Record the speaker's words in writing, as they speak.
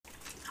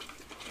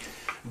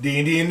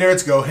D&D and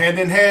nerds go hand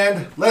in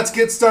hand. Let's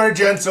get started,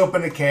 gents.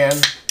 Open a can.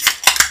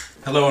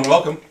 Hello and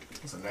welcome.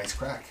 That's a nice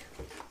crack.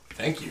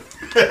 Thank you.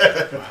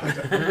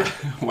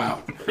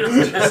 Wow.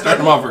 Starting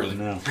them off early.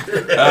 No.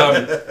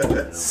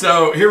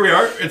 So here we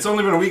are. It's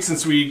only been a week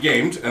since we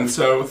gamed, and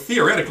so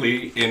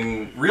theoretically,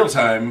 in real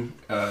time,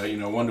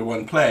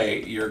 one-to-one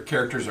play, your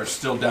characters are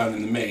still down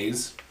in the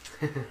maze.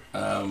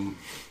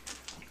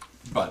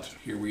 But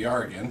here we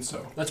are again,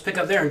 so... Let's pick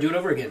up there and do it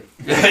over again.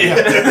 Yeah.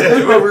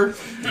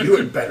 Do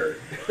it better.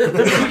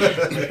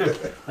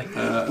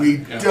 We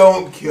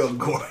don't kill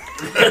Gordon.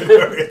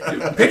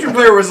 Patron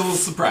player was a little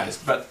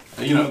surprised, but,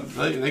 they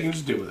can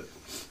just deal with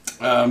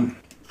it.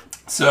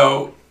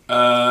 So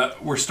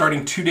we're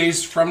starting 2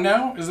 days from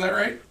now, is that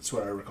right? That's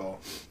what I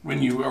recall.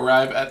 When you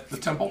arrive at the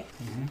temple?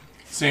 Mm-hmm.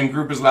 Same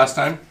group as last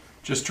time.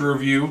 Just to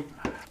review,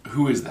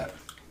 who is that?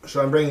 So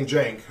I'm bringing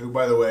Jank, who,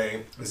 by the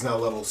way, is now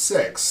level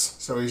 6.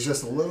 So he's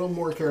just a little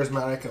more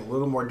charismatic and a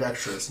little more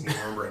dexterous than you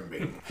remember him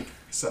being.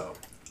 So...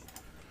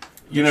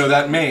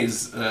 that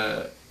maze,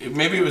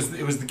 maybe it was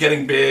the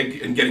getting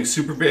big and getting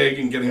super big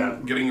and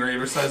getting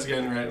regular size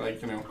again,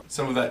 right?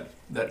 Some of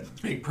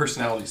that big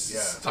personality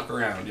stuck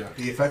around, yeah.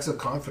 The effects of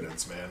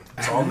confidence, man.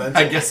 It's all mental.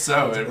 I guess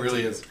so, it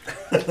really is.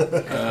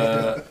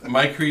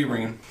 Mike, who are you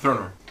bringing?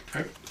 Throner.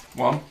 Okay.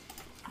 Wom,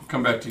 we'll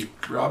come back to you.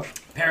 Rob?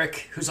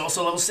 Peric, who's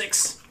also level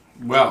 6.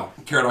 Well,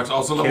 Caradox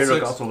also level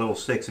 6. Also level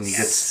 6, and he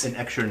gets an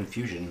extra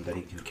infusion that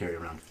he can carry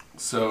around.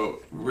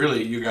 So,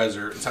 really,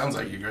 it sounds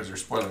like you guys are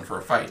spoiling for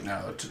a fight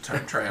now to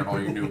try out all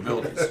your new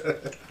abilities.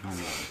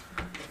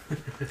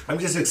 I'm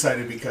just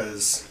excited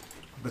because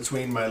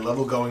between my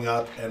level going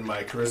up and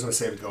my charisma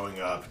save going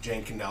up,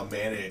 Jane can now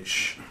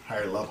manage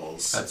higher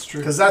levels. That's true.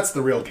 Because that's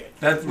the real game.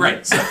 That's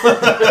right. So,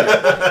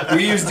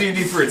 we use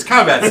D&D for its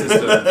combat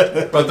system,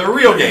 but the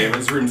real game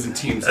is rooms and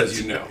teams, as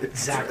you know.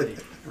 Exactly.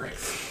 Right.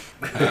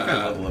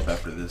 Level up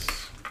after this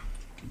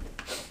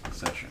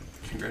session.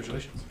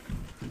 Congratulations.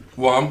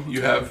 Wom,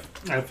 you have...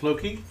 I have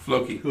Floki,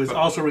 Floki. who has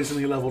also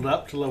recently leveled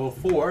up to level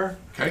 4.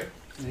 Okay.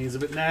 And he's a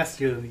bit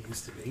nastier than he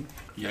used to be,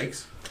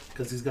 Yikes.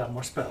 because he's got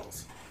more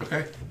spells.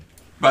 Okay.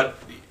 But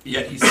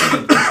yet he's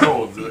ceded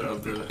control of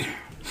the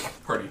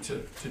party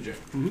to Jay.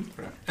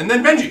 Mm-hmm. And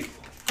then Benji.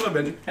 Hello,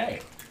 Benji.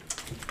 Hey.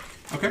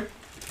 Okay.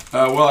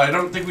 Well, I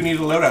don't think we need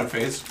a loadout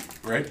phase,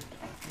 right?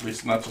 At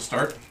least not to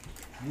start.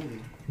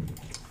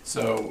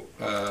 So,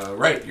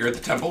 right, you're at the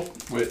temple,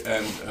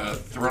 and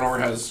Thronor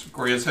has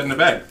Goria's head in a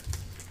bag.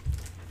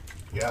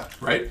 Yeah.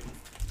 Right?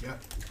 Yeah.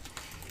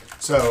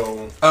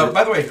 So...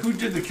 by the way, who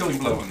did the killing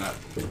blow on that?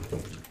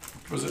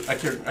 Was it... I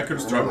couldn't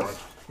remember.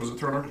 Was it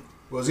Thronor?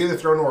 Well, it was either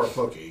Thronor or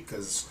Floki,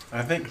 because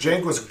I think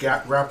Jank was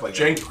grappling.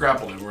 Jank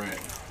grappled him, right.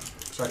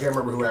 So I can't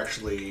remember who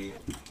actually...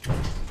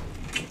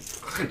 It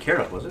wasn't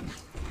Karok, was it?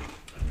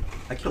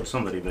 I killed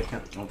somebody, but I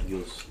don't think it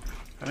was...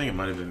 it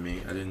might have been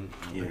me. I didn't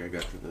think I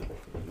got to the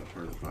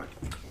part of the fight.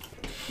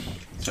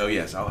 So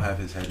yes, I'll have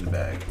his head in the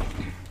bag.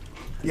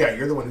 Yeah,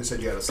 you're the one who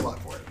said you had a slot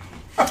for it.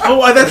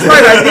 Oh, that's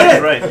right, I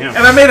did. Right, yeah.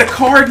 And I made a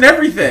card and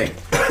everything.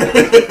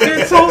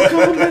 It's all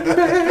coming back.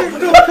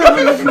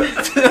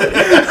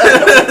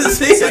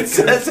 See, it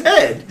says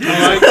head.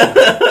 I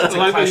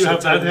like that you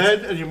have that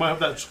head, and you might have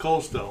that skull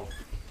still.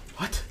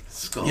 What?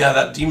 Skull. Yeah,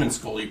 that demon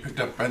skull you picked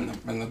up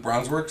in the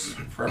Bronze Works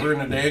forever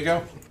and a day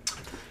ago.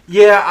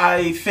 Yeah,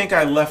 I think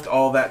I left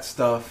all that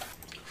stuff.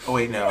 Oh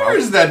wait, no.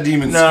 Where's that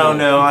demon skull?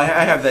 No, I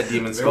have that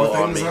demon There were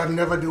skull on things me. I'd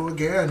never do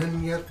again,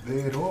 and yet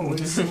they'd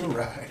always seem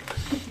right.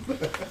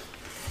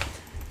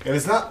 And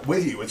it's not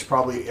with you, it's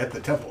probably at the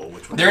temple.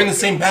 They're in the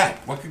same bag.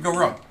 What could go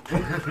wrong?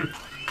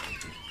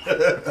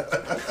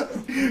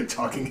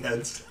 Talking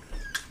heads.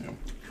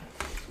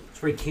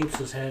 That's where he keeps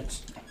his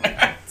heads.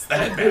 It's the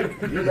head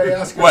bag. You may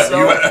ask What?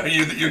 yourself...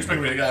 You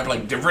expect me to have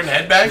like different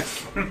head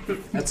bags?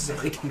 That's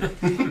silly.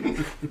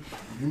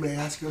 You may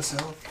ask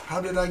yourself, how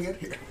did I get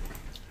here?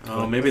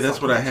 Oh, maybe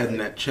that's what I had in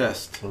that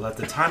chest. Well, at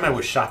the time I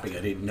was shopping, I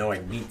didn't know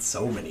I'd need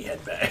so many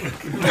head bags.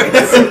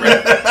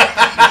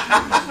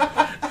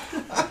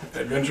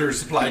 Adventure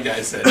supply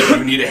guy said, "Do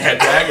you need a head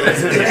bag?" And I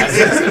said, "Yes."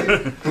 He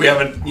said, "We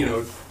have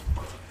a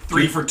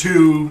 3 for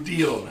 2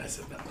 deal." And I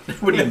said, "No."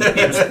 What do you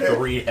mean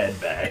 3 head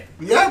bag?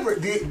 Yeah,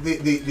 but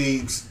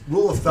the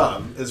rule of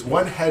thumb is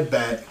 1 head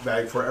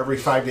bag for every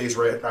 5 days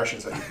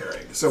rations that you're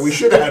carrying. So we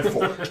should have had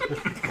 4.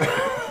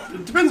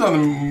 It depends on the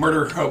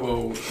murder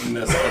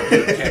hobo-ness of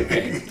the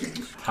campaign.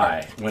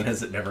 High. When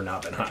has it never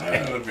not been high?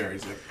 It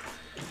varies. High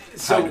to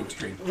So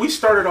extreme. we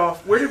started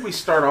off. Where did we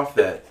start off?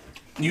 That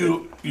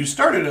You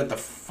started at the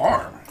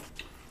farm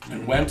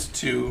and went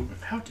to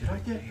How did I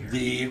get here?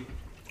 the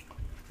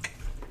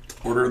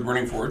Order of the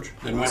Burning Forge,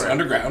 then went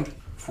underground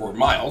for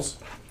miles,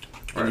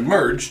 and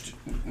emerged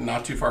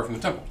not too far from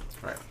the temple.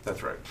 right?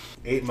 That's right.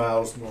 8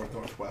 miles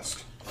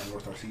north-northwest, or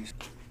north-northeast,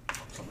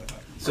 something like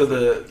that. So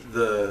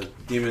the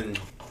demon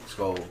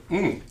skull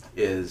Mm.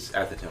 is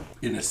at the temple.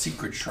 In a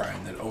secret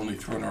shrine that only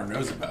Thronor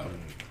knows about.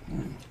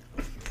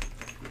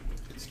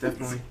 It's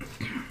definitely.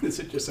 Is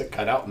it just a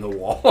cutout in the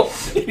wall?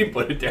 You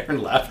put it there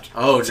and left?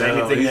 Oh Say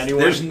no! anything to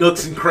anyone? There's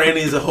nooks and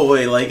crannies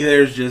ahoy. Like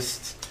there's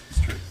just.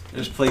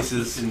 There's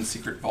places. in the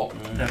secret vault.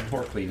 That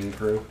poor cleaning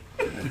crew.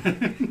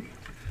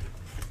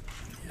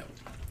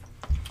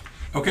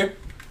 Okay.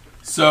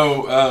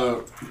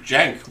 So,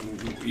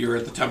 Jank, you're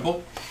at the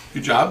temple.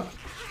 Good job.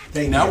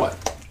 Thank Now you.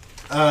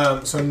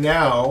 what? So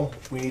now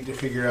we need to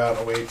figure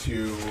out a way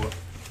to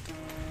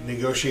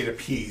negotiate a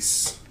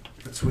peace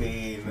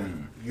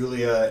between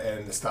Yulia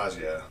and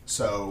Nastasia.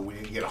 So we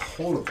need to get a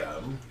hold of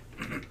them.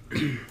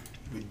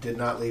 We did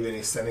not leave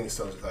any sending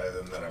stones with either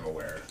of them that I'm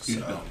aware. You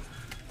So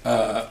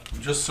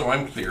don't. Just so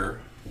I'm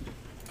clear,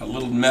 a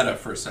little meta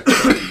for a second.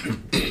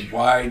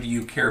 Why do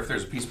you care if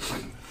there's a peace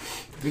between them?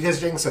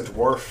 because Jank's a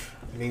dwarf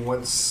and he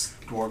wants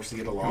dwarves to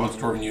get along. He wants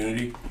dwarven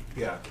unity.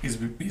 Yeah. He's a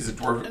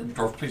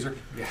dwarf pleaser.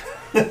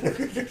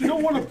 You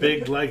don't want a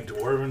big, like,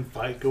 dwarven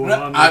fight going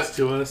No, on next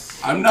to us.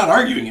 I'm not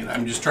arguing it.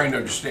 I'm just trying to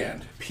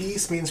understand.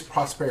 Peace means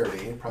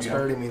prosperity.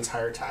 Prosperity means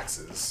higher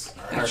taxes.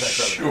 Or higher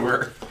tax revenue.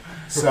 Sure.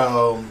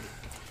 So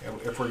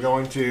if we're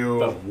going to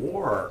But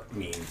war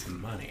means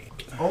money.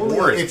 only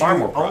war is if far you,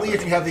 more only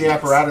if you have the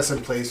apparatus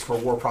in place for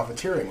war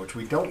profiteering, which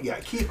we don't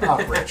yet. Keep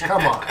up, Rich.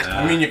 Come on.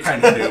 I mean, you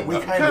kind of do. We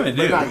but kind Kind of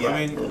do. Not yet.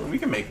 I mean, we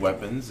can make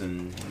weapons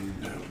and.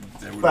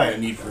 there would But- be a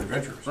need for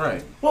adventurers.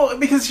 Right. Well,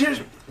 because here's.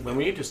 When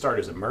we need to start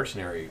as a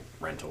mercenary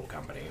rental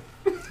company,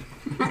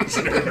 That's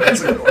a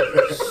good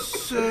one.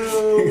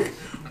 So.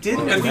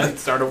 Didn't and we, then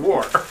start a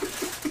war.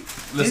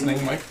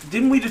 Listening, Mike?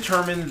 didn't we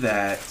determine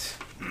that.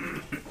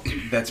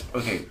 That's.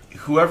 Okay.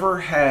 Whoever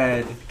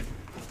had.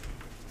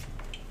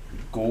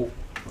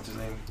 What's his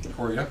name?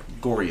 Korea?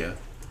 Goria.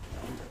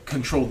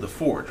 Controlled the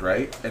forge,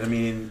 right? And I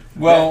mean.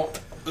 Well,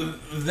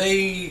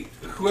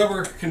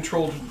 whoever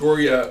controlled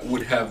Goria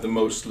would have the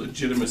most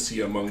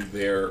legitimacy among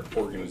their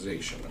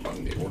organization,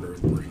 among the Order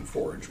of the Green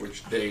Forge,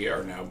 which they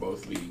are now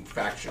both leading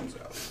factions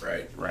of,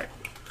 right? Right.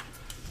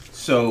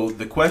 So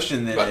the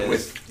question then But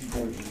is.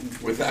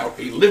 without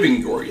a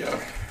living Goria,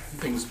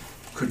 things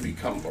could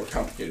become more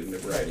complicated in a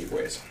variety of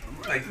ways.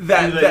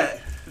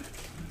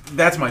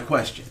 That's my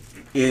question.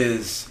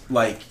 Is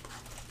like,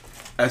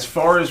 as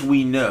far as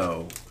we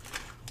know,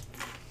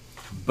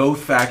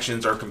 both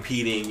factions are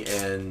competing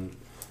and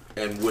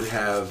would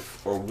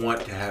have or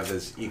want to have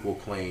as equal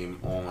claim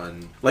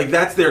on, like,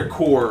 that's their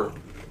core,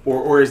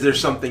 or is there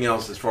something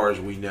else as far as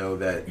we know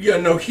that? Yeah,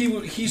 no,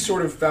 he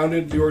sort of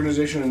founded the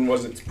organization and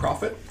was its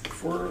prophet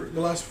for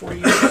the last 40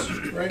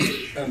 years, right?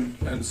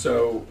 And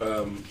so,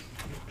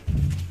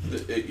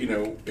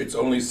 it's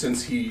only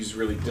since he's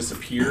really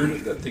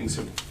disappeared that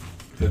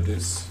that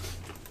this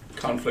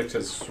conflict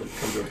has sort of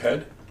come to a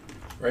head,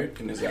 right?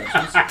 In his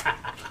absence.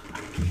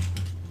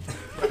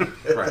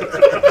 Right.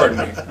 Pardon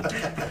me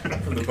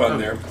for the pun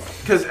there.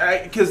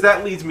 Because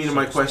that leads me to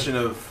my question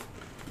of,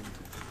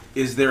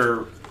 is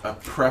there a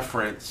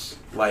preference,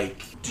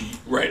 like?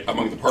 Right,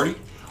 among the party?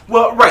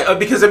 Well, right,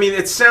 because I mean,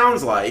 it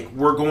sounds like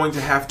we're going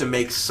to have to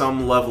make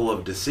some level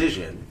of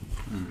decision,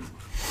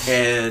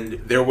 and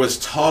there was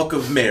talk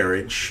of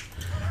marriage.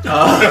 It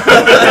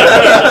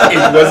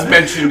was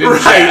mentioned in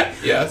chat,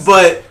 yes.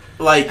 But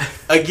like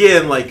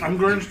again, like I'm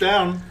grunge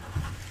down.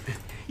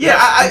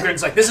 yeah, And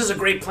Greg's like, this is a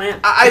great plan.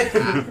 I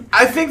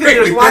think that Great,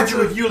 there's we lots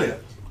paired you of with Yulia.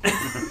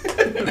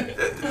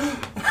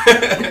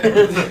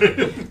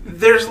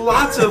 there's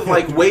lots of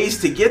like ways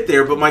to get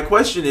there. But my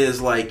question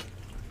is like,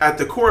 at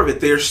the core of it,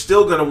 they're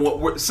still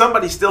gonna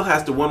somebody still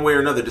has to one way or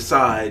another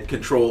decide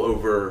control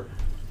over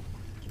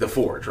the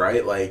forge,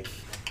 right? Like,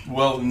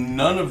 Well,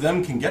 none of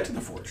them can get to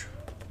the forge.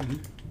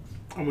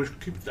 And we should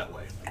keep it that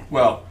way.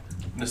 Well,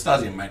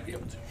 Nastasia might be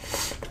able to.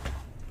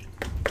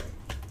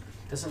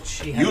 Doesn't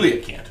she have...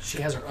 Yulia can't.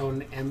 She has her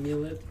own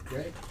amulet,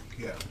 right?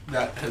 Yeah.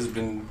 That has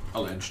been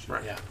alleged.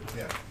 right. Yeah.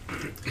 Yeah.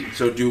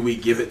 So do we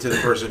give it to the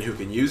person who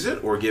can use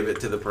it, or give it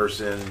to the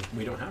person?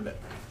 We don't have it.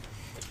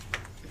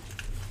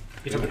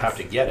 You We would have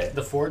to get it.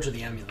 The forge or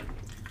the amulet?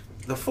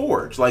 The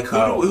forge, like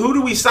who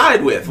do we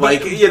side with?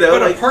 Like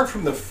But like, apart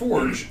from the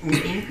forge,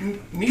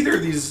 neither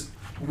of these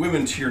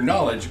women, to your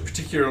knowledge,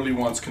 particularly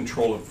wants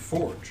control of the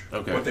forge.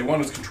 Okay. What they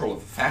want is control of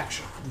the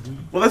faction,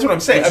 well, that's what I'm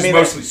saying. which I mean,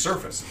 is mostly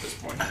surface at this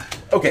point.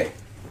 okay.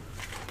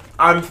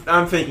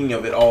 I'm thinking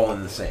of it all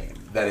in the same.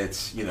 That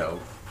it's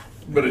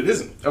But it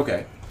isn't.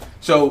 okay.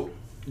 So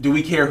do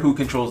we care who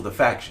controls the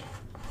faction?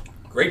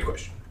 Great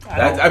question.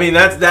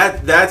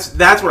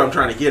 That's what I'm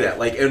trying to get at.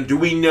 Like, and do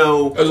we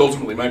know? That was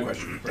ultimately my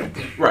question.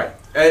 Right. Right.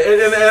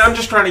 And I'm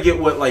just trying to get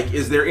what, like,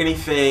 is there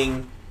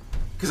anything?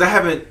 Because I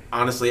haven't,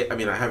 honestly, I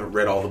haven't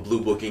read all the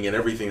blue booking and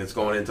everything that's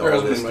going into There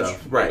all hasn't this been much,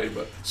 stuff. Right. really,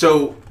 but-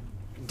 So,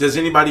 does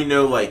anybody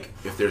know, like,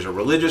 if there's a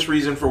religious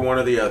reason for one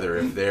or the other?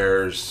 If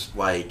there's,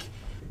 like,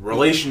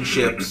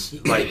 relationships,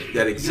 like,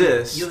 that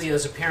exist? Yulia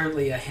is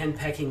apparently a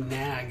hen-pecking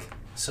nag,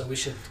 so we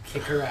should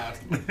kick her out.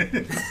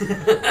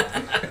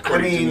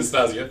 According to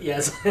Nastasia.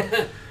 Yes.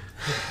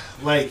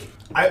 Like,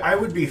 I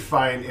would be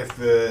fine if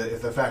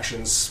the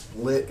factions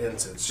split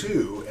into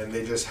two and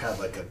they just had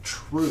like a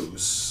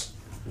truce.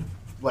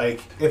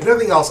 Like, if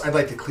nothing else, I'd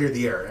like to clear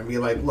the air and be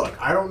like, look,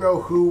 I don't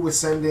know who was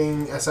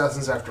sending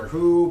assassins after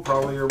who.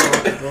 Probably you're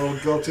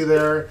both guilty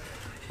there.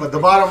 But the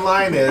bottom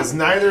line is,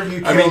 neither of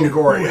you I killed mean,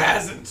 Goria. who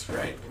hasn't,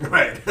 right?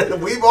 Right.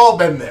 We've all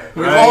been there.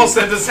 We've right? all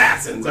sent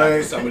assassins after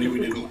Right. somebody we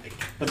didn't like.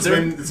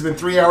 It's been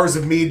 3 hours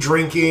of me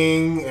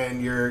drinking,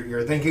 and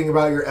you're thinking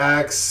about your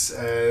ex,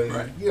 and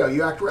Right.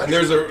 you act right. And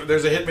there's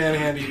a hitman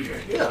handy.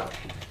 yeah.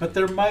 But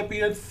there might be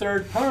a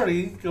third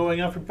party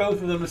going after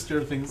both of them to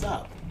stir things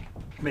up.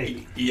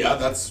 Maybe. Yeah,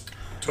 that's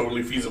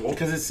totally feasible.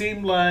 Because it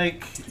seemed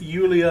like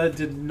Yulia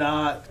did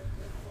not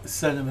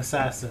send an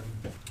assassin.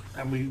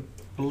 And we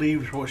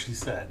believed what she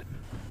said,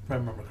 if I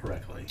remember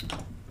correctly.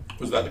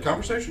 Was that the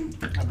conversation?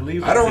 I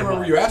believe I don't it remember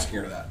was. you asking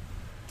her that.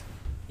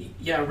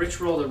 Yeah, Rich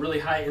rolled a really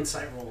high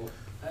insight roll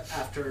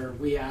after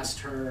we asked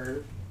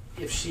her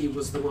if she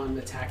was the one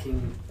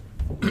attacking.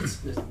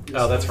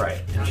 Oh, that's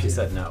right. And she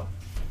said no.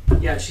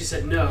 Yeah, she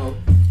said no,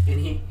 and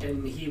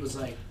he was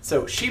like,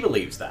 So she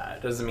believes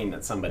that. Doesn't mean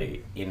that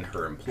somebody in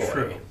her employ.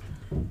 True.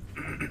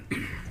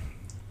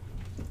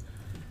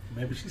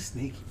 Maybe she's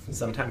sneaky.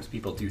 Sometimes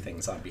people do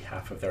things on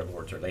behalf of their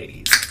lords or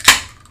ladies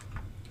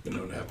Been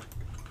known to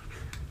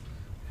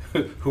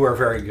happen. who are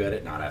very good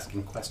at not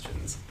asking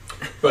questions.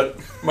 But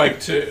Mike,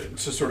 to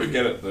sort of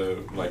get at the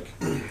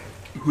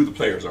who the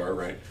players are,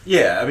 right?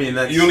 Yeah, I mean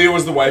that's Yulia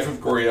was the wife of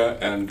Goria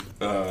and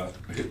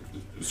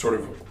sort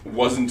of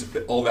wasn't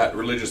all that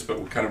religious,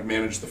 but kind of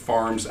managed the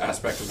farms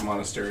aspect of the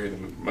monastery, the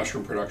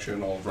mushroom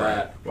production, all of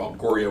that, while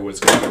Goria was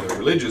kind of the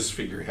religious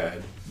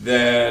figurehead.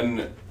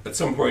 Then, at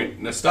some point,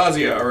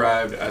 Nastasia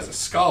arrived as a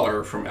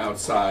scholar from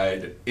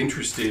outside,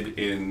 interested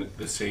in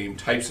the same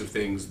types of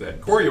things that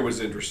Goria was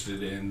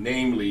interested in,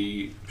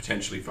 namely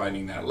potentially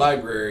finding that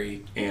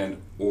library and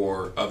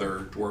or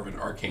other dwarven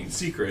arcane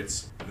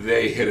secrets.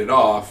 They hit it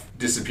off,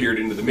 disappeared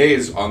into the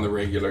maze on the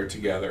regular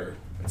together,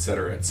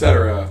 etc.,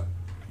 etc.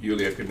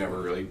 Yulia could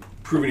never really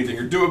prove anything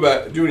or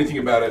do anything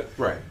about it.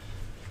 right.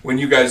 When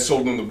you guys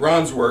sold them the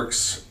bronze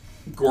works,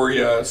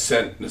 Goria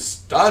sent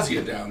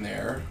Nastasia down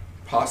there,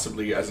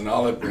 possibly as an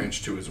olive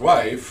branch to his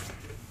wife,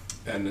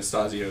 and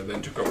Nastasia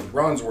then took over the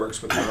bronze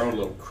works with her own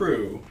little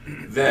crew.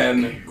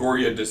 Then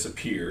Goria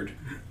disappeared,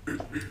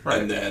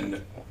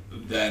 and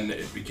then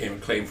it became a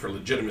claim for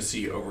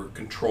legitimacy over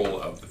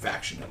control of the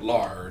faction at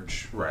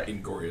large Right.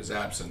 in Goria's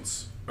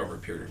absence over a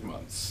period of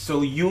months.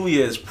 So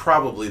Yulia is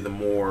probably the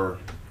more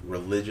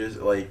religious.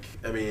 Like,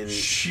 I mean,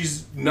 She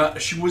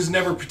was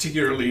never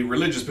particularly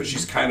religious, but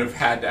she's kind of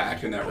had to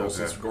act in that role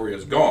since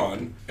Goria's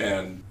gone.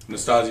 And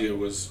Nastasia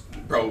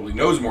probably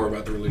knows more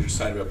about the religious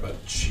side of it, but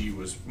she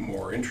was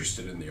more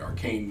interested in the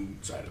arcane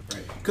side of it,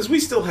 right? because we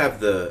still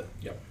have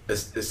Yep.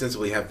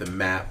 essentially have the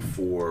map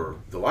for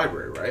the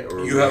library, right?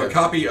 Or You have a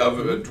copy of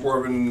a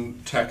dwarven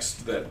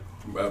text that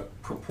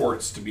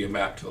purports to be a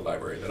map to the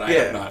library that I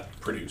Yeah. have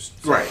not produced.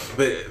 right,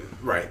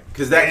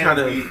 because that And kind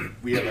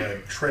of we have a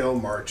trail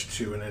march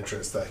to an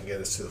entrance that can get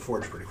us to the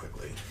forge pretty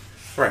quickly.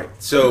 right.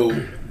 So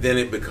then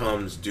it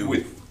becomes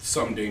With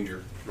some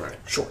danger. right.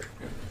 Sure.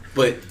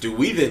 But do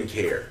we then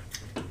care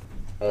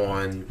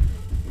on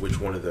which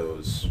one of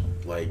those,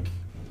 like,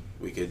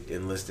 we could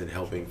enlist in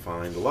helping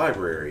find the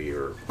library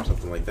or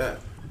something like that?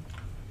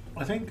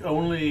 I think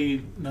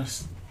only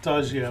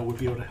Nastasia would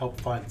be able to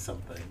help find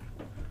something.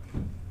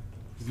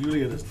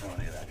 Yulia doesn't know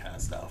any of that kind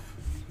of stuff.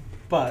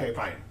 But Okay,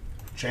 fine.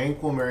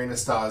 Jank will marry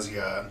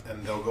Nastasia,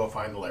 and they'll go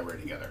find the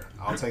library together.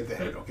 I'll take the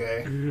hit,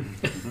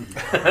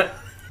 okay?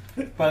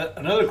 But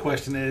another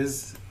question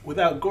is,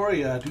 without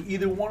Goria, do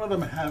either one of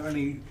them have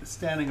any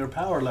standing or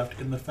power left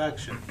in the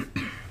faction?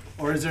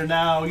 Or is there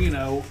now,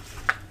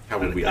 How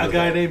would we a know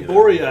guy that, named you know?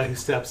 Boria who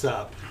steps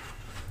up?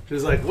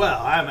 Who's like,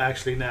 well, I'm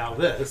actually now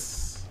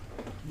this.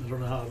 I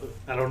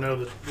don't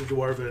know the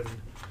dwarven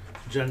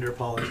gender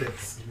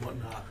politics and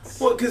whatnot.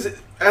 Well, because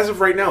as of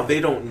right now, they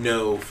don't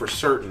know for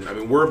certain. I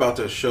mean, we're about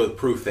to show the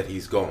proof that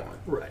he's gone.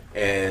 Right.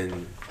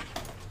 And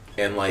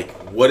like,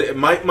 what?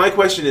 My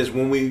question is,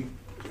 when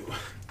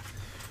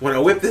I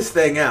whip this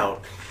thing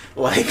out,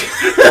 like,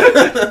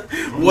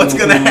 what's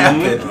gonna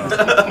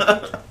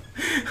happen?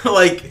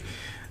 Like,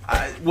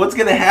 what's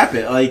gonna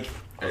happen? Like,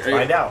 Let's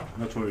find out.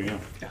 That's where we go.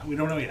 Yeah, we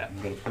don't know yet.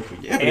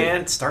 yeah, but-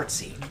 And start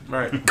scene.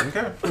 right?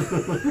 Okay.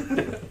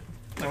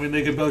 I mean,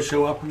 they could both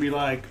show up and be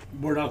like,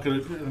 we're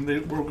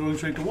we're going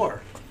straight to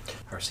war.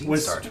 Our scene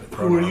What's- starts with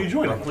who are you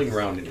joining? rumbling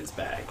around in his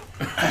bag.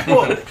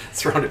 Well,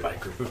 Surrounded by a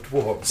group of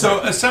dwarves. so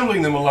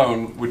assembling them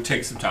alone would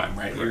take some time,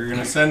 right? You're going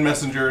to send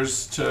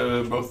messengers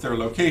to both their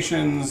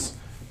locations.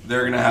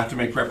 They're going to have to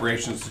make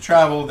preparations to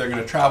travel. They're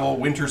going to travel.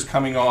 Winter's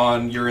coming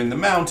on. You're in the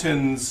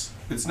mountains.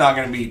 It's not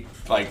going to be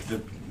like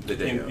the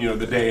day of.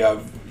 the day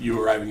of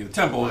you arriving at the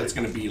temple. It's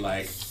going to be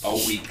like a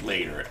week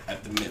later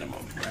at the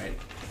minimum, right?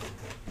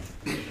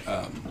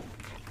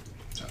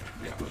 So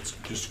yeah, let's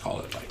just call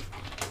it like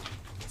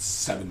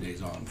 7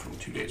 days on from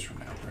 2 days from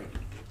now, right?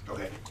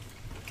 Okay.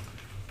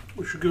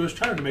 We should give us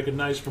time to make a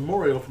nice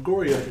memorial for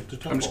Goria to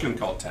temple. I'm just going to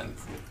call it 10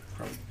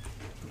 from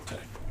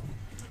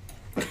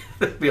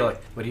today. Be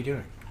like, what are you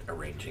doing?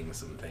 Arranging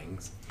some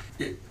things.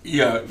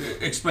 Yeah,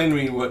 explain to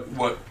me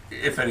what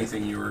if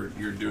anything, you're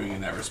doing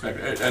in that respect.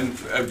 And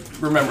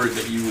remember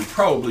that you would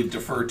probably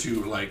defer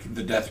to like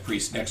the death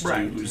priest next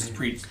to you,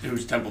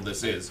 whose temple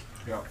this is.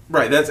 Yeah.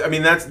 Right. That's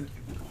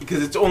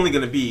because it's only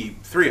going to be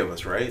 3 of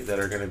us, right? That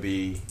are going to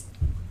be.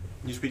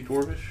 You speak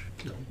Dwarvish?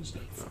 No.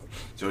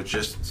 So it's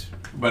just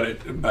But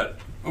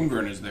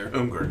Umgren is there,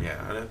 Umgren. Yeah,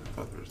 I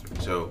thought there was 3.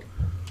 So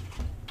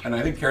and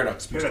I think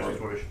Caradoc speaks Yeah, that's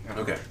Dwarvish. Dwarvish.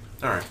 okay,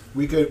 all right.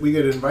 We could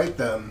invite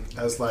them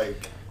as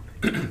like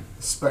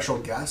special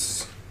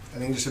guests,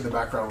 and then just in the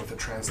background with a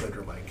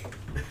translator, like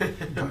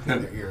talking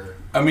in their ear.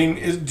 I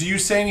mean, do you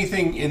say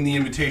anything in the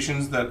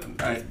invitations that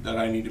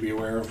I need to be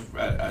aware of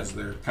as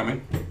they're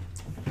coming?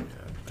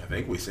 I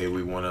think we say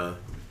we want to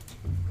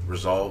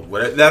resolve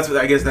what. That's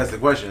I guess that's the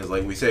question. Is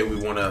like we say we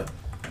want to.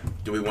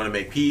 Do we want to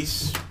make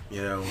peace?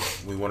 You know,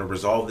 we want to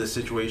resolve this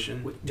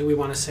situation. Do we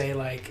want to say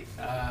like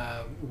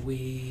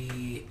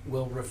we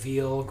will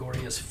reveal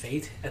Goria's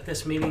fate at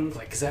this meeting?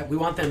 Like, cause we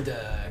want them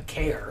to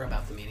care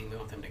about the meeting. We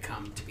want them to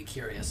come to be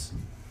curious.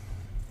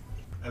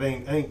 I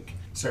think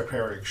Sir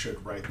Peric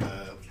should write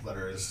the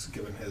letters,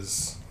 given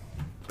his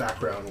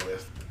background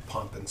with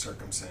pomp and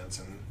circumstance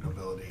and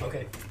nobility.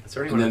 Okay. Is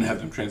there And anyone, then have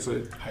them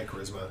translated. High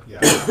charisma. Yeah.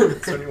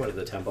 is there anyone at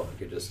the temple who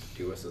could just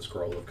do us a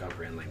scroll of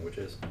comprehend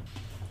languages?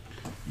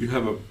 You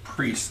have a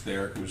priest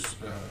there who's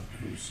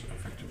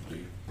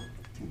effectively, I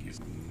think he's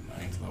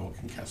 9th level,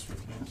 can cast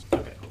 5th levels.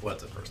 Okay, well,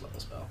 that's a first level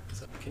spell.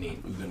 So can he?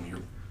 Then your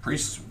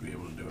priests would be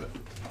able to do it.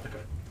 Okay.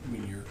 I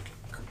mean, your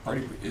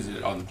party is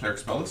it on the cleric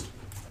spell list?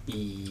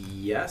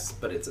 Yes,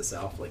 but it's a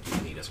self. Like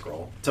you need a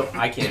scroll. So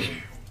I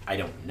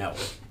don't know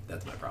it.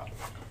 That's my problem.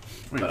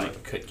 But I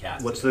could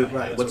cast. What's it if the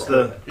I had a what's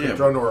scroll. the Yeah.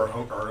 Drone or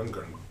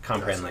Ungren.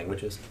 comprehend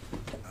languages?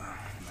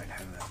 might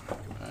have that.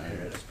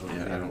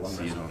 Yeah, I don't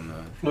see it on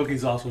the.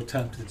 Loki's also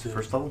tempted to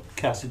First level?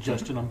 cast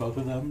suggestion on both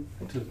of them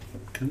to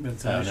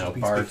convince them Oh they no, should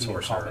be bard, speaking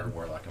sorcerer, common.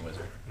 warlock, and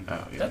wizard.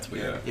 Oh, yeah. That's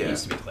weird. Yeah. It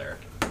used to be cleric.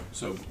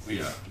 So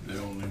yeah, the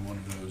only one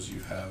of those you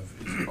have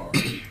is bard.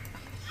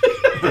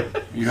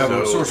 You have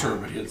a So- sorcerer,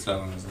 but it's not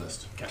on his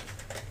list. Okay,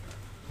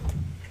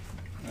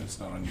 And it's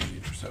not on your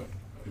either.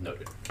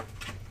 noted.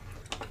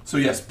 So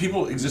yes,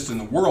 people exist in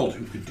the world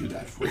who could do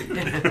that for you,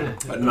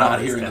 but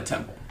not here in the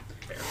temple.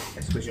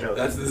 I switched out.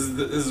 This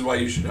is why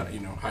you should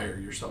hire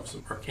yourself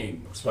some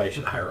arcane. That's why you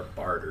should hire a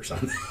bard or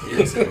something.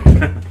 Yes.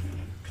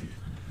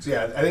 So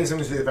yeah, I think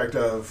something to the effect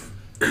of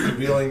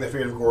revealing the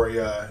fate of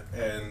Goria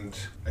and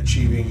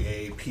achieving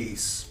a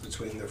peace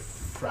between the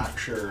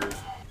fractured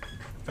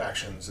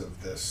factions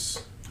of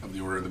this. Of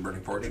the Order of the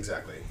Burning Forge.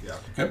 Exactly. Yeah.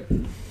 Okay.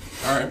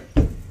 All right.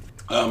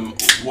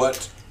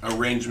 What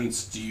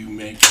arrangements do you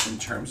make in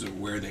terms of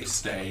where they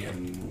stay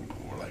and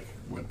or like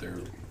what they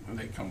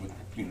come with?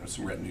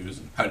 Some retinues.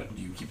 How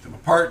do you keep them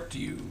apart? Do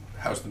you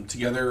house them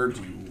together?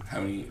 Do you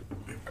have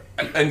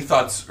any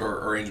thoughts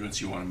or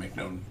arrangements you want to make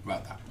known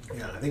about that?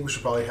 Yeah, I think we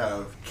should probably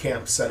have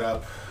camp set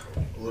up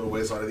a little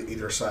ways on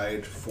either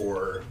side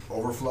for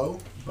overflow,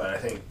 but I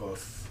think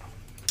both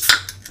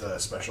the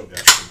special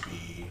guests should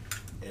be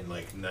in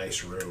like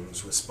nice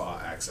rooms with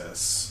spa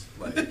access,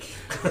 like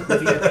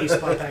VIP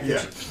spot package.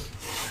 yeah,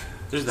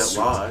 There's that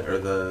lodge or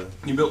the.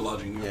 You built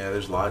lodging. Yeah,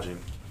 there's lodging.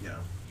 yeah.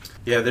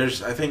 Yeah,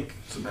 there's. I think.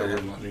 Some better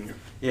lodging.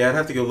 Yeah, I'd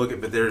have to go look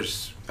at, but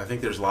there's. I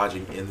think there's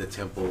lodging in the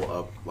temple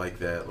up like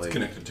that. Like It's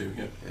connected to,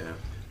 yeah. Yeah,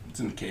 It's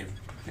in the cave,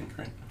 I think,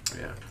 right?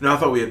 yeah. No, I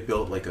thought we had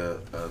built like a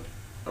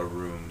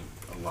room,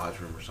 a lodge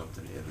room or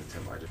something in the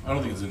temple. I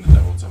don't think it's in the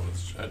devil itself,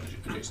 it's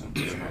adjacent.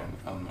 It's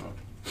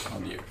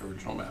on the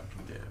original map.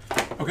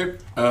 Yeah. Okay.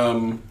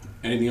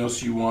 Anything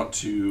else you want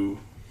to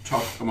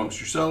talk amongst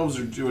yourselves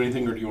or do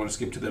anything, or do you want to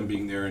skip to them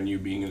being there and you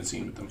being in a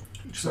scene with them?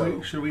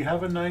 Should we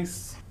have a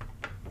nice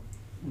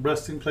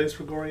resting place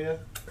for Goria?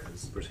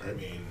 I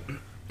mean,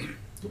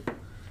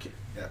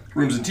 yeah.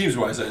 Rooms and teams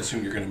wise, I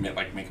assume you're going to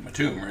make them a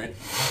tomb, right?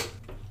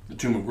 The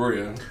Tomb of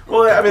Goria.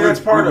 Well, I mean, that's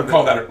part of it.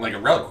 Call that like a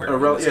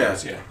reliquary. Yeah.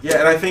 Yeah,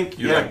 and I think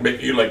You yeah.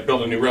 you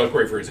build a new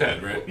reliquary for his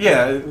head, right?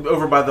 Yeah,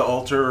 over by the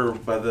altar or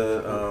by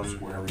the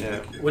Wherever you yeah.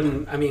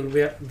 think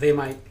you- They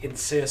might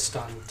insist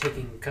on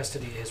taking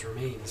custody of his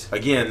remains.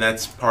 Again,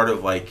 that's part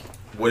of like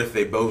what if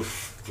they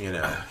both,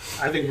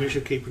 I think we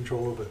should keep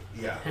control of it.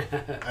 Yeah,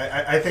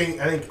 I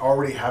think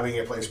already having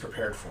a place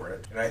prepared for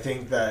it, and I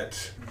think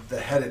that the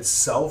head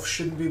itself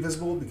shouldn't be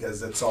visible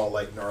because it's all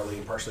like gnarly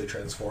and partially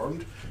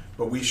transformed.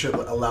 But we should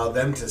allow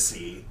them to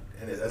see,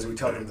 and as we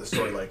tell them the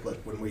story, like,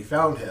 look, when we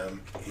found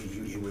him,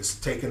 he was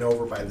taken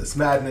over by this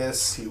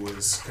madness. He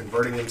was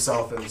converting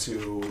himself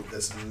into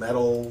this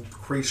metal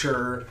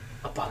creature.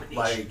 Abomination.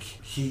 Like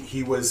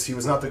he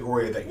was not the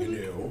Goria that you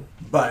knew,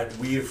 but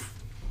we've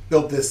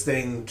built this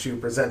thing to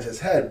present his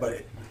head,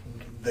 but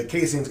the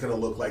casing's going to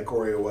look like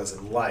Goria was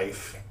in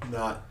life,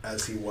 not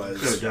as he was.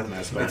 It's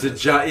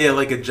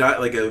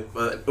like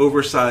a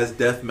oversized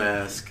death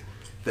mask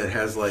that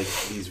has like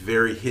these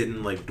very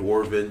hidden like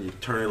dwarven. You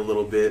turn it a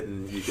little bit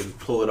and you can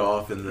pull it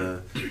off, and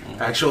the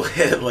actual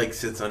head like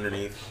sits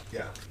underneath.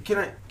 Yeah.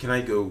 Can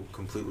I go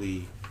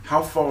completely?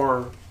 How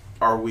far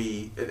are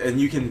we? And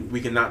we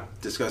can not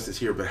discuss this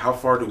here, but how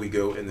far do we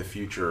go in the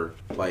future,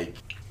 like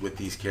with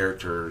these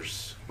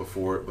characters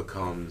before it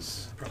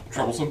becomes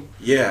Troublesome?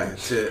 yeah?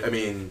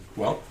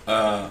 Well,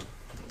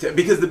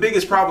 Because the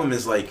biggest problem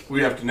is like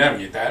We have to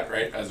navigate that,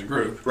 right, as a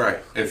group. right.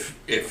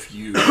 If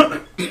you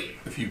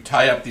if you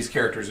tie up these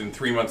characters in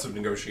 3 months of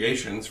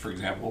negotiations, for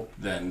example,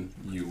 then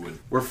you would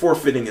We're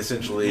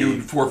essentially. you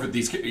would forfeit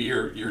these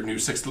your new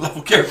 6th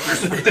level characters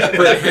for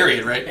that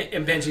period, right?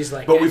 And Benji's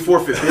like, But we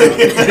forfeit.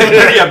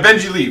 Benji. Yeah,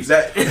 Benji leaves.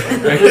 That I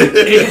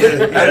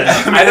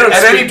don't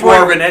At any speak point-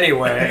 Dwarven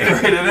anyway.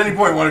 Right, at any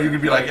point, one of you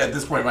could be like, at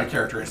this point, my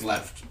character has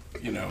left,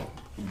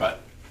 but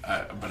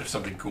if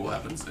something cool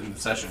happens in the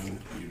session,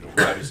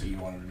 obviously you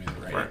want him to be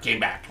there, right? Or came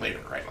back later,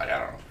 right? Like, I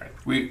don't know, right?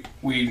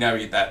 We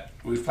navigate that.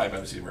 We fly by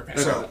the seat of our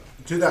pants. So,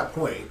 to that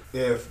point,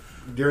 if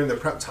during the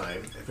prep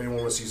time, if anyone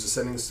wants to use the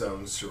Sending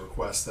Stones to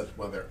request that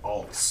one of their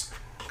alts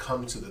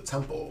come to the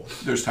temple,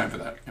 There's time for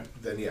that. Yeah.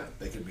 then yeah,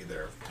 they could be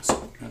there.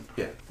 So,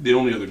 yeah. The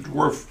only other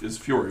dwarf is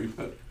Fury,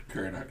 but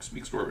Karanak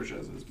speaks Dwarvish,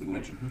 as has been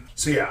mentioned.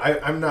 so yeah,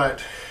 I'm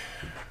not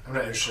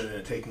interested in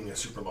it taking a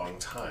super long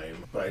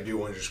time, but I do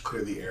want to just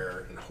clear the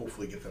air and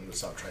hopefully get them to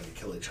stop trying to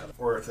kill each other.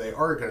 Or if they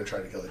are going to try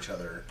to kill each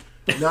other,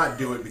 not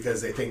do it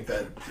because they think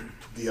that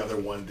the other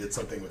one did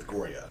something with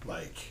Goria.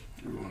 Like,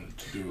 We wanted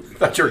to do it.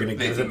 Thought you were gonna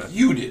They give think them a-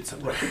 you did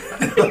something.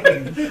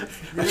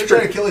 if you're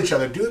trying to kill each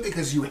other, do it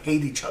because you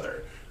hate each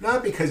other,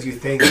 not because you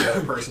think that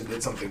a person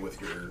did something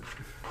with your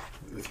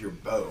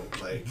bow.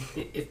 Like,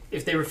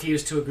 if they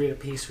refuse to agree to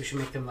peace, we should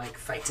make them like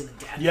fight to the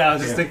death. Yeah, I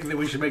was just thinking that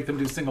we should make them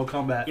do single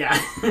combat. Yeah.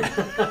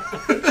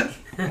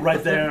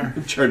 Right there.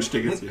 Charge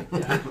tickets,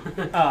 yeah.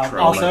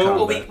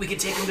 Also, Well, we could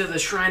take them to the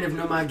shrine of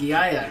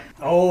Nomagiaya.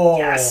 oh,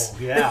 Yes.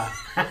 yeah.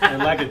 I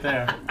like it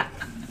there.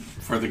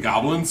 For the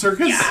Goblin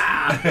Circus?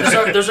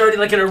 There's already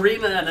like an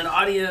arena and an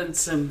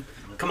audience, and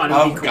come on,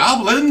 it'll be Of cool.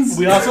 goblins?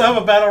 We also have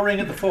a battle ring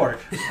at the fort.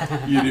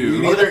 You do.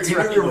 you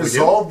either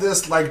resolve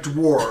this like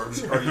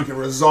dwarves, or you can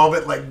resolve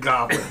it like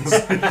goblins.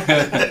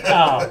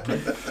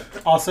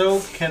 Also,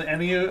 can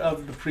any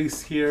of the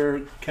priests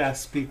here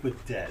cast Speak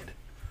with Dead?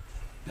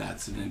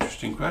 That's an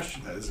interesting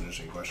question. That is an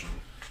interesting question.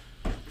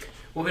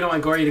 Well, we don't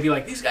want Gory to be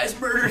like, these guys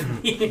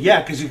murdered me.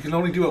 Yeah, because you can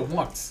only do it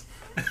once.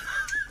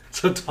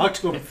 So talk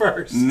to him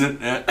first.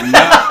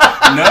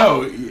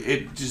 No,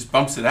 it just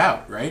bumps it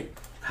out, right?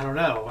 I don't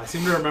know. I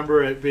seem to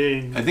remember it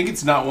being. I think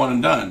it's not one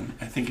and done.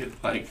 I think it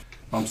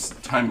bumps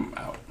time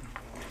out.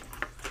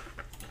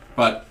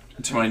 But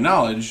to my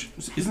knowledge,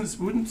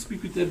 wouldn't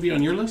Speak with Dead be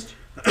on your list?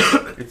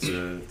 It's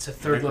a It's a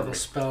 3rd level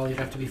spell. You'd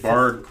have to be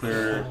bard fifth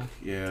cleric. level.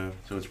 Yeah,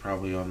 so it's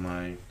probably on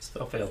my.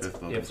 Spell failed.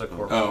 Fifth level If the spell.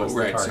 corpse Oh, was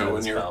right, the so target of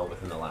when the you're- spell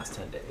within the last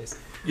 10 days.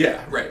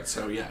 Yeah, right.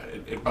 So yeah,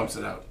 it bumps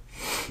it out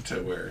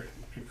to where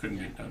it couldn't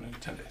be done in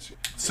 10 days.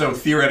 So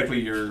theoretically,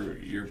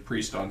 your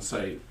priest on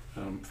site,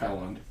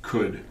 Fallon,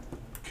 could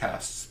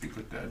cast Speak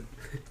with Dead.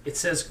 It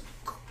says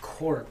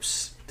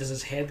corpse. Does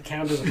his head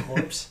count as a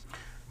corpse?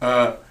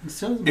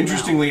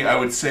 Interestingly, I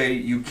would say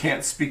you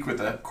can't speak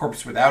with a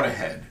corpse without a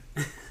head,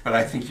 but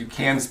I think you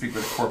can speak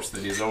with a corpse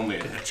that is only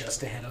a head.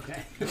 Just a head,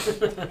 okay.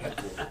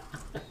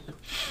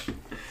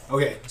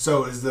 Okay,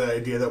 so is the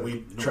idea that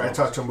we try to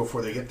talk to them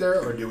before they get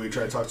there, or do we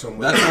try to talk to them?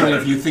 That's only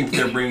if you think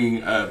they're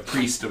bringing a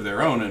priest of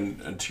their own,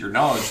 and to your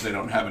knowledge, they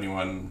don't have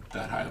anyone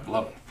that high of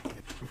level.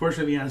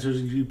 Unfortunately, the answer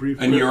is you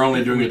brief. And you're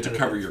only doing it to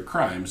cover your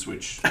crimes,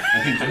 which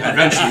I think that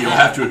eventually you'll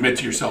have to admit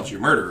to yourselves you're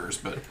murderers.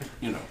 But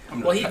I'm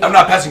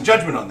not passing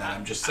judgment on that.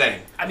 I'm just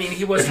saying I mean,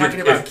 he was If you-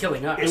 talking about if-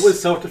 killing us. It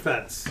was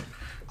self-defense.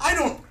 I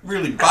don't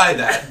really buy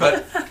that.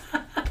 But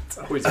It's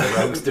always a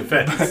rogue's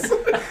defense.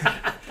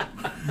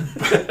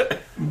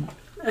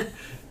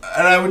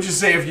 and I would just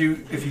say if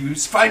you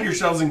find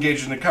yourselves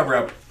engaged in a cover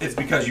up, it's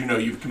because you know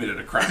you've committed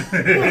a crime.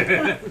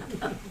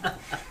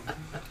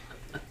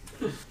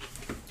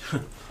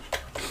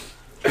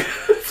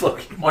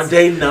 Look, On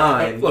day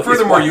 9. Look,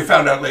 Furthermore, you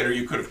found out later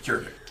you could have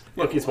cured it.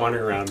 look, he's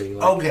wandering around being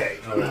like, Okay,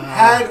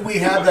 had we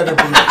had that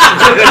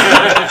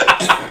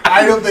information,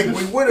 I don't think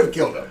we would have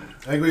killed him.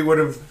 I think we would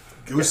have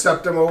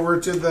goose-stepped him over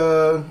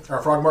to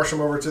or frog-marched him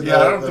over to Yeah,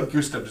 I don't the think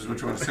goose stepped is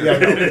what you want to say. yeah,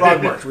 no,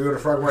 frog-marched. We would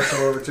have frog-marched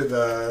him over to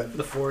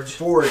the forge.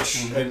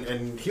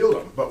 and healed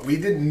him. But we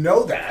didn't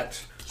know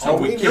that. So All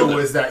we we killed knew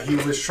him. was that he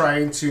was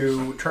trying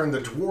to turn the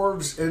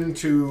dwarves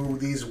into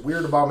these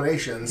weird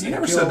abominations He and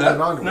never kill said the that.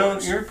 non-dwarves. No,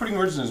 you're putting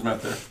words in his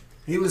mouth there.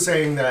 He was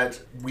saying that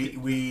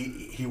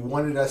he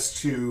wanted us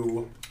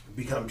to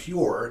become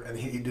pure, and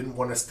he didn't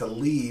want us to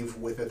leave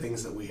with the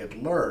things that we had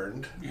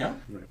learned. Yeah.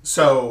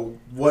 So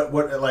what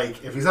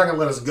like if he's not gonna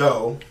let us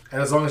go,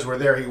 and as long as we're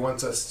there, he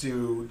wants us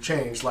to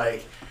change.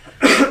 Like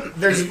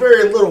there's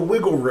very little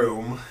wiggle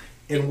room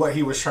in what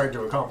he was trying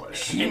to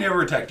accomplish. He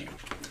never attacked you.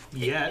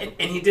 Yeah.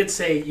 And he did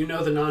say, the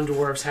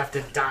non-dwarves have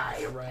to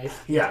die, right?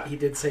 Yeah, He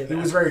did say that. He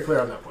was very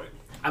clear on that point.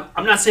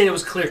 I'm not saying it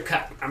was clear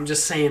cut. I'm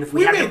just saying if we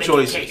We had to made make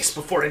choices. a case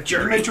before a You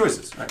jury. made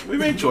choices. Right. We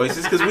made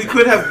choices because we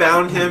could have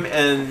bound him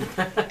and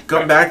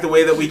come back the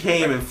way that we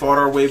came and fought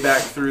our way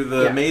back through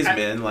the Yeah, maze I-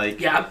 men. Like,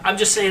 Yeah, I'm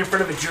just saying in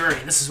front of a jury.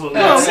 This is what we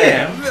oh would say.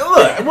 yeah,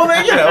 look, well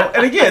then,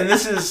 and again,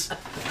 this is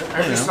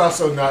I'm just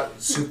also not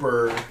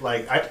super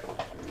like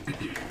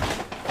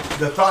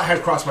the thought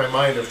had crossed my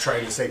mind of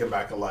trying to take him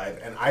back alive,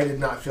 and I did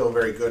not feel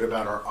very good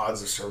about our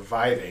odds of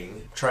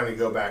surviving trying to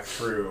go back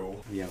through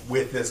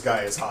with this guy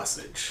as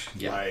hostage.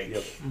 Yeah.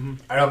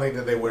 I don't think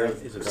that they would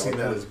Is have it seen that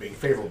valid? as being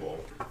favorable.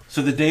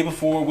 So the day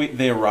before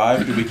they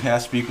arrived, did we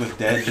cast Speak with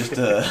Dead just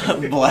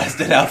to blast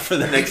it out for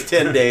the next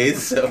 10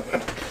 days? So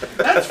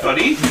That's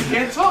funny. You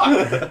can't talk.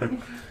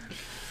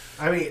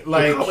 I mean,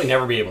 You'll probably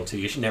never be able to.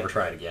 You should never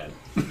try it again.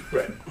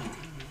 right.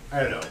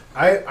 I don't know.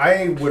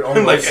 I would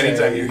almost Like say,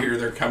 anytime you hear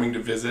they're coming to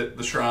visit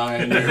the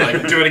shrine, you're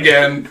like, do it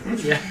again.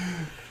 Yeah.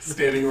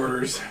 Standing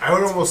orders. I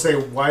would almost say,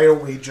 why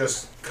don't we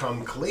just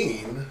come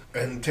clean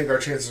and take our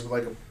chances with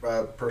like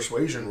a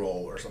persuasion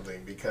roll or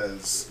something?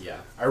 Because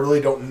I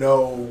really don't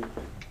know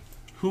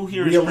who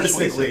here is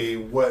realistically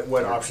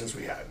what options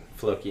we had.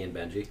 Floki and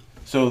Benji.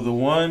 So the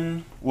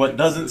one what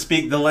doesn't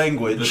speak the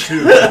language. So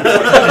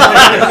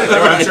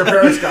I'm sure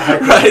parents got high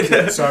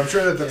Right. So I'm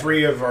sure that the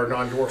three of our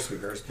non-dwarf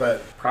speakers,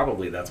 but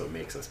Probably that's what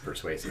makes us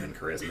persuasive and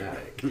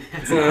charismatic.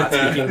 It's not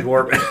speaking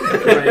Dwarven.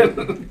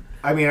 Right.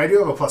 I mean, I do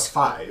have a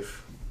 +5.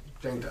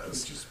 Jane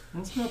does.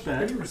 That's not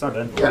bad. It's not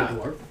bad.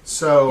 Yeah.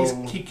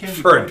 So He can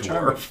be For a quite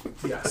charming.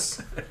 dwarf.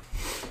 yes,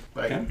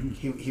 like Okay.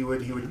 he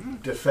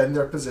would defend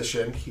their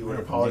position. He would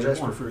apologize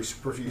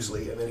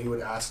profusely, and then he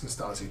would ask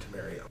Nastasi to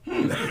marry him.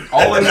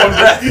 All in one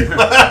breath.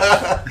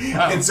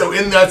 And so,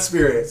 in that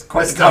spirit,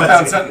 Quite a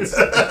compound Nastasi- sentence.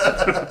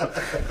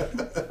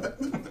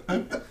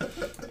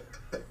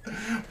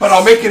 But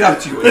I'll make it up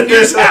to you.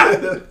 Here's how.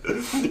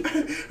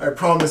 I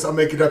promise I'll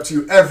make it up to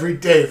you every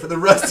day for the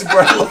rest of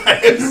our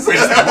lives. Wait,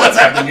 is that what's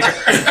happening here?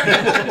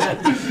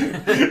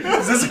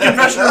 Is this a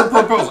confession or a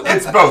proposal?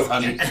 It's both,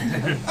 honey.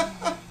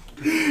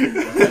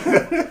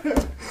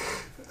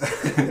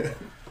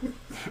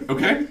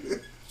 Okay.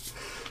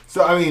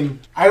 So, I mean,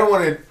 I don't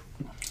want to.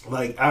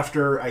 Like,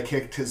 after I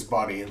kicked his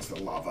body into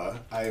the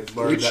lava, I've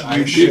learned Which that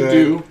you did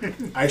do.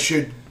 I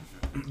should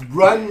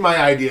run my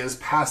ideas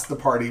past the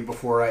party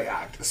before I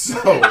act.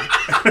 So, Can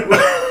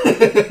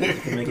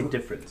make a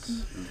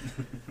difference.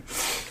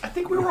 I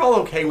think we were all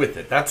okay with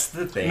it. That's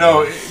the thing.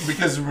 No,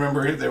 because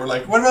remember, they were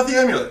like, what about the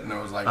amulet? And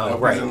I was like, Oh, no,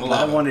 right. it's in the I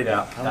lava. want it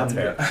out. That's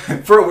fair.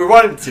 We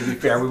wanted to be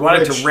fair. We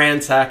wanted Which to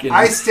ransack and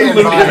I stand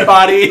loot by. his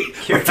body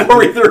before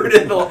we threw it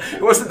in the.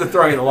 It wasn't the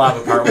throwing in the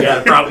lava part we had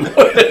a problem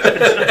with.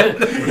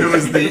 It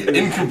was the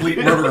incomplete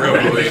murder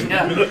of Louis.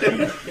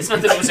 Yeah. It's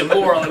not that it was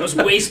immoral, it was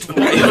wasteful.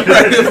 Could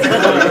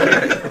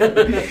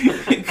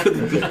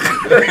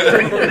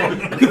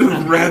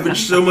have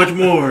ravaged so much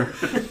more.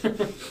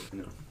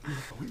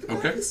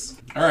 Okay.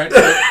 All right.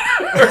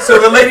 So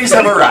the ladies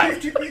have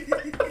arrived.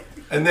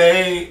 And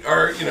they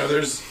are,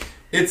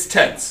 it's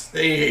tense.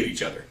 They hate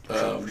each other.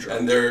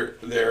 And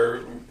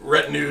their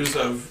retinues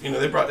of,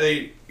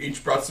 they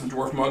each brought some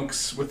dwarf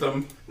monks with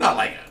them. Not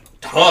like a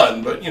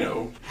ton, but,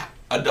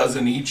 a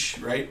dozen each,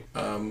 right?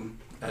 And,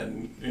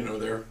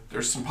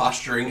 there's some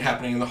posturing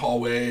happening in the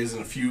hallways,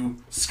 and a few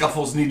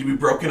scuffles need to be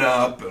broken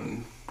up,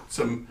 and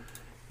some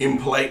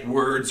impolite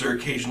words are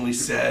occasionally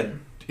said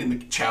in the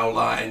chow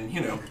line,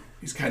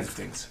 these kinds of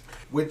things.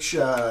 which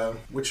of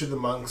the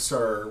monks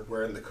are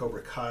wearing the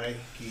Cobra Kai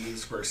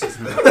gis versus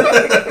the...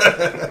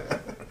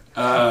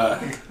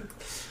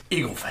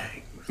 Eagle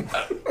Fang.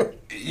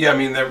 Yeah, I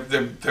mean,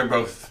 they're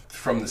both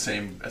from the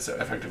same,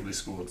 effectively,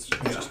 school. It's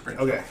just brand.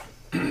 Okay.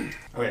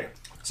 Okay.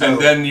 So, And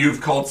then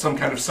you've called some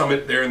kind of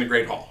summit there in the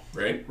Great Hall,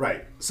 right?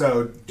 right.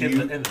 So, do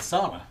you... In the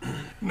sauna.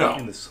 No,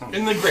 In the summit.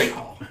 in the Great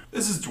Hall.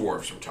 This is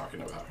dwarves we're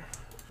talking about.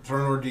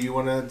 Thornwood, do you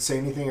want to say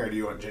anything, or do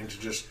you want Jane to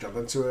just jump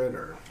into it,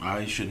 or...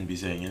 I shouldn't be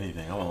saying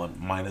anything. I want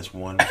 -1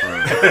 for.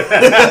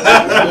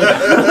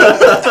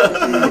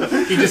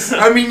 You just,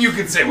 I mean, you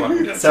could say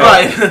one. So,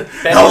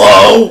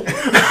 Hello.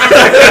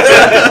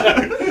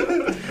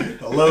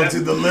 Hello to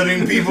the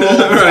living people.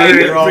 Right.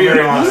 You're all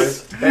very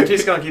nice.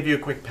 Benji's going to give you a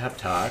quick pep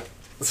talk.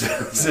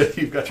 So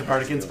you've got your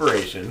bardic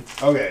inspiration.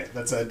 Okay,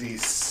 that's a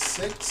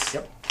D6.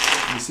 Yep.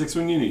 D6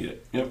 when you need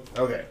it. Yep.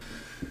 Okay.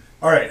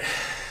 All right.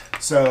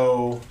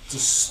 So, to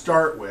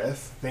start with,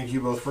 thank you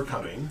both for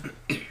coming.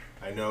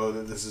 I know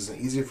that this isn't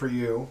easy for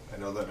you. I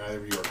know that neither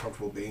of you are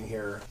comfortable being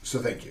here. So,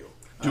 thank you.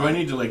 Do I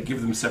need to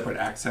give them separate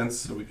accents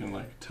so we can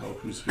tell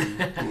who's who?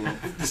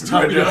 Just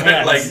talk with your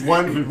hands.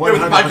 One the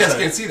podcast 100%.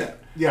 can't see that.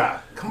 Yeah,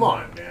 come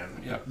on,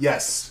 man. Yeah.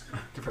 Yes.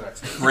 Different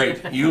accents.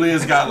 Great.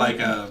 Yulia's got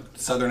a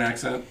southern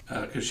accent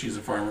because she's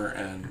a farmer,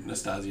 and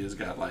Nastasia's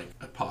got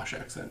a posh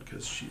accent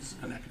because she's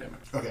an academic.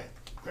 Okay,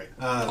 great.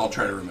 I'll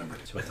try to remember.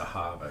 It's with the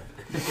hob.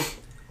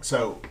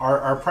 So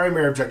our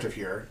primary objective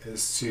here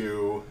is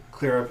to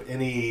clear up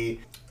any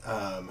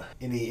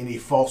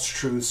false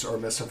truths or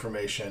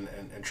misinformation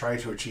and try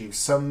to achieve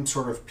some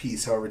sort of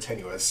peace, however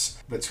tenuous,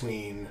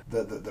 between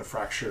the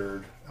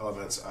fractured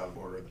elements of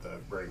Order of the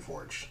Burning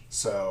Forge.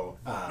 So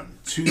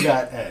to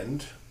that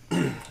end,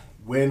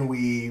 when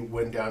we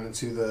went down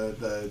into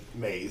the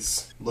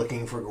maze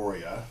looking for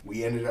Goria,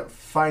 we ended up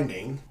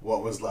finding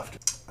what was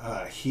left.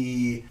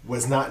 He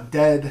was not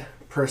dead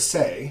per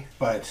se,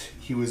 but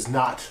he was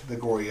not the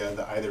Goria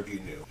that either of you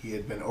knew. He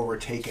had been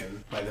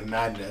overtaken by the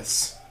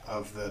madness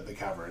of the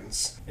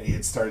caverns, and he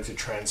had started to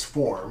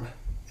transform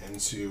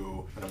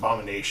into an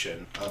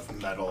abomination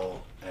of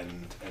metal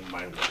and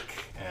mine work,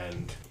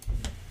 and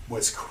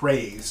was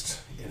crazed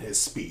in his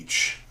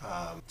speech,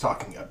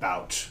 talking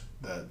about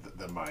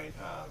the mine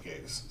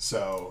caves.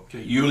 So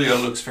Okay, Yulia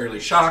looks fairly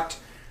shocked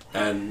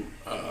and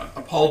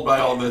appalled by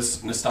all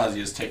this. Nastasia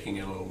is taking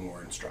it a little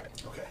more in stride.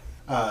 okay,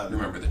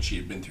 Remember that she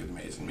had been through the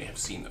maze and may have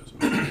seen those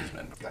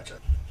men. gotcha.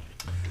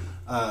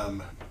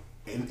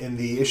 In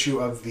the issue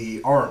of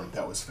the arm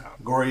that was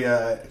found,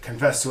 Goria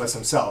confessed to us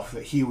himself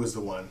that he was the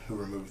one who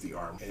removed the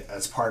arm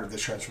as part of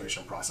this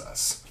transformation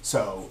process.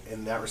 So,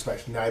 in that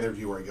respect, neither of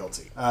you are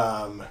guilty.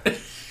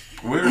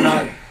 We're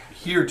not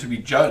here to be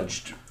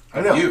judged I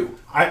of know. you.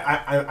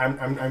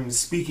 I'm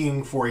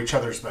speaking for each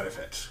other's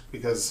benefit,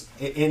 because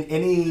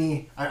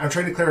I'm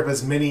trying to clear up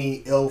as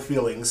many ill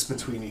feelings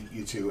between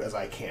you two as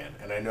I can,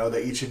 and I know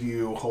that each of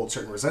you hold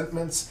certain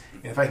resentments,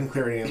 and if I can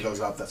clear any of those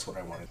up, that's what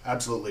I wanted.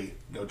 Absolutely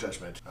no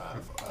judgment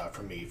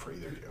from me for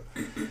either of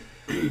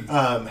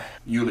you.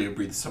 Yulia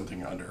breathes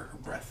something under her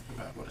breath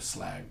about what a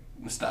slag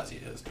Nastasia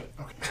is,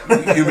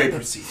 but you may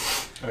proceed.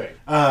 Okay.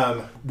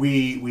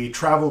 We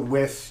traveled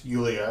with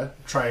Yulia,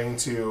 trying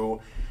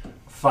to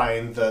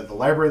find the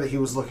library that he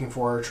was looking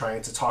for,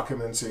 trying to talk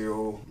him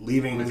into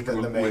leaving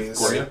the maze. With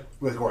Goria?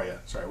 With Goria.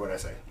 Sorry, what did I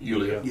say?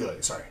 Yulia.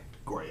 Yulia, sorry.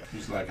 Goria.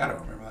 He's like, I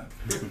don't remember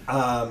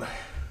that.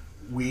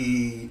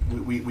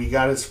 We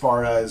got as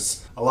far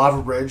as a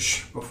lava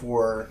bridge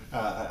before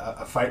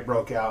a fight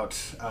broke out.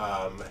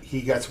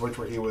 He got to a point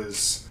where he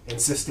was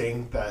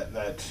insisting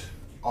that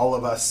all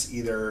of us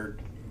either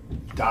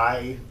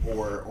die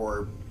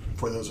or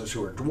for those of us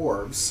who are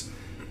dwarves,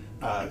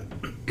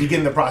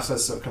 begin the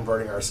process of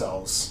converting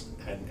ourselves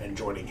and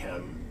joining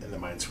him in the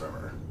Mines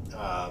Forever.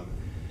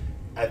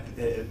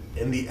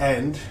 In the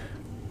end,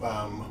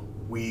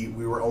 we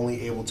were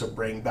only able to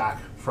bring back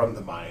from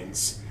the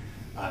mines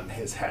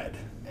his head,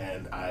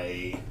 and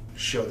I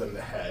show them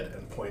the head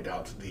and point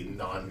out the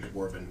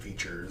non-dwarven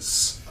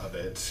features of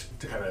it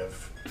to kind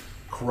of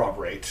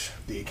corroborate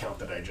the account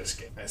that I just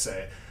gave. I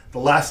say, the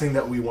last thing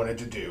that we wanted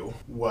to do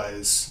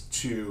was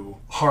to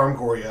harm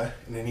Goria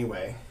in any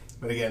way.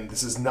 But again,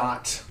 this is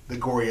not the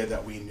Goria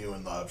that we knew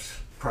and loved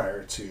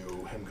prior to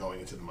him going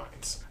into the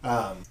mines.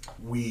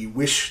 We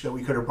wish that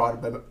we could have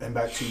brought him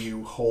back to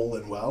you whole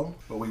and well,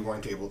 but we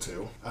weren't able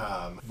to.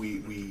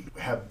 We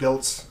have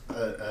built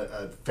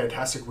a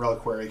fantastic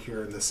reliquary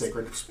here in the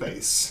sacred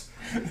space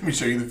Let me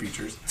show you the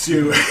features.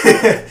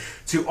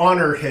 to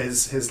honor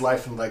his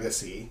life and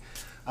legacy.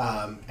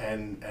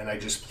 And I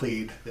just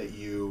plead that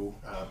you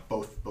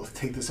both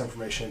take this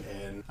information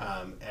in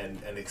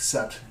and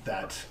accept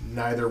that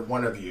neither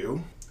one of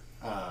you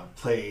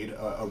played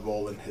a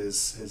role in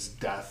his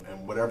death,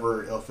 and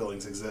whatever ill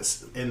feelings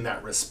exist in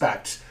that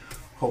respect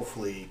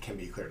hopefully can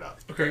be cleared up.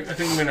 Okay, I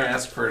think I'm going to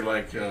ask for,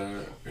 like,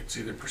 it's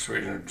either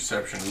persuasion or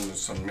deception,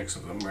 some mix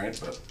of them, right?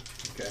 But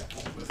Okay.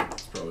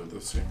 it's probably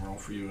the same roll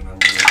for you, and I'm going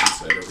to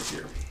decide over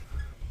here.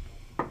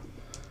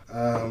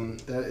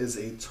 That is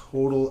a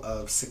total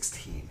of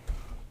 16.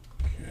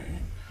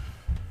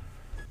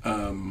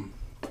 Okay.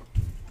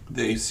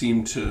 They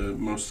seem to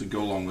mostly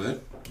go along with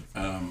it.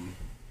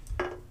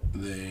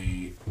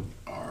 They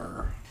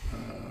are.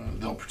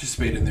 They'll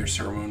participate in their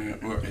ceremonial.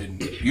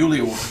 And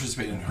Yulia will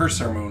participate in her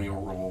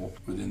ceremonial role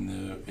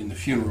in the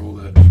funeral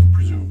that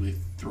presumably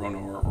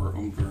Thronor or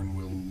Umvern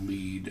will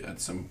lead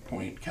at some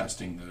point,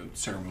 casting the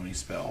ceremony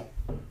spell.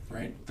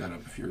 Right. Look that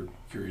up if you're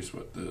curious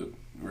what the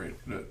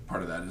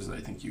part of that is. I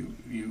think you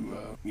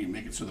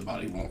make it so the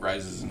body won't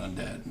rise as an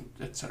undead,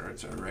 et cetera,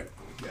 right?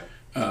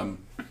 Yeah.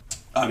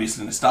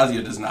 Obviously,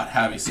 Nastasia does not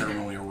have a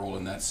ceremonial role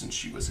in that since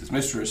she was his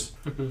mistress.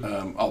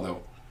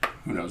 Although,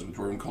 who knows, with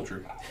dwarven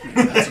culture,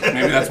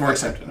 maybe that's more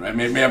accepted, right?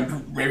 Maybe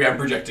I'm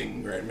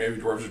projecting, right? Maybe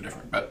dwarves are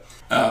different, but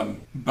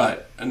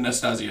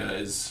Nastasia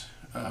is,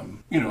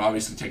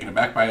 obviously taken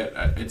aback by it.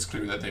 It's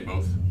clear that they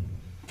both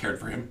cared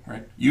for him,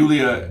 right?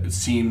 Yulia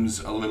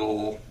seems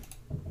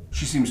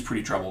she seems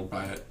pretty troubled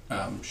by it.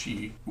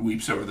 She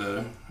weeps over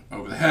the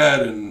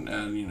head and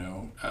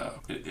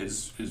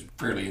is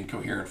fairly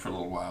incoherent for a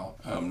little while.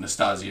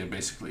 Nastasia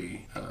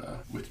basically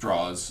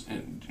withdraws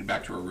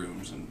back to her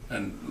rooms,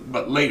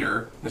 but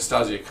later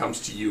Nastasia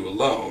comes to you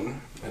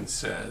alone and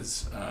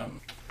says,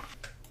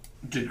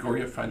 "Did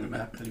Goria find the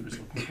map that he was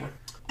looking for?"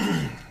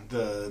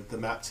 The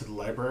map to the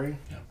library?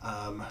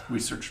 Yeah. We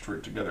searched for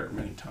it together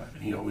many times,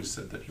 and he always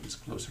said that he was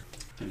closer.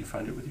 Did he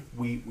find it with you?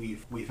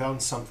 We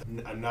found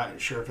something. I'm not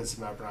sure if it's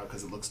a map or not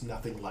because it looks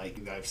nothing like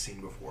I've seen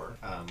before.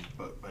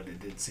 But it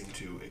did seem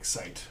to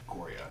excite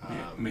Goria.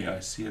 May I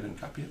see it and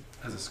copy it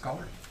as a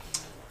scholar?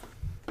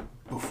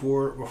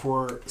 Before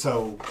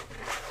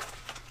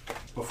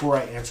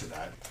I answer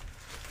that,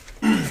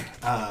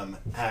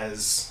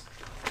 as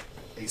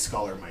a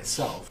scholar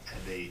myself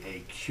and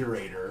a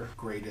curator,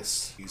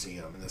 greatest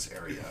museum in this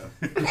area.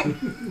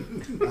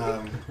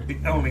 The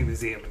only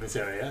museum in this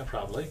area,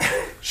 probably.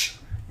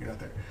 You're not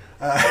there.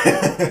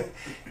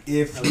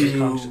 If you,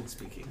 Conscience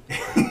speaking.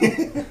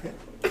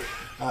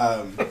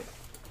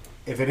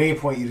 if at any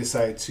point you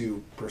decide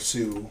to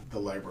pursue the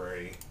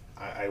library,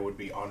 I I would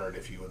be honored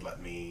if you would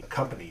let me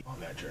accompany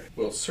on that journey.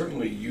 Well,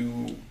 certainly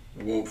you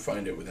won't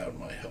find it without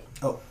my help.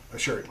 Oh,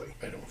 assuredly.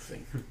 I don't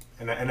think.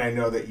 And I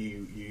know that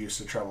you used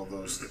to travel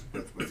those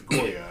with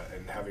Goya,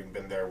 and having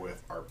been there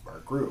with our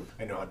group,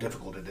 I know how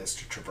difficult it is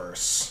to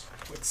traverse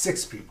with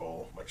 6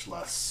 people, much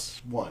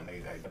less 1.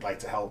 I'd like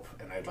to help,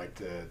 and I'd like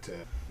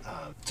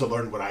to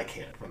learn what I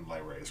can from the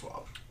library as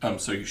well.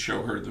 So you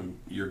show her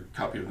your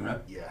copy of the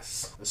map?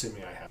 Yes,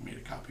 assuming I have. Made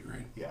a copy,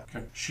 right? Yeah.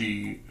 Okay.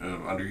 She,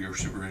 under your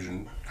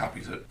supervision,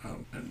 copies it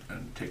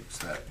and takes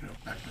that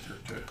back with her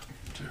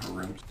to her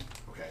rooms.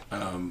 Okay.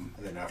 And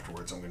then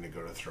afterwards, I'm going to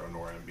go to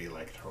Thronor and be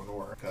like,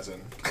 Thronor,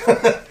 cousin,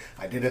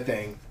 I did a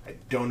thing. I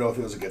don't know if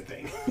it was a good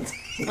thing.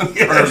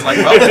 Thronor's like,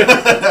 well,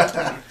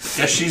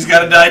 guess she's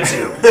got to die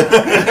too.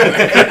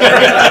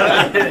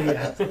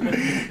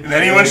 And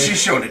anyone she's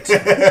shown it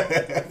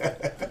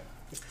to.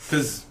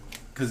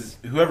 Because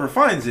whoever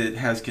finds it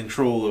has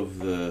control of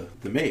the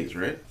maze,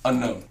 right?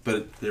 Unknown.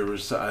 But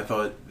I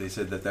thought they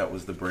said that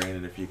was the brain,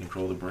 and if you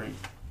control the brain.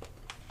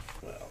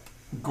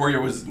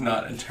 Gorya was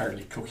not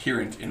entirely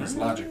coherent in his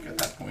logic at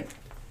that point.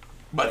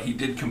 But he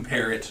did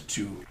compare it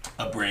to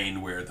a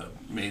brain where the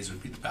maze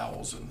would be the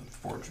bowels and the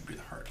forge would be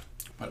the heart.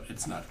 But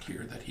it's not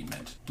clear that he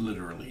meant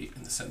literally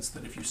in the sense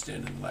that if you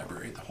stand in the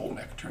library, the whole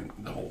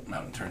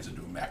mountain turns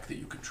into a mech that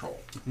you control.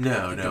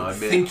 No, I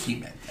think he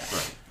meant that.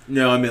 Right.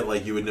 No, I meant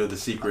like you would know the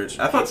secret.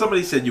 I thought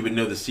somebody said you would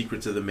know the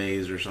secrets of the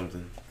maze or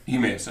something. He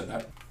may have said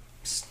that.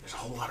 There's a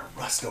whole lot of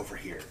rust over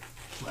here.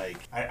 Like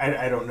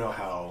I don't know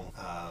how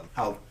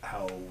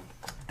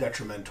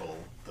detrimental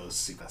those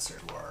secrets are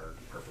to our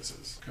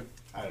purposes. Okay.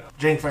 I don't know.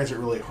 Jane finds it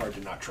really hard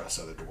to not trust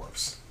other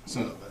dwarves.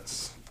 So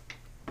that's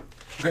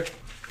okay.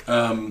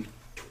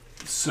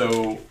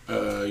 So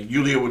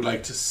Yulia would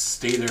like to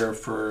stay there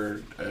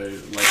for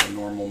like a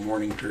normal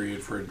morning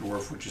period for a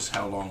dwarf, which is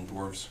how long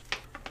dwarves?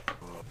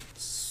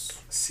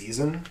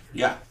 season.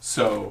 Yeah.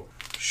 So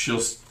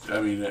she'll.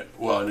 And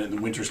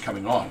the winter's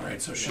coming on,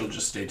 right? So she'll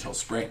just stay till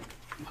spring.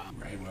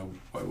 Right?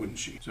 Why wouldn't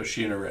she? So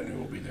she and her retinue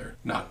will be there,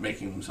 not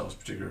making themselves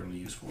particularly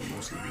useful and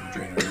mostly being a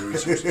drain on your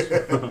resources.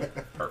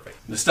 Perfect.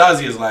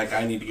 Nastasia is like,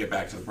 I need to get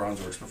back to the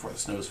Bronze Works before the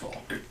snows fall.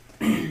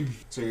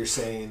 So you're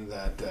saying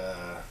that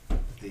the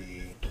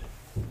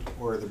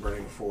Order of the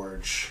Burning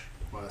Forge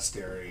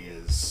monastery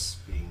is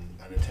being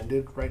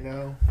unattended right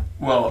now?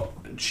 Well,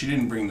 she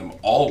didn't bring them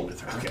all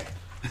with her. Okay.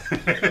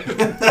 But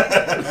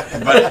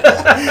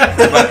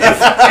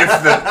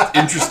if the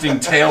interesting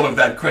tale of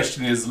that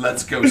question is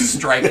let's go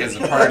strike as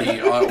a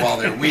party while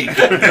they're weak,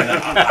 then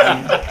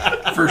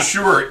I'm for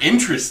sure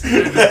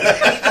interested.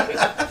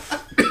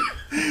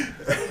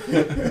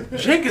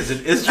 Jake is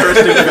an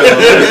interesting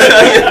fellow.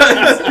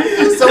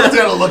 Someone's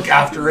got to look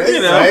after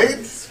it, right?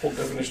 This whole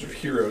definition of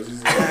heroes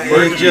is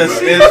It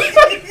just is.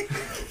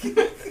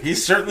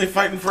 He's certainly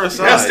fighting for a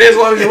side. yeah, stay as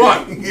long as you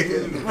want.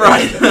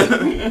 Right.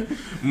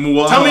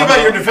 Tell me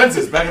about your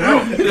defenses back at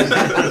home.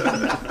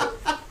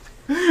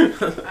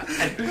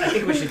 I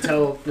think we should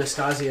tell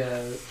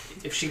Nastasia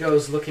if she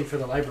goes looking for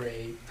the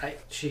library,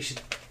 she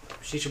should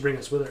bring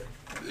us with her.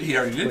 He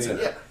already did say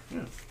that.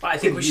 Yeah. I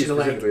think we should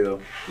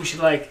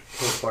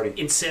Party.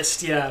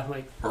 insist,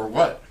 Or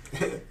what?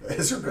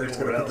 Is her parents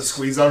going to put the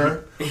squeeze on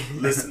her?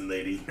 Listen,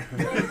 lady.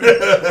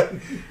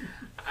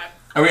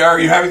 I mean, are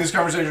you having this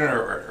conversation,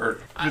 or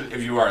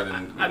if you are,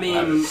 then I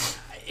mean,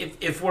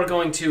 if we're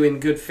going to, in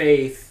good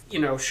faith,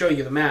 show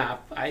you the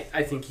map,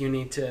 I think you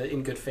need to,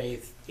 in good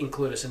faith,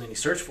 include us in any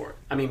search for it.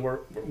 I mean,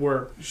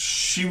 we're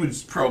She would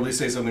probably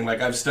say something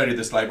like, "I've studied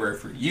this library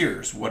for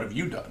years. What have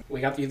you done?"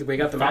 we got the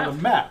map. Found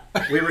the map.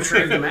 We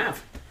retrieved the map.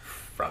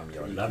 From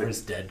your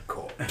lover's dead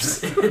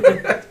corpse.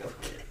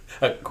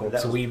 A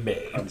corpse we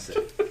made.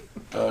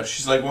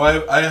 She's like,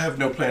 "Well, I have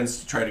no plans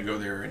to try to go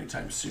there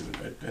anytime soon.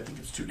 I think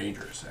it's too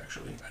dangerous.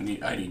 Actually,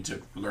 I need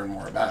to learn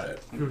more about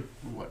it.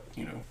 What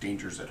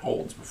dangers it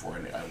holds before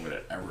I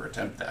would ever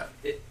attempt that."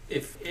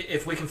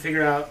 If we can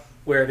figure out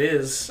where it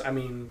is, I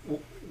mean,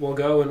 we'll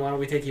go, and why don't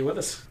we take you with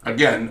us?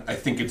 Again, I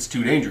think it's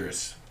too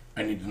dangerous.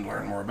 I need to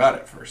learn more about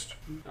it first.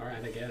 All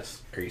right, I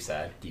guess. Are you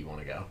sad? Do you want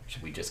to go?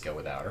 Should we just go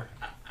without her?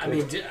 I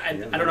mean, I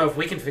don't know if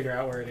we can figure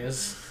out where it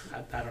is.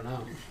 I don't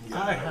know.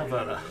 I have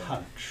a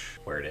hunch.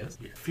 Where it is?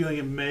 Feeling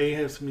it may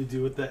have something to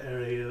do with the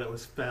area that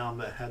was found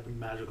that had the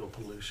magical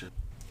pollution.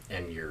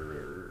 And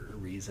your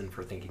reason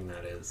for thinking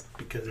that is?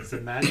 Because it's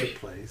a magic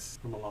place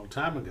from a long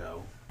time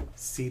ago.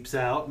 Seeps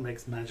out and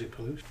makes magic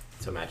pollution.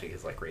 So magic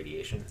is like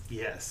radiation?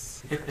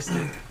 Yes.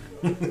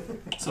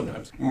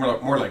 Sometimes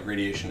more like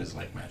radiation is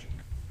like magic.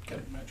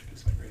 Magic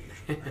is like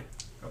radiation.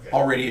 Okay.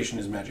 All radiation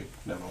is magic,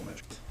 not all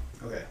magic.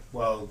 Okay.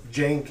 Well,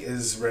 Jank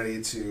is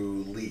ready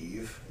to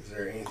leave. Is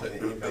there anything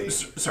that anybody...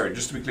 Sorry,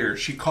 just to be clear,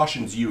 she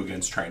cautions you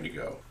against trying to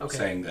go, Okay.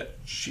 saying that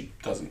she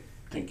doesn't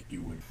think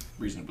you would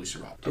reasonably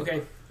survive.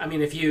 Okay. I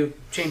mean, if you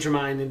change your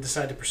mind and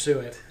decide to pursue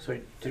it, So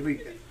did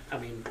we? I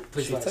mean,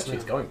 please She let us said know.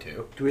 she's going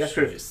to. Do we ask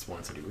She her? just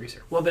wants to do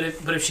research. Well, but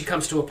if she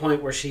comes to a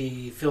point where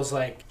she feels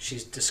like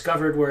she's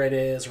discovered where it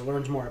is or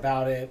learns more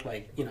about it,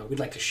 we'd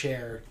like to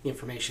share the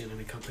information and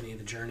accompany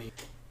the journey.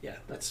 Yeah,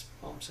 that's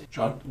all I'm saying.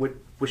 John?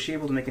 Was she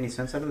able to make any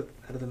sense out of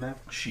the map?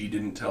 She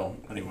didn't tell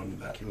anyone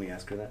that. Can we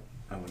ask her that?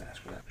 I want to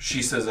ask her that.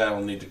 She says I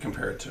will need to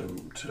compare it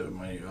to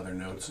my other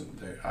notes, and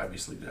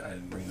obviously I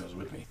didn't bring those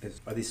with me.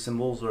 Are these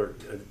symbols, or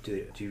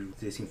do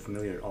they seem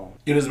familiar at all?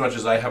 In as much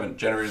as I haven't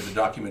generated the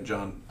document,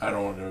 John, I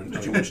don't want to go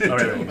into too much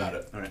detail about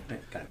it. All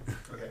right, got it.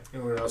 Okay.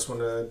 Anyone else want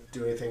to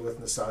do anything with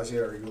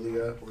Nastasia or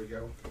Yulia before we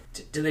go?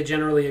 Do they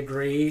generally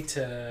agree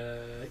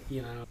to,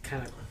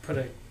 kind of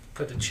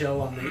put the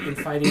chill on the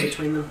infighting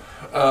between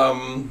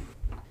them?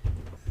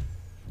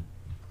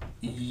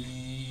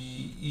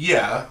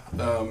 Yeah.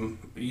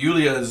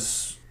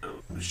 Yulia's,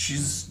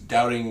 she's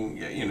doubting,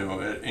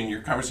 in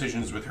your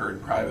conversations with her in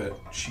private,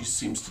 she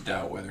seems to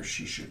doubt whether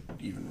she should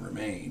even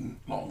remain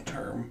long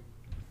term,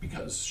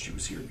 because she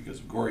was here because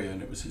of Goria,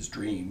 and it was his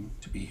dream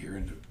to be here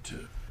and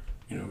to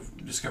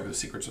discover the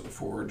secrets of the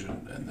Forge,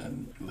 and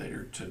then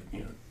later to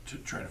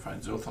try to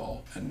find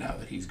Zothal. And now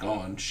that he's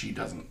gone, she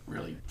doesn't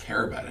really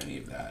care about any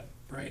of that,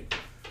 right?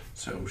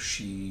 So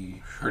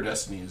her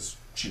destiny is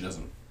she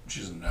doesn't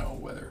know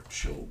whether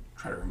she'll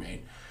try to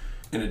remain.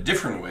 In a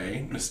different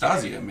way,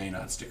 Nastasia may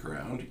not stick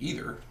around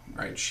either,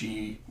 right?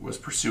 She was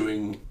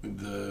pursuing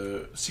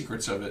the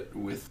secrets of it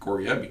with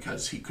Goria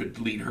because he could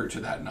lead her to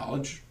that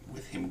knowledge.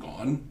 With him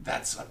gone,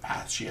 that's a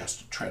path she has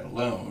to tread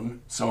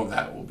alone. Some of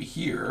that will be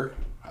here,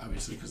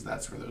 obviously, because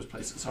that's where those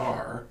places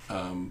are.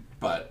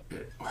 But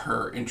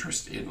her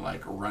interest in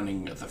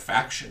running the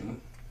faction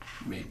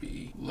may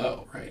be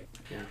low, right?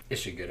 Yeah. Is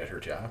she good at her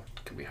job?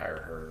 Could we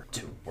hire her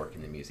to work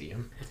in the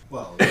museum?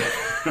 Well,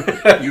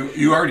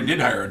 You already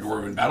did hire a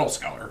dwarven battle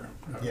scholar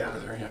yeah. over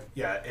there, yeah.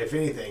 Yeah, if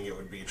anything, it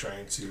would be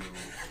trying to.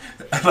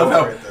 I love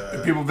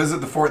how people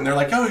visit the fort and they're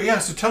like, oh yeah,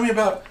 so tell me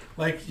about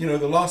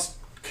the lost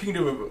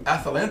kingdom of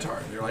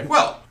Athalantar. And they're like,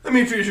 well, let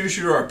me introduce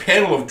you to our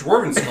panel of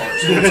dwarven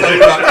scholars. We'll tell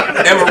you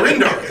about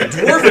Emerindar, the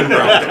dwarven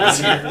realm that was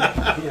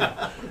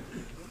here.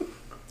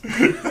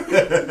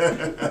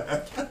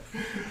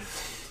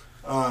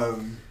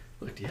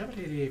 Look, do you have an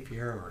 88 PR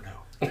or no?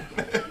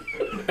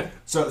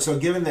 So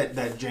given that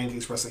Jank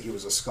expressed that he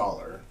was a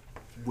scholar,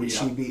 would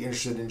she be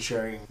interested in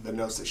sharing the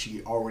notes that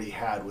she already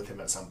had with him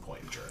at some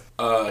point?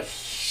 Sure.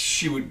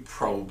 She would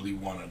probably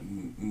want to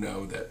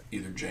know that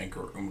either Jank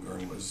or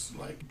Umgurn was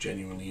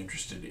genuinely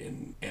interested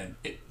in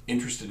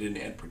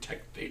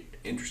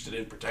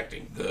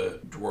protecting the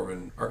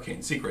dwarven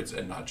arcane secrets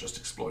and not just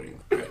exploiting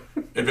them. Right?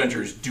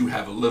 Adventurers do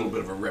have a little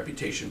bit of a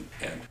reputation,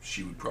 and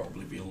she would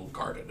probably be a little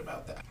guarded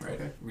about that, right?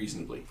 Okay.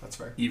 Reasonably. That's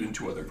fair. Even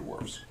to other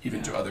dwarves,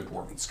 even to other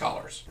dwarven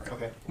scholars. Right?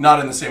 Okay. Not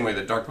in the same way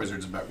that Dark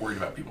Wizard's worried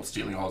about people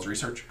stealing all his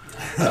research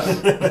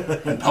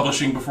and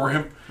publishing before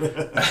him.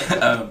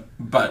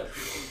 But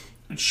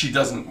she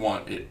doesn't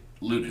want it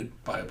looted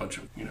by a bunch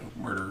of,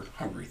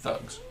 murder-hungry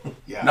thugs.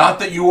 Yeah. Not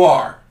that you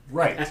are.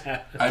 Right.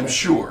 I'm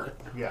sure.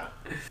 Yeah.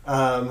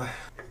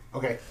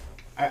 Okay.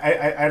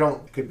 I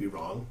don't, could be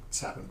wrong. It's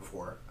happened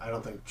before. I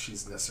don't think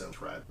she's necessarily a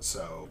threat,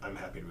 so I'm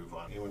happy to move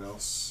on. Anyone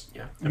else?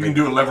 Yeah. You can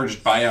do a leveraged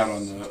buyout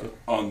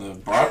on the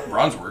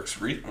Bronze Works,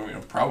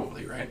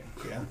 probably, right?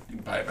 Yeah. You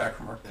can buy it back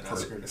from her And for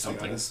ask her to stay on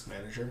something. as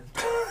manager.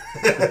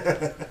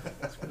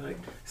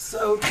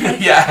 So,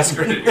 Yeah, ask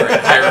her to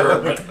hire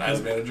her but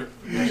as manager.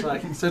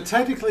 so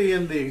technically,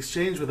 in the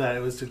exchange with that,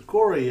 it was to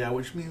Goria,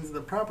 which means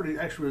the property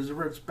actually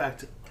reverts back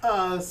to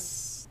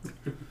us.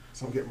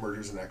 Some get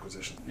mergers and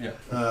acquisitions. Yeah.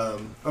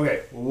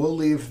 Okay, well, we'll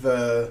leave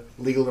the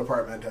legal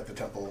department at the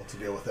temple to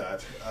deal with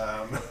that.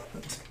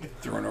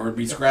 Thronor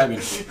beats grabbing.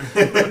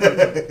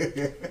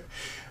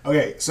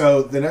 Okay,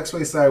 so the next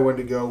place that I wanted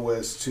to go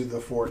was to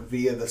the fort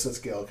via the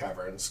Sootscale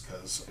Caverns,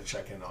 because I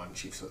check in on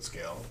Chief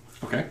Sootscale.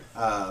 Okay.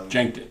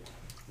 Jank did.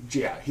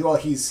 Yeah, he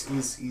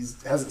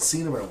hasn't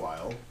seen him in a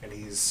while, and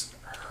he's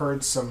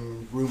heard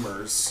some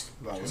rumors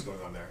about what's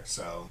going on there,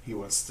 so he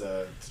wants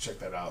to check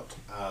that out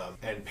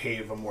and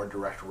pave a more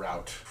direct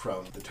route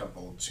from the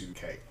temple to the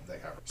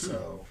cavern.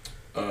 So,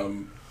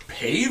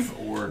 Pave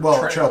or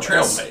trailblaze.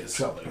 trailblaze?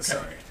 Trailblaze. Okay.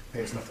 Sorry,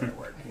 pave's not the right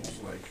word.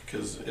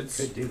 Because it's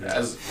do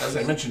as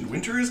I mentioned,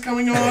 winter is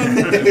coming on.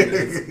 And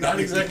it's not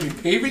exactly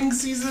paving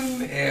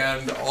season,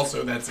 and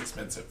also that's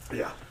expensive.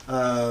 Yeah.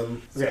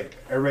 Okay,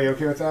 everybody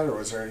okay with that, or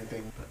was there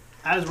anything?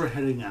 As we're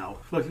heading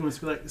out, Floki wants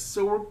to be like,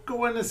 so we're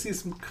going to see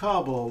some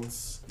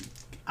kobolds.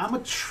 I'm a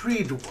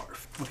tree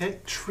dwarf, okay?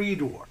 Tree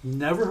dwarf.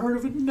 Never heard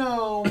of a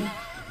gnome.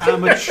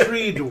 I'm a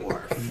tree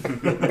dwarf.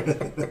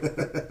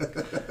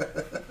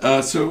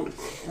 So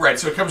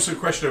it comes to the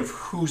question of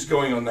who's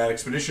going on that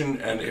expedition,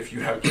 and if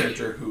you have a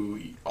character who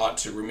ought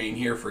to remain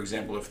here. For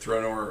example, if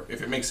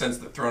it makes sense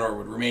that Thronor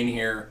would remain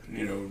here,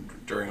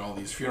 during all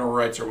these funeral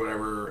rites or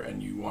whatever,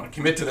 and you want to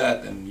commit to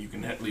that, then you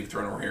can leave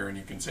Thronor here, and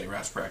you can say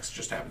Rasprax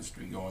just happens to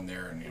be going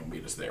there, and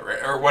meet us there,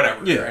 right? Or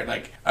whatever. Yeah.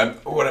 Right?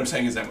 What I'm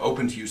saying is I'm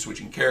open to you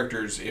switching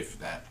characters if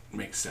that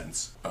makes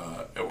sense,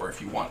 or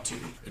if you want to.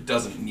 It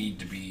doesn't need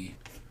to be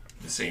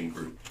the same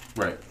group.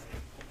 Right.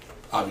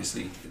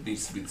 Obviously, it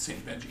needs to be the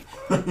same Benji.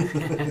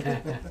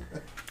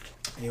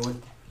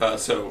 Anyone?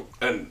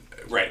 And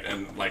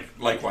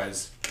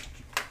likewise,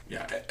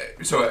 Yeah.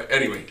 So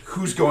anyway,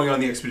 who's going on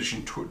the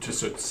expedition to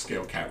Soot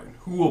Scale Cavern?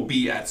 Who will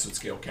be at Soot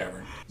Scale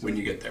Cavern when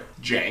you get there?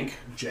 Jank,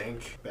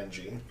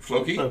 Benji,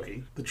 Floki,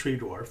 Loki, the tree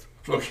dwarf.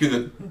 Floki,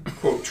 the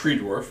quote tree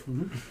dwarf.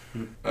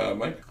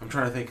 Mike, I'm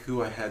trying to think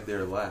who I had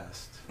there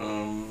last.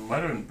 might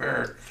have been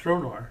Barrick.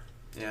 Thronor.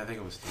 Yeah, I think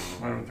it was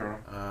Might Thor. have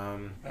been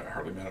Thorno. That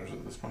hardly matters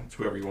at this point. It's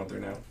whoever you want there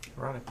now.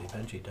 Ironically,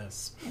 Benji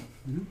does.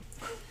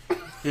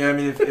 Yeah, I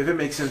mean, if it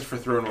makes sense for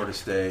Thronor to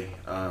stay,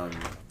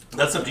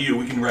 That's up to you.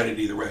 We can write it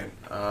either way.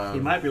 He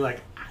might be like,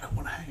 I don't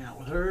want to hang out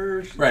with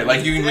her. She's Right,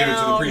 like you can leave it to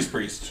the down."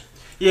 priest.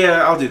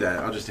 yeah, I'll do that.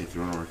 I'll just take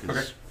Thronor.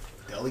 Okay.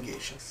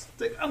 delegations.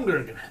 It's like, I'm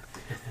gonna get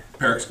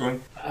Barrick's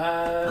going?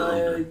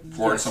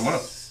 For someone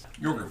else.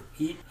 Yorgrim.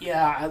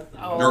 Yeah,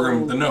 I'll...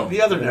 Yorgrim the gnome.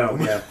 the other No,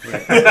 no. yeah.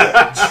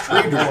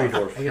 Tree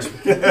dwarf. I guess.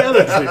 The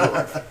other tree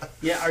dwarf.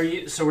 Yeah, are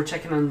you? So we're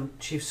checking on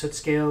Chief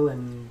Sootscale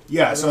and.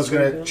 Yeah, so I was what else are we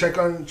gonna doing? check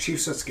on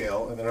Chief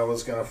Scale, and then I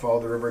was gonna follow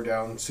the river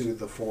down to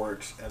the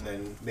fort, and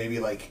then maybe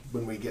like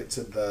when we get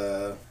to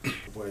the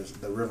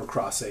the river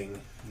crossing,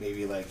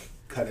 maybe like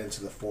cut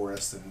into the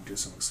forest and do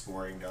some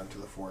exploring down to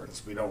the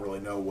forest. We don't really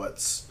know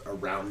what's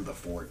around the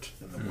fort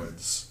in the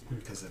woods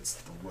because it's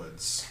the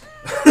woods.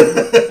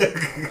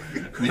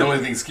 The only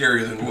thing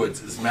scarier than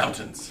woods is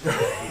mountains.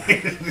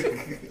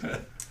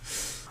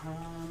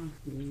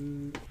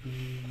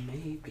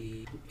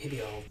 Maybe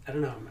I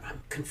don't know.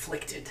 I'm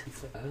conflicted.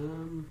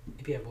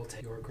 Maybe I will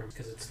take Yorgrim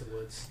because it's the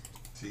woods.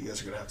 So you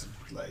guys are gonna have to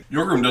like.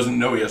 Yorgrim doesn't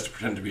know he has to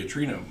pretend to be a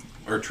tree gnome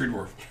or a tree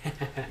dwarf.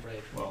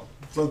 Right. Well,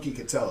 Floki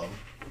could tell him.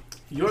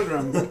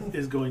 Yorgrim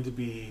is going to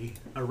be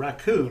a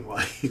raccoon while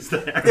he's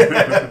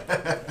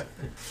there.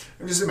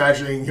 I'm just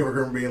imagining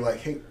Yorgrim being like,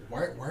 "Hey,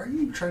 why are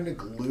you trying to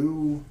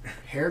glue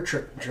hair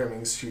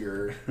trimmings to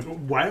your?"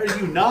 Why are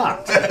you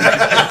not? All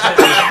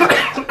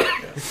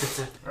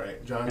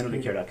right, John. I don't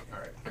think you're not. All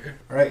right. Okay.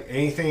 All right.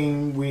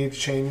 Anything we need to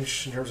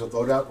change in terms of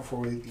loadout before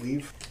we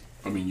leave?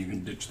 I mean, you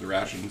can ditch the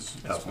rations.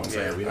 I was gonna That's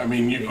say, one we thing. I don't-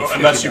 mean,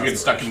 unless you get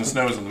stuck in the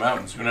snows in the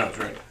mountains, who knows,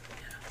 right?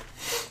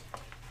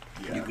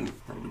 Yeah. You can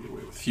probably get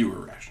away with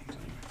fewer rations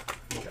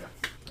anyway. Okay.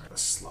 All right, a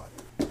slot.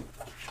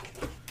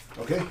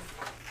 Okay. are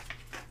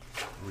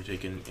we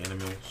taking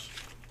animals?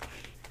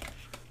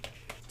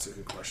 That's a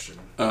good question.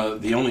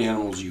 The only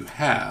animals you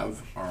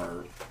have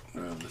are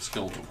the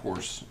skeletal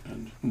horse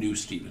and New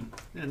Stephen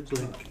And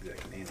Blink.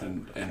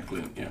 and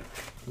Glint. Yeah.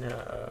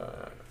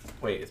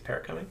 Wait, is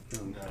Parrot coming?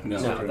 No,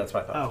 No, that's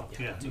what I thought. Oh,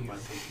 yeah. never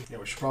mind. Yeah,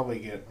 we should probably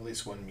get at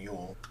least one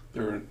mule.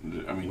 they're.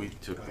 I mean, We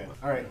took. Okay.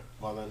 All right.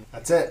 Well then,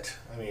 that's it.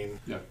 I mean,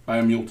 yeah. Buy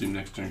a mule team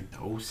next turn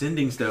Oh,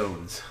 sending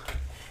stones.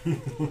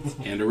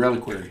 and a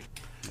reliquary.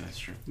 That's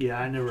true. Yeah,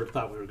 I never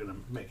thought we were going to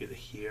make it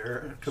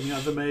here coming out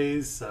of the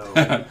maze, so.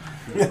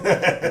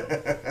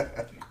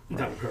 We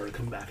thought we were going to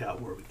come back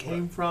out where we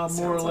came from, Sounds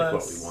more or like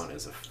less. what we want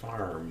is a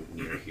farm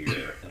near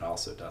here that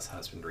also does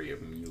husbandry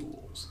of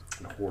mules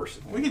and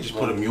horses. We can just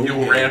put a mule,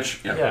 Mule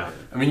ranch. Yeah. Yeah.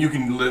 I mean, you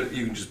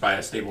can just buy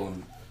a stable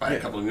and buy a Yeah.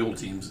 couple of mule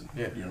teams. And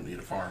Yeah. You don't need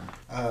a farm.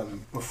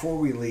 before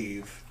we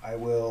leave, I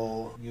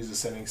will use a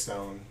sending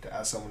stone to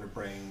ask someone to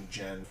bring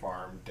Jen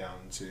Farm down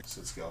to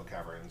Sootscale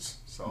Caverns.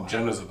 So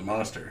Jen was at the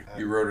monastery.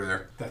 You rode her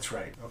there. That's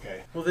right.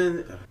 Okay. Well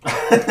then,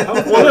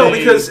 Hopefully- well no,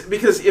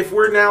 because if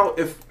we're now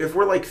if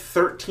we're like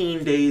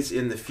 13 days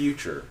in the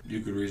future, You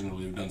could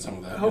reasonably have done some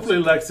of that.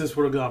 Hopefully Lexus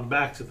would have gone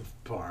back to the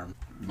farm.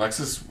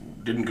 Lexus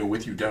didn't go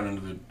with you down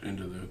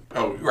into the.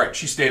 Oh, right.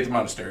 She stayed at the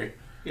monastery.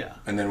 Yeah.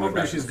 And then went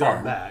hopefully back to she's the gone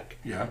farm. back.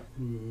 Yeah.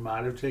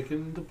 Might have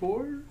taken the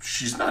board.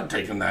 She's not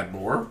taking that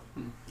boar.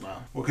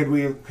 Well, Well, could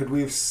we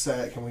have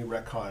said? Can we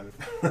retcon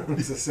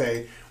to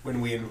say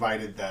when we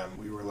invited them,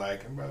 we were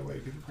like, and by the way,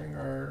 did you bring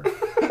our?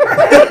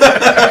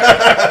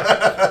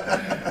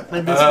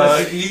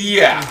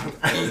 Yeah.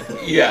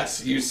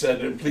 Yes. You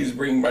said, please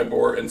bring my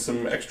boar and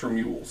some extra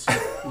mules.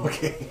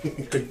 Okay.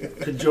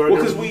 could Jordan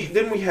well, because we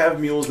have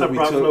mules that have we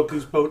brought took.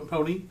 Loki's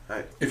pony?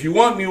 If you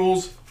want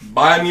mules,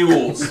 buy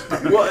mules.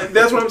 Well,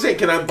 that's what I'm saying.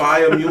 Can I buy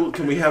a mule?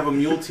 Can we have a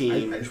mule I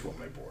team just want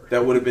my board.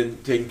 that would have been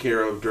taken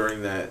care of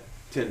during that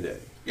 10-day?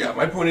 Yeah,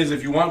 my point is,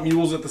 if you want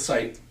mules at the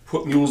site,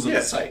 put mules at Yeah.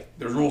 the site.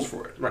 There's rules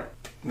for it. Right.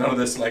 None of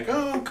this like,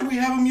 oh, could we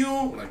have a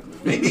mule? Like,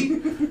 maybe.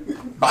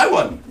 Buy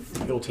one.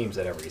 Mule teams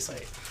at every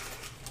site.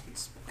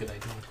 It's a good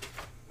idea.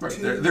 Right.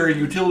 They're a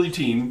utility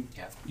team,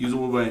 Yeah.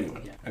 usable by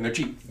anyone, Yeah. and they're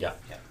cheap. Yeah.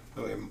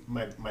 Okay,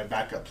 my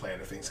backup plan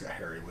if things got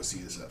hairy was to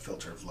use a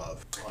filter of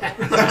love.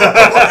 I'm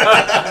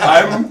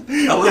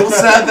a little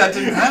sad that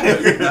didn't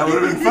happen. That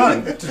would have been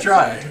fun to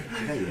try.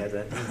 Yeah, you had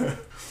that.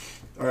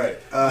 All right.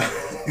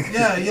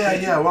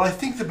 Yeah. Well, I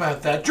think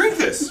about that. Drink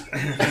this.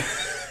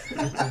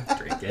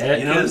 Drink it.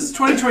 You know, this is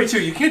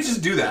 2022. You can't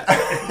just do that.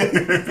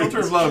 Filter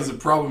of love is a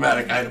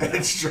problematic item.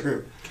 It's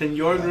true. Can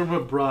Jordan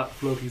have brought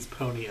Loki's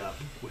pony up?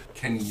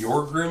 Can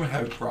Yorgrim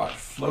have brought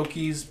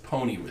Floki's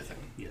pony with him?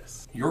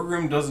 Yes.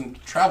 Yorgrim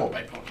doesn't travel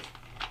by pony.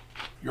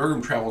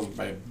 Yorgrim travels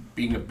by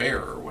being a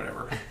bear or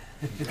whatever.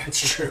 That's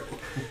true.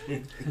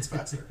 It's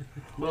faster.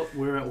 Well,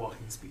 we're at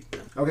walking speed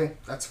then. Okay,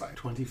 that's fine.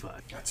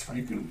 25. That's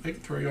They fine. can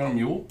throw you on a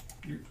mule,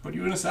 put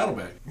you in a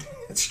saddlebag.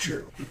 It's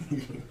true.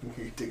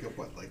 You take up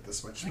what, like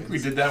this much I think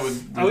space? we did that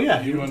with Oh,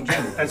 yeah. you on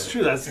Jen. That's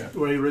true. That's Yeah.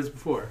 what he raised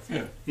before.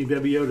 Yeah. He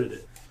Baby Yoda'd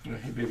it. Yeah,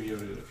 he baby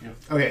Yoda it. Yeah.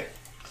 Okay,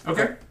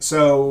 Okay.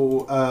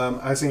 so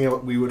I was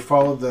thinking we would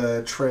follow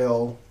the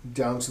trail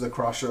down to the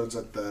crossroads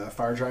at the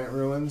Fire Giant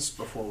ruins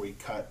before we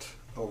cut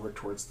over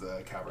towards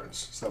the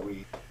caverns, so that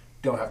we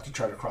don't have to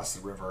try to cross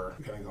the river.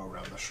 We're gonna go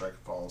around the Shrike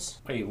Falls.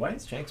 Wait, why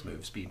is Jenks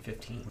move speed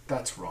 15?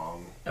 That's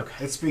wrong.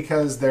 Okay. It's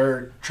because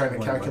they're trying to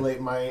Wait, calculate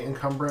my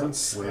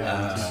encumbrance. and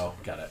Oh,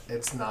 got it.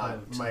 it's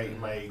not my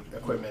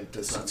equipment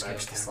does not Scale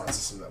match the slot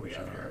system that we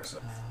have here. So,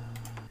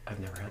 I've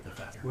never had the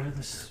factor. Where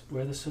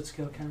are the soot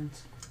scale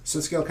caverns? so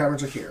scale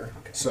caverns are here.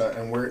 Okay. So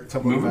and we're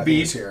Temple Move a of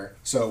bead. is here.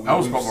 So we I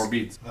almost use- bought more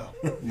beads.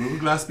 Oh. Move a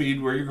glass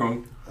bead where you're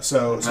going.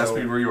 So Glass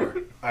bead where you are.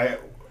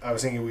 I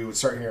was thinking we would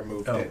start here and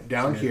move Oh,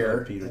 down so here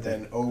repeat it and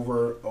then. then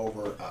over,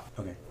 up.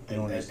 Okay. You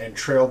know And, what and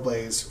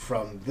trailblaze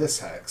from this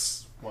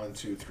hex 1,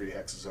 2, 3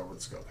 hexes over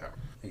the scale cavern.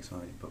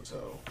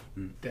 So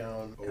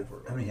down,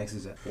 over. How many hexes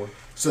is that? 4?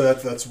 So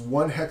that's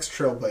one hex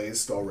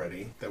trailblazed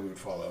already that we would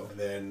follow, and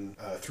then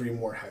 3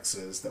 more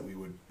hexes that we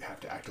would have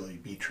to actively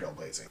be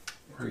trailblazing.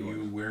 Are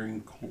you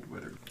wearing cold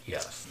weather?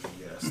 Yes.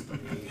 Yes.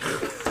 Let me,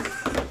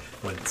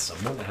 When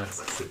someone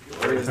asks if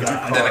where you're is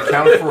that And then card?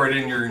 account for it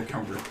in your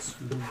encumbrance.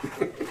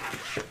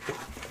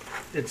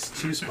 It's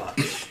 2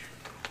 spots.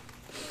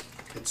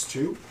 It's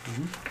 2.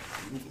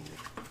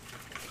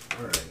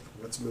 All right.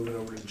 Let's move it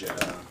over to Jen.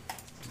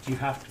 You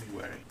have to be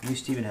wearing. New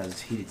Steven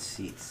has heated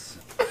seats.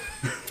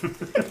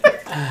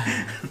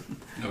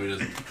 No, he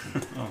doesn't.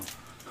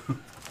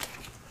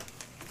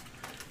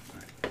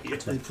 The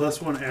 +1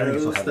 still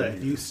arrows have that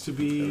them. used to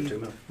be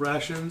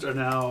rations are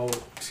now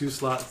 2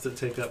 slots that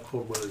take up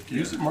cold weather gear.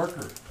 Use a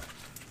marker.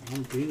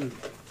 I'm being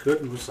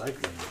good in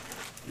recycling.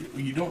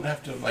 You don't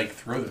have to like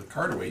throw the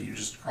card away. You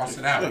just cross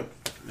it out.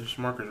 There's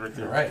markers right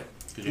You're there. right.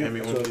 Could you hand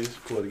me one of these?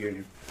 Cool to get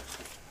you.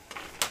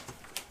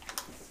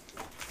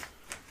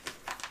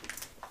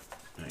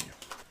 There you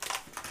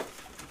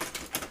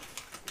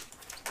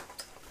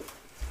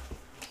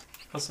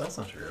Also, that's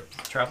not true.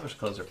 Traveler's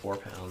clothes are 4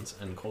 pounds,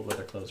 and cold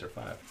weather clothes are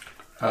 5.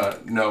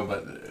 No,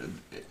 but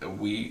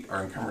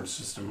our encumbrance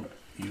system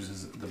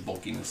uses the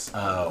bulkiness as a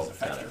got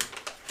factor. it.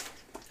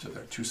 So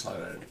they're 2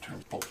 slide out of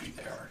term bulky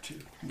they are too.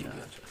 Get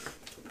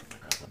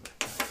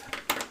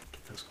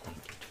those coins.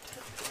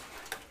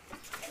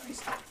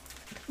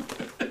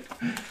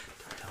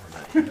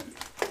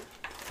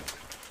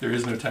 There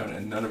is no town,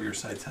 and none of your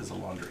sites has a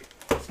laundry.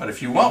 But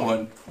if you want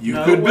one, you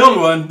No, could build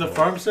wait, one. The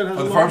farmstead has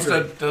Oh, a the laundry.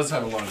 farmstead does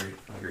have a laundry.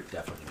 You're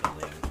definitely gonna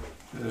live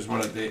There's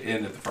one at the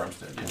inn at the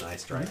farmstead. in Yeah.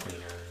 nice dry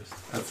cleaners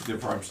That's a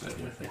good farmstead.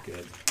 Yeah. with a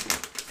good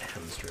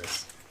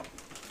hemstress.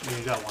 Yeah,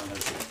 you got one of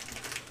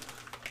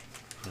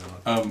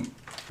those.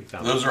 We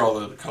found Those are all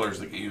the colors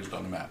that get used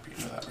on the map. You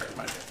know that, right,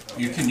 Mike?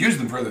 You can use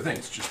them for other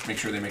things. Just make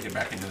sure they make it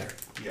back into there.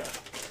 Yeah.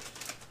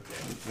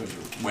 Those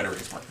are wet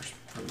erase markers.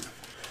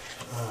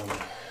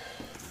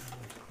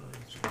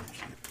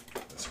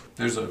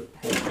 There's a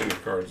whole thing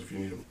of cards if you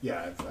need them.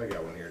 Yeah, I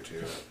got one here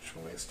too. Just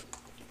waste.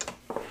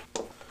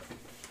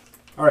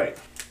 All right.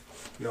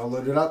 You all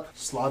loaded up,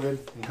 slotted,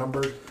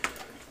 encumbered.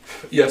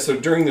 Yeah, so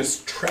during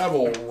this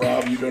travel,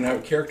 Rob, you don't have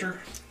a character.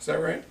 Is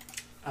that right?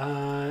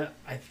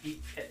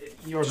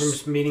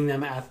 Yorgrim's meeting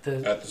them at the.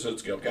 At the Soot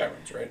Scale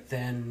Caverns, right?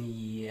 Then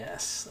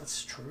yes,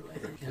 that's true. I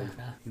think. Yeah. You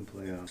can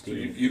play So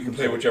Steven. you can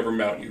play whichever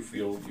mount you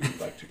feel you would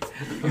like to.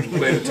 You can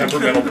play the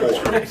temperamental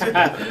boar.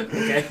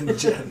 Okay.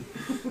 Jen.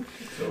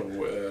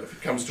 So if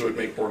it comes to it,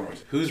 make boar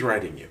noise. Who's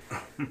riding you?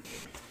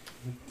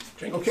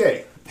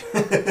 Okay.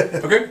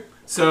 Okay,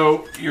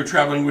 so you're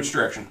traveling which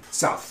direction?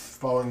 South,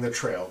 following the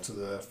trail to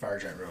the Fire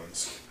Giant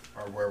ruins,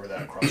 or wherever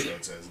that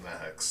crossroads is in that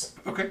hex.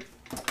 Okay.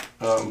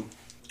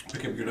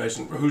 Pick up your dice.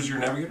 And who's your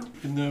navigator?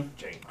 In the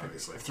Jane,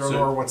 obviously. If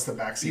Thronor wants the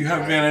backseat. you have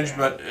guy, advantage,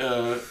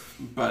 yeah.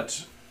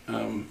 but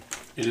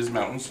it is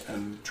mountains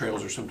and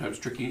trails are sometimes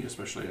tricky,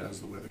 especially as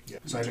the weather. Yeah.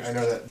 So I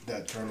know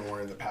that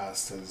Thronor in the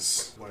past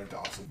has wanted to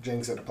also.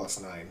 Jane's at a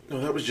 +9.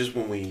 No, that was just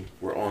when we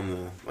were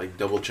on the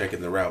double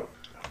checking the route.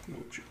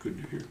 What you could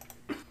do here.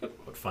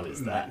 What fun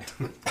is that?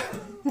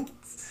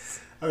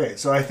 Okay,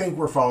 so I think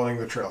we're following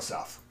the trail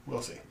south.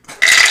 We'll see.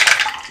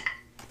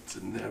 It's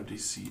a nav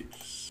DC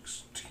of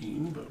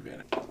 16, but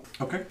advantage.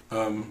 Okay.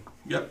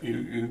 Yep.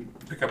 You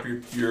pick up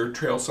your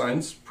trail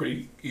signs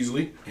pretty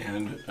easily,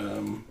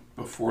 and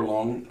before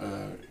long,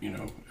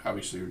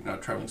 obviously you're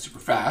not traveling super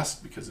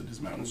fast because it is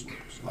mountains.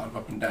 There's a lot of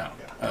up and down.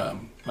 Yeah.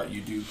 But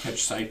you do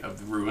catch sight of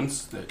the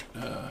ruins that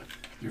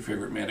your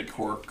favorite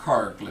Manticore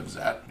Karg lives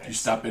at. Nice. Do you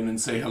stop in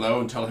and say hello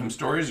and tell him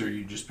stories, or are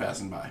you just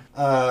passing by?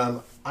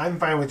 I'm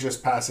fine with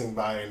just passing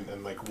by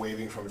and like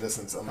waving from a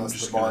distance, unless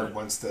just the bard gonna-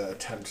 wants to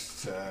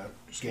attempt to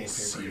gain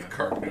See favor if again.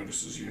 Karg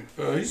notices you.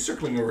 He's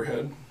circling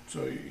overhead,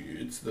 So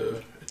it's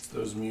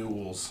those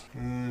mules.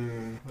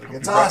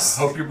 It's us.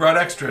 Hope you brought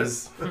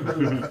extras.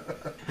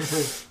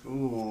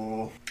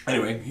 Ooh.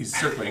 Anyway, he's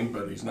circling,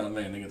 but he's not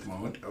landing at the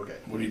moment. Okay.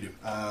 What do you do?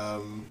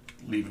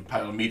 Leave a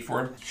pile of meat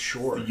for him?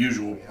 Sure. The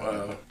usual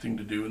thing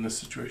to do in this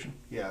situation.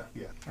 Yeah.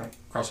 All right.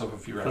 Cross off a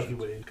few Fucking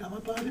rations. wait. Got my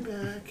body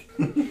back.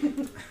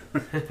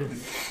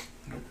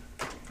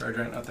 Fire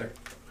giant not there.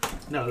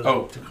 No,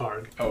 Oh. to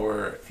Karg. Oh,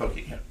 or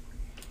Floki, yeah.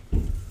 All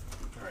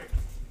right.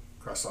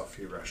 Cross off a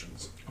few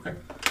rations. Okay.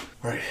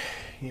 All right.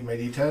 You need my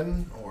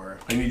D10 or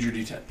I need your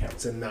D10. Yeah.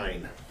 it's a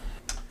 9.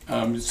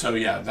 So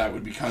yeah, that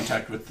would be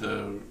contact with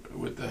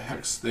the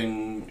hex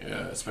thing,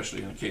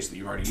 especially in the case that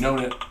you've already known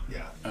it.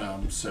 Yeah.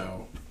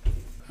 So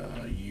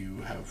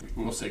you have,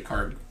 we'll say,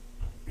 Karg,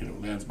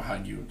 lands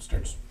behind you and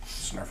starts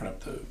snarfing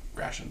up the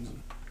rations,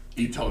 and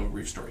you tell him a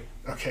brief story.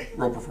 Okay.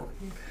 Roll perform,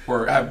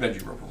 or have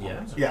Benji roll perform.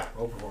 Yeah. Yeah.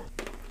 Roll perform.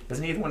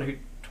 Isn't he the one who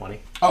 20?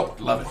 Oh,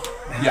 love it.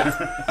 Yeah. He's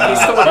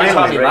the one you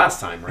taught me right? last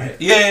time, right?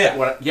 Yeah.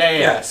 What, yeah.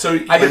 Yeah. So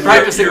I've been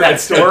practicing that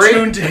story.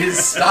 Attuned to his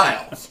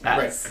style. Yes.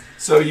 Right.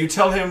 So you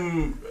tell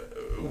him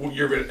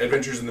your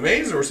adventures in the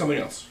maze, or something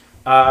else.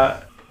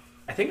 I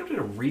think I'm going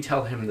to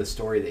retell him the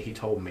story that he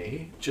told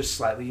me, just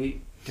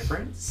slightly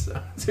different,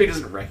 so he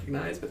doesn't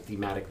recognize, but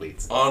thematically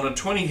it's... On a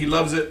 20, he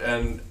loves it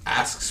and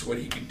asks what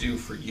he could do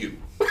for you.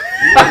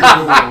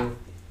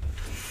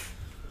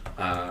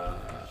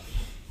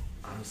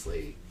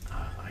 Honestly,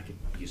 I could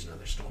use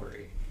another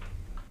story.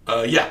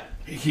 Yeah,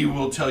 he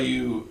will tell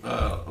you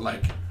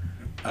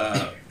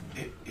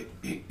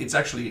it's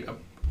actually a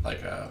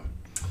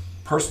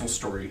personal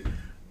story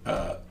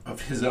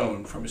of his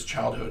own from his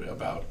childhood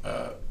about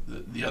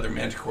the other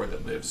manticore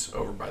that lives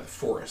over by the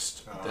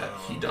forest that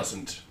he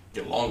doesn't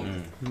get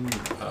along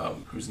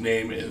with, whose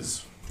name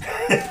is...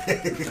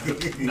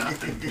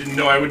 didn't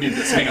know I would need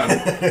this. Hang on.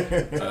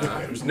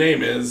 Whose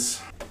name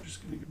is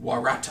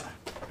Warata.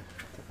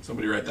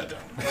 Somebody write that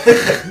down.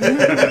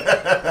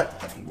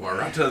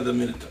 Warata the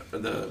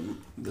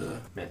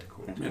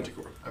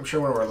Manticore. I'm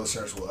sure one of our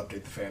listeners will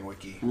update the fan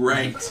wiki.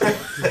 Right. He's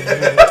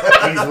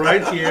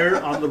right here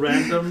on the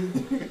random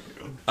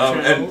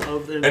channel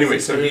of the Anyway,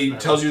 so he now.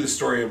 tells you the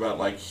story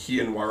about he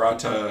and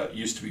Warata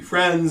used to be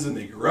friends and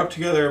they grew up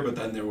together, but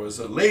then there was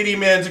a lady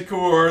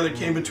manticore that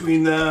came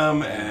between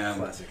them,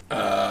 and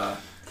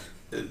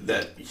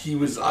that he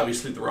was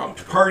obviously the wrong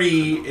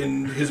party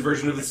in his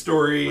version of the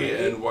story,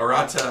 and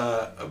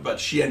Warata,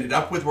 but she ended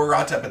up with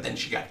Warata, but then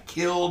she got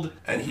killed,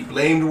 and he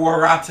blamed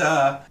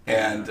Warata,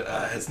 and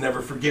has never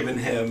forgiven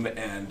him,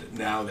 and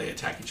now they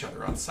attack each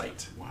other on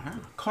sight. Wow.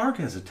 Karg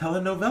has a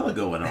telenovela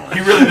going on. He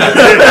really does.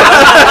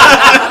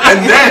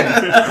 And then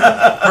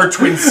her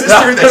twin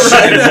sister that she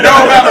didn't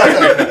know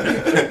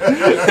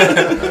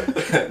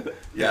about.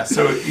 Yeah,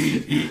 so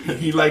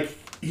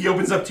he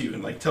opens up to you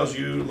and tells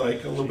you a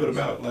little bit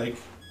about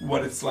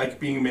what it's like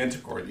being a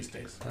manticore these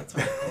days. That's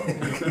all.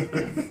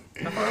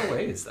 How far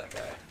away is that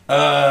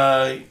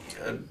guy?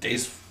 A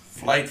day's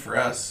flight for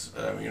us.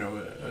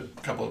 A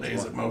couple of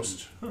days at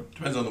most.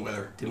 Depends on the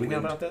weather. Did we know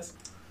about this?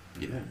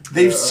 Yeah.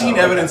 They've seen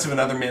evidence of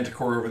another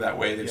manticore over that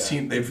way. They've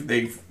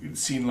Yeah.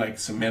 seen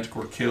some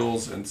manticore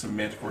kills and some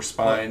manticore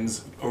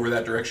spines over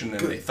that direction,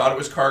 and they thought it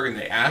was Karg, and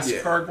they asked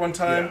Karg one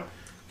time. Yeah.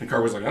 And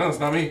Karg was like, "Oh, it's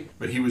not me,"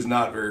 but he was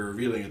not very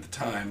revealing at the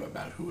time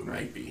about who it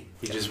might be.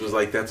 He just was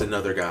like, "That's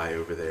another guy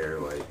over there."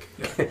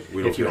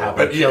 We don't If you know. happen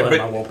to But- kill but-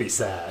 him, I won't be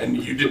sad. And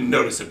you didn't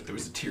notice it, but there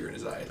was a tear in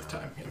his eye at the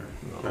time.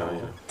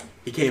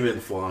 He came in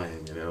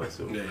flying,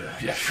 So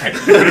Yeah.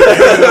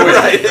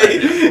 right.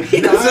 He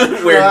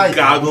doesn't wear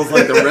goggles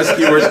like the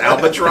rescuer's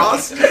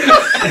albatross.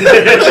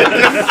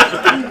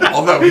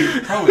 Although he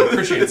probably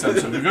appreciates them,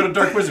 so if you go to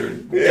Dark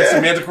Wizard, get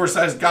some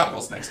manticore-sized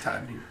goggles next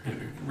time. You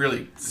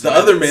really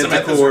other cement this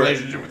manticore-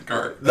 relationship with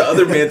Karg. The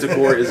other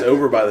manticore is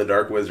over by the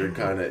Dark Wizard,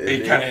 kind of.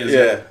 It kind of is.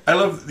 Yeah. I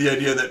love the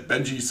idea that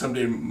Benji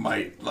someday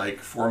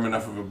might form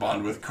enough of a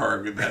bond with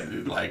Karg that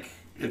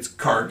it's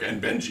Karg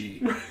and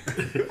Benji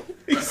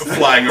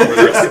flying over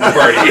the rest of the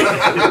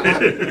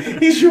party.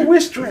 He's your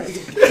wish dragon.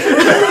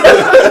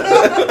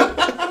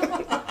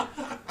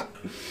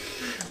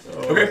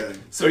 Okay,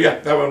 so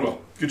that went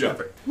well. Good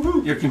job.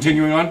 You're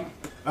continuing on.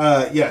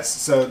 Yes.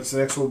 So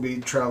next we'll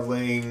be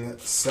traveling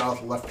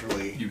south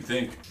lefterly. You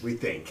think We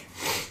think.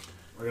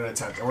 We're gonna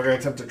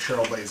attempt to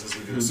trailblaze as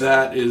we do. So.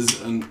 that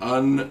is an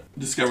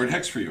undiscovered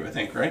hex for you? I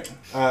think, right?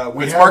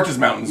 It's marked as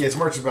mountains. Yeah, it's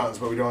marked as mountains,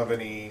 but we don't have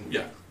any.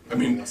 Yeah. I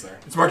mean, else there.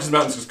 it's marked as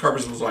mountains because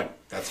Carpus was like,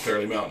 "That's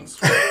clearly mountains.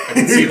 I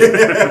can see them.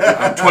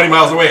 I'm 20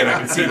 miles away and I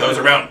can see those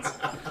are mountains."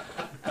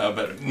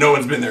 But no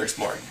one's been there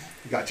exploring.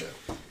 Gotcha.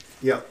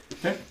 Yep.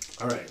 Okay.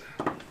 All right.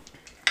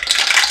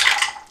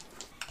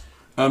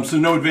 So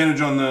no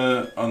advantage on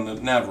the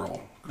nav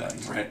roll then,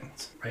 right?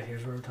 Right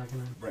here's where we're talking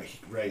about.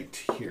 Right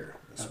here.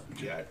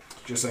 Yeah,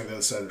 just like the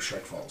other side of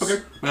Shrek Falls.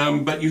 Okay.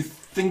 But you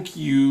think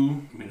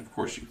you... I mean, of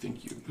course you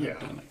think you've Yeah.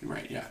 done it.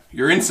 Right, yeah.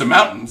 You're in some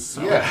mountains,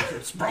 so Yeah.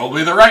 it's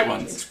probably the right It's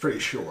ones. pretty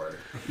sure.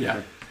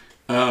 Yeah.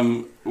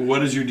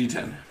 What is your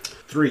D10?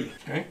 3.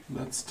 Okay,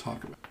 let's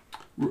talk about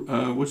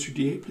it. What's your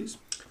D8, please?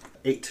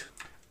 8.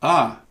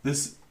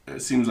 This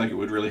seems like it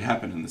would really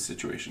happen in this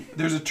situation.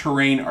 There's a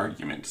terrain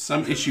argument.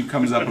 Some issue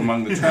comes up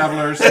among the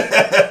travelers,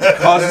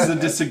 causes a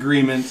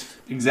disagreement,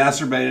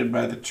 exacerbated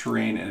by the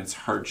terrain and its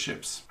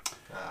hardships.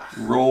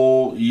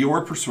 Roll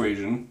your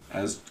persuasion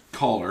as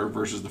caller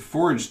versus the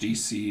forage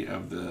DC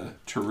of the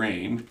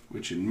terrain,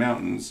 which in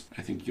mountains,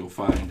 I think you'll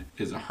find,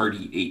 is a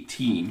hardy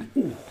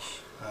 18.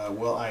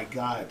 Well, I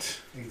got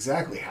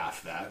exactly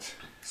half that.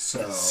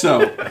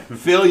 So,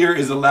 failure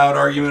is a loud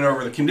argument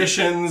over the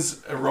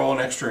conditions. Roll an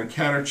extra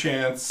encounter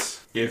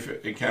chance.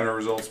 If encounter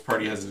results,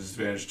 party has a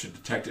disadvantage to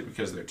detect it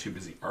because they're too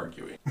busy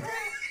arguing.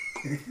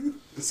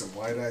 Some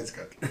wide eyes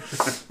got.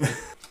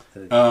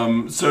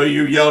 So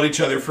you yell at each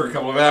other for a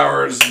couple of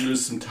hours,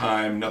 lose some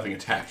time, nothing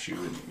attacks you.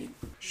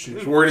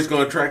 We're just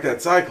going to track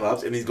that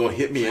Cyclops, and he's going to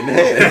hit me in the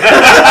head.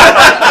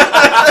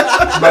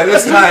 By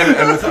this time,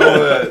 and with all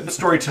the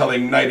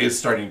storytelling, night is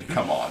starting to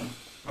come on.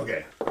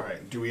 Okay, all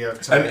right. Do we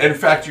have time? And in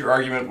fact, your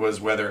argument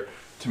was whether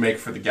to make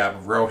for the Gap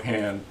of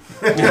Rohan,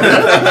 visit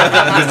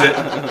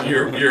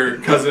your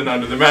cousin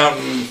under the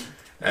mountain,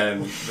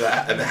 and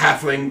the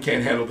halfling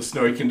can't handle the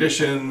snowy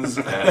conditions,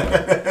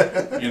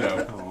 and, you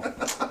know.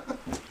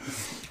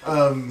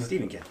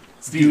 Steven can.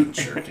 Steven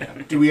sure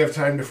can. Do we have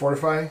time to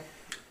fortify?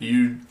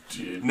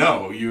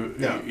 No.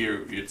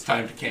 It's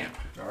time to camp.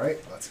 All right,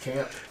 let's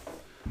camp.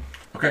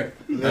 Okay.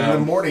 And then in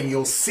the morning,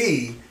 you'll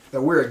see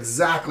that we're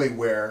exactly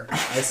where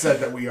I said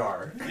that we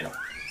are. Yeah.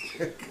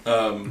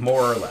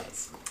 More or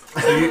less.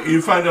 So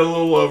you find a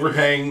little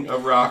overhang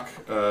of rock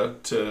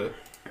to,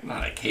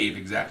 not a cave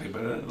exactly,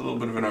 but a little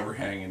bit of an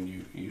overhang,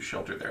 and you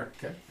shelter there.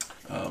 Okay.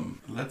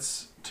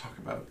 Let's talk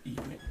about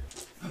evening.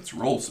 Let's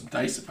roll some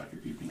dice about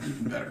your evening,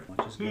 even better.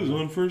 Who's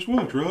on first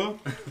watch, Rob?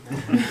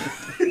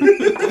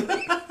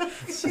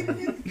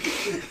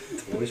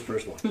 Always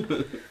first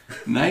one.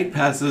 Night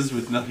passes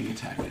with nothing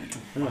attacking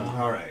you.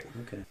 All right.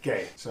 Okay.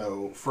 Okay.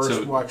 So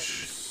first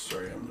watch.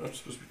 Sorry, I'm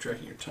supposed to be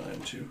tracking your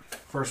time too.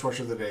 First watch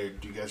of the day.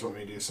 Do you guys want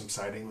me to do some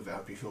sighting? Would that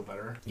help you feel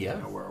better? Yeah.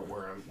 You know, where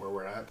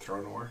we're at,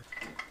 Throne War.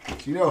 So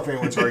you know, if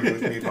anyone's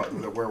arguing with me about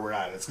where we're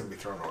at, it's going to be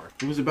Throne War.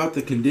 It was about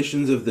the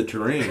conditions of the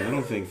terrain. I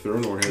don't think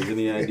Thronor has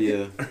any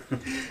idea.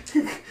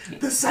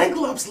 The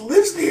Cyclops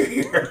lives near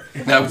here.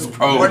 That was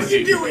probably. What are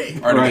you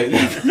doing? Right.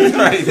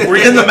 Right.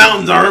 We're in the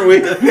mountains, aren't we?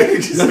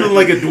 Nothing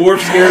like a dwarf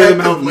scared of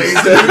the mountains.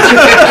 The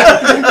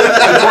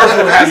dwarf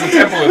who has a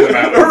temple in the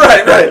mountain.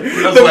 Right.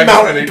 doesn't The like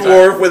mountain spending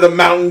dwarf with a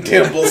mountain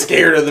temple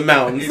scared of the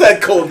mountains.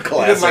 That cold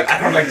classic.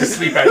 I don't like to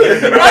sleep out here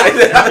in the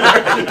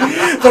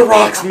mountain. The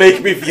rocks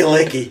make me feel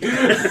icky.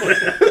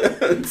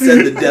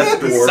 Said the death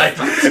dwarf.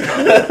 Cyclops.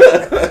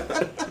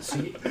 So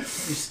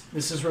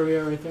this is where we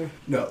are right there?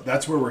 No,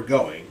 that's where we're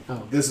going.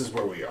 Oh. This is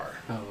where we are.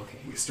 Oh, okay.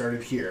 We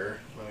started here,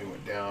 then we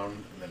went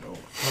down, and then over.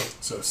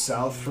 So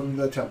south from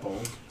the temple,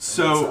 and then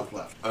So, south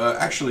left.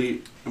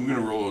 actually, I'm going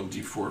to roll a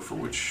d4 for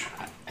which.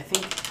 I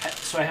think,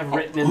 so I have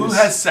written in Who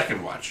this... has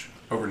second watch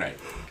overnight?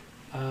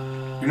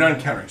 You're not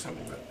encountering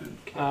something.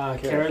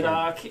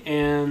 Caradoc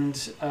and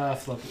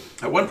Floki.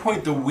 At one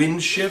point, the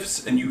wind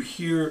shifts and you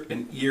hear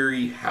an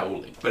eerie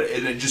howling, but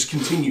it just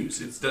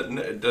continues. It's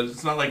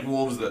not like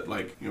wolves that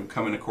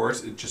come in a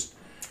chorus.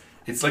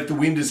 It's like the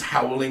wind is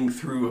howling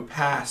through a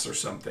pass or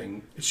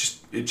something.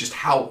 It just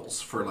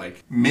howls for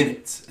like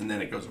minutes and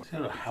then it goes away.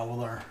 The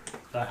howler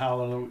that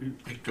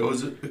It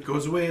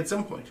goes away at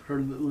some point.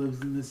 heard that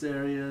lives in this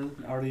area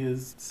already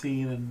is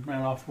seen and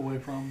ran off away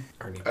from.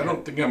 I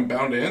don't think I'm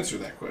bound to answer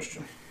that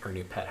question. Our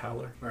new pet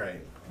howler. All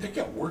right. They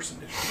got worse in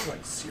this. They're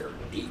like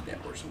CR8 net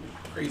or something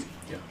crazy.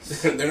 Yeah,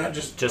 they're not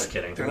just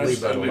Kidding. They're not Leave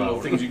just that ugly little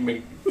alone. things you can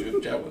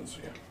make javelins.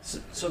 Yeah.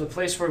 So the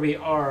place where we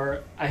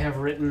are, I have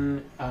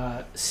written,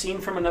 seen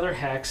from another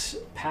hex,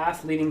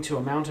 path leading to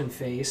a mountain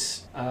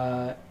face,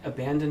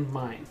 abandoned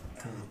mine.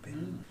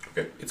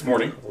 Okay, it's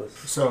morning.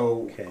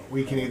 So Okay.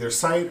 we can either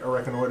sight or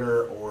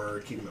reconnoiter or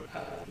keep moving.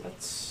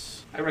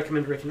 I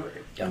recommend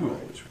reconnoitering. Yeah. All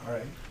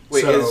right.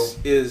 Wait,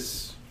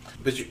 so,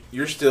 but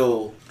you're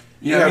still.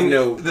 You Yeah, have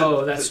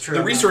no. That's true.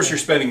 The resource you're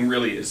spending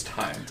really is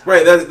time.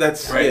 Right.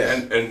 That's Right, yeah.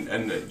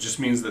 and it just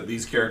means that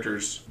these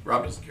characters,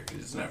 Rob doesn't care, he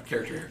doesn't have a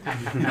character here.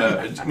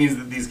 It means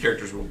that these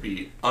characters will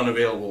be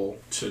unavailable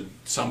to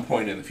some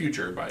point in the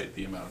future by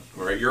the amount.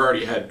 Right, you're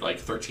already had like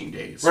 13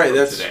 days. Right, from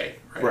that's- today.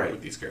 right.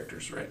 With these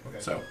characters, right? Okay.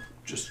 So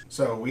just,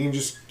 so we can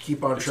just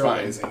keep on It's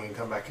fine. trailblazing and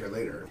come back here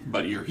later.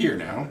 but you're here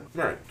now.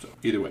 Right. So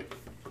either way,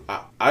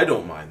 I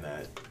don't mind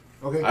that.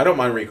 Okay. I don't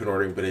mind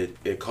reconnoitering, but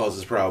it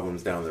causes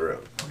problems down the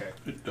road. Okay.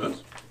 it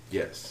does.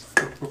 Yes.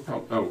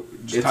 Oh,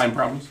 just It's- time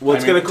problems. well,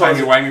 it's gonna cause-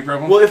 timey-wimey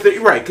problems.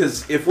 Well, right,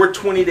 because if we're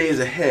 20 days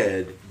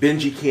ahead,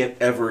 Benji can't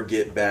ever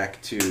get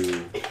back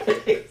to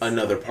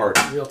another party.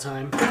 Real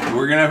time.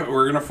 we're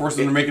gonna force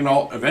them to make an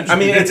alt eventually. I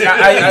mean, it's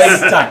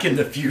I Stuck in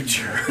the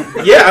future.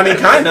 yeah, I mean,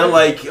 kind of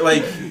like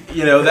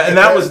you know, and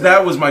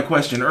that was my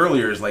question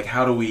earlier. Is like,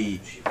 how do we?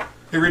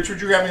 Hey,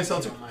 Richard, you grab me a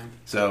seltzer. Don't mind.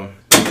 So,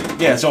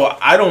 yeah, so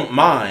I don't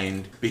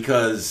mind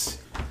because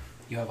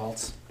You have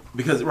alts.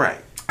 right,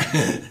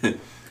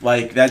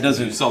 like that You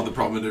doesn't solve the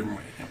problem a different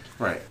way. Yeah.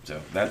 right. So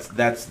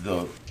that's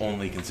the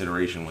only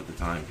consideration with the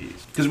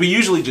timepiece because we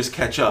usually just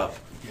catch up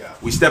Yeah.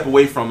 We step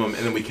away from them,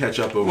 and then we catch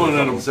up over Well, a no,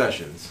 couple no.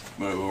 sessions.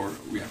 Or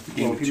we have to Well,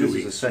 gain if he 2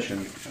 loses a weeks.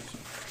 session,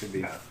 could be.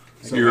 Yeah.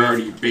 So you're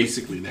already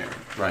basically there.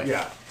 Right.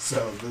 Yeah.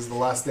 So this is the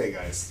last day,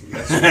 guys. You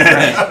guys should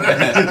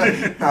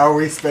figure out how are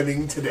we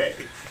spending today?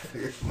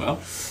 Well,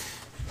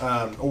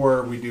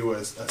 Or we do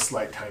a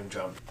slight time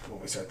jump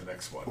when we start the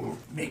next one.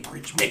 make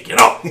it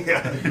up.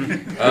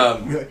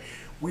 Yeah.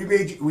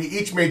 We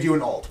each made you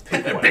an alt.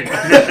 Pick one.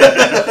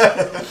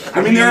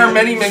 I mean, there are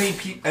many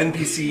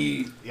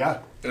NPC Yeah.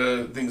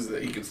 things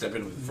that you can step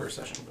in with the first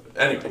session.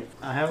 But anyway,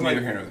 I have neither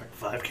like here nor there.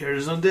 5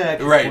 characters on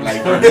deck. Right,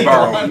 like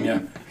borrowing, yeah.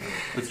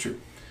 That's true.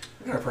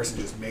 Our person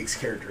just makes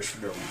characters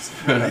for no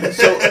reason.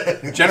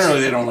 So,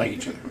 Generally, they don't like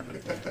each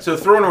other. so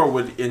Thronor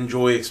would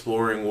enjoy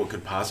exploring what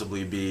could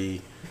possibly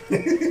be, I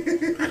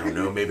don't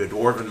know, maybe a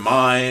dwarven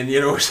mine,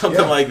 or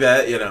something Yeah. like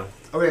that,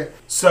 Okay.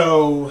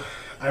 So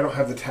I don't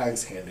have the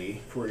tags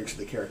handy for each of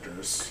the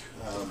characters.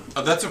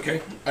 Oh, that's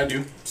okay. I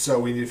do. So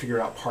we need to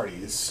figure out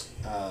parties.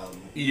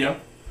 Yeah.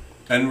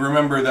 And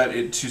remember that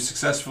to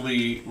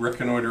successfully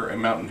reconnoiter a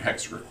mountain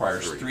hex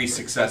requires 3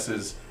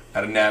 successes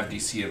at a nav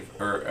DC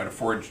or at a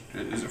forge.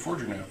 Is it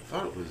forge or nav? I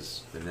thought it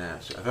was the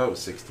Nash. I thought it was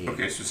 16.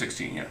 Okay, so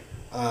 16,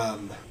 yeah.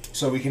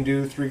 So we can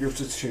do 3 groups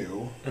of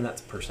 2. And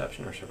that's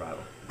perception or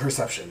survival.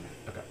 Perception.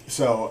 Okay.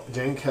 So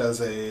Jank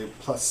has a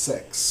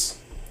 +6.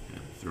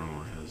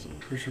 Thronor has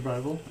For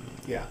survival,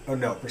 Yeah. Oh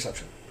no,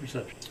 perception.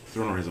 perception.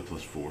 Thronor has a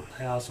 +4.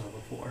 I also have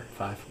a 4.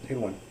 5. Take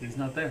 1. He's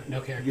not there. No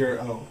character. You're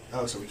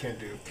so we can't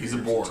do. 3 He's a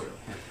groups boar.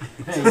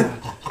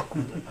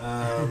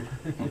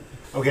 of 2.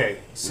 Okay,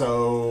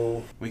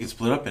 so We could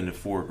split up into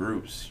 4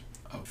 groups.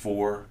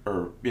 4,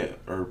 or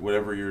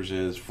whatever yours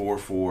is. 4,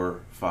 4,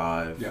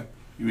 5. Yeah.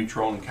 You each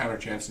roll and counter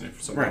chance, and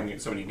if somebody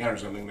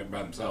encounters something, they're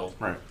by themselves.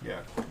 Right.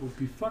 yeah. It would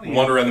be funny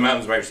Wander around the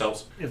mountains by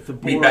yourselves. if the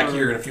Meet boar back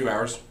here in a few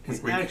hours.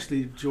 is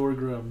actually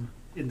Jorgrim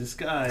in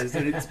disguise,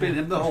 and it's been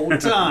him the whole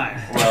time.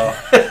 Well,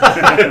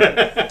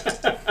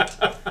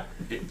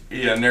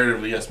 yeah,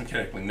 narratively yes,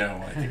 mechanically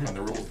no. I think on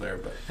the rules there,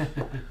 but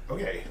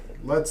Okay,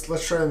 let's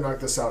try to knock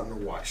this out in a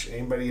watch.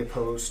 Anybody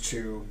opposed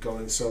to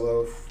going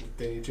solo if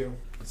they need to?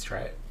 Let's try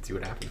it. See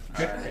what happens.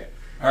 Alright.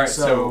 all right.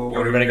 So- So, what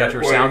Everybody got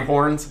your sound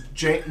horns?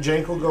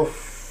 Jank will go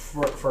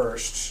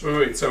first.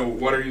 Wait. So,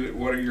 what are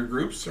your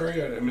groups?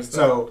 Sorry, I missed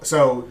that.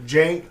 So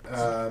Jank,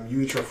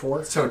 you each are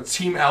 4. So,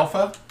 Team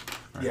Alpha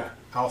Yeah.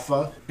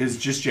 Alpha, is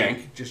just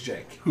Jank. just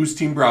Jank. Who's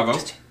Team Bravo?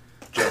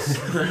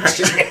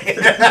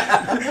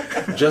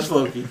 Just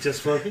Loki.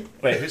 Just Floki?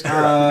 Wait, who's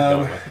going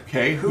with?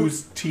 Okay.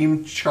 Who's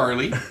Team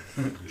Charlie?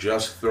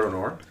 Just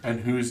Thronor. And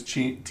who's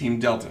Team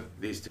Delta?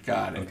 These two.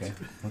 Got it. Okay.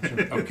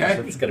 Okay.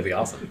 It's gonna be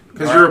awesome.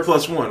 Because you're a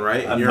 +1,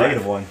 right? And I'm you're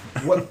 -1.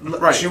 What?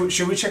 Right.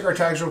 Should we check our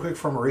tags real quick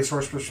from a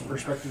resource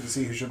perspective to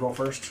see who should roll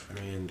first? I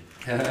mean,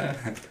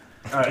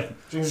 All right,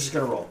 James is just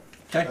gonna roll.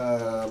 Okay.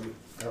 I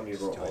don't need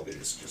to roll all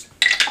these. Just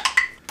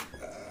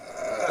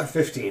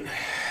 15.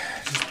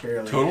 Just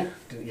barely. Total?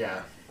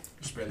 Yeah.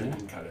 Just barely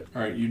didn't cut it.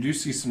 All right. You do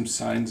see some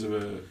signs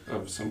of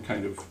some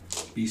kind of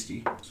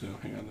beastie. So,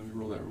 hang on. Let me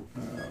roll that.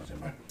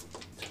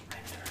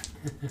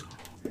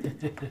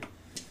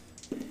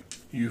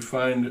 You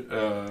find.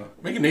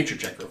 Make a nature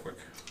check real quick.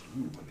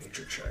 Ooh,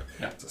 nature check.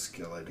 Yeah. That's a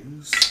skill I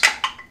use.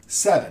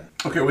 7.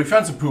 Okay, we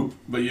found some poop,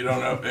 but you don't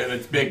know, and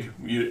it's big,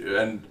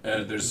 and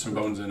there's some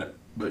bones in it,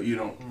 but you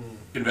don't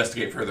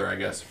investigate further, I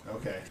guess.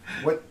 Okay.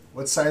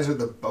 What size are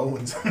the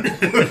bones?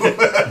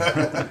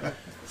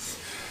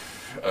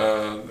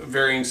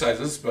 Varying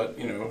sizes, but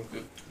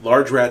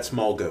large rat,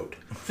 small goat.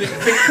 think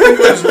it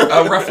was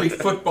a roughly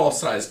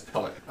football-sized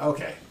pellet.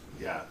 Okay.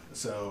 Yeah.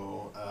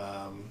 So,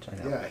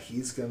 yeah,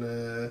 he's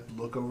gonna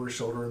look over his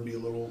shoulder and be a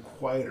little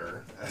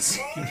quieter as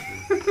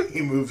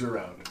he moves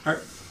around. All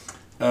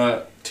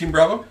right, Team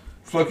Bravo,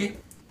 Floki.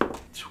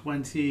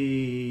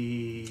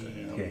 20.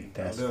 Okay, I'll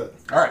that's do it.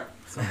 All right,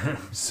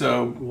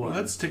 so One.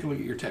 let's take a look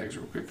at your tags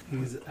real quick.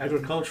 He's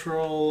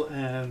agricultural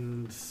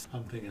and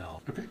something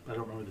else. Okay. I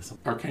don't remember the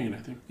something. Arcane, I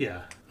think.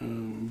 Yeah.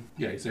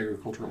 Yeah, he's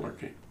agricultural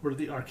arcane. What are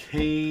the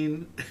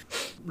arcane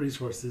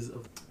resources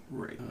of.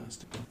 Right.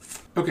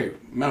 Okay,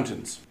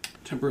 mountains,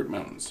 temperate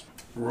mountains.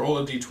 Roll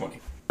a d20.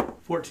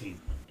 14.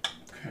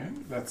 Okay,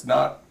 that's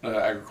not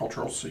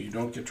agricultural, so you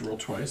don't get to roll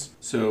twice.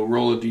 So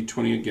roll a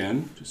d20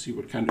 again to see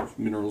what kind of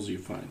minerals you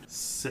find.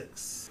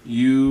 6.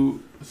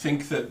 You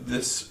think that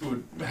this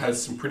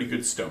has some pretty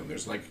good stone.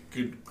 There's like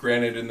good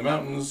granite in the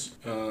mountains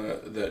or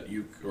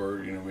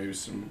maybe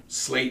some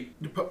slate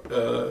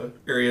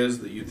areas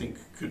that you think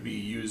could be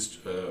used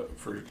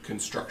for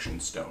construction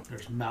stone.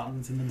 There's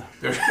mountains in the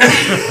mountains.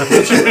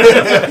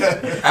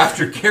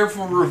 After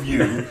careful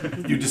review,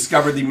 you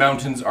discover the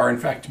mountains are in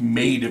fact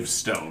made of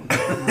stone.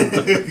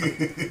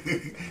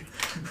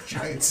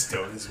 Giant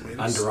stone is made of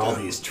Under stone. all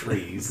these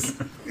trees.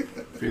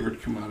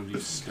 Favorite commodity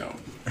is stone.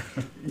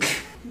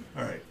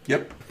 All right.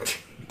 Yep.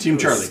 Team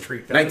Charlie.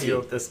 Street 19. value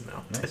of this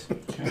mountain.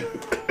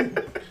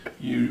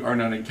 You are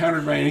not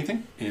encountered by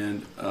anything,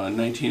 and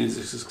 19 is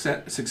a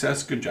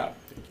success. Good job.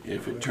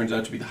 If it turns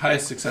out to be the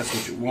highest success,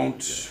 which it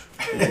won't,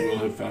 you will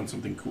have found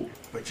something cool.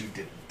 But you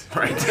didn't.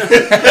 Right.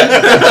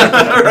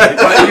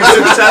 But you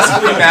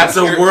successfully mapped That's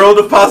a world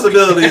of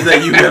possibilities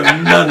that you have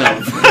none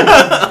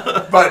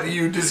of. But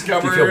you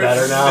discovered feel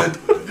better now?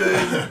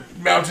 the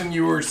mountain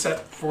you were set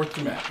forth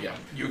to map. Yeah,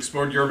 you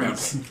explored your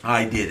mountain.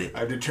 I did it.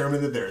 I've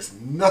determined that there's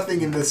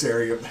nothing in this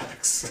area of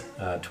Hex.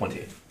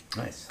 20.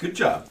 Nice. Good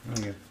job.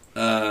 Okay.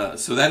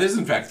 So that is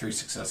in fact 3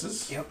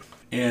 successes. Yep.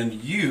 And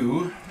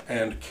you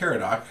and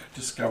Caradoc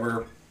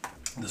discover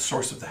the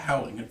source of the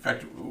howling. In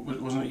fact,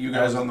 wasn't it you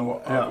guys on the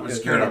watch? It was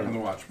Caradoc on the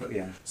watch. But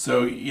Yeah.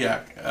 So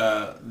yeah,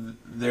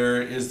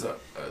 there is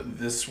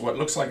this what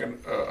looks like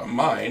a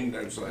mine.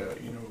 There's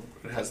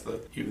it has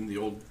even the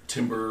old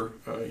timber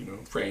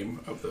frame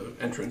of the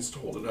entrance to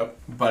hold it up,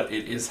 but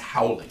it is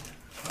howling,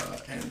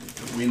 and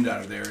the wind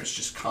out of there is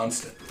just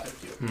constant. Like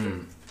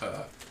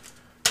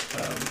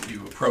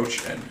you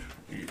approach and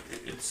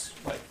it's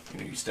like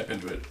you step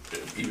into it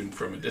even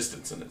from a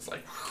distance, and it's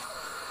like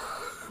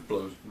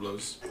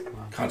blows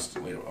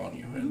constantly on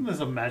you. And There's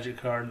a magic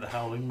card, the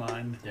Howling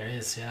Mine. There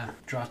is, yeah.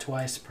 Draw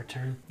twice per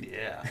turn.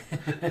 Yeah.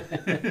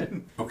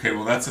 okay,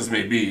 well that's as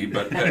may be,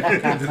 but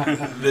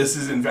this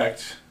is in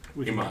fact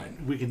a mine.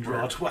 We can draw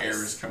where twice.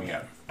 Air is coming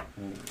out.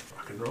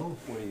 Rock and roll.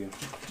 What are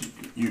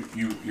you?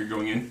 You're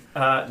going in.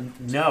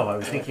 No, I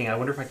was thinking. I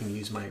wonder if I can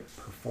use my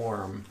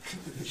perform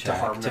check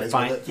harmonize to with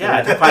find. it?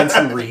 Yeah, to find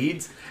some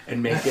reeds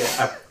and make it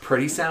a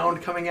pretty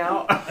sound coming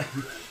out,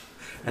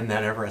 and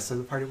then the rest of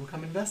the party will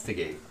come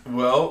investigate.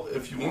 Well,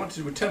 if you want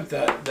to attempt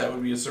that, that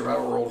would be a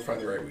survival roll to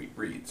find the right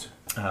reeds,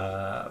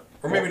 or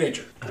maybe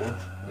nature.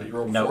 You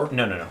rolled No, 4?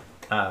 no.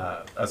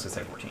 I was gonna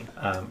say 14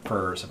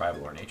 for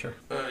survival or nature.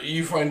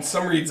 You find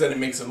some reeds and it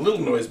makes a little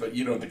noise, but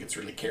you don't think it's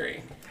really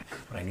carrying.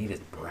 What I need is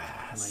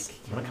brass.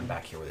 I'm gonna come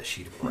back here with a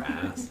sheet of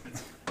brass.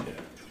 Yeah.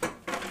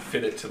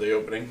 Fit it to the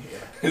opening.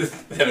 Yeah.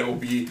 Then it will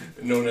be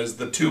known as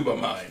the tuba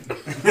mine. One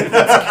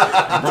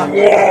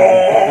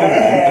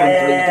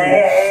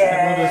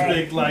of those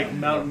big,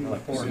 mountain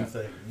horn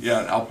things. Yeah,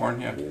 an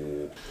Alphorn. Yeah.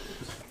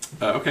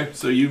 Okay,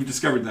 so you've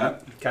discovered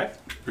that. Okay.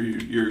 Are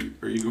you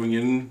going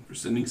in or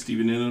sending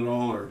Steven in at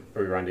all, or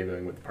Are we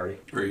rendezvousing with the party?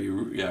 are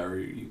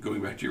you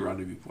going back to your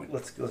rendezvous point?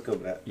 Let's go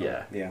back.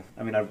 Yeah. Yeah.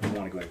 I mean, I want to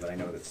go in, but I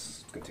know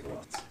that's going to take a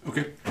while.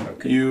 Okay.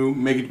 Okay. You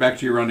make it back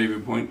to your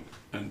rendezvous point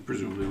and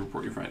presumably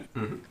report your finding.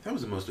 That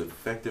was the most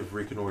effective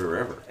reconnoiter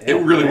ever. It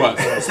really was,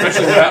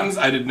 especially the mountains.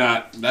 I did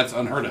not. That's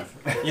unheard of.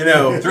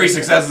 3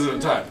 successes at a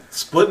time.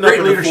 Splitting up Great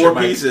into leadership, 4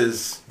 Mike.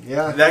 pieces,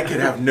 Yeah. that could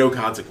have no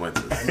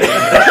consequences.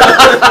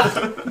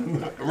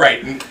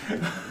 Right. And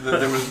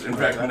there was, in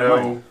fact,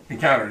 no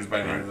encounters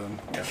by any of them.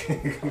 Yeah.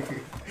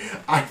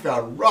 I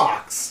found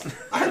rocks.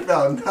 I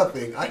found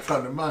nothing. I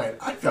found a mine.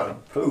 I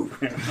found Poop.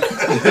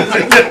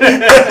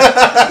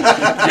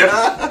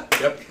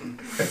 Yep.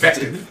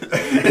 Effective.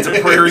 It's a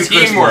prairie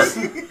Teamwork.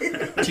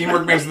 Christmas.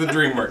 Teamwork makes the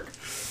dream work.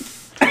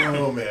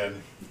 Oh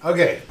man.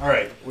 Okay. All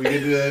right. We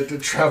get to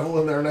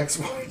travel in our next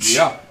watch.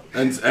 Yeah.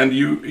 And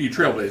you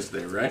trailblazed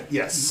there, right?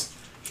 Yes.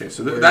 Okay,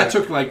 so that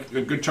took like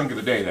a good chunk of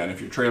the day then,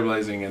 if you're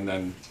trailblazing and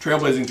then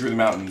trailblazing through the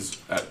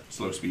mountains at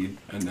slow speed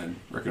and then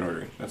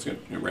reconnoitering. That's good.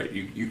 You're right.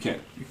 You can't.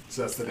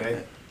 So that's the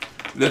day.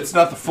 That's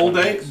not the full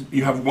day.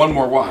 You have one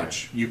more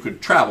watch. You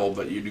could travel,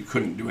 but you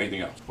couldn't do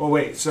anything else. Well,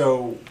 wait.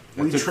 So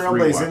we took 3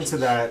 trailblazed watches. into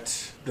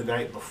that the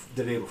day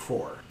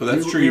before. But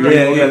that's We- true. we You were-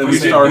 did- yeah, we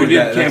started you did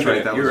that. That's camp right,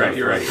 in it. that You're was right. our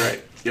You're right.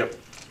 first. You're right. Yep.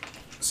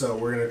 So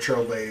we're gonna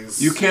trailblaze.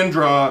 You can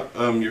draw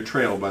your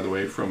trail, by the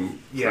way, from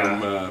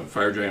Yeah.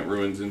 Fire Giant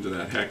Ruins into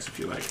that hex if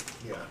you like.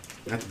 Yeah.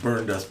 That's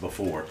burned us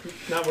before.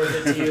 Not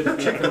worth it to you to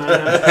check them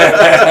out.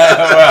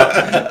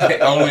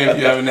 Only if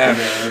you have a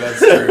navigator. That's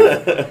true.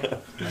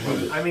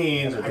 I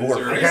mean, I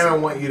dwarf. kind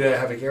of want you to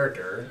have a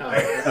character.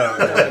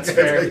 That's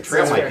fair. Get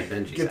Trail That's might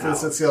fair. be Benji's to the out.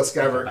 Set-Scale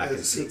Scavenger. Back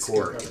and see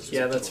Cork.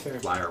 Yeah, that's fair.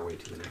 Fly our way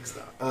to the next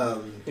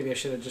stop. Maybe I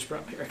should have just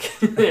brought Merrick.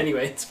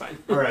 Anyway, it's fine.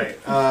 All right.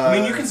 I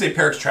mean, you can say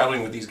Peric's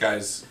traveling with these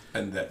guys,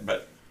 and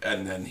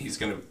then he's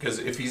gonna, because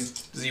if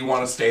does he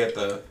want to stay at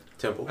the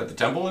Temple.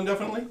 temple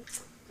indefinitely?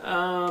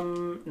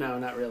 No,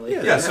 not really.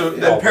 Yeah. So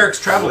then Peric's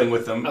traveling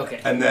with them. Okay.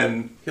 And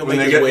then He'll when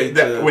make they his way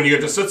get to- when you get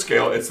to Soot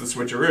Scale, it's the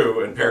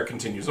switcheroo, and Peric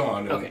continues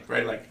on. And, Okay.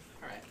 Right. Like.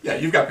 All right. Yeah,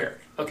 you've got Peric.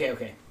 Okay. All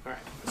right.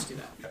 Let's do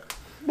that.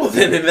 Well,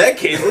 then in that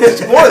case, let's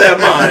explore that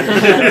mine.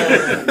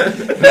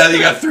 Now you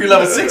got 3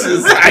 level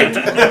 6s. Right.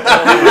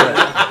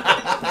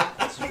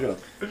 That's true.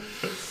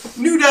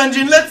 New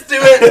dungeon. Let's do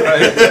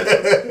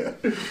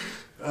it.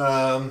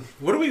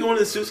 What are we going to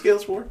the suit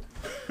scales for?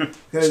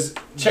 Because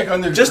Check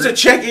on their Just to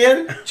check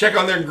in? check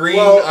on their green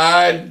Well,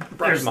 eyed.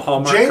 There's my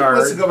Hallmark Jake card.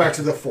 wants to go back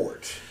to the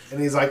fort, and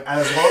he's like,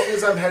 as long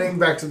as I'm heading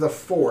back to the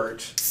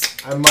fort,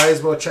 I might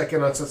as well check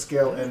in on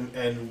Sitscale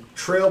and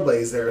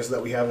trailblaze there so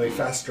that we have a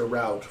faster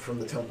route from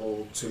the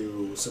temple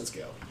to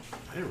Sitscale.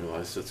 I didn't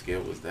realize suit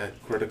scale was that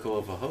critical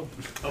of a hub.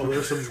 Oh,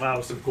 there's some wow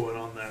stuff going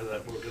on there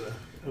that we're gonna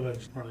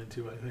eventually run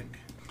into, I think.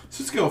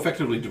 Cisco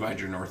effectively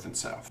divides your north and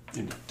south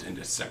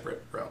into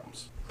separate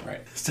realms.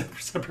 Right.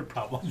 Separate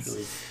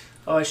problems.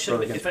 Oh, I should.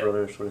 Brother against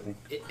brother sort of thing.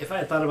 If I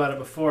had thought about it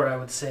before, I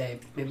would say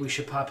maybe we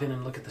should pop in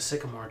and look at the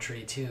sycamore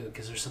tree too,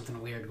 because there's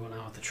something weird going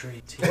on with the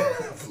tree too.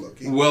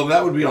 Well,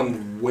 that would be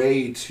on the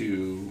way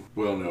to.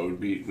 Well, no, it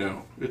would be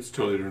no. It's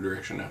totally different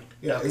direction now.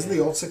 Yeah, isn't the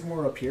old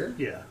sycamore up here?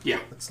 Yeah. Yeah,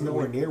 It's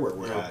nowhere near where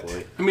we're Oh at.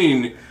 boy. I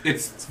mean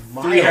it's 3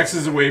 miles.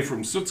 hexes away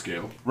from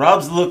Sootscale.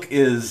 Rob's look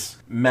is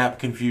map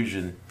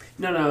confusion.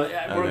 No,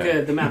 we're Okay.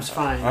 good. The map's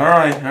fine. All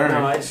right.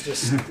 No, it's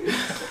just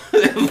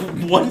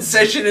One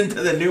session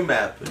into the new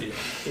map.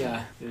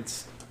 yeah.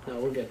 It's no,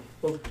 we're good.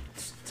 Well,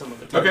 some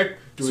of it. Okay,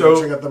 Do we want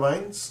to check so out the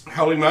mines?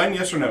 Howling Mine,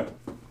 yes or no?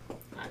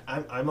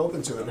 I'm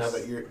open to it now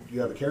that you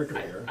have a character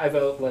here. I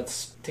vote.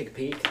 Let's take a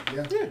peek.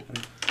 Yeah.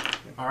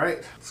 All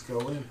right, let's go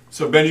in.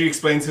 So Benji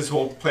explains his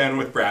whole plan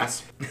with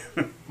Brass.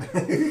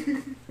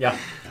 Yeah,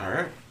 All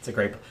right. it's a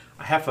great.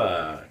 I have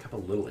a couple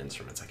little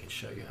instruments I can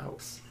show you.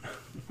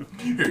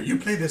 Here, you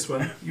play this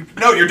one.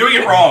 No, you're doing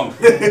it wrong.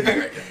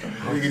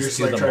 Or you can just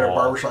do like them try to all.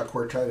 barbershop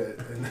quartet it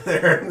in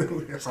there.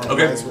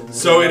 Okay,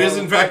 so it is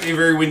in fact a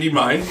very windy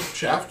mine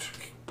shaft.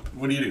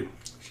 What do you do?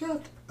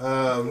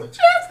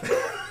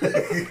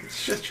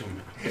 Shut your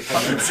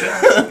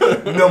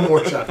mouth. No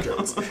more shaft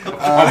jokes.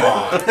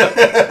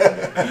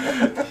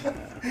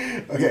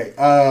 Okay.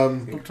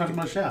 We're talking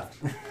about Shaft.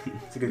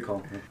 It's a good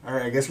call. Yeah. All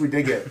right. I guess we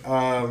dig it.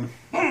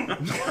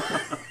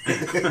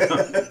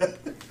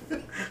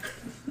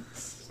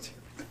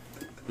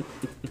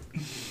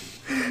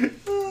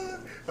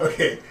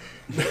 Okay.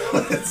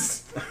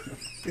 Let's.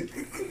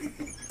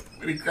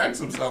 When he cracks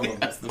himself up,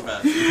 that's the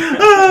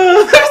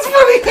best.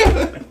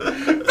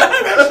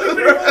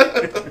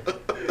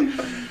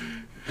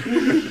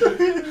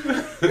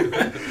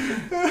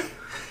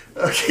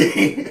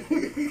 Okay.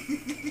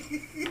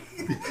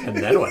 And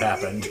then what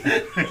happened?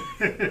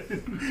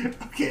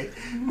 Okay.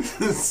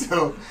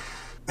 So,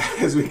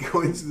 as we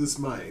go into this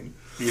mine,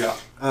 Yeah.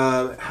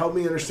 help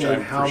me understand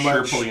I'm how for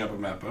much. sure pulling up a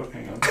map book.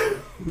 Hang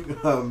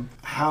on.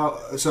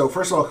 So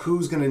first of all,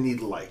 who's going to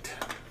need light?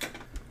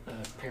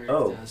 Perry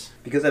Oh, does.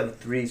 because I have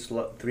three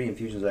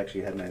infusions, I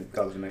actually had my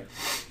goggles in my,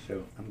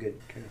 so I'm good.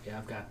 Okay. Yeah,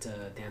 I've got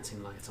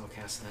dancing lights. I'll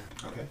cast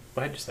that. Okay.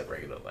 But I just have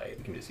regular light.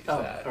 You can just use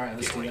Oh, that. all right, if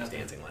let's you do wanna that. use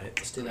dancing light.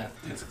 Let's do that.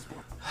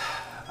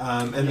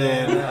 And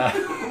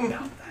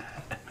then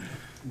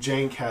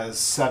Jank has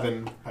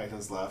 7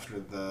 pythons left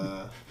with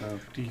the.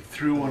 You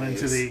threw one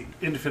into the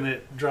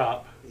infinite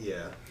drop.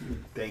 Yeah.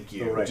 Thank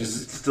you. Oh, right. Which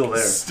is It's still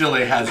there. Still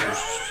a hazard.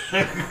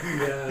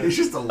 Yeah. It's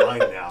just a line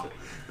now.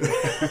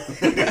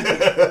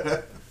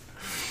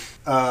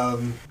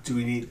 Do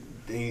we need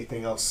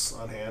anything else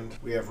on hand?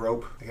 We have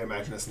rope. I can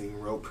imagine us needing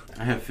rope.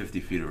 I have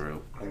 50 feet of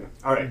rope. Okay.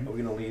 All right. Are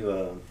we gonna leave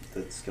the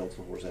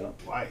skeletal horse out?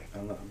 Why? I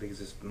don't know how big is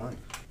this mine.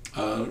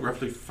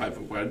 Roughly 5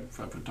 foot wide,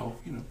 5 foot tall.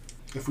 You know.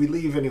 If we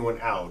leave anyone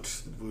out,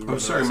 we run Oh,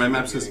 the sorry. risk My of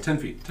map says getting 10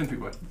 feet. 10 feet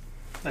wide.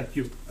 Like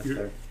That's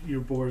fair.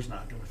 your boar's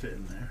not going to fit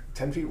in there.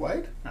 10 feet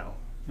wide. No,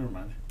 never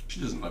mind. She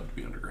doesn't love to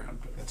be underground.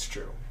 But That's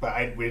true.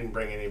 But we didn't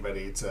bring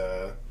anybody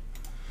to.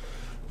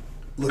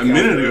 Look a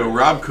minute after- ago,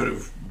 Rob could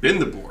have been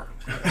the boar.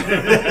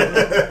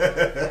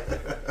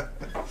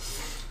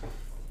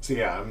 So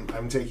yeah,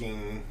 I'm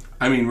taking.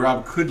 I mean,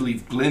 Rob could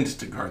leave Glint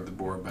to guard the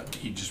boar, but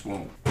he just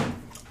won't. Yeah,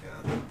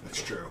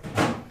 that's true.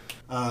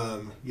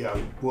 Yeah,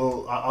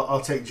 well,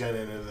 I'll take Jen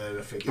in, and then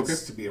if it gets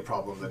Okay. to be a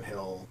problem, then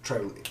he'll try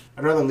to.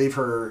 I'd rather leave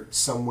her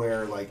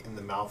somewhere like in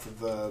the mouth of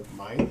the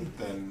mine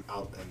than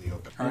out in the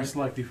open. All right. Most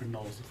likely for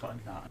Knowles to find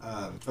not.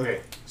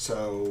 Okay,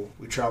 so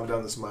we travel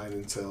down this mine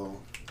until.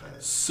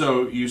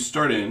 So you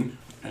start in,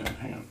 and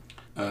hang on.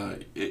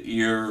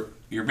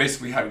 You're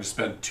basically having to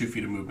spend 2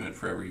 feet of movement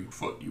for every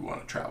foot you want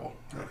to travel.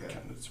 Okay.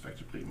 It's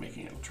effectively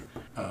making it true.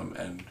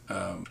 And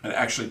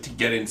actually, to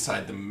get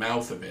inside the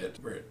mouth of it,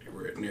 where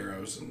it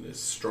narrows and is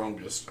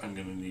strongest, I'm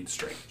going to need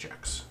strength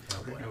checks.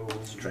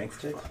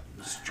 Strength check?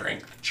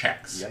 Strength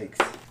checks.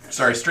 Yikes.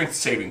 Sorry, strength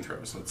saving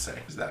throws. Let's say,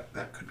 because that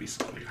could be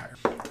slightly higher.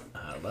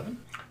 11?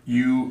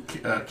 You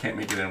can't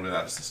make it in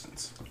without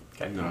assistance.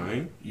 Okay.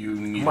 9. You I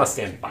need. must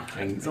stand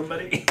behind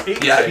somebody.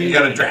 Yeah, you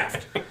got a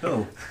draft.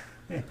 Oh.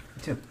 Yeah,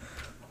 2.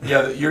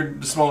 Yeah,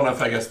 you're small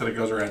enough, I guess, that it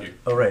goes around you.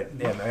 Oh, right.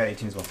 Yeah, I got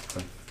 18 as well. So,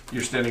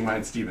 You're standing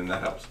behind Steven,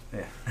 that helps.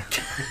 yeah.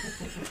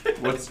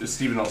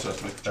 Steven also has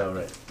to make the check. Oh,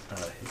 right.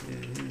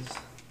 His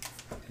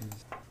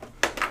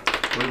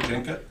What did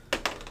Jen get?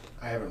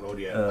 I haven't rolled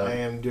yet. Uh, I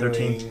am doing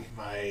 13.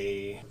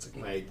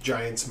 my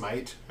giant's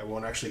might. I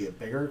won't actually get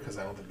bigger because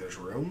I don't think there's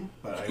room.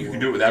 But I You will.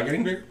 can do it without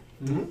getting bigger?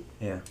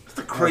 Yeah.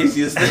 The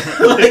craziest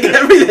thing. Like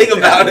everything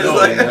about it is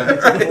like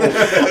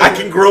I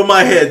can grow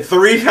my head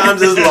 3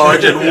 times as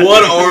large and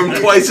 1 arm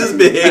twice as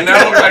big. And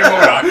now look like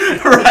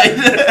Modoc. Right.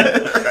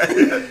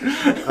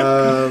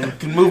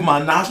 Can move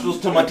my nostrils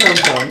to my tum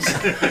tums.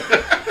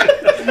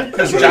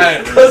 Because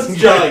giant. Because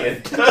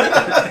giant.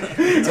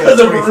 Because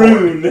of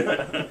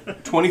Rune.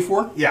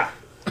 24? Yeah.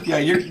 Yeah,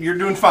 you're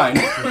doing fine.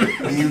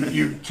 And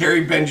you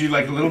carry Benji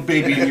like a little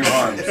baby in your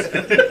arms.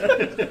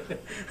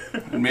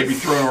 And maybe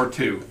throw an or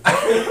 2.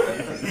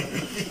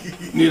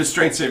 Need a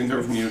strength saving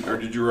throw from you, or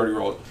did you already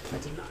roll it? I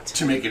did not.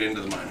 To make it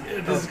into the mine.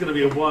 This is going to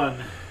be a 1.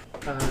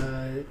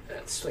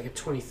 That's like a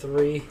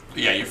 23.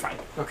 Yeah, you're fine.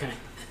 Okay.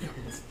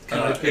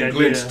 the And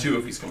Glint idea. too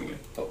if he's coming in.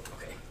 Oh,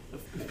 okay.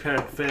 If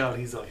Parrot failed,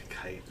 he's like a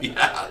kite.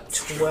 Yeah.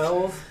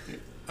 12.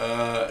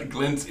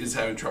 Glint is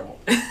having trouble.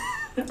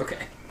 Okay.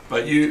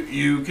 But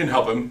you can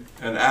help him,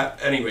 and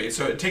anyway,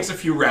 so it takes a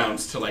few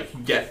rounds to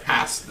like get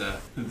past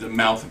the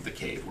mouth of the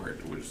cave where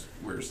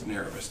it's the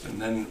narrowest,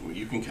 and then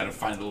you can kind of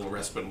find a little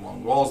respite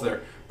along the walls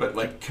there. But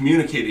like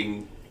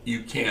communicating,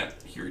 you can't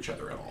hear each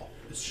other at all.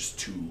 It's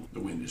just the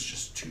wind is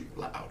just too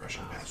loud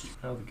rushing past you.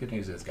 Well, the good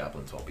news is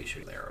goblins won't be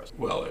shooting arrows.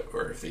 Well,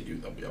 or if they do,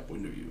 they'll be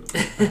upwind of you.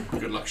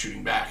 Good luck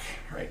shooting back,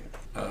 right?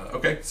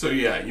 Okay, so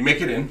yeah, you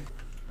make it in.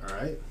 All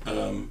right.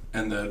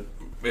 And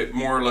it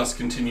more or less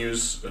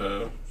continues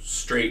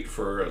straight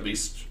for at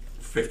least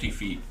 50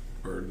 feet,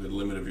 or the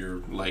limit of your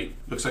light.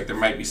 Looks like there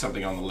might be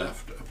something on the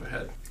left up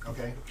ahead.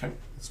 Okay. Okay.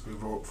 Let's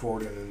move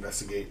forward and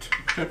investigate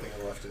Okay. what the thing on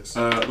the left is.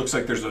 Looks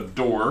like there's a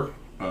door,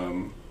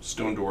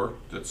 stone door,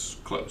 that's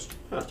closed.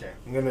 Okay.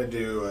 I'm gonna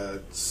do a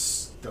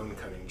stone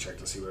cutting check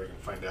to see what I can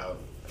find out.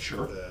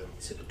 Sure.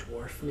 Is it a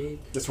dwarf made?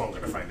 This one I'm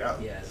gonna find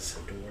out. Yeah, it's a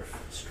dwarf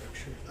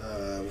structure.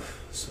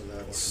 So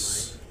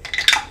that's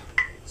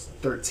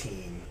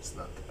 13. It's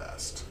not the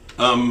best.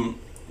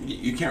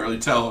 You can't really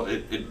tell.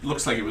 It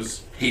looks like it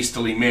was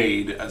hastily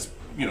made as,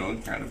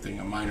 kind of thing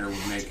a miner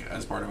would make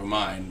as part of a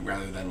mine,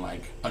 rather than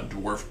like a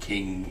dwarf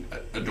king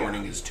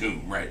adorning his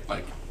tomb, right?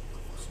 Like,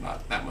 it's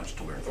not that much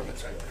to learn from it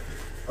that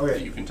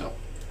Okay. you can tell.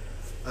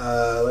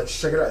 Let's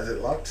check it out. Is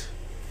it locked?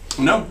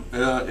 No,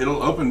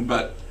 it'll open,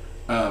 but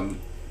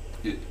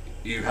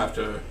you have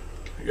to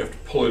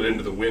pull it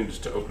into the wind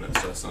to open it.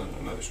 So that's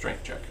another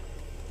strength check.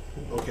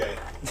 Okay.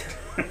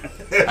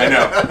 I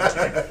know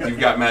you've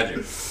got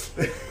magic.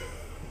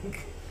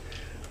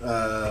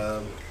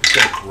 It's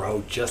gonna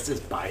grow just his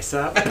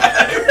bicep. He's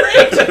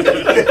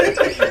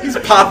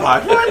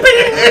Popeye.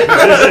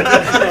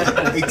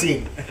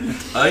 18.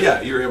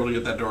 Yeah, you were able to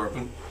get that door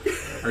open.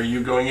 Are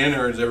you going in,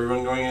 or is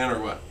everyone going in, or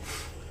what?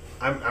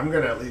 I'm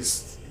gonna at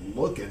least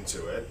look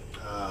into it.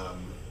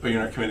 But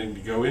you're not committing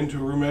to go into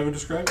a room I haven't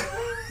described?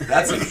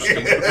 That's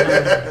interesting.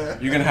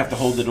 You're gonna have to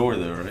hold the door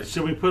though, right?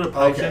 Should we put a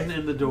python Okay.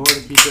 in the door to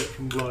keep it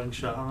from blowing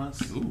shut on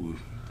us? Ooh,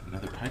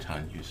 another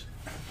python use.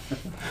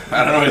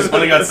 I don't know, he's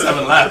only got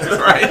 7 left,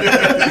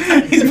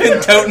 right? He's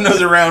been toting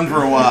those around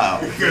for a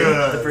while.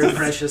 Good. Very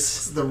precious.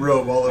 It's the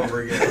robe all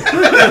over again.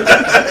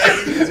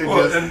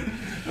 Well, and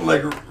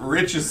like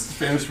Rich is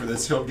famous for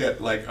this. He'll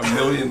get like 1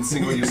 million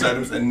single-use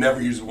items and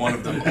never use one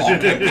of them all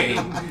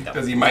campaign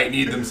because he might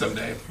need them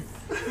someday.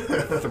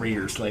 3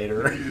 years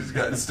later,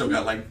 He's still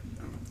got like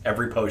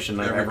every potion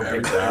I've ever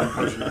every picked up.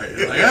 potion, right?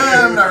 He's like,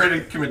 I'm not ready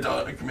to commit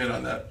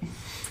on that.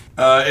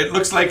 It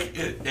looks like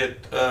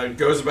it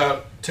goes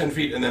about 10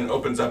 feet and then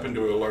opens up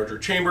into a larger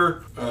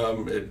chamber.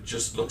 It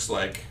just looks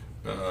like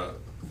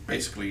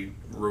basically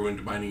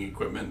ruined mining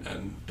equipment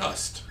and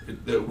dust.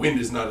 The wind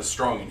is not as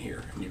strong in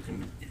here, and you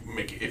can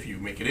if you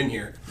make it in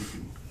here, you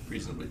can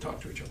reasonably talk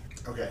to each other.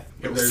 Okay.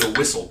 It will still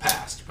whistle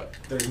past, but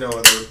There's no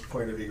other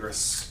point of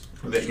egress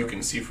that you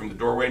can see from the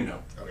doorway, no.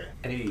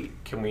 Okay.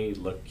 Can we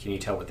look? Can you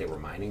tell what they were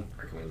mining,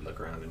 or can we look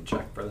around and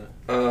check for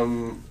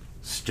that?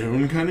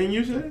 Stone cutting,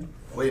 you said?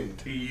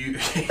 Wind. You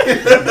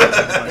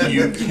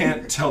you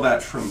can't tell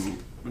that from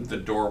the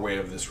doorway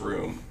of this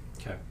room.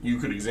 Okay. You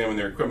could examine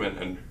their equipment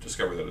and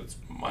discover that it's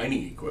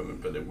mining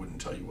equipment, but it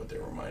wouldn't tell you what they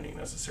were mining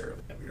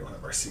necessarily. We don't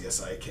have our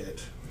CSI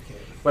kit. We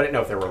can't. But I didn't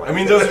know if there were like. I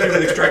mean, those of you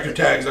with extractor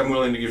tags, I'm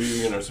willing to give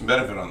you, some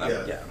benefit on that.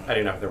 Yeah. Yeah, I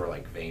didn't know if there were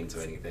like veins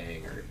of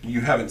anything, or.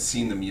 You haven't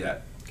seen them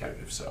yet, Okay.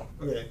 if so.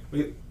 Okay.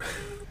 We.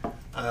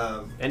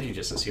 And he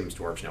just assumes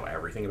dwarves know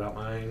everything about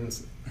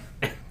mines.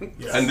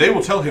 Yes. And they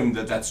will tell him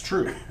that that's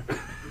true.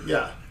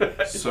 Yeah.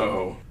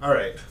 So, All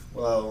right.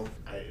 Well,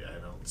 I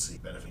don't see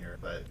benefit here,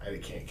 but I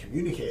can't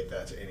communicate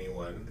that to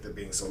anyone. They're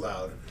being so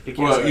loud.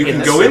 well, you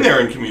can go in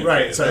there and communicate.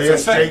 Right. So That's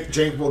yes, what I'm saying.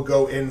 Jake will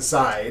go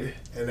inside,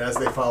 and as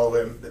they follow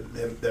him,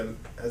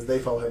 as they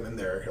follow him in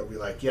there, he'll be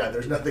like, "Yeah,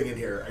 there's nothing in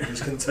here. I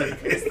just couldn't tell you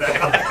guys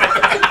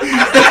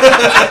that."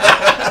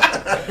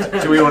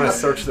 Do we want to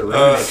search the room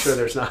and make sure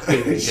there's not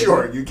anything?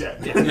 Sure, hidden? you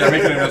can. Yeah,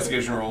 make an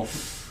investigation roll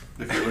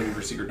if you're looking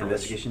for secret doors.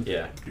 Investigation?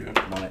 Yeah, Yeah.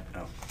 I'm on it.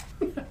 Oh.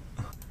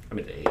 I'm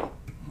at 8.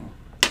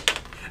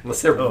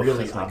 Unless they're Oh,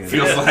 really that's not good.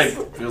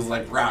 obvious. Feels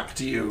like rock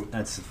to you.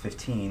 That's a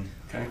 15.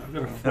 Okay. I've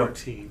got a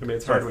 14. I mean,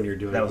 it's hard when you're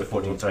doing That it was with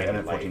 14. Sorry, I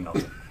meant light. 14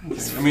 also.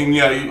 I mean,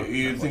 yeah,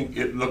 you think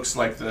it looks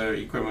like the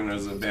equipment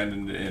was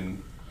abandoned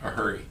in a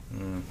hurry.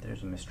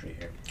 There's a mystery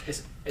here.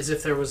 As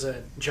if there was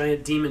a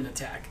giant demon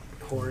attack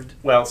horde.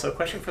 Well, so a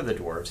question for the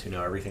dwarves who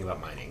know everything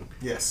about mining.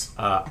 Yes.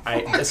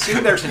 I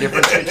assume there's a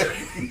difference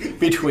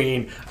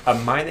between a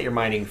mine that you're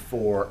mining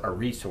for a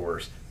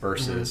resource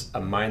versus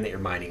a mine that you're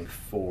mining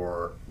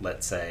for,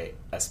 let's say,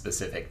 a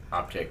specific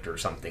object or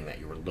something that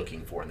you were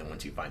looking for, and then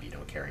once you find it, you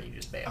don't care and you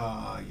just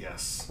bail.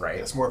 Yes. Right.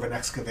 It's more of an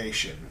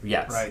excavation.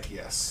 Yes. Right.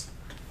 Yes.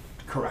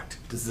 Correct.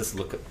 Does this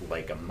look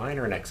like a mine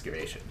or an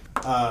excavation?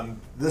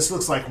 This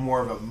looks like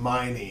more of a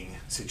mining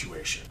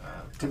situation.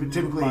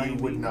 Typically, you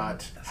would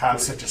not have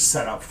such a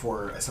setup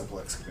for a simple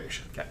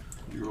excavation. Okay.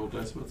 You roll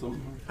dice about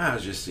something? I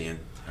was just seeing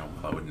Oh,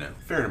 well, I would know.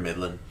 Fair to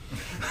Midland.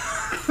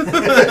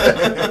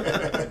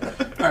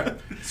 Alright.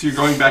 So you're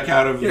going back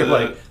out of You're the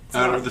like,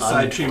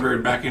 side chamber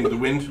and back into the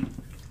wind.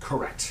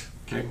 Correct.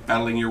 Okay.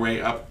 Battling your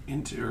way up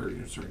into,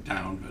 or sort of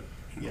down, but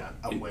Yeah,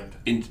 upwind.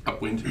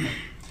 Upwind.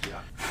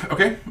 Yeah.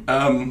 Okay.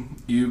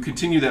 You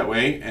continue that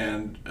way,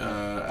 and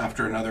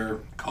after another,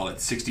 call it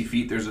 60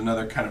 feet, there's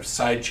another kind of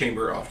side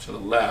chamber off to the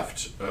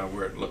left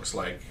where it looks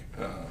like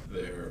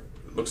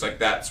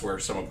that's where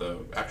some of the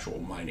actual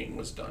mining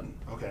was done.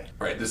 Okay.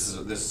 Right. This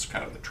is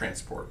kind of the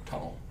transport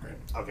tunnel. Right.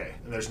 Okay.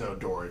 And there's no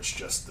door. It's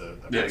just the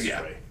Yeah.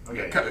 passageway.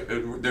 Okay.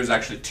 There's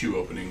actually two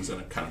openings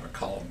and a kind of a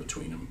column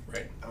between them.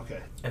 Right.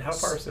 Okay. And how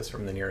far is this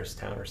from the nearest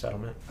town or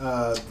settlement?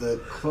 The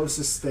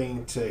closest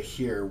thing to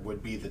here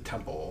would be the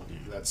temple.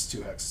 That's 2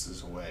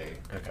 hexes away.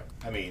 Okay.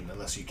 I mean,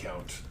 unless you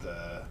count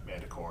the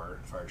Manticore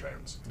fire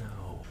giants.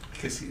 No.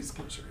 Because he's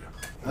closer.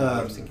 Yeah.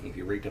 I was thinking if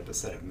you rigged up a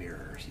set of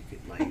mirrors, you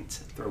could light,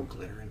 throw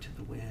glitter into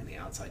the wind, the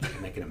outside, you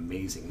could make an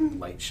amazing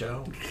light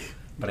show.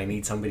 But I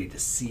need somebody to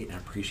see it and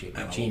appreciate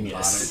my And a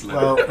genius.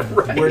 lot of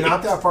glitter. Well, we're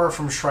not that far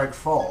from Shrike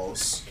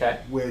Falls, Okay.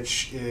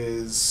 which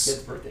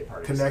is birthday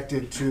party.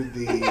 connected to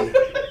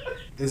the.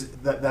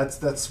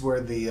 That's where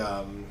the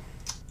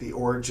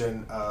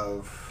origin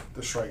of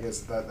the Shrike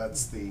is.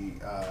 That's the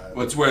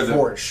Well, it's where the-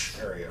 Forge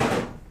area.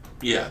 Right?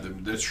 Yeah,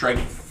 the strike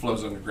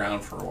flows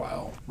underground for a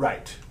while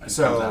Right. and comes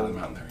out of the So,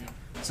 mountain there. Yeah.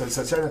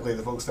 so technically,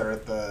 the folks that are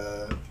at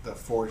the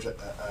Forge at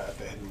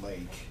the Hidden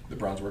Lake, The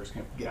Bronze Works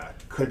camp. yeah,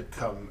 could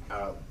come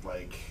out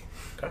like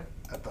Okay.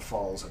 at the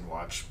falls and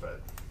watch,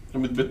 but I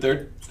mean, but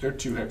they're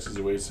 2 hexes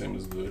away, same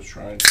as the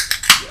shrine.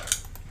 yeah.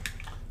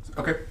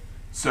 Okay.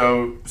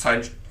 So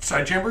side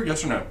chamber,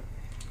 yes or no?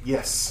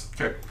 Yes.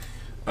 Okay.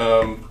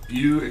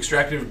 You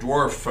extractive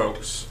dwarf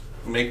folks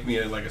make me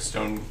a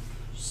stone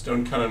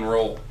cut and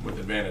roll with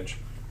advantage.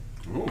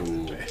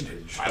 Ooh.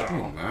 I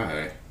don't know.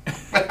 My.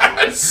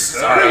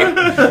 Sorry. Maybe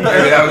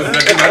that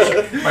was too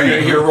much. Am I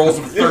going to hear rolls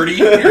of 30?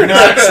 You're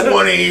not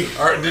 20.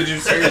 Or did you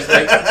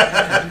seriously?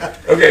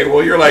 Okay,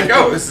 well, you're like,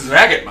 oh, this is an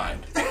agate mine.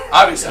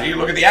 Obviously, you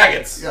look at the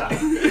agates. Yeah.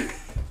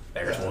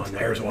 There's one,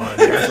 there's one,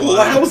 there's one.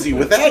 Lousy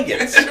with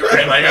agates.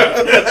 Right, like,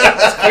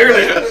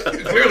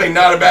 it's clearly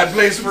not a bad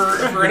place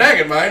for an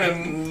agate mine,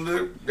 and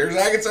there's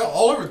agates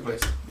all over the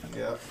place.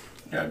 Yeah.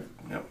 Yeah,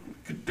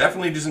 could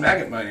definitely do some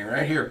agate mining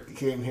right here.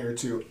 Came here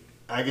to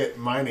agate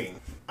mining.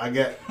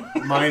 Agate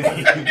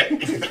mining.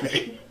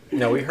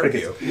 No, we heard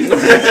you.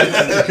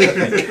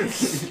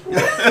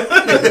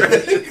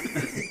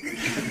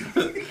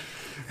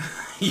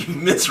 You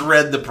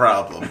misread the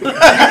problem.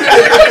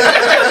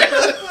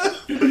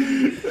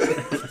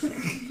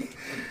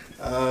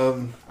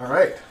 All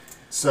right.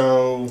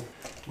 So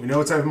we know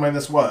what type of mine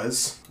this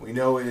was. We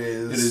know it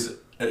is. It is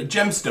a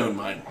gemstone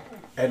mine.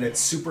 And it's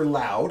super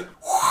loud.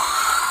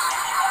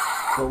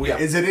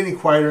 But is it any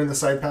quieter in the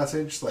side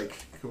passage? Like,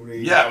 could we?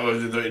 Yeah,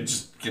 well, it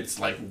just gets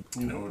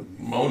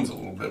moans a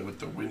little bit with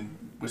the wind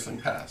whistling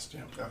past.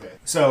 Yeah. Okay.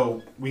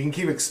 So we can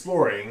keep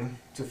exploring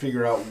to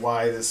figure out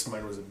why this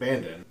mine was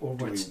abandoned. Or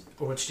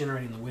what's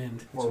generating the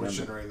wind. Or what's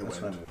generating the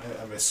That's wind. what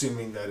I'm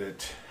assuming that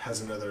it has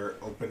another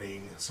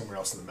opening somewhere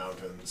else in the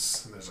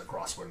mountains, and there's a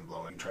crosswind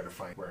blowing. Try to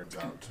find where it's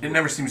out. It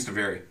never seems to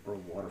vary. Or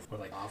water. Or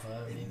like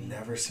lava, It maybe.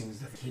 never seems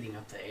to. Heating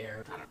up the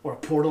air. Or a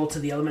portal to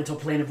the elemental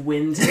plane of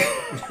wind.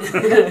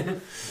 Yeah.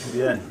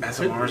 As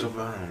a Mars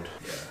abound.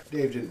 Yeah.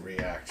 Dave didn't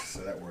react,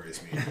 so that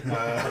worries me.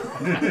 I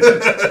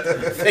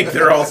think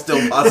they're all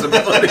still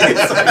possibilities.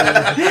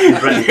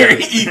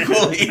 Very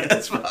equally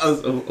as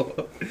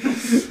possible.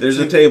 There's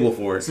a table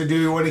for it. So do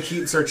we want to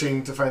keep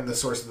searching to find the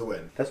source of the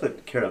wind? That's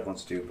what Karak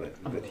wants to do,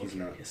 but he's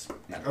not. Yes.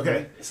 Yeah.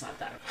 Okay. It's not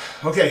that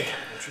Okay.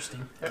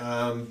 interesting.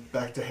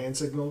 Back to hand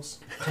signals.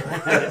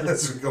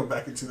 Let's go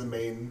back into the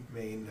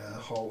main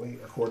hallway,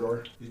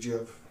 corridor. Did you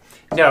have?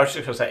 No, I was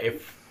just going to say,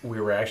 if we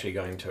were actually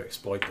going to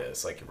exploit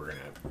this, like if we're going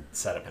to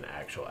set up an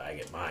actual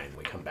agate mine,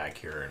 we come back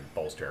here and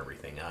bolster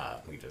everything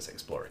up, we just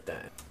explore it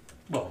then.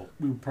 Well,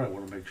 we probably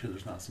want to make sure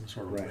there's not some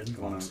sort of Right. wind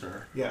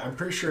monster. Yeah, I'm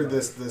pretty sure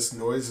this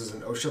noise is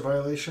an OSHA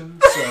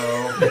violation.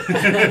 So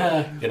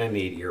Gonna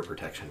need ear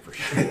protection for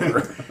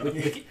sure.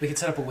 We could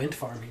set up a wind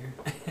farm here.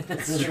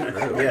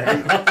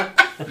 Yeah.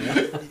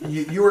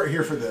 you weren't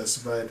here for this,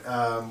 but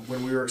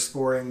when we were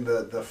exploring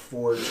the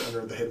forge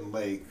under the Hidden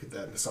Lake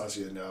that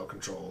Nastasia now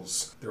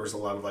controls, there was a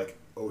lot of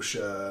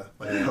OSHA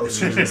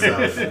posters and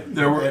stuff.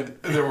 There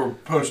were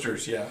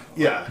posters, yeah.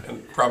 Yeah.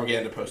 And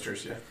propaganda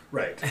posters, yeah.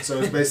 Right. So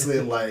it's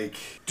basically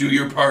Do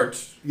your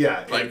part.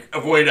 yeah.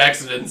 Avoid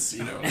accidents,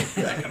 that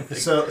kind of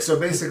thing. So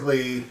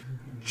basically,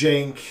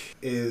 Jank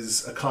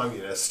is a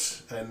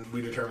communist, and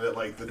we determined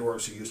that the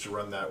dwarves who used to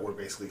run that were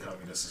basically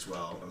communists as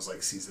well. It was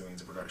seize the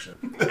means of production.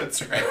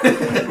 That's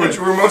right. Which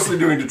we're mostly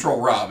doing to troll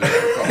Rob.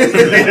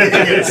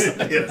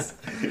 Yes.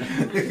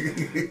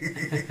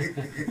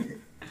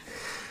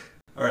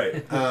 All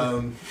right.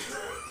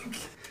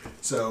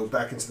 So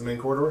back into the main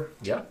corridor.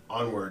 Yeah.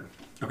 Onward.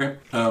 Okay.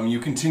 You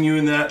continue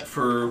in that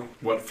for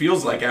what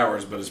feels like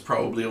hours, but is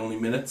probably only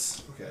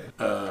minutes.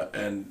 Okay.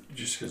 And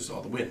just because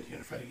all the wind,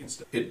 fight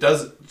against it. It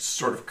does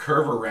sort of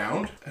curve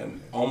around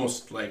and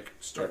almost like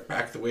start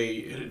back the way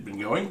it had been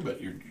going,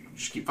 but you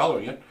just keep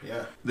following it.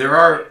 Yeah. There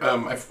are,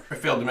 I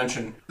failed to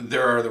mention,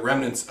 there are the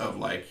remnants of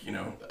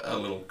a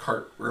little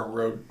cart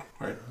railroad,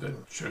 right, that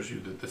shows you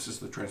that this is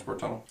the transport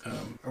tunnel.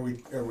 Are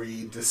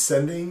we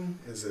descending?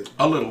 Is it?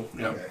 A little,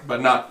 yeah, Okay.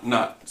 but not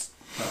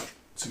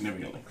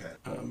significantly. Okay.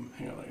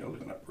 Hang on, I gotta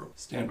look it up.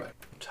 Stand by.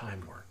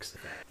 Time works.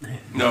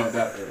 No,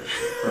 that.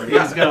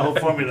 He's got a whole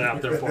formula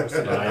out there for us.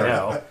 I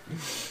know.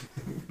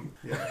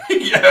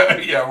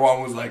 yeah.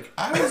 Juan was like,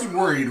 I was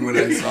worried when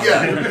I saw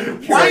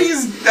that. Why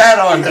is that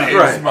on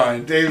Dave's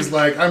mind? Dave's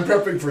like, I'm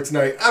prepping for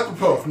tonight.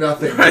 Apropos of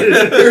nothing.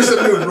 Here's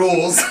some new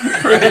rules. I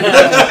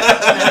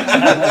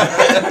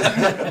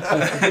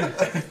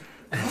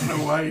don't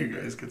know why you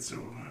guys get so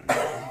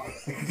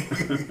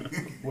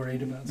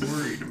Worried about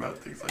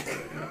things like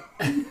that.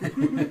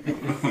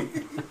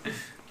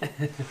 Yeah.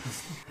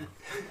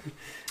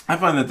 I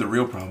find that the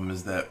real problem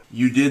is that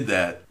you did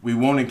that. We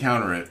won't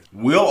encounter it.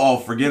 We'll all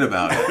forget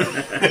about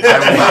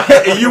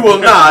it. You will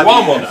not.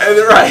 Juan will not.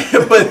 Right.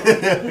 But,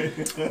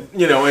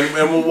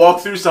 and we'll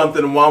walk through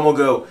something and Juan will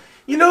go,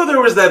 there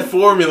was that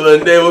formula,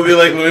 and Dave will be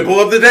like, let me pull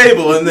up the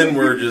table, and then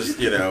we're just,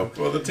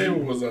 Well, the table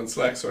was on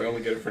Slack, so I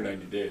only get it for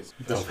 90 days.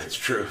 Oh, that's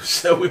true.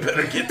 So we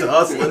better get to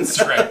hustling. That's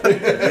right.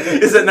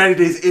 Is that 90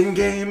 days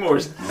in-game, or?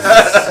 It's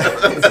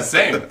the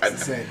same. It's the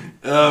same.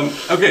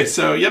 Okay,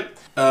 so, yep.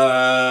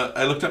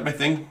 I looked up my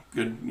thing.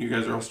 Good. You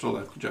guys are all still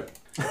alive. Good job.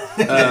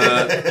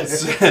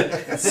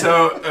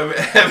 So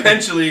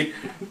eventually,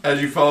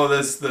 as you follow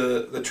this,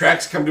 the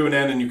tracks come to an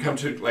end, and you come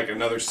to like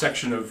another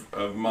section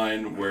of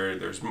mine where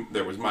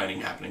there was mining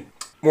happening.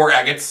 More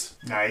agates.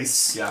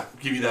 Nice. Yeah,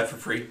 give you that for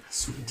free.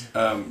 Sweet.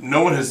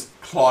 No one has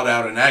clawed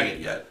out an agate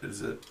yet,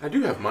 is it? I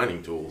do have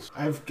mining tools.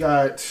 I've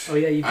got. Oh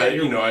yeah, you got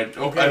your, I you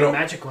got your don't.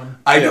 magic one.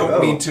 I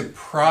don't mean to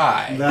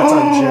pry. That's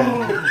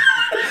on Jen.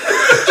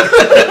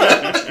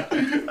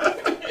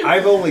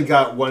 I've only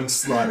got one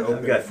slot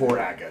open got for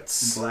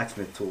agates,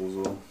 Blacksmith tools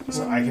will.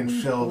 so I can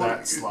fill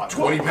that slot.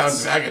 20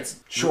 pounds of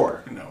agates.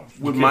 Sure. No.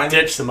 Would You mine?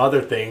 can ditch some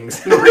other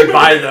things and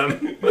rebuy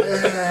them.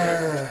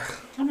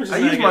 I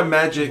use my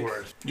magic.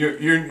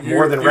 Your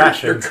More than your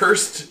rations.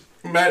 cursed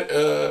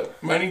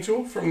mining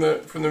tool from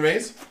the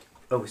maze.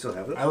 Oh, we still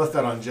have it? I left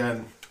that on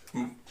Jen.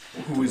 Who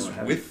was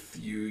with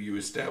you? You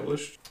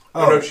established.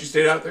 Oh. Oh no, she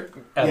stayed out there.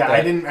 Yeah,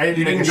 I didn't. You make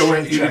didn't a go.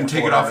 strength You didn't check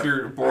take it for off her.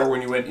 your boar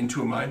when you went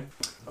into a mine.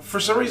 For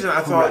some reason,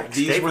 I thought Correct.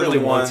 these Dave were really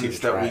the wants ones you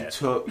to that try we it.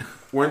 took.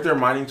 Weren't there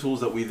mining tools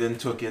that we then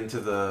took into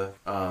the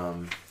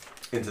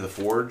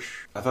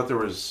forge? I thought there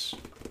was.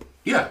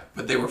 Yeah,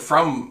 but they were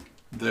from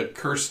the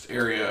cursed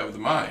area of the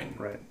mine.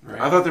 Right.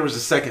 I thought there was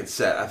a second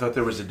set. I thought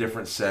there was a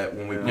different set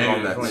when we put Yeah,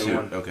 on that only suit.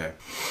 one. Okay.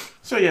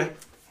 So yeah.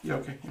 Yeah.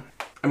 Okay. Yeah.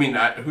 I mean,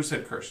 who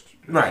said cursed?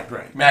 Right.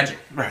 Magic.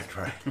 Right.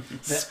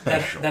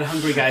 That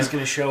hungry guy's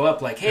gonna show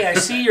up like, hey, I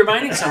see you're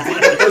mining something.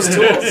 Those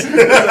tools.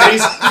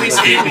 He's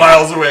 8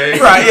 miles away.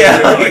 Right,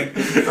 yeah. Like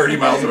 30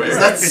 miles away.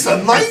 That's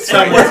sunlight.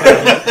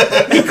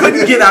 He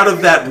couldn't get out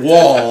of that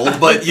wall,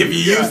 but if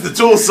you use the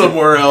tool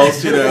somewhere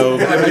else,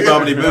 bibbidi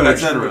bobbidi boo, That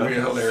actually would be a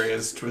etc.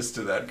 hilarious twist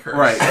to that curse.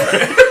 Right.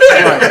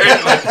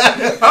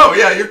 Like, oh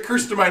yeah, you're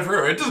cursed to mine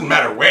forever. It doesn't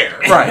matter where.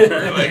 Right.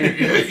 Like,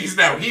 he's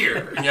now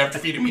here, and you have to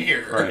feed him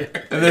here. Right.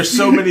 And there's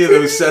so many of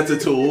those sets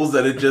of tools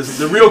that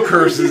the real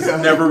curse is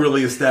never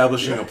really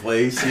establishing a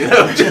place,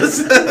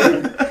 just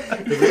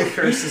The real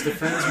curse is the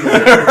friends we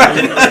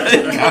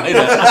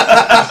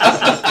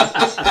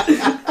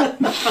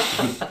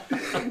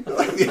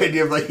Like the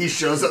idea of he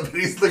shows up and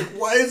he's like,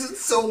 "Why is it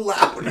so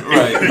loud?"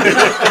 Right.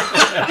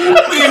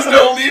 Please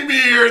don't leave me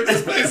here.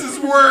 This place is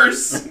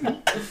worse.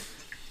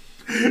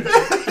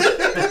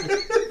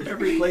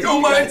 Every place. Go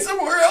mine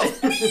somewhere else,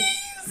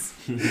 please.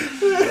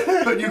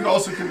 But you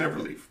also can never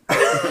leave.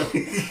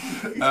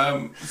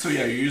 So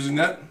yeah, you're using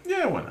that?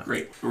 Yeah, why not?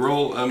 Great.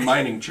 Roll a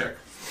mining check.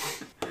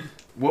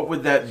 What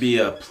would that be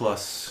a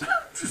plus?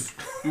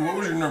 What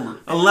was your number?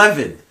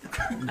 11.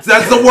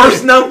 That's the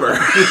worst number.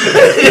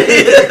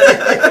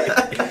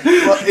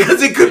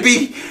 Because it could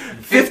be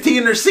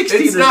 15 or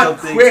 16 It's or not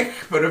something. quick,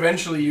 but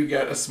eventually you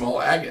get a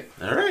small agate.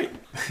 All right.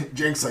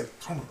 Jake's like,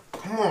 "Come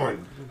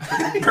on."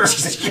 In front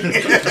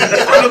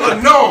of the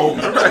gnome.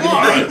 Come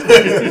on.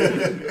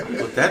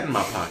 Put that in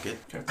my pocket.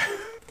 Okay.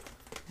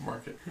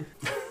 Mark it.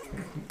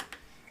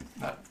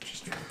 Not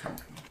just your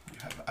company. You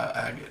have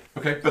agate.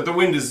 Okay, but the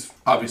wind is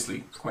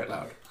obviously quite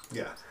loud.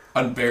 Yeah.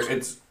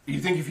 You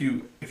think if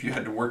you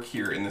had to work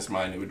here in this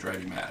mine, it would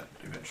drive you mad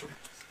eventually.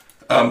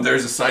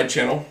 There's a side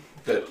channel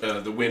that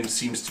the wind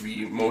seems to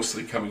be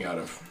mostly coming out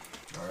of.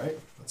 All right.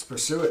 Let's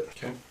pursue it.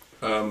 Okay.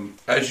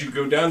 As you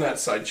go down that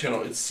side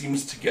channel, it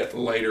seems to get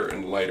lighter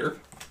and lighter.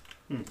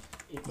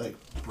 Like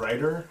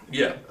brighter.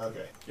 Yeah.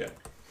 Okay. Yeah.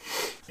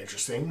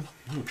 Interesting.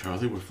 Oh,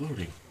 Charlie, we're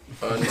floating.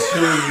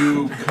 Until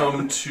you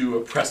come to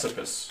a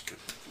precipice,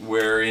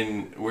 where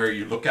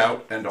you look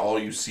out and all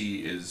you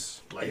see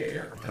is Light.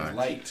 air and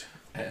light,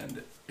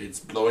 and It's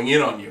blowing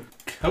in on you.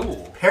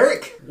 Cool.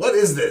 Herrick, what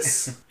is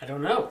this? I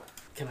don't know.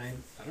 Can I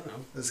don't know.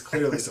 This is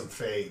clearly some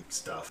Fey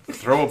stuff.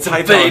 Throw a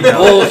python down.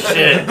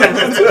 Bullshit.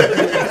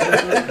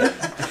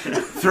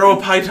 Throw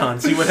a python.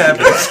 See what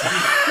happens.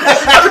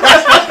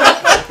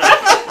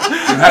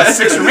 You have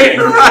 6 remaining.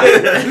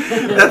 Right.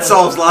 That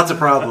solves lots of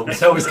problems.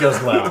 It always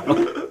goes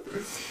well.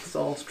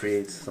 Solves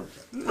creates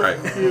something. Right.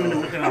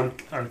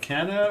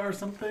 Arcana or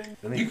something?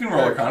 You can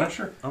roll Arcana,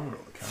 sure. I'm gonna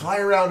roll a Fly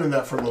around in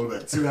that for a little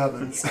bit. See what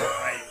happens.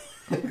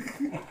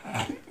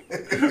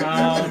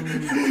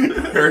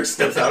 Eric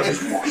steps out and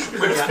just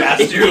whips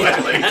past you.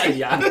 Like,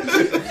 Yeah.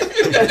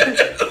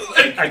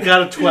 I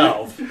got a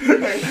 12.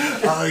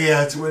 Oh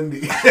yeah, it's windy.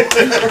 You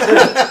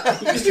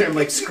just hear him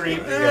like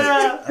scream.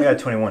 I got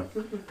 21.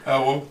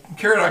 well,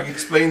 Caradoc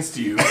explains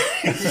to you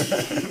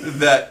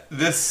that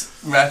this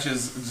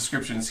matches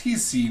descriptions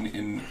he's seen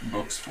in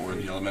books for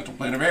the elemental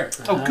plane of air.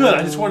 Oh, good.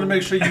 I just wanted to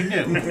make sure you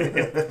knew.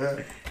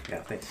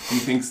 Yeah, thanks. He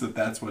thinks that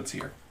that's what's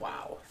here.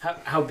 Wow.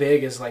 How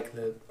big is like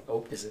the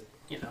is it,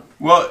 you know?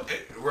 Well,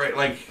 right,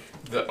 like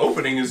the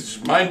opening is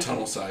just mind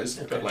tunnel size,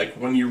 but like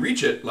when you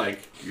reach it, like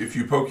if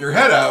you poke your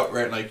head out,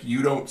 right, like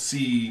you don't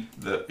see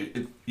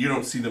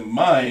the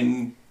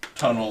mine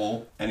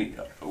tunnel any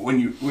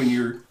when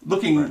you're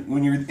looking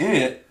when you're in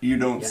it, you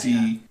don't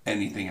see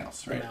anything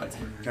else, right? Like,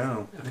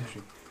 Oh.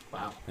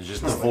 Wow. It's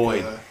just a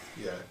void.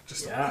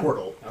 Just Yeah. a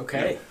portal.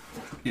 Okay.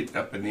 it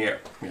up in the air.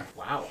 Yeah.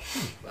 Wow.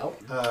 Well,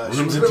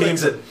 Rooms and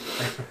teams at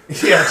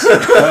Yes.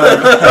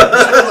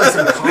 Like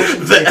some caution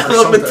the tape or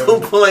elemental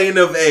something. plane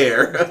of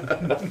air.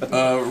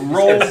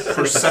 Roll It's a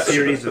perception.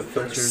 series of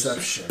filters.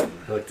 Perception. I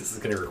feel like this is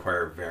going to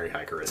require very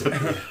high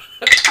charisma.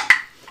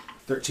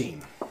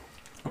 13.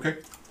 Okay.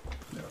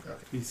 No, okay.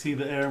 You see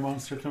the air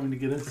monster coming to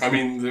get us? I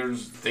mean,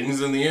 there's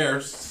things in the air,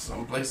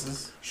 some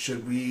places.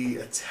 Should we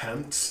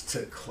attempt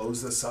to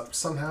close this up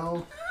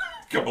somehow?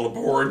 Couple of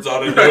boards ought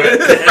to do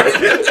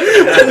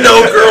it.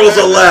 No girls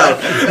allowed.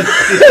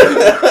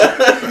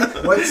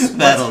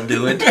 That'll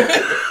do it.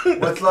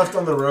 What's left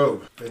on the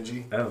robe,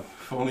 Benji? Oh.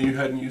 If only you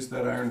hadn't used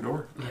that iron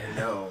door. I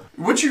know.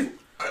 Would you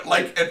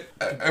like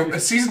a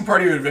season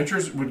party of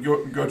adventurers would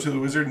go to the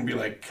wizard and be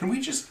like, can we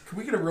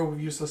get a row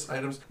of useless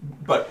items,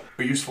 but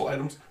useful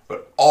items,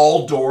 but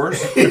all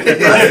doors? That's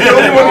the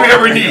only one we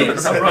ever need.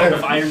 a row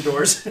of iron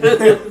doors. And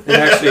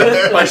actually,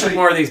 a bunch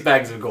more of these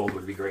bags of gold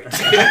would be great.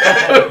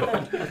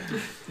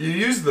 You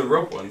used the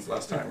rope ones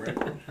last time, right?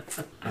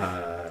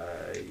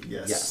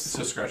 Yes.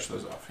 So scratch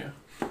those off, yeah.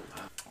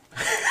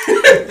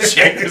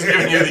 Shank is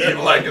giving you the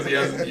evil eye because he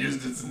hasn't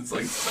used it since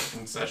like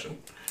second session.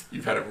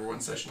 You've had it for one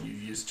session.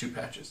 You've used 2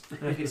 patches.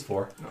 He's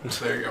 4. No,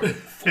 so there you go.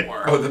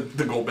 4. Oh,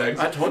 the gold bags.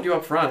 I told you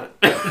up front.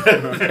 They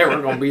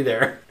weren't going to be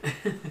there.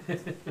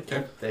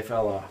 Okay. They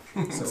fell off.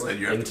 Instead,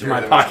 you have Into to my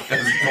carry pocket. them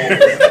as gold.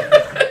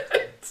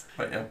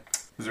 But yeah.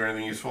 Is there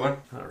anything useful there?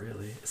 Not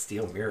really. A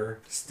steel mirror.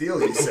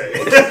 Steal, you say?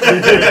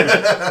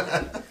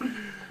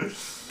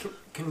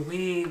 Can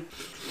we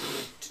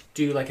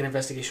do like an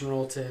investigation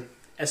roll to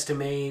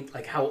estimate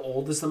like how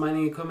old is the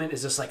mining equipment?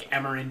 Is this like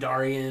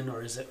Amarindarian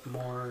or is it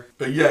more?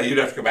 But yeah, you'd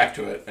have to go back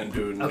to it and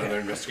do another Okay.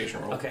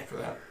 investigation roll Okay. for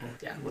that.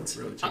 Yeah, let's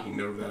Really taking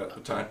note of that at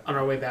the time. on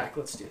our way back.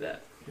 Let's do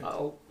that. I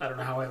don't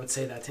know how I would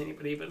say that to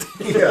anybody, but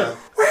Yeah.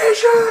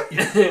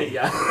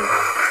 yeah.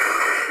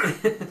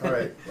 All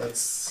right,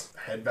 let's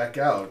head back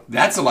out.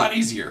 That's a lot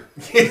easier.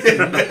 In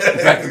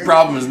fact, the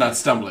problem is not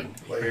stumbling.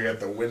 Like I got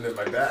the wind in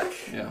my back.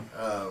 Yeah.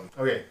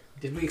 Okay.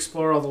 Did we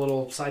explore all the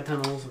little side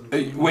tunnels?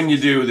 And When you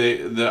do,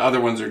 the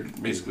other ones are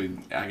basically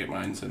agate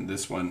mines, and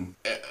this one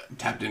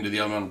tapped into the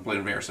elemental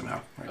plane of air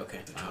somehow. Right? okay.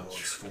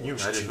 Can you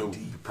imagine who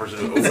the person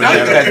who It's opened not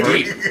even that that door?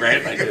 deep,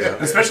 right? Like,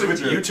 especially with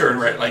the U-turn,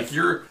 right? Like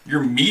you're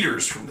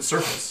meters from the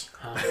surface.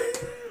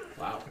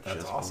 Wow.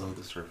 That's awesome.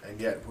 The surface. And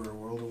yet we're a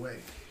world away.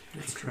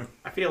 That's true.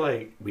 I feel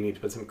like we need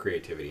to put some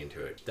creativity into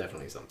it.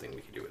 Definitely something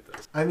we could do with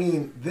this. I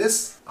mean,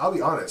 I'll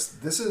be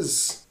honest, this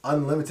is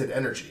unlimited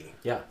energy.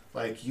 Yeah.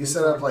 Like, you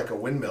set up like a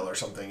windmill or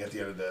something at the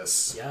end of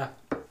this. Yeah.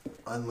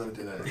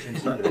 Unlimited energy.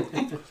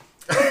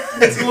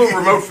 It's a little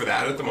remote for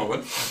that at the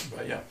moment,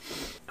 but yeah.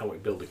 I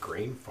would build a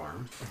grain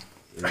farm.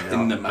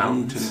 In the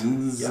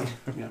mountains. Yeah.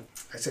 Yeah.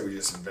 I say we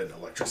just invent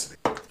electricity.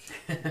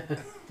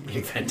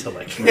 Invent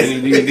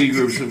electricity. Many D&D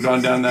groups have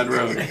gone down that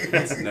road.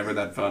 It's never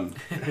that fun.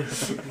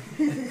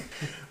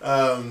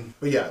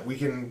 But yeah, we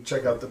can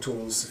check out the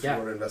tools if Yeah. you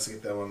want to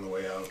investigate them on the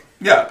way out.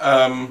 Yeah.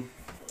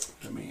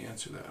 Let me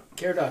answer that.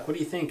 Caradoc, what do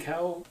you think?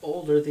 How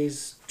old are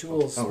these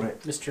tools, Oh, right.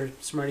 Mr.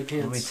 Smarty Let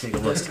me Pants take a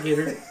look.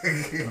 investigator?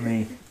 Let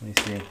me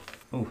see.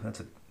 Oh, that's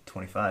a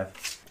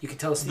 25. You could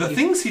tell us The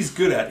things he's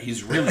good at,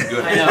 he's really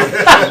good I at. know.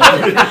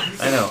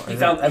 I know. He I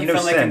found have no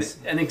like sense.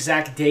 an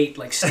exact date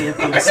like stamped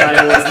on the side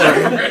of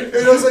his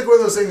It was like one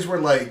of those things where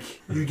like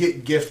you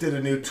get gifted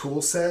a new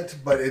tool set,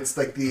 but it's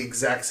like the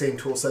exact same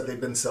tool set they've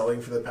been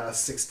selling for the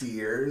past 60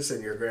 years,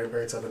 and your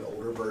grandparents have an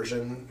older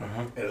version,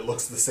 and it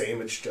looks the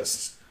same. It's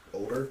just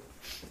older.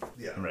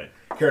 Yeah. Right.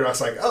 Caradoc's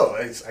like, oh,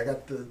 I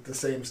got the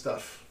same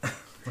stuff.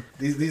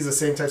 These are the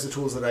same types of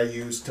tools that I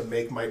use to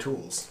make my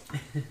tools.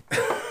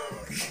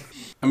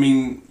 I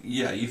mean,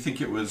 yeah, you think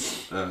it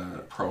was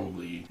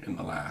probably in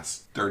the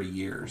last 30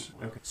 years.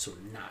 Okay. So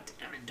not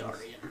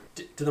Amidarian.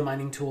 Do the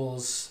mining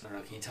tools, I don't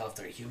know, can you tell if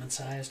they're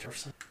human-sized or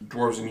something?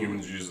 Dwarves and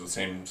humans use the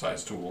same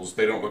size tools.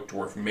 They don't look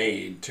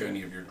dwarf-made to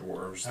any of your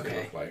dwarves. They Okay.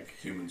 look like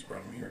humans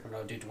brought them here. I don't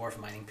know, do dwarf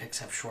mining picks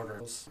have shorter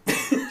tools?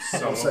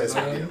 Some Size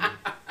of medium. them.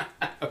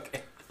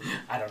 Okay.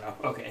 I don't know.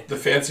 Okay. The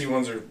fancy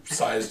ones are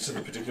sized to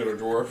the particular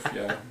dwarf,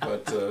 yeah.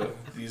 But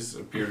these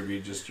appear to be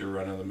just your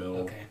run-of-the-mill,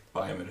 Okay.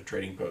 buy them at a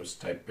trading post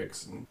type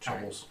picks and All right.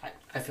 shovels.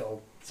 I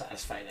feel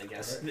satisfied, I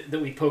guess, that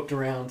we poked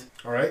around.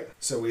 All right,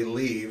 so we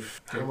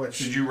leave. How much?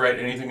 Did you write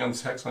anything on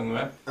this text on the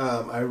map?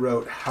 I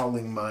wrote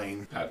Howling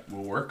Mine. That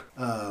will work.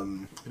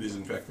 It is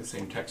in fact the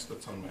same text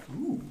that's on the map.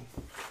 Ooh.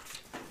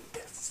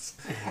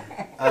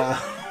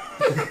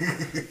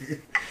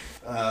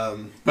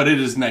 But it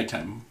is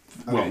nighttime.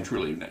 Well, Okay.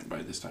 truly night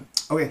by this time.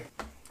 Okay.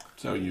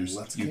 So you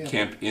Let's you camp.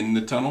 camp in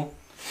the tunnel,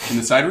 in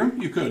the side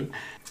room. You could.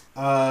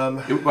 Um,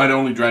 It might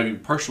only drive you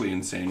partially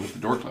insane with the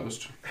door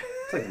closed.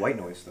 It's like white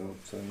noise, though.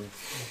 So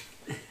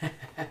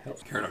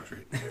Paradox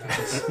rate.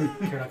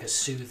 Karadok is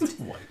soothed.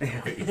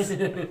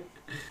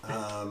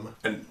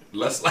 And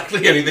less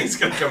likely anything's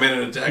going to come in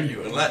and attack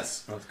you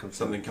unless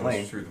something comes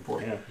plane. through the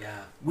portal. Yeah.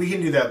 Yeah. we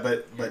can do that,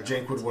 but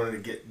Jank would wanted to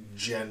get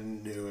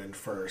Jen New in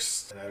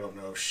first, and I don't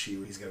know if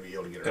he's going to be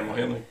able to get her. Then we'll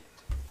in. handle it.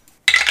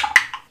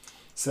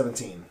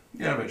 17.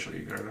 Yeah, eventually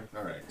you get her.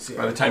 All right. So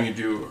By the time you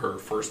do her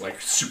first, like,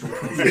 super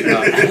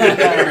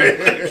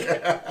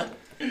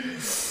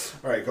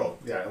all right, cool.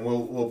 Yeah, and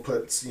we'll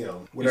put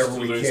whatever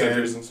we can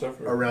sentries and stuff.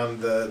 Or?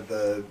 around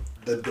the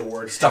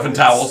door. Stuff and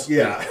towels.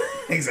 Yeah,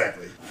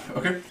 exactly.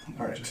 Okay.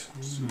 All right. Just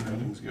see how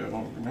things go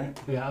overnight.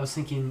 Yeah, I was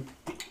thinking,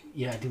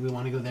 do we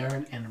want to go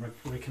there and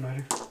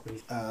reconnoiter?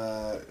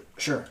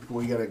 Sure.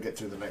 We got to get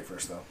through the night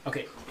first, though.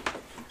 Okay.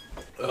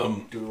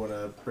 Do we want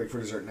to break for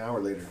dessert now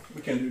or later?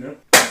 We can do that.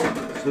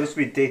 So this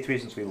would be day 3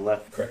 since we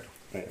left. Correct.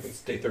 Right.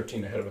 It's day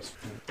 13 ahead of us.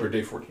 Or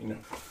day 14 now.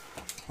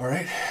 All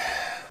right.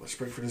 Let's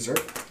break for dessert.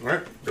 All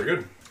right. Very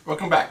good.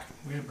 Welcome back.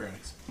 We have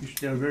brownies.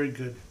 Yeah, very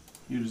good.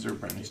 You deserve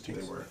brownies, too.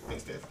 They were.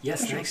 Thanks, Dave.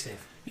 Yes, thanks, Dave.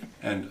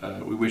 And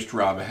we wished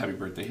Rob a happy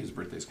birthday. His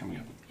birthday's coming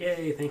up.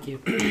 Yay, thank you.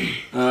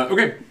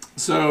 Okay.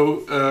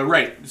 So,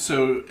 right.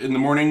 So, in the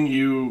morning,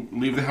 you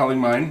leave the Howling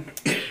Mine.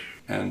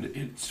 And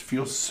it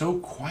feels so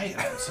quiet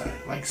outside.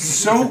 Like,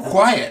 so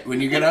quiet.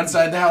 When you get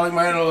outside the Howling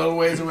Mine a little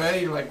ways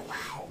away, you're like,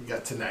 wow. We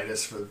got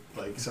tinnitus for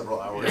like several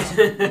hours.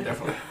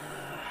 Definitely.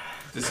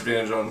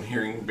 Disadvantage on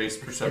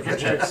hearing-based perception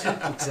checks.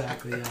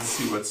 Exactly, yeah.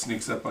 See what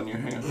sneaks up on you.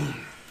 Hang on.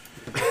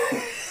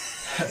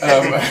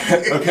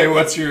 Okay,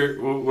 what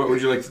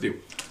would you like to do?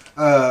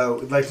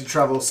 We'd like to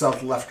travel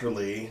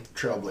south-lefterly,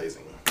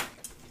 trailblazing.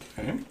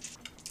 Okay.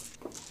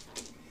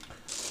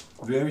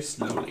 Very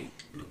slowly.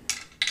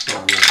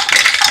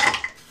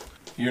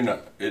 You're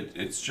not.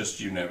 It's just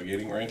you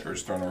navigating, right? Or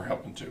is Thornor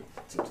helping too?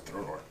 It's up to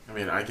Thronor. I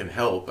mean, I can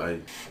help.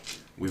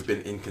 We've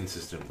been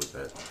inconsistent with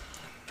that.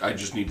 I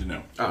just need to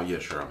know. Oh yeah,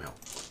 sure, I'm help.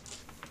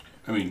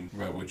 I mean,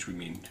 by which we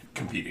mean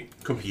competing.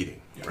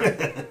 Competing.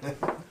 Yeah.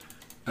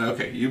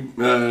 Okay,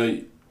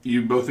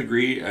 you both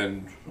agree,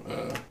 and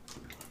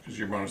because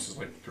your bonus is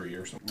like 3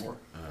 or something more.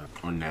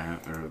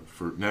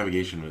 For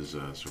navigation was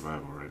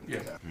survival, right? Yeah.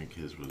 I think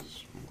his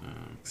was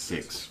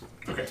 6.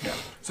 Okay, yeah.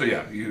 So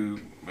yeah,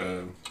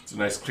 it's a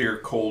nice, clear,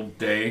 cold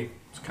day.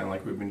 It's kind of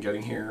like we've been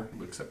getting here,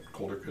 except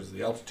colder because of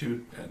the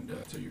altitude, and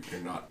so you're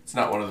not. It's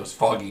not one of those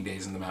foggy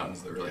days in the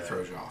mountains that really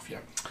throws you off. Yeah.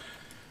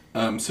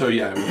 So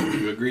yeah,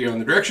 you agree on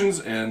the directions,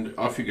 and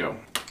off you go.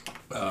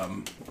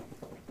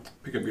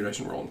 Pick up your dice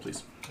and roll,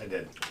 please. I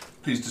did.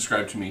 Please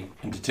describe to me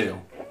in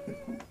detail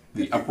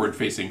the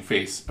upward-facing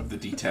face of the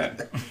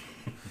D10.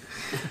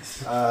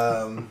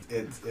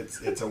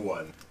 It's a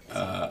 1.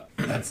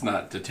 That's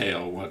not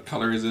detail. What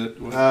color is it?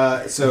 What,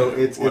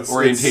 What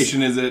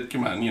orientation is it?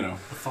 Come on, The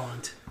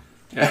font.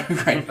 Yeah,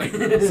 right. Like,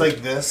 It's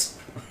like this.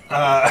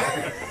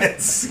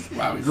 It's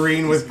wow, he's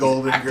green with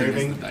gold acting as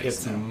engraving. the dice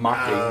It's now.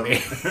 mocking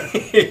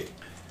me.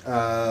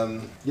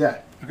 Yeah,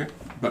 Okay,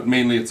 but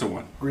mainly it's a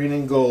 1. green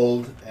and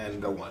gold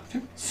and a 1.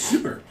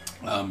 Super.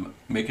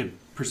 Make a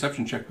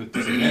perception check with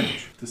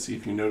disadvantage to see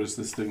if you notice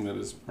this thing that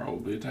is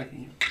probably attacking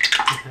you,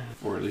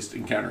 or at least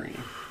encountering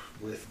you.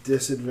 With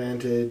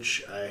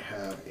disadvantage, I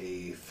have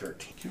a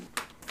 13.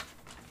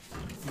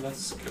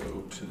 Let's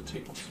go to the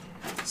tables.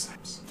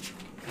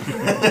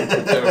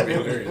 That would be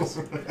hilarious.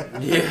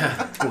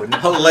 Yeah.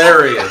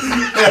 Hilarious.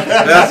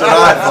 That's what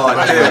I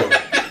thought too.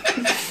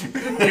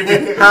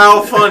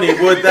 How funny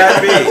would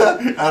that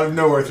be? Out of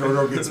nowhere,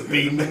 Thronor gets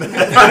beaten in the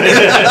head.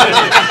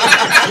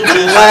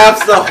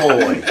 Laughs the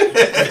holy.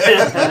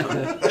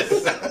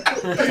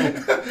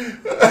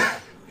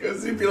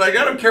 Because he'd be like,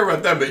 I don't care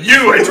about them, but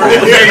you, I told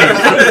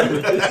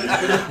you.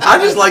 I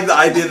just like the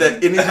idea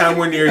that anytime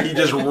we're near, he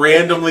just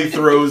randomly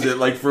throws it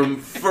like from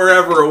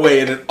forever away,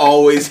 and it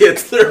always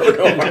hits Theodore.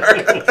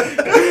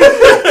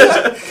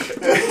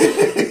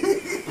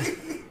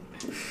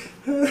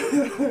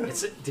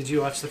 Did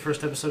you watch the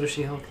first episode of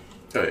She-Hulk?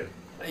 Oh, yeah.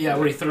 Yeah,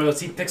 where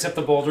he picks up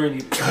the boulder and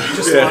he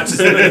just launches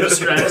it into the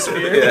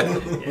stratosphere. Yeah.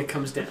 It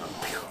comes down.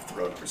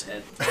 throw it over his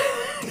head.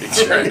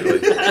 Exactly.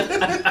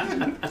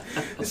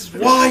 This is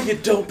why you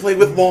don't play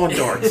with lawn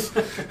darts.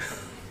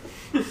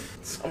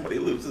 Somebody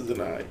loses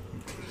an eye.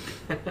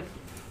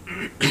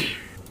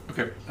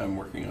 Okay, I'm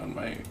working on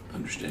my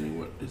understanding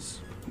what is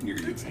near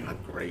you.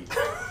 Not great.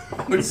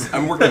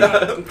 I'm working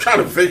on it. I'm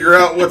trying to figure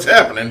out what's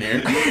happening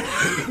here.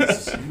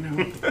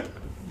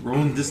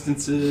 Rolling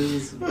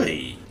distances.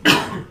 Hey.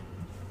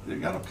 They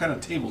got all kind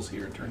of tables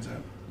here, it turns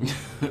out.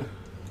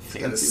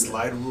 He's got a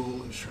slide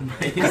rule.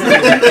 I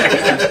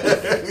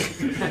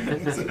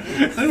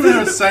don't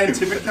have a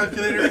scientific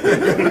calculator.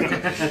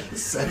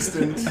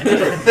 Sextant.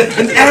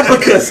 An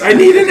abacus! I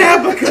need an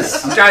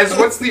abacus! Guys,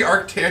 what's the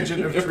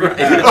arctangent of 3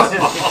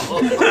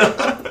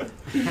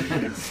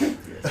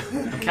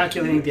 I'm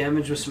calculating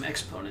damage with some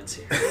exponents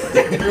here. All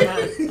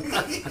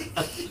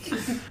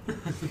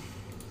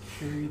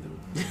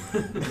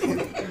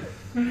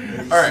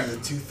right. The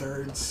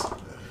 2/3.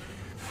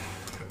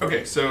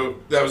 Okay, so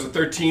that was a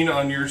 13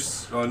 on your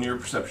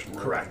perception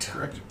roll. Correct.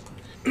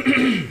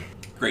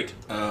 Great.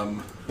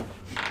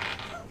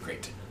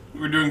 Great.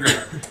 We're doing great.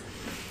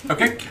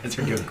 Okay. Guys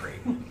are doing great.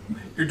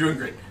 You're doing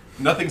great.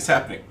 Nothing's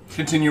happening.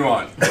 Continue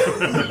on.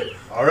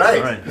 All right.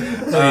 All right.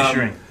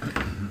 Reassuring.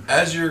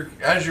 As you're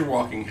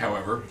walking,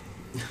 however,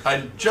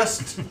 I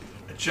just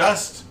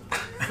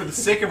for the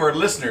sake of our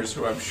listeners,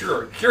 who I'm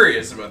sure are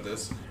curious about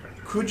this,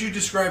 could you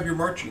describe your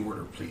marching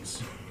order,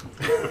 please?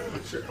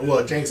 Sure.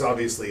 Well, Jank's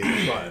obviously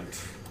in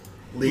front.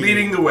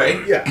 Leading the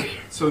way. Yeah.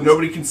 So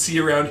nobody can see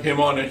around him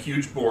on a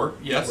huge boar.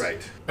 Yes.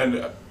 Right.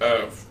 And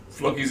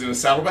Floki's in a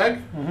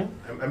saddlebag.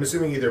 I'm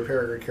assuming either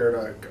Perik or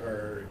Caradoc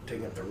are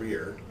taking up the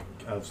rear.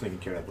 I was thinking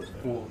Caradoc was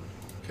there.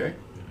 Okay.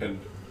 And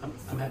I'm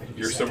happy to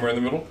be you're second. somewhere in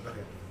the middle. Okay.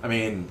 I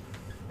mean,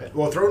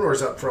 Well,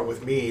 Thronor's up front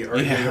with me,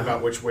 arguing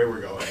about which way we're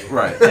going.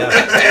 right.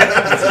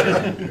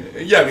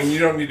 Yeah, I mean you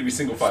don't need to be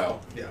single file.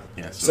 Yeah.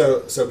 Yeah,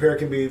 So Perik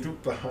can be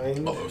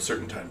behind. Although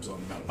certain times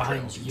on the mountain Behind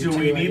trails. you. Do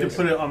we two, I need to guess.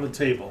 put it on the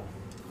table?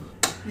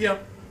 Yeah.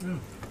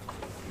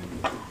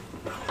 I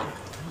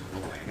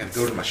gotta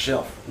go to my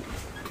shelf.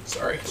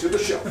 Sorry. To the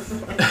shelf.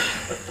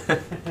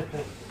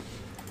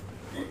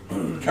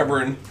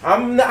 Covering.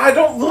 I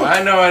don't look.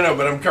 I know,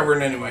 but I'm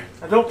covering anyway.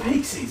 I don't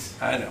pixies.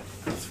 I know.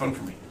 It's fun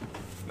for me.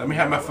 Let me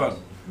have my fun.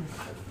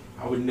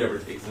 I would never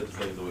take such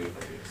things away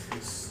from you.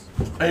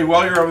 Hey,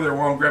 while you're over there,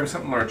 I'm grabbing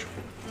something large.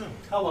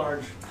 How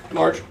large?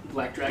 Large?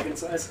 Black dragon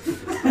size.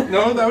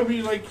 No, that would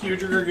be like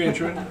huge or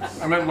gargantuan.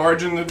 I meant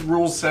large in the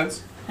rules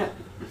sense.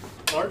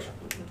 Large?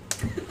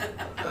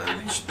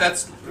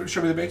 That's.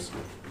 Show me the base.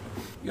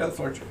 Yeah, that's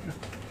large. Yeah,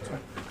 that's fine.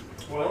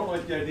 Well, I don't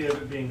like the idea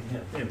of it being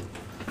him.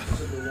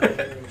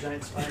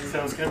 Giant spider.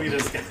 So it's gonna be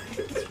this guy.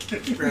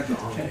 Grab the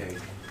okay.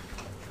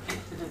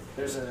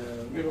 There's a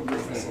We have a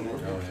roof in there.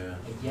 Oh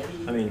yeah.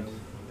 yeti. I mean,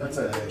 That's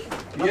a.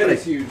 Yeah,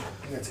 it's huge.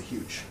 That's a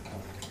huge.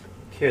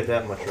 care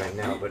that much right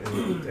now, but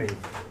I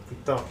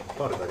thought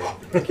about it.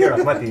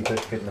 Caradoc might be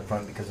good in the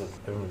front because of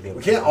everyone being.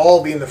 We can't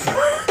all be in the front.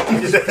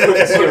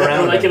 sit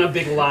around. Like in a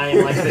big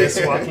line like this,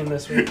 walking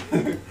this way.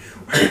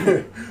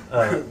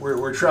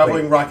 We're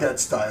traveling Rocket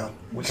style.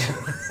 Which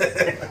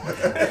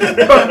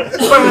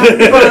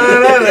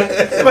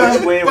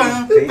way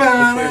are we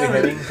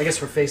heading? I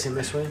guess we're facing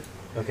this way.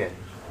 Okay.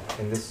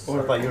 And this.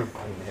 I thought you were in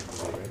the head,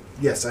 right?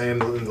 Yes, I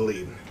am in the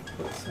lead.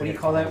 What do you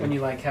call that when you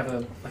like have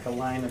a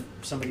line of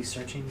somebody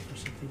searching for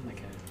something?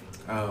 Like a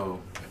Oh,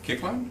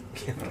 Kick line? I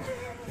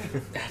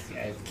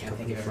can't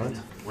think of it right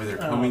now. where they're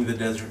combing the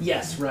desert.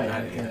 Yes,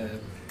 right.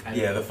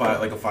 Yeah, the fire,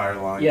 like a fire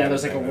line. Yeah,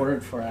 there's like a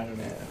word for it. I don't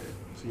know.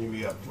 So you'd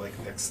be up like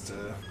next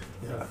to.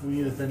 Yeah, we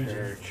need a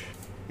Benji.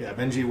 Yeah,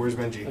 Benji. Where's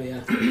Benji? Oh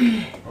yeah.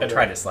 I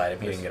tried to slide him.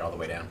 He didn't get all the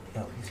way down.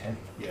 Oh, he's heavy.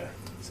 Yeah,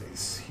 so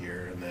he's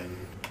here, and then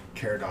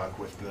Caradoc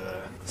with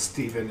the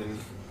Stephen and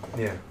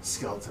Yeah.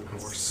 skeleton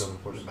horse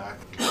Skeleton in the back.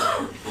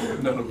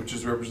 None of which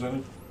is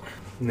represented.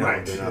 No,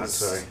 Right, they're not. it's-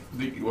 Sorry.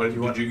 Did you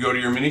go to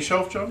your mini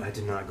shelf, John? I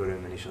did not go to a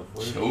mini shelf.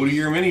 Where? Go to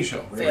your mini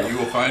shelf, where you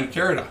will find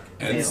Caradoc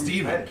and I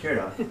Steven. had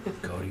Caradoc.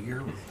 Go to your.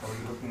 Are we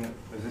looking at?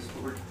 Is this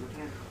what we're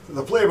looking at?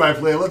 The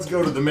play-by-play. Let's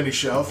go to the mini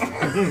shelf.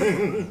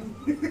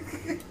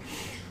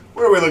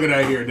 What are we looking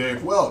at here,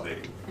 Dave? Well,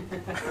 Dave.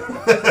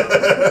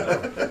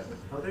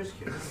 Oh, there's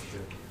Caradoc.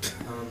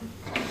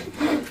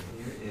 Here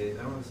is.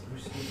 I don't know.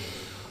 Where's he?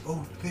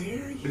 Oh,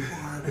 there you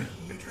are,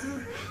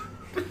 Peter.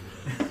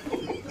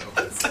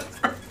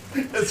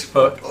 That's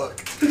fuck.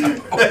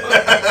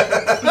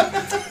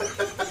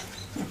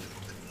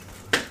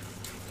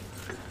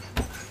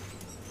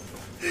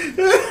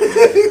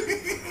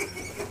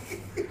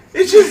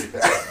 It's just,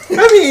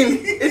 I mean,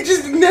 it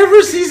just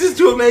never ceases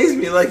to amaze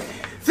me. Like,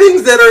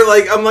 things that are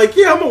like, I'm like,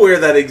 yeah, I'm aware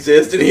that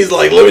exist. And he's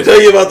like, let me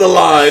tell you about the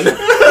line.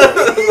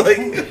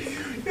 Like,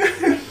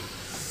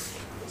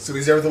 So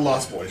he's there with the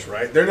Lost Boys,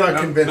 right? They're not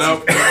convinced.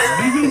 No.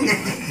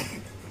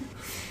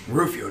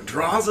 Rufio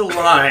draws a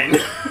line. He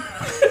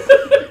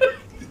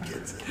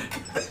gets it.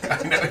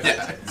 I know,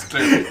 yeah, it's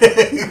clear.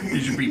 You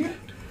should beat it.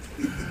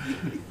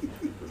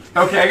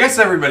 Okay, I guess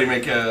everybody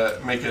make a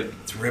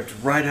It's ripped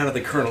right out of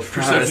the Colonel's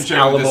perception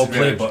check with Alamo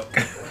disadvantage.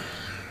 playbook.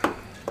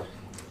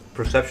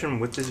 Perception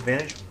with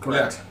disadvantage?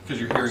 Correct. Because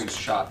your hearing is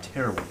shot.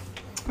 Terrible.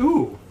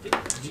 Ooh.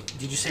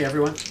 Did you say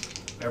everyone?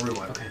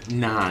 Everyone. Okay.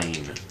 9.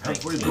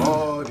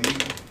 Everybody.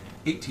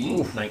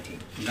 18. 19.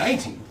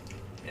 19.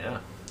 Yeah.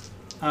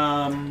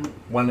 Um,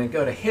 When I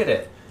go to hit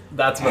it,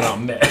 that's when I'll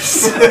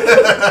miss.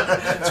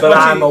 But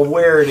I'm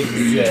aware it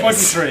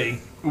exists. 23.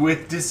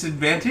 With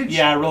disadvantage?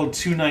 Yeah, I rolled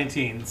 2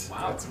 19s.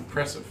 Wow. That's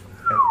impressive.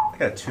 I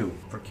got a 2.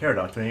 For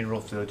Caradoc, do I need to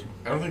roll for the other 2?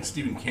 I don't think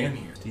Steven can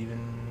hear.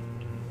 Steven...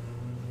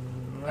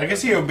 I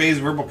guess he obeys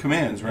verbal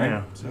commands, right?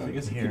 Yeah. So I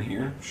guess he can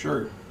hear.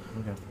 Sure.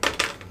 Okay.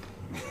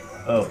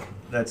 Oh,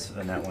 that's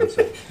a nat one,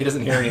 so... He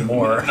doesn't hear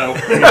anymore. No.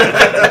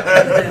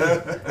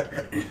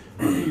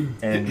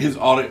 And His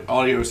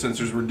audio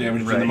sensors were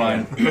damaged in the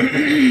mine.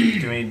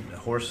 Do we need a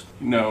horse?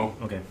 No.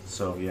 Okay,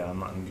 so yeah, I'm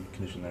not in good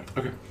condition there.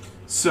 Okay.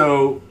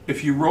 So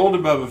if you rolled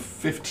above a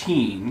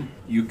 15,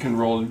 you can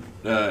roll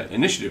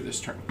initiative this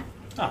turn.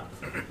 Ah.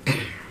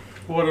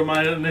 What am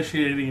I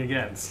initiating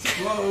against?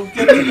 Well,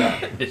 get to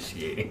that.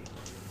 Initiating.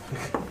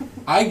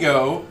 I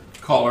go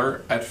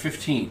caller at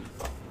 15,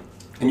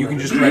 and you can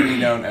just write me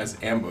down as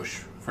ambush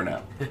for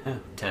now.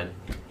 10.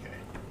 Okay.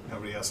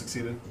 Nobody else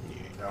succeeded?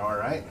 Yeah. All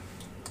right.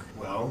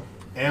 Well,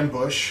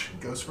 ambush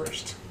goes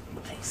first.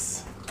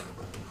 Nice.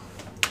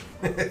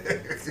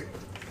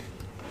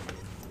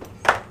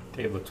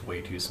 Dave looks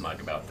way too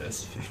smug about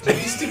this. I'm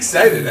just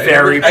excited.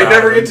 Very I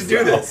never proud get of to do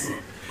himself. this.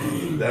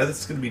 No, this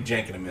is going to be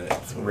jank in a minute.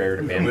 It's rare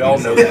to be. We all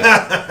know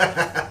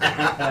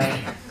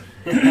that.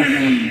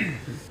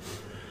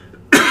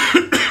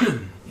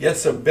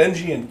 Yes, so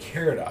Benji and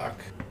Caradoc.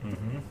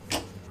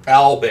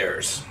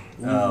 Owlbears.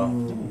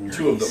 Oh.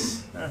 2 of them.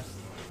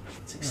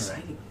 It's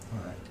exciting.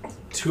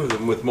 2 of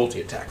them with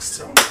multi-attacks.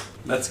 So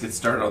let's get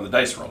started on the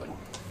dice rolling,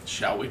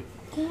 shall we?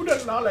 So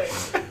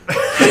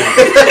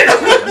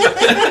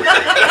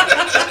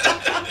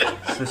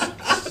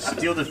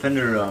Steel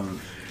Defender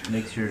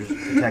makes your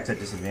attacks at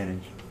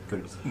disadvantage.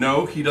 Good.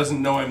 No, he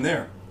doesn't know I'm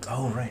there.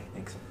 Oh, right.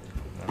 Thanks.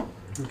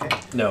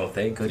 No,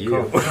 thank Good you.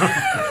 call.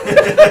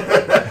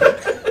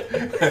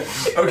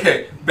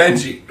 Okay,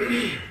 Benji.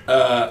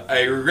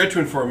 I regret to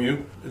inform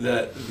you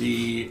that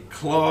the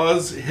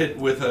claws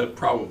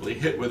probably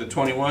hit with a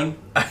 21,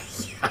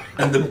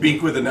 and the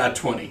beak with a nat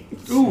 20.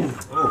 Ooh.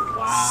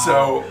 Wow.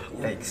 So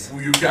Thanks.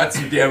 you've got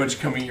some damage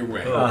coming your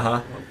way.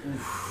 Uh-huh.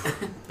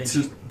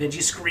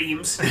 Benji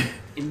screams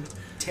in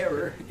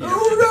terror. He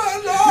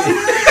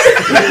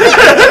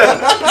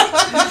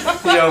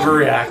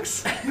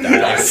overreacts.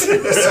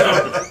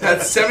 So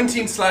that's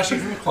 17 slashing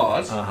from the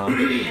claws.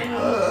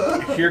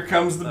 Here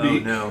comes the Oh,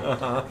 beak. no.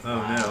 Wow.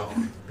 Oh, no.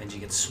 Benji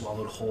gets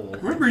swallowed whole.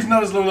 Remember, he's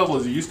not as low level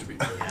as he used to be.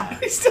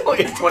 He still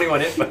only has 21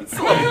 hit points.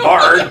 Still a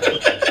bard.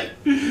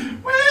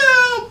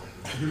 Well,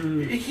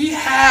 he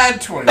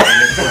had 21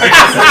 hit points.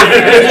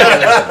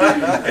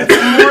 It's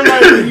more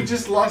like he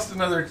just lost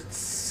another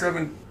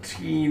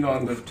 17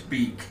 on the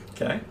beak.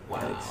 Okay.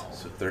 Wow.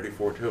 So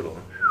 34 total.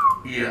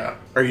 Yeah.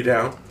 Are you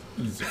down?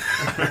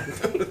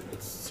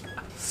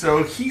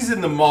 So he's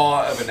in the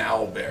maw of an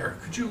owl bear.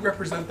 Could you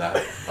represent that?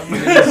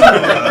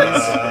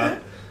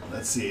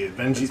 Let's see.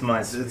 Benji's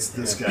mine. It's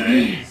this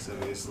guy. So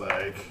he's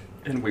like.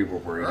 And we were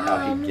worried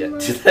how he'd get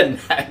to the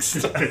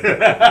next.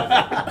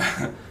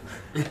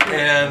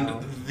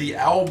 And the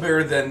owl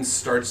bear then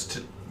starts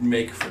to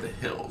make for the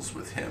hills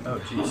with him. Oh,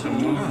 jeez. So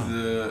move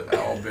the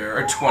owl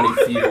bear 20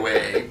 feet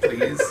away,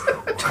 please.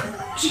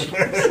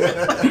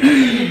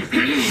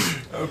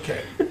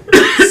 Okay.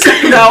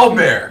 Second owl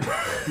bear,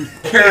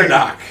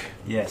 Caradoc.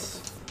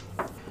 Yes.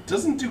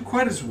 Doesn't do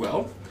quite as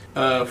well.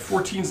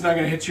 14's not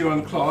going to hit you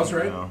on the claws,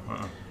 right? No.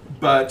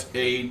 But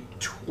a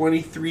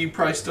 23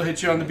 probably still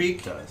hits you on the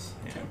beak. Does.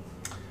 Yeah. Okay.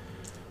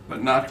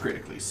 But not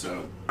critically.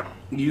 So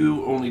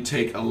you only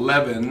take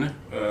 11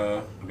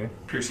 Okay.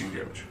 piercing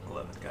damage.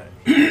 11. Got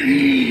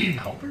it.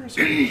 Owlbears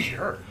are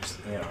jerks.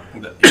 Yeah.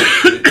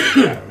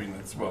 Yeah, I mean,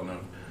 that's well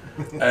known.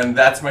 And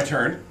that's my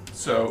turn.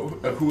 So,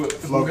 who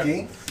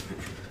Floki.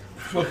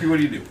 Floki, what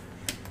do you do?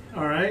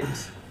 All right.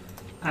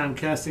 I'm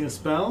casting a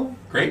spell.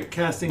 Great.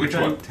 Casting Which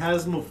one?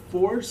 Phantasmal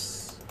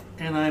Force,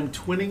 and I'm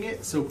twinning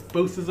it, so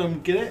both of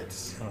them get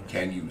it.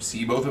 Can you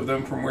see both of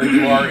them from where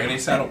you are in a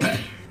saddle pad?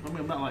 I mean,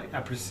 I'm not like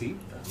I perceive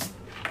them.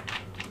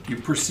 You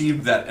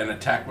perceived that an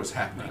attack was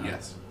happening,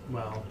 yes.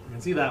 Well, I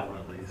can see that one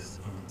at least.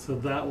 So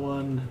that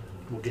one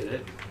will get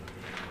it.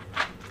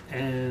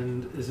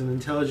 And is an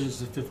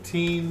intelligence of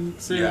 15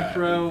 saving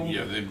throw.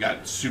 Yeah, they've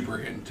got super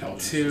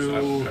intelligence. To-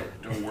 So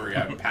don't worry,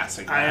 I'm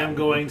passing that. I am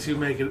going to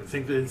make it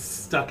think that it's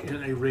stuck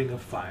in a ring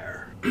of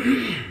fire.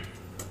 Hang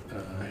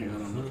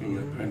on, I'm looking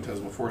at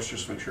Phantasmal Force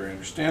just to make sure I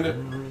understand it.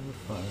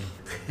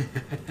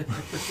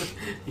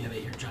 Yeah, they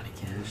hear Johnny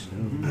Cash.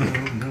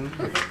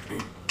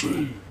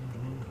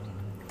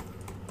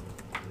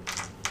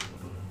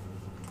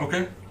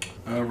 Okay.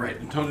 Right,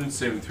 intelligence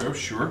saving throw,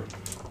 sure.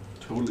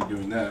 Totally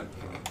doing that.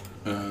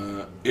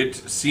 It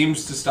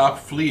seems to stop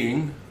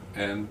fleeing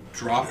and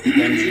drop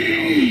Benji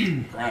on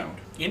the ground.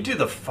 Into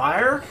the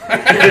fire?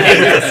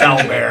 This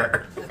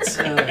owlbear.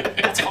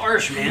 That's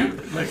harsh, man.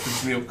 Like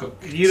this meal cook.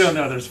 You don't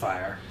know there's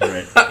fire.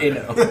 Right. I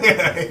know.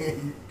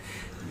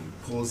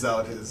 pulls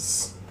out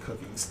his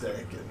cooking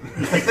stick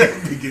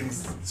and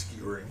begins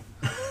skewering.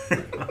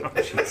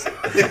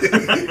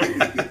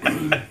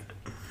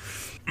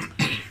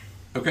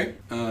 Okay.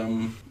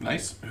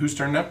 Nice. Whose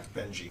turn now?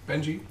 Benji.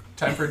 Benji.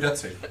 Time for a death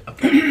save.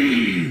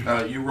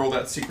 You roll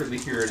that secretly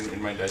here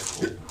in my dice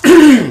pool.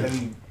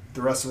 And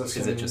the rest of us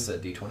Is can, it just a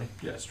D20?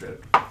 Yeah, straight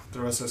up. the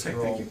rest of us can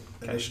Okay, thank roll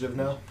you. initiative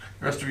now?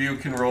 The rest of you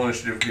can roll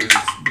initiative because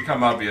it's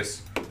become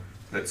obvious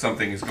that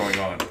something is going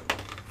on.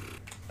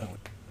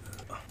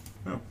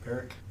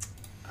 Eric?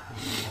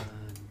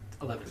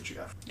 11. What you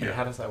got? And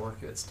how does that work?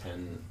 If it's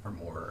 10 or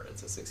more,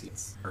 it's a 16.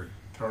 Or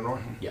Toronor?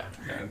 yeah.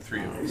 And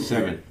three of you.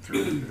 7.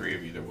 Three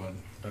of either one.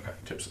 Okay.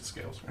 Tips and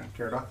scales, right?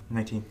 Caradoc?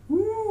 19.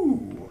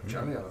 Ooh,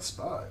 Johnny on the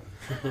spot.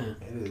 It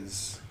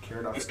is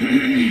Caradoc's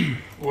turn.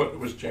 What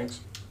was Jenks?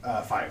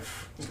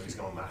 5. So he's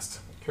going last.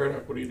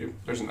 Caradoc, what do you do?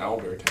 There's an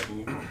owlbear attacking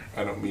you.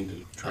 I don't mean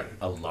to try to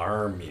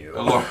Alarm you.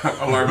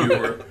 alarm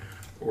you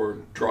or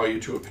draw you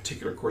to a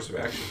particular course of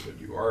action, but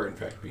you are in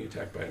fact being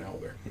attacked by an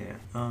owlbear. Yeah.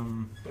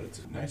 But it's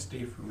a nice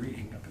day for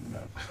reading up in the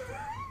mountain.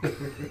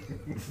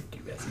 Do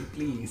as you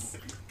please.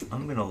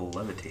 I'm gonna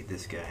levitate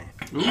this guy.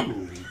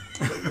 Ooh.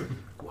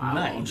 Wow.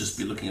 I'll just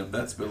be looking up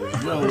that spell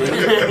as well.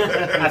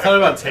 I thought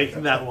about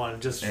taking that one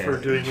just for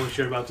Yeah. doing what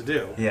you're about to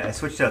do. Yeah, I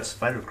switched out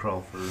spider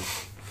crawl for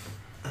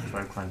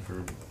spider climb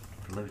for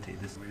levitate.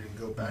 This. We didn't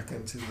go back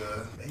into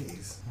the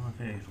maze. Well,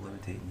 if I could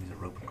levitate and use a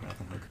rope and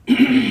grappling hook.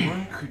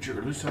 One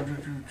creature, loose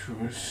object of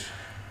choice.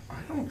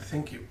 I don't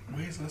think it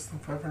weighs less than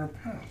 500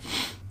 pounds.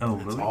 Oh,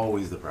 That's really?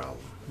 always the problem.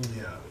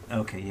 Yeah.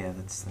 Okay, yeah,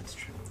 that's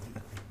true.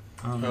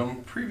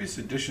 Previous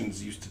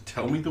editions used to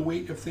tell me the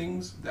weight of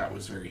things. That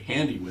was very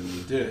handy when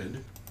they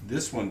did.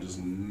 This one does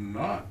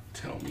not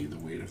tell me the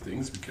weight of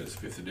things because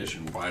 5th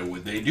edition, why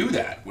would they do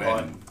that?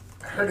 When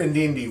I heard in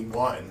D&D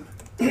 1.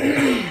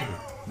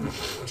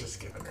 Just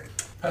kidding.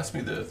 Pass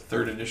me the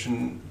 3rd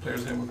edition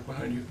player's handbook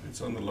behind you.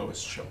 It's on the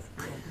lowest shelf.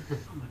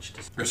 How much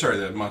does Or sorry,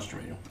 the monster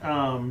manual.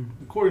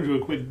 According to a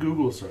quick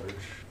Google search,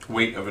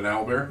 Weight of an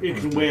owlbear. it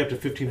can weigh up to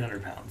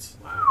 1,500 pounds.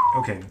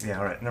 Okay, yeah,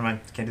 all right, never mind.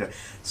 Can't do that.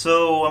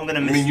 So I'm gonna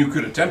I miss. mean, you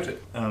could attempt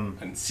it Um,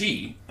 and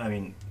see. I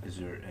mean, is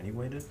there any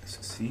way to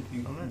succeed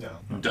on that?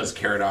 No. Does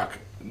Caradoc,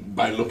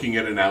 by looking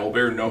at an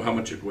owlbear, know how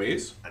much it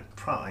weighs? I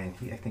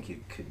think he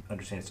could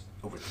understand it's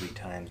over 3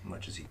 times as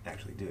much as he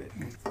actually do it.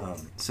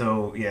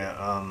 So yeah,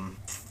 I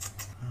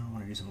want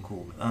to do something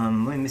cool. Let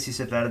me Misty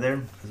Step out of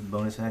there as a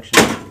bonus action.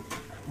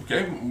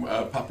 Okay,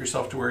 pop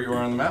yourself to where you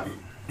are on the map.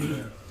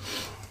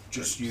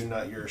 Just you,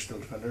 not your still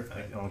defender.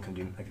 I can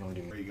only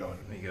do. Where are you going?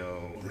 Let me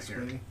go over This here.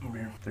 way? Over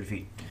here. 30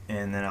 feet,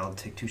 and then I'll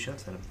take 2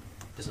 shots at him.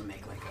 doesn't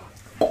make like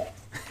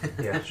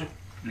a Yeah.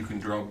 You can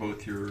draw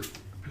both your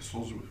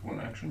pistols with one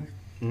action.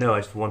 No,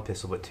 I just 1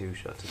 pistol, but 2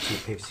 shots. 2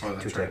 paces, Oh, 2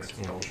 that's right. attacks. It's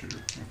a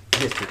troubleshooter.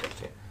 It is 2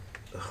 attacks. Yeah.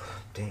 Ugh,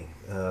 dang.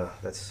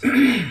 That's.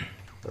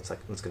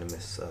 That's gonna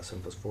miss.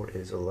 7 plus 4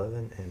 is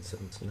 11, and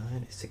 7 plus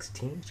 9 is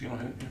 16. So you don't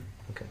hit it,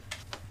 Okay.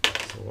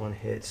 So 1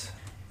 hits.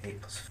 8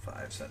 plus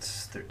 5, so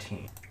that's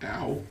 13.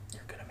 yeah. Ow.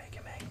 You're gonna make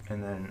him angry.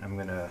 And then I'm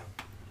gonna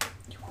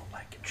You won't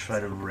like him. try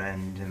to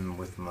rend him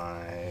with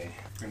my.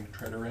 You're going to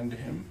try to rend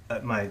him.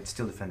 My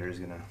steel defender is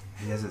gonna.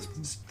 He has a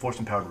force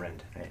empowered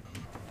rend, right?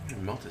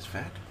 Melt his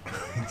fat.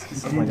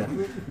 Something like that.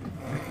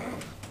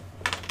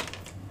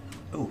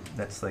 Oh,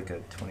 that's like a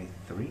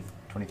 23?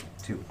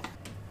 22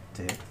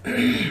 to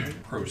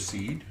hit.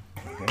 Proceed.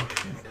 Okay.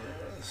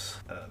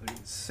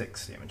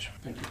 6 damage.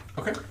 Thank you.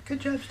 Okay. Good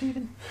job,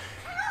 Steven.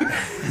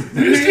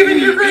 Steven,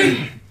 you're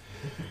great!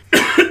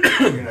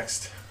 You're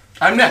next.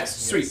 I'm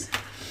next. Sweet.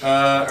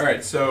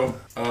 Alright, so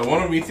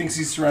one of me thinks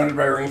he's surrounded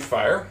by a ring of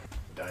fire.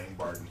 Dying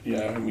bard.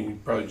 Yeah, I mean,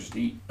 he'd probably just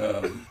eat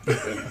and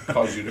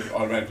cause you to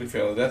automatically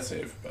fail a death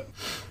save, but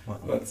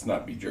let's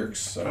not be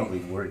jerks. Probably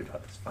So, worried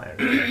about this fire.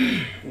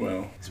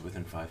 well, He's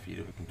within 5 feet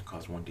of it, can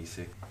cause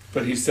 1d6.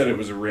 but he said it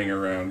was a ring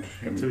around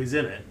him. So he's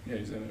in it. Yeah,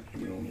 he's in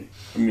it.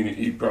 I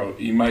mean,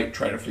 he might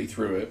try to flee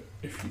through it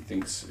if he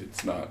thinks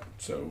it's not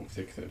so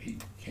thick that he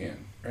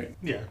can, right?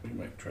 Yeah. He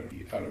might try to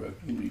get out of it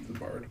and leave the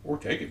bard, or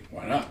take it.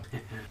 Why not?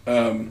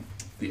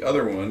 The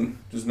other one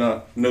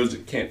knows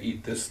it can't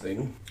eat this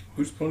thing.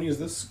 Whose pony is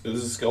this?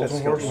 Is this a skeleton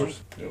That's a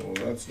horse? skeleton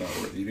Yeah, well, that's not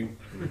worth eating.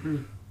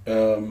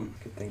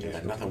 Good thing Yeah,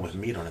 nothing with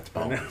meat on its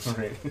bones.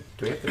 Right.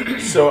 Do we have to?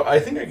 So I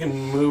think I can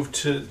move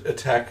to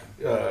attack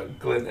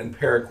Glint and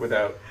Peric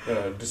without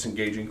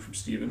disengaging from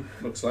Steven,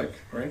 looks like,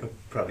 right?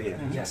 Probably, yeah.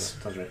 Yes.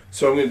 Sounds right.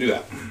 So I'm going to do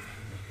that.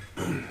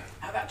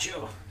 How about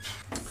you?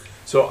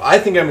 So I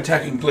think I'm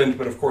attacking Glint,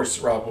 but of course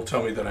Rob will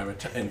tell me that I'm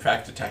in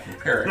fact attacking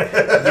Peric.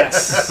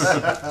 Yes.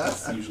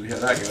 That's usually how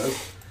that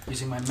goes.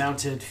 Using my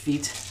mounted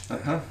feet.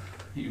 Uh-huh.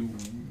 You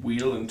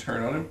wheel and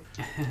turn on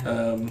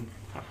him.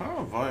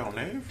 Haha, vile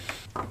knave.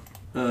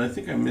 I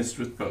think I missed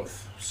with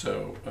both,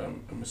 so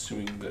I'm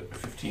assuming that a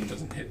 15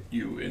 doesn't hit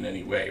you in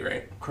any way,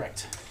 right?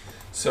 Correct.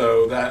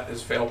 So that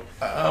is failed.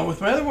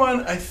 With my other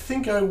one, I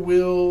think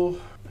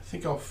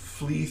I'll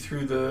flee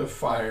through the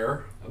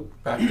fire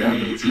back down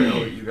to the trail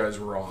that you guys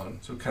were on,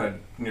 so kind of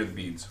near the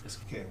beads.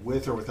 Okay,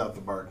 with or without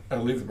the bard?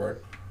 I'll leave the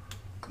bard.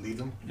 Leave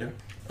them? Yeah.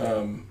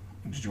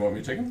 Did you want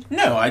me to take him?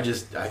 No, I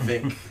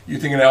think. You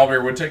think an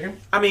owlbear would take him?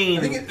 I mean,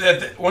 I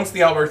think once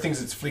the owlbear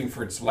thinks it's fleeing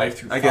for its life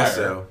through fire, I guess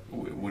so.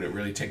 Would it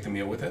really take the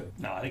meal with it?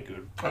 No, I think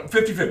good. 50-50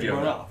 on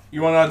Right that. off.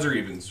 You want odds or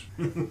evens?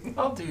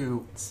 I'll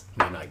do.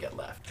 May not get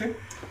left. Okay.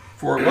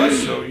 4 it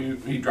was, so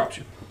he drops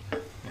you.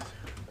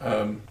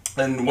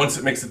 And once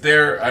it makes it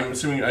there, I'm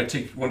assuming I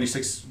take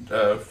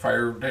 1d6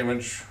 fire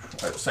damage,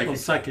 psychic. Well,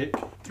 psychic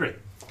 3.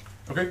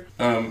 Okay.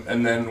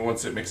 And then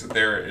once it makes it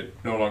there, it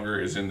no longer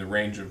is in the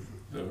range of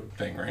the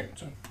thing, right?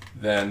 So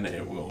then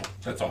it will.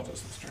 That's all it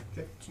does this turn.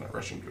 Okay. It's not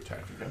rushing to attack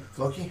again.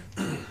 Floki?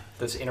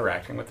 Does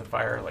interacting with the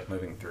fire, like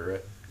moving through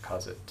it,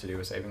 cause it to do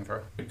a saving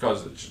throw? It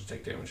causes it to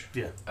take damage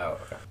Yeah. Oh,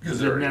 okay.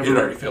 because It it never-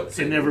 already failed.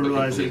 It never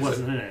realized it believes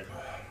wasn't in it.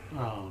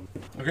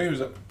 Okay, who's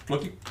that?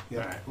 Floki?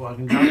 Alright, well, I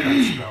can drop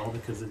that spell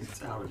because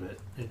it's out of it.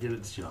 It did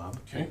its job.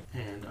 Okay.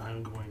 And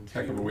I'm going to.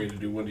 Heck of a way to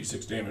do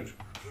 1d6 damage.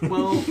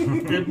 Well,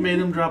 it made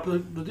him drop the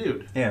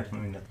dude. Yeah, I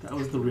mean, That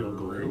was the real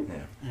goal. True.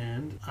 yeah.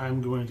 And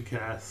I'm going to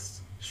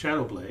cast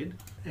Shadow Blade,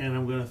 and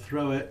I'm going to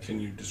throw it. Can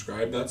you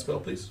describe that spell,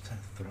 please?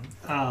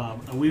 I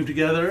weave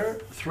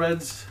together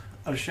threads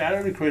of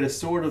shadow to create a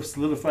sword of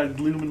solidified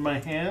gloom in my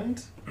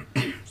hand.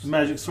 The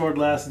magic sword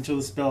lasts until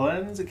the spell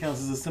ends. It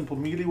counts as a simple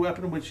melee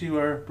weapon in which you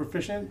are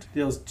proficient.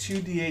 Deals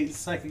 2d8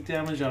 psychic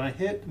damage on a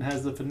hit and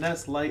has the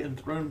finesse, light, and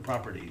thrown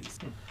properties.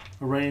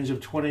 A range of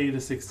 20 to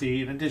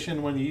 60. In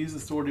addition, when you use the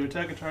sword to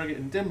attack a target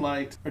in dim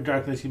light or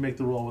darkness, you make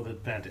the roll with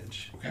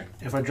advantage. Okay.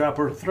 If I drop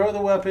or throw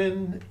the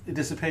weapon, it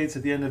dissipates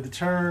at the end of the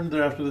turn.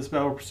 Thereafter, the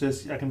spell will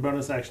persist. I can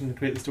bonus action to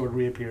create the sword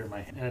reappear in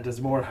my hand. And it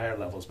does more at higher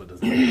levels, but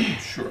doesn't.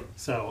 Sure.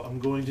 So I'm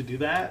going to do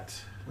that,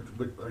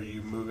 What are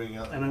you moving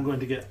out? and I'm going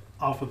to get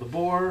off of the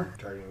boar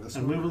Targeting this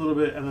and one? move a little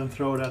bit, and then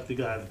throw it at the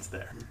guy that's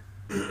there.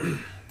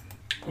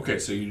 Okay,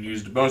 so you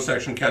used a bonus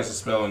action, cast a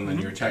spell, and then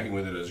you're attacking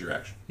with it as your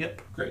action.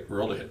 Yep. Great.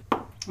 Roll to hit.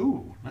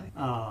 Ooh, nice.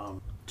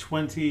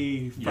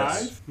 25.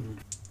 Yes.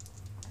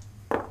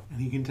 And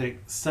he can take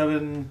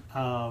 7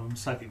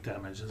 psychic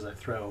damage as I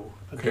throw.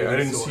 A Okay, I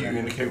didn't sword see you at him.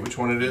 indicate which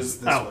one it is.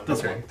 This Oh, one. this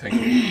Okay, one. thank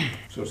you.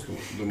 So it's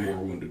the more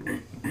wounded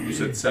one. You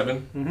said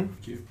 7? Mhm.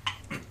 Thank you.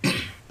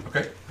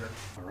 Okay.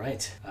 All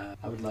right.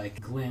 I would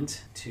like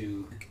Glint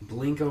to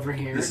blink over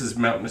here. This is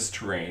mountainous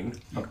terrain.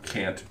 You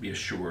can't be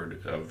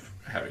assured of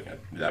having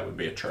it. That would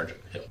be a charge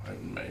hill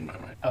in my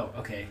mind. Oh,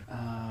 okay.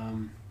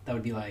 That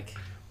would be like.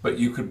 But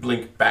you could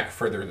blink back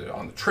further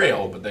on the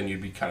trail, but then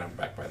you'd be kind of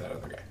back by that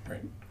other guy,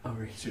 right?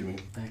 Over See what I mean?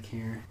 back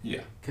here.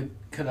 Yeah.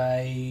 Could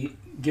I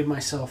give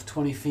myself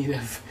 20 feet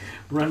of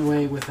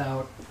runway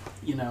without,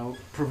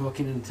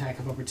 provoking an attack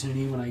of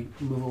opportunity when I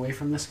move away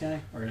from this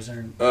guy? Or is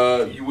there...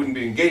 You wouldn't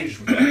be engaged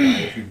with that guy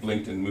if you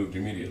blinked and moved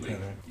immediately,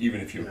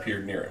 even if you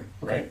appeared near him,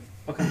 right?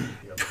 Okay.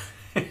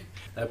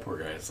 That poor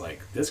guy is like,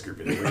 this group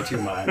is way too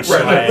much.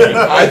 Right. Like,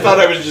 I thought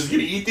I was just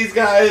going to eat these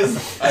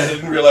guys. I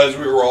didn't realize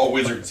we were all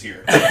wizards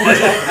here.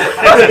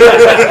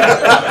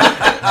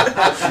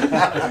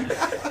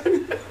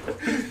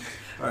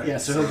 Yeah,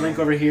 so he'll blink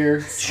over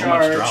here. so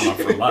much Charge drama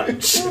for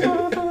lunch.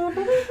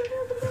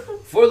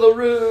 for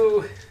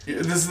LaRue.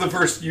 This is the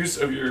first use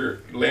of your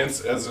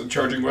lance as a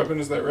charging weapon,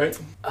 is that right?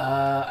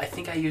 I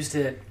think I used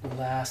it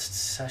last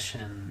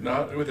session.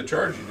 Not with a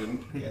charge, you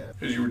didn't. Yeah.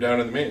 Because you were down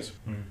in the maze.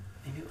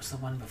 Maybe it was the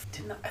one before.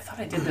 Didn't I thought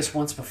I did this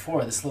once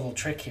before? This little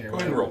trick here. Go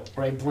ahead and roll.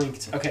 Where I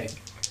blinked. Okay.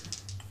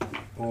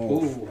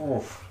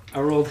 Oh. I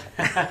rolled.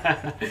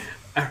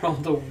 I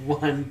rolled a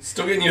 1.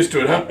 Still getting used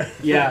to it, huh?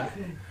 Yeah,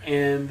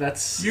 and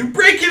that's. You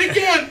break it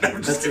again!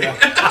 I'm just That's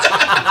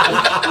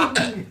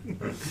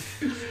kidding.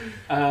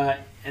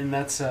 And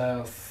that's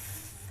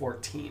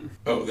 14.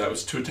 Oh, that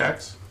was 2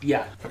 attacks?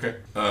 Yeah. Okay.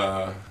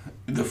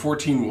 The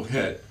 14 will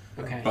hit,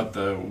 Okay. but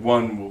the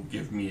 1 will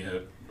give me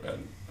an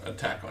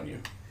attack on you.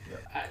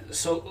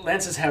 So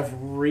lances have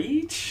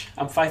reach.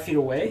 I'm 5 feet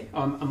away.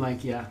 I'm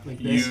like like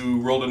this.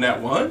 You rolled a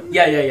nat 1?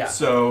 Yeah.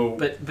 So,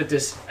 But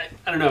this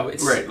I don't know.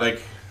 It's right,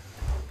 like,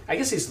 I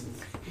guess he's.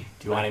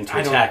 Do you want him to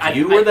I don't- attack I-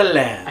 you I- or the I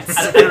lance?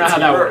 don't know how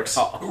that works.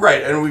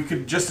 right, and we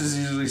could just as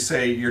easily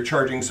say you're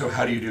charging, so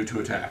how do you do 2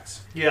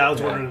 attacks? Yeah, I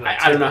was wondering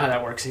that. I don't know how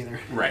that works either.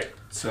 Right,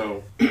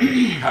 so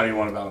how do you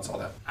want to balance all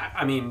that?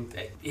 I mean,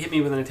 hit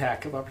me with an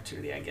attack of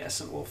opportunity, I guess,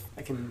 and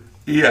I can.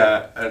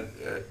 Yeah,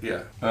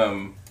 yeah.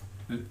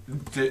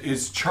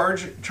 Is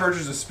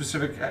charges a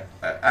specific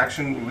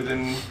action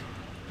within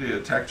the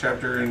attack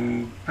chapter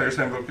in Player's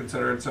Handbook, et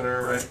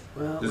cetera, right?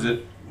 Well, Does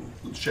it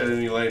shed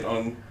any light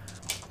on?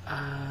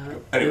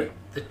 Anyway.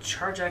 the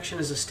charge action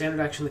is a standard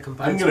action that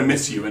combines. I'm gonna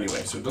miss you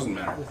anyway, so it doesn't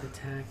matter. with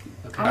attack.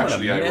 Okay.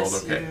 Actually, I rolled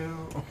okay.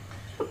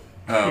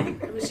 I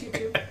miss you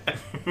too.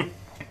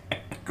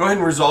 Go ahead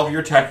and resolve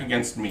your attack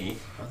against me,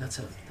 Oh, that's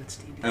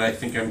D&D. and I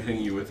think I'm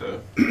hitting you with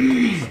a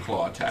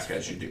claw attack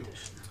as you do.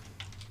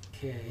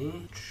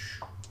 Okay.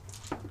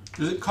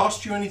 Does it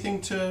cost you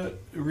anything to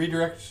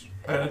redirect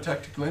an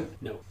attack to Glint?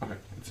 No. Okay,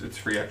 it's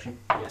free action.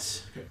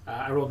 Yes. Okay.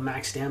 I rolled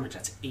max damage.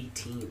 That's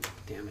 18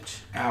 damage.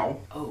 Ow.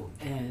 Oh,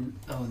 and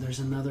there's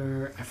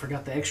another. I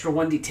forgot the extra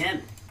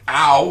 1d10.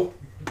 Ow!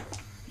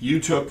 You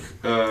took,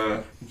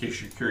 in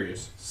case you're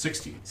curious,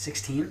 16.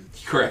 16.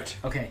 Correct.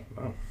 Okay.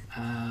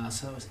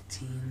 So that was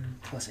 18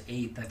 plus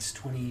 8. That's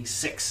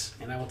 26.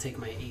 And I will take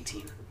my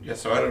 18. Yeah,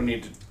 so I don't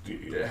need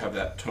to have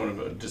that tone of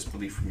a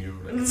disbelief from you.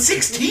 Like,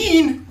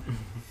 16?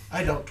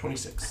 I don't.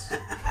 26.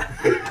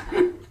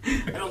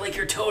 I don't like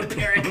your tone,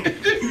 Peric.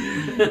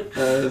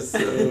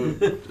 So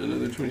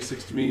another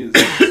 26 to me is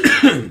 2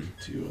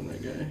 on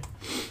that guy.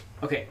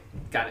 Okay,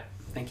 got it.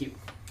 Thank you.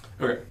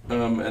 Okay,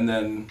 and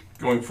then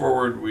going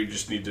forward, we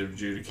just need to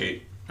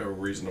adjudicate a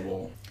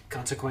reasonable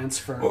Consequence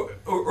for...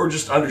 or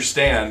just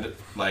understand,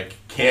 like,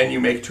 can you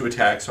make 2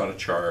 attacks on a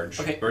charge?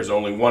 Okay. Or is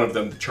only one of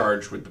them the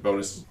charge with the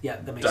bonus Yeah,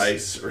 that makes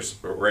dice,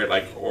 or right,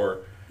 like, or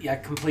Yeah,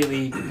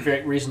 completely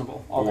very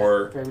reasonable. All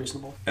Or- that. Very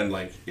reasonable. and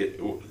like,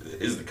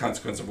 is the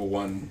consequence of a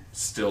 1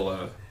 still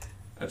a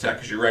attack?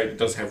 Because you're right, it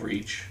does have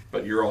reach,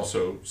 but you're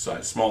also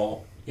size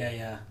small.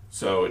 Yeah.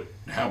 So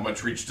how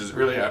much reach does it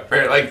really have?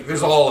 Right, like,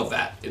 there's all of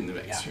that in the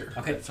mix Yeah. here.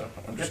 Okay. So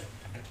I'm just.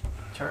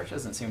 Charge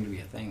doesn't seem to be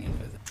a thing in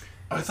Fifth.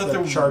 I thought The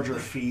there charger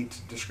feet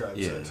describes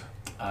Yeah. it.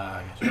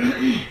 Oh,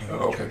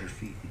 okay. Charger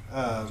feet.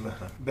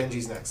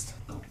 Benji's next.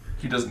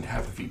 He doesn't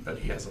have a feet, but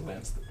he has a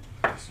lance.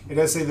 It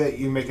does say that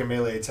you make a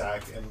melee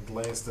attack, and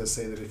Lance does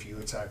say that if you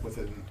attack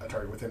within a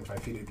target within 5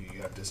 feet of you,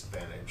 you have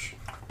disadvantage.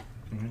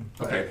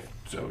 Okay,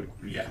 so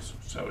yes,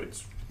 so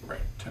it's right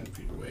 10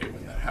 feet away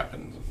when that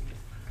happens.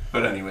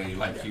 But anyway,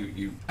 like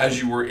you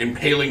as you were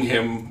impaling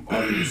him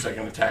on your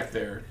second attack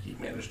there, he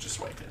managed to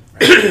swipe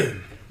in. Right?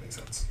 Makes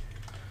sense.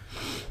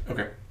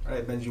 Okay, All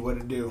right, Benji, what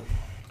did it do?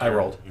 I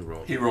rolled. You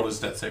roll. he rolled his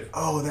death save.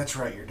 Oh, that's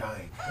right, you're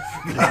dying.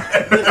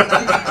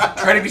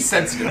 Try to be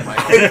sensitive, Mike.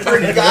 I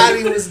forgot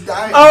he was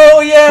dying. Oh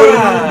Put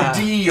yeah. a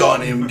D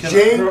on him.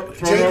 Jane, throw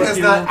Jane out has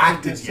the not amount of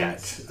acted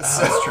distance? yet.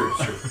 That's true.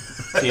 It's true.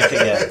 So you have to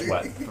get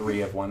what?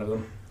 3 of one of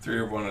them. 3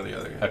 or 1 or the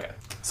other. Yeah. Okay.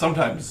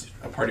 Sometimes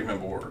a party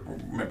member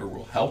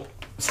will help.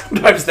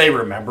 Sometimes they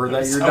remember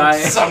that you're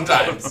dying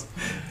Sometimes.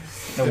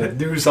 and will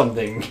do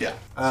something. Yeah.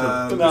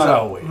 But not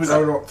always.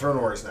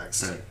 Thronor is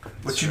next.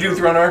 What you do,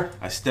 Thronar?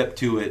 I step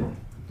to it.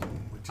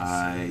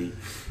 I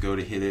go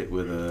to hit it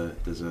with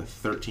does a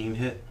 13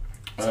 hit?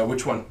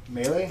 Which one?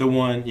 Melee? The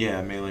one,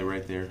 yeah, melee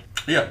right there.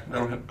 Yeah,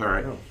 that'll hit. All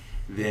right.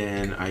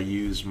 Then I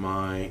use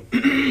my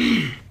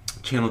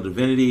Channel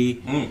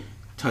Divinity,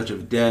 Touch of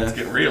It's Death,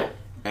 getting real.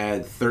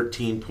 add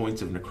 13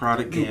 points of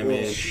necrotic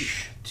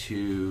damage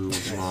to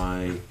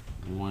my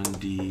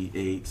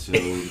 1d8, so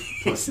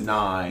plus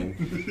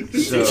 9.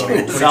 So,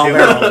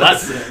 Salvera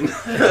lesson.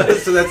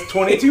 so that's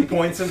 22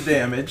 points of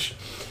damage.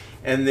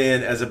 And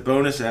then as a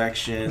bonus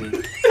action,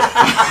 Go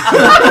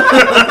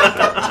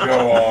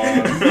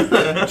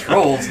on.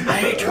 Trolls. I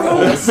hate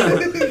trolls.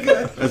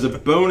 as a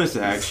bonus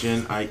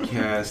action, I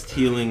cast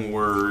Healing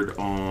Word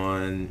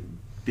on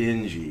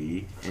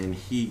Benji, and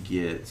he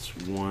gets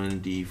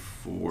 1d4 He's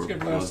gonna plus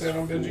blast that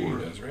on 4. Benji,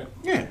 he does, right?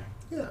 Yeah,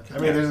 Yeah. I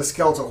mean, there's a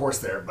skeletal horse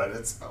there, but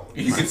it's...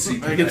 You can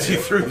see. I can see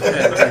through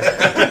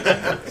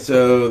that.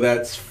 So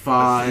that's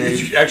 5.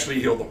 Did you actually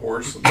heal the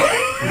horse? The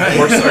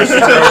horse starts to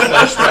throw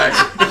flashback.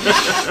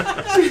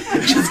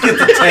 Just get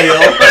the tail,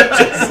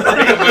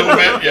 Like a little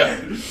bit, yeah.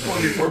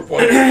 24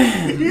 points.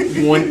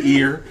 1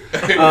 ear.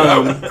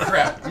 Oh,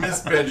 crap.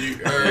 Miss Benji.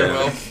 Very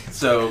well.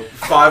 So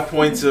 5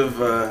 points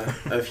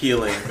of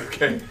healing.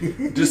 Okay.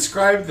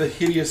 Describe the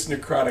hideous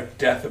necrotic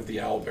death of the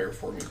owlbear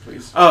for me,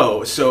 please.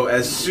 Oh, so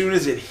as soon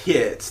as it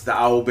hits, the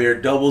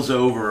owlbear doubles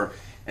over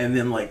and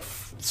then like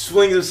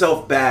swings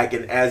himself back,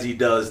 and as he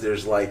does,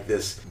 there's like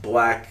this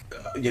black,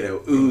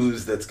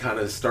 ooze that's kind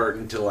of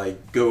starting to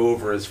like go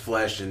over his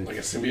flesh and. Like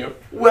a symbiote?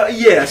 Well,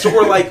 yeah. So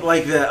we're like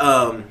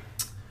the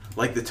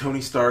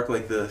Tony Stark,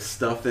 like the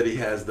stuff that he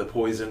has, the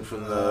poison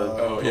from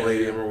the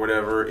palladium or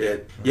whatever.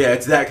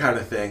 It's that kind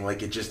of thing.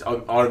 Like it just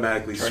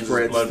automatically Turns his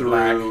spreads blood through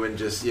black. and it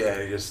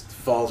just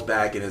falls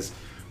back, and his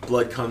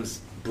blood comes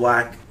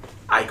black.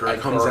 Ichor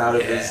Ichor, comes out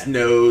of yeah. his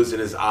nose,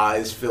 and his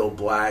eyes fill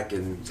black,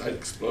 and His eyes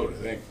explode, I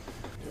think.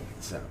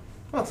 so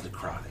it's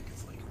necrotic.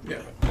 It's like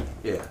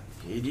Yeah.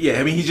 yeah.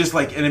 I mean, he's just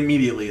like, and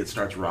immediately it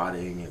starts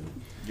rotting and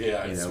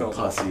Yeah, it smells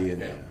pussy awful. and.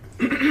 Yeah.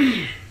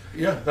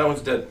 Yeah, that one's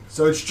dead.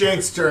 So it's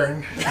Jake's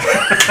turn.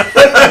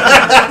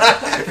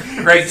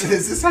 Great.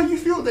 Is this how you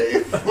feel,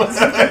 Dave?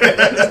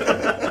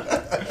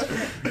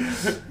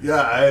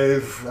 Yeah,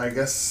 I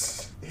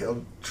guess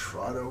he'll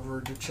trot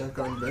over to check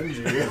on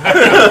Benji.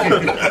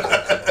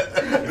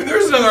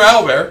 There's another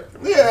owlbear.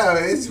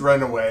 Yeah, he's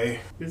run away.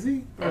 Is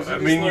he? Or is he I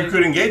just mean, you like-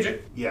 could engage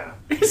it. Yeah.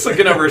 He's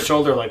looking over his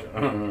shoulder like.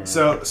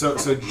 So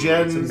Benji's up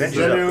Jenu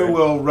there.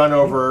 will run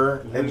over,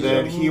 and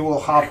then he will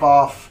hop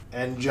off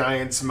and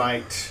Giant's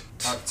Might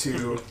up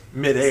to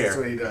Midair. That's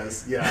what he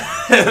does. Yeah.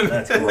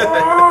 That's cool.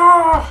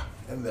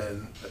 And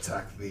then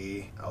attack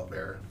the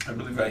owlbear. I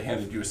believe I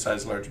handed you a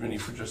size large mini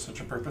for just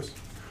such a purpose.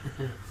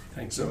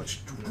 Thanks so much.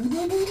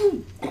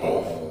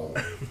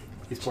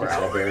 These poor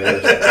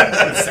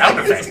owlbears. Sound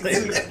effects.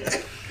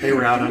 They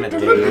were out on a date.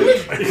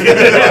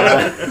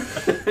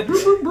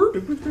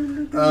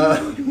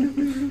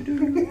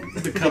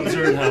 The cubs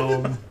are at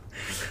home.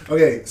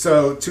 Okay,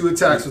 so 2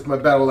 attacks with my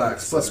battle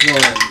axe, +1.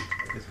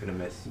 It's gonna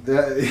miss.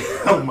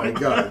 Oh my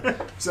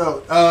god.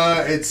 So,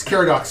 it's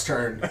Caradoc's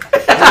turn. Was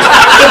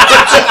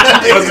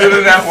it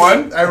in that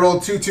one? I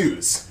rolled 2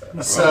 2s.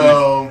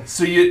 So,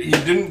 So you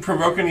didn't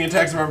provoke any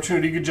attacks of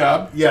opportunity. Good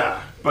job.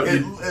 yeah. But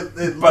it you-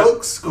 it but,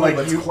 looks cool, like,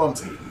 but it's you-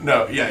 clumsy.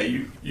 No, yeah,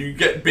 you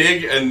get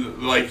big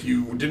and like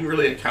you didn't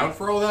really account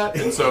for all that,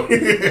 and so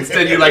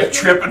instead you like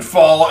trip and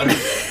fall and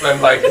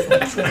like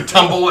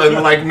tumble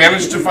and like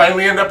manage to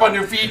finally end up on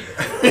your feet,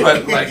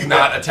 but like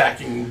not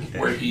attacking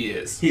where he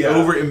is. He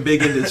over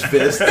embiggened his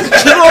fist. The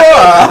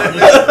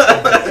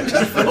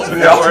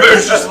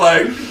owlbear's just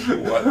like,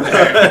 what the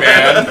heck,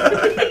 man?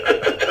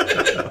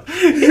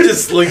 He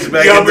just slinks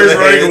back The into owlbear's the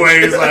running hand.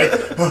 away. He's like,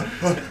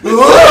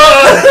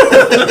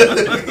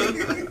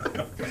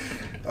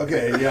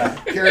 okay, yeah.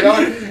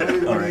 Caradoc.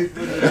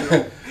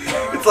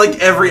 It's like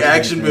every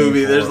action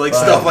movie. There's like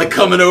stuff like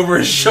coming over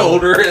his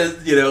shoulder, and,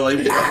 like.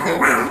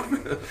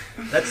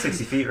 That's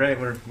 60 feet, right?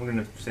 We're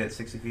gonna say it's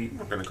 60 feet.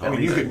 We're gonna I call mean,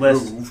 it you that. could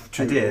Less. move.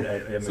 I did.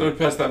 I So I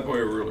passed that boy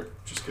a ruler.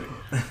 Just kidding.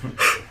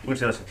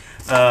 Which else?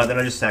 Then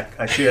I just sack.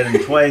 I shoot at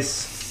him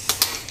twice.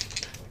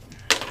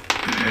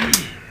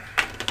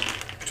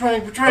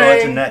 Trying. Oh,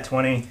 it's a nat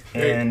 20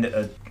 and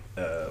a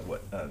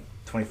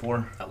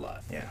 24. A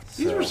lot. Yeah.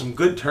 These so- were some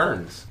good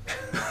turns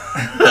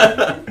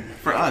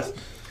for us.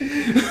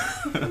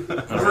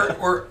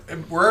 We're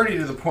already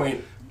to the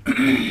point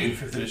in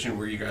 5th edition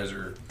where you guys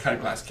are kind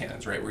of glass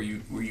cannons, right? Where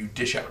you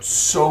dish out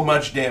so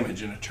much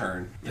damage in a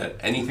turn that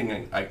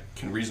anything I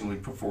can reasonably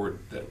put forward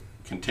that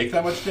can take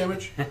that much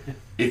damage,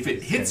 if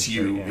it hits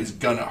you, yeah. is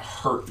gonna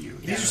hurt you.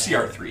 These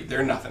are CR3;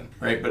 they're nothing,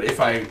 right? But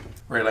if I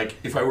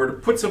were to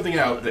put something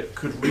out that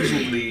could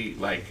reasonably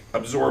like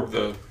absorb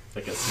the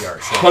Like a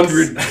CR6.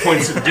 100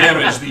 points of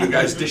damage that you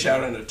guys dish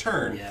out in a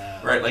turn,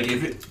 Yeah. right? Like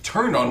if it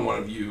turned on one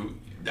of you,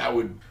 that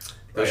would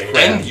Those end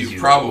crabs. you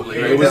probably.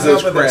 It Right? was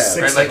those But there's crabs.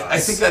 6 Right, of like us, I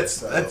think that's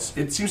so.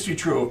 it seems to be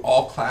true of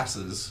all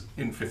classes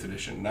in 5th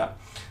edition. Not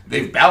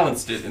they've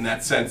balanced it in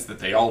that sense that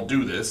they all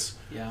do this,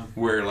 Yeah.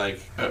 where like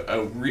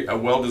a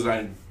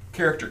well-designed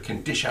character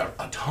can dish out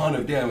a ton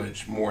of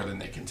damage more than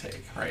they can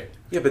take, right?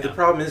 Yeah, but the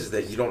problem is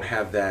that you don't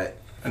have that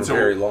for And so-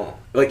 very long.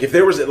 Like if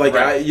there was like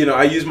Right.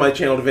 I use my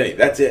channel divinity.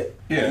 That's it.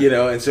 Yeah.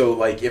 And so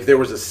like if there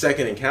was a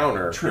second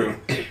encounter. True.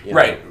 you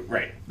know,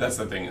 Right. That's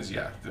the thing is,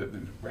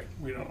 right.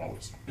 We don't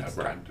always have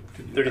time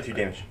to do 33 that.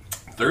 damage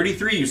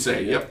 33, you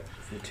say? Yep.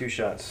 from 2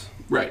 shots.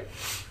 Right.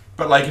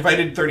 But like if I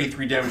did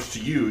 33 damage to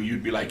you,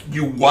 you'd be like,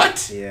 you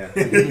what? Yeah.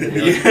 You know, That'd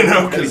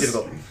be 'cause-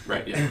 difficult.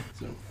 right. Yeah.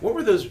 So What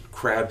were those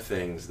crab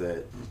things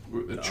that?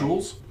 the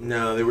chules.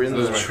 No, they were in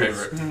Those the are my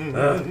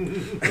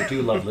favorite. I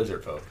do love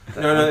lizard folk.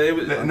 No, it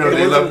was. No, it they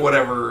wasn't- love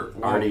whatever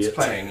Already was is.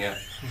 playing. Yeah.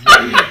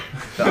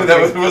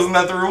 Wasn't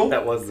that the rule?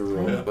 That was the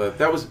rule. Yeah. But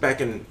that was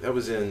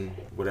in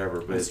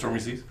whatever. In But Stormy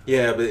Seas.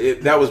 yeah,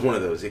 but that was one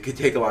of those. It could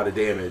take a lot of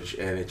damage,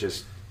 and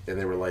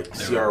they were like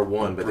They were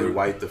CR1, but they brute.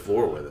 wiped the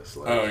floor with us.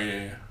 Like, Oh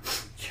yeah.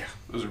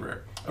 Those are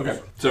rare. Okay.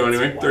 So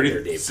anyway, why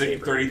they're Dave's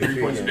 33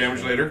 points of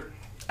damage later.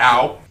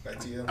 Ow! Back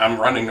to you. I'm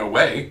running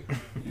away.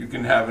 You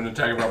can have an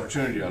attack of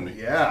opportunity on me.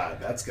 Yeah,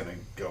 that's gonna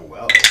go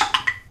well.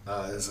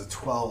 It's a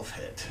 12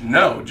 hit.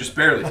 No, just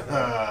barely.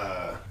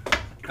 Uh,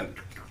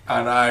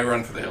 And I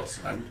run for the hills.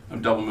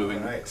 I'm double moving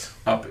Alright.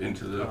 up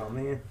into the. Oh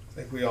man. I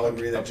think we all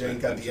agree that Jane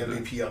got the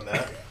MVP on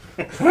that.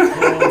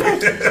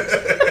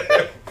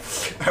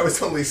 I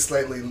was only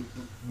slightly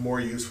more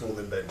useful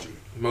than Benji.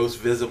 most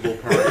visible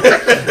part.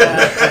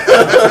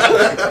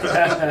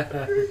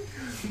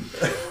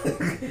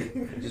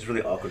 It's just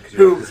really awkward because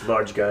you're this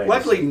large guy.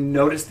 Luckily,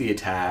 noticed the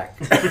attack.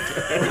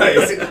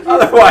 Right.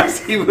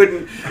 Otherwise, he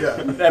wouldn't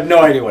Yeah. have no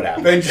idea what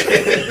happened.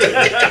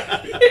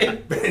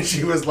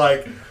 Benji was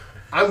like,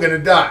 I'm gonna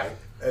die.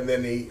 And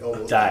then he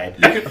almost Died.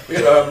 You could,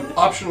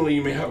 optionally,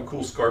 you may have a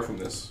cool scar from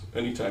this.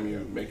 Anytime you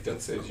make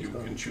death saves, you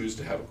can choose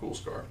to have a cool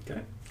scar. Okay.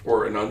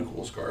 Or an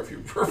uncool scar if you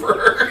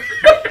prefer.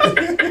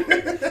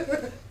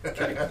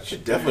 You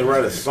should definitely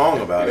write a song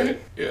about it.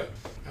 Yeah.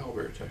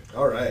 Owlbear attack.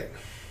 Alright.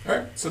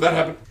 Alright, so that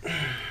happened.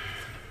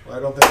 Well,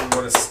 I don't think we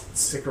want to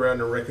stick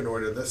around and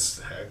reconnoiter this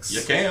hex.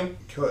 You can.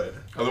 Could.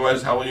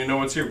 Otherwise, how will you know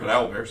what's here but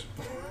owlbears?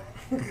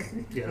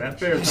 Yeah, that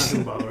bear's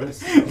not going to bother us.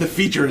 The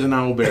feature is an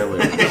owl bear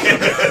liver.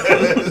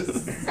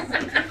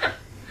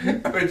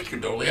 It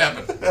could totally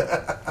happen.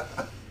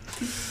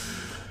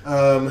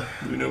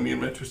 You know me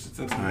and my twisted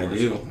sense of I humor,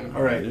 do. so, yeah.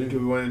 Alright, do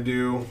we want to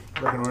do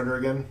reconnoiter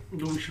again?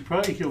 We should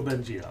probably heal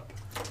Benji up.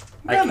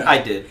 I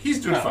did. He's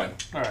doing fine.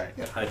 Alright.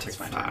 I took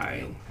my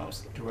time.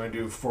 Mostly. Do we want to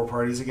do 4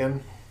 parties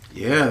again?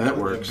 Yeah, that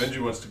works.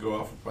 Benji wants to go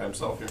off by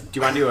himself here. Do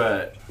you want to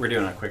do we're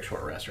doing a quick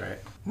short rest, right?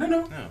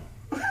 No.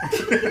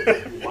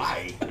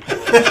 Why?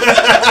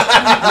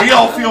 We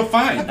all feel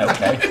fine.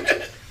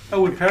 Okay.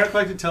 Oh, would Parrot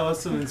like to tell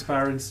us an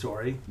inspiring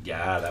story?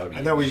 Yeah, that would be.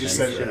 I thought we just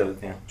said Yeah.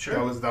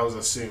 that was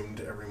assumed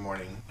every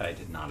morning. I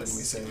did not Didn't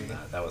we say assume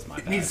that? that was my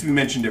It bad. needs to be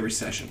mentioned every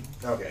session.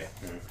 Okay.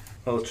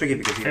 Well, it's tricky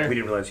because we didn't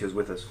realize he was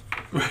with us.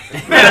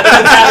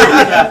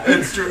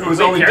 It's true. It was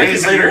only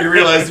days later you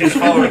realized he was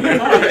following you.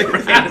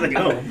 I was like,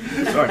 oh,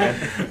 sorry, man.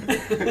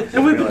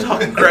 And we've been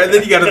talking crap.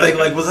 Then you got to think,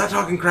 like, was I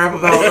talking crap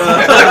about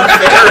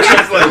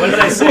fairies? Like, What did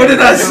I say? What did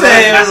I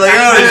say? I was like,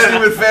 oh, these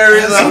stupid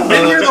fairies. Has he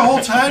been here the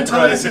whole time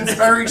telling us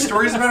inspiring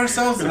stories about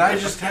ourselves and I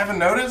just haven't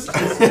noticed?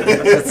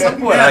 At some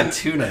point, Man, I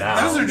tune it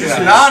out. Those are just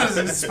not as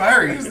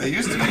inspiring as they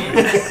used to be.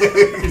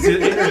 Is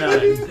it 8 or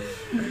 9?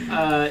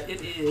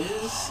 It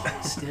is.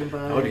 Stand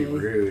by. That would be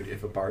rude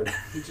if a bard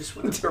He just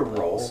went to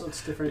roll so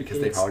it's different. because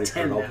they've It's already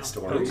 10 heard all now. the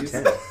stories.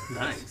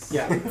 Nice.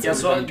 Yeah. Yeah.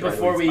 So I'm trying to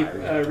before we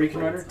inspire you.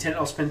 reconnoiter,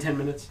 I'll spend 10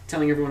 minutes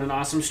telling everyone an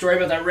awesome story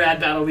about that rad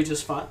battle we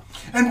just fought.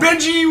 And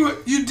Benji,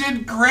 you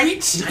did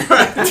great. Some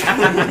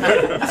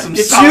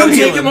It's solid you,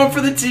 take healing. him up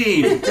for the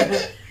team.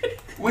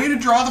 Way to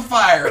draw the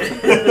fire.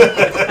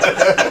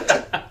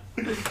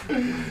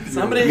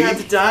 Somebody had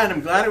to die, and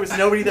I'm glad it was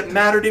nobody that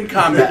mattered in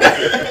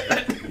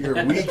combat.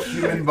 Your weak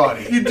human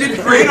body. You did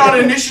great on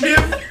initiative.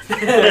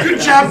 Good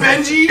job,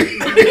 Benji.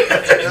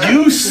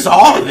 You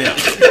saw them.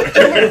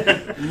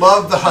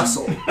 Love the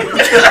hustle.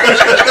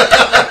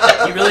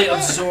 He really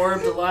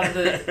absorbed a lot of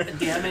the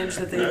damage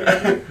that they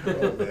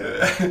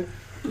did.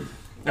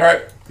 All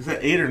right. Is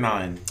that 8 or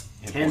 9?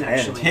 10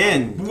 actually.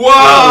 10.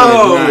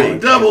 Whoa! Nine.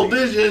 Double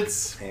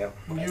digits. Yep.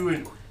 You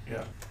and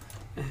yeah.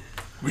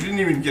 We didn't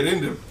even get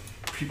into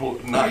people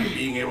not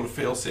being able to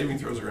fail saving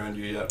throws around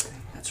you yet.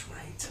 That's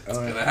right. It's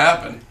gonna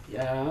happen.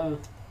 Yeah.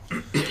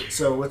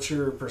 So, what's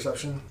your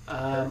perception?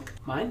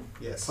 Mine?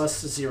 Yes. Plus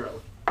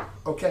 0.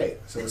 Okay,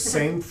 so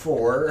same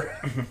 4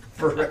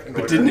 for reconnoiter.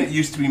 But didn't it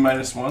used to be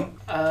 -1?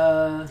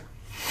 Uh,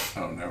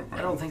 Oh, never mind.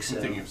 I don't think so.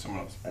 I'm thinking of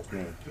someone else. That's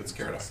me. That's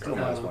scared us. Still oh,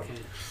 minus 1. okay.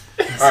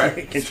 All right.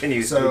 It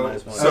continues to be So,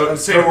 minus 1. So,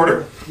 same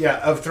order. Yeah,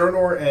 of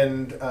Thronor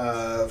and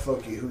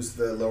Floki, who's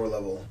the lower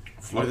level?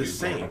 They're the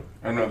same.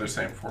 Oh no, they're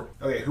same 4.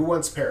 Okay, who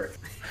wants Peric?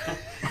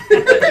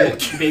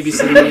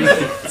 Babysitting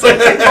It's like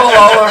they fall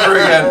all over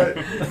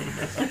again.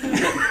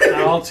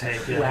 I'll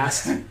take it.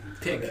 last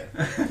pick.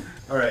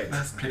 All right,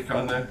 Let's pick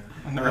on the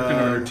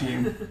reconnoiter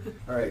team.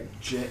 all right.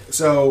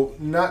 So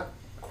not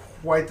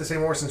quite the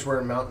same order since we're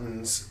in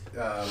mountains.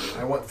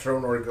 I want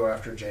Thronor to go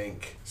after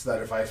Jank, so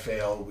that if I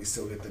fail, we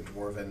still get the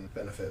dwarven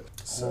benefit.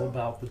 All So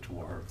about the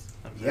dwarves.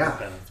 And Yeah.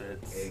 their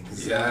benefits.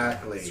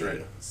 exactly. That's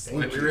right.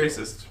 Thank Slightly you.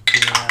 racist.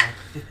 Yeah.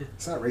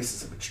 It's not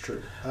racism. It's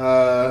true.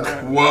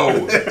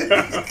 Whoa.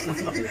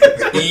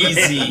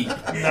 Easy.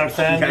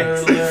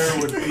 Narthander there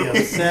would be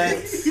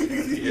upset.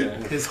 Yeah.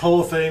 His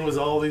whole thing was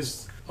all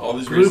these All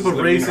these group of living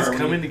in races harmony.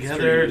 coming It's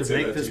together true, you to could say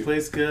make that this too.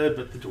 place good,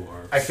 but the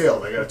dwarves. I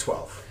failed. I got a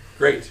 12.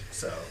 Great.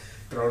 So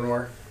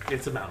Thronor.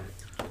 It's a mountain.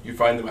 You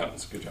find the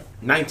mountains. Good job.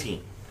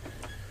 19.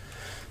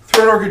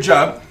 Thronor, good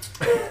job.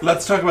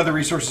 Let's talk about the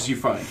resources you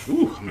find.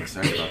 Ooh, I'm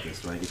excited about this.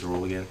 Do I get to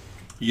roll again?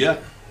 Yeah,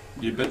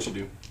 you bet you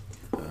do.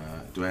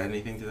 Do I add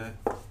anything to that?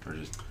 Or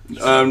just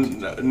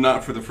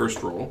Not for the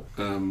first roll.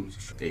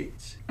 8?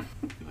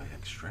 Do I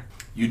extract?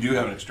 You do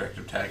have an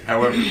extractive tag.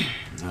 However, No,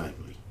 I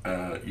believe.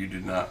 you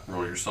did not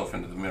roll yourself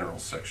into the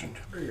minerals section.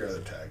 What are your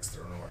other tags,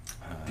 Thronor?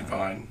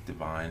 Divine.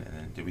 Divine, and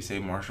then did we say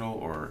martial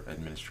or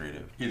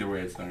administrative? Either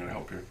way, it's not going to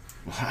help you.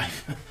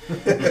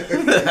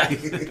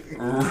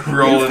 Roll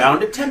Roll it.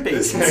 found a temp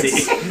agency.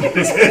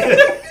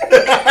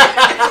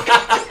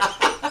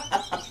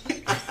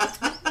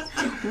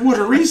 What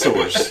a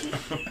resource!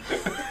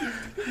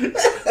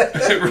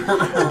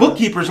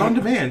 Bookkeepers on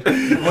demand.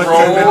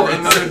 Roll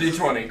another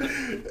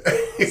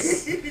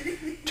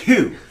d20.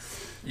 2.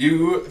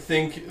 You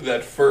think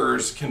that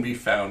furs can be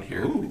found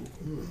here. Ooh.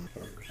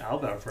 I'll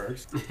go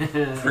first.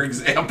 For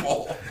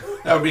example,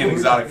 that would be an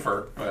exotic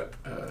fur, but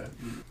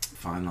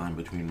Fine line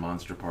between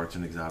monster parts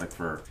and exotic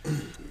fur.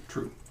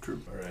 true. All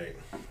right.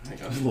 Hang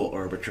A on. little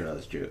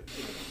arbitrage joke.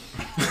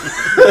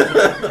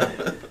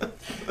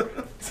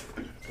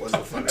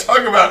 Wasn't funny. Talk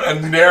about a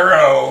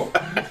narrow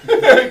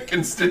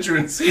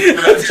constituency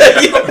for that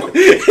show.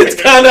 It's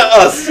kind of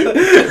us.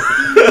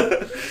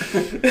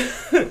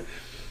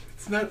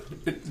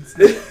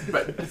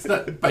 It's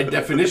not by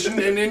definition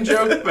an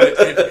in-joke, but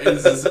it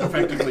is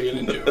effectively an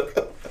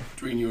in-joke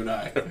between you and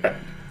I.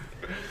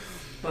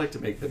 I like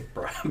to make the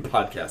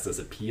podcast as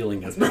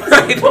appealing as possible.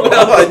 Right, well,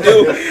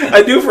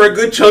 I do for a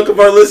good chunk of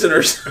our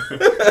listeners.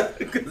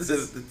 Because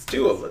it's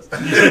 2 of us.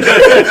 That's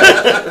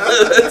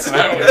what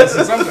I only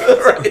listen sometimes.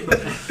 Right.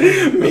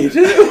 Me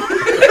too.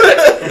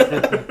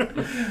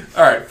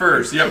 All right,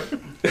 first, yep.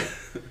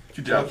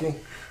 Good job. Floki?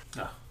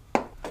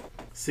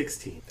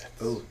 16.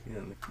 Oh, yeah.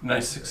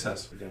 Nice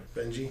success.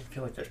 Benji? I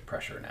feel like there's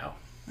pressure now.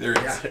 There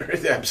it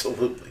is.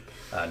 Absolutely.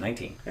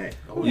 19. Hey.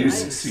 You nice.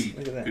 succeed.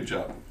 Look at that. Good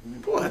job.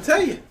 Boy, I tell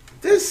you,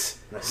 this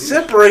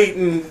separate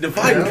and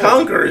divide and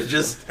conquer is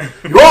just.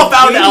 You all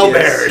found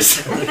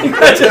owlbears!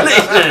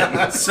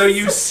 Congratulations! So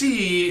you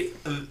see,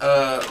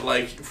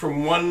 like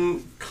from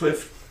one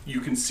cliff, you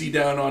can see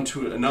down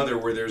onto another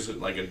where there's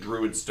like a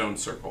druid stone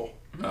circle,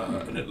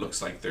 and it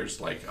looks like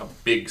there's like a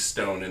big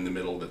stone in the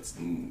middle that's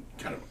kind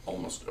of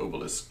almost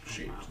obelisk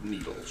shaped,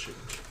 needle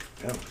shaped.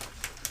 Yeah.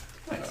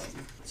 Let's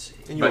see.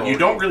 But you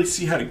don't really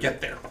see how to get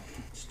there.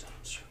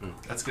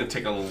 That's gonna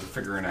take a little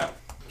figuring out.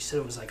 You said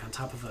it was like on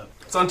top of a.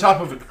 It's on top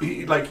of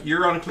a like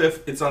you're on a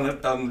cliff. It's on the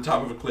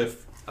top of a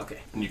cliff Okay.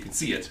 and you can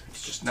see it.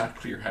 It's just not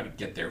clear how to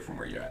get there from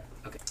where you're at.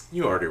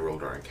 You already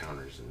rolled our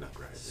encounters in Nut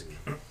Rising.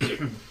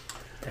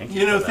 Thank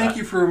You know, for thank that.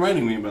 you for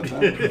reminding me about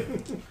that.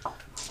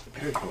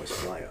 Parrot can always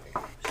fly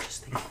up.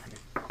 Just thinking.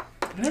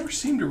 I never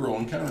seem to roll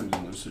encounters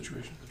in those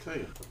situations. I'll tell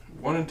you,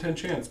 1 in 10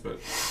 chance, but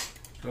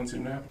don't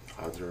seem to happen.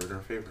 odds are in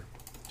our favor.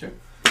 Okay.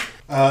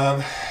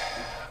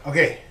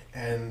 Okay,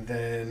 and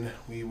then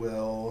we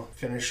will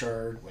finish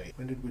our. Wait,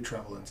 when did we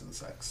travel into the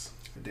sex?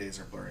 The days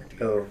are blurring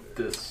together.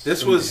 Oh,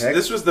 This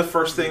was the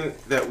first thing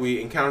that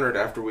we encountered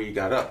after we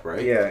got up,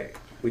 right? yeah.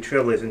 We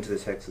trailblazed into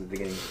this hex at the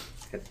beginning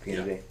of the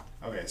day.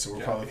 Okay, so we're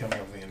Yeah. probably coming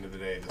up to the end of the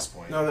day at this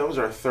point. No, that was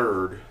our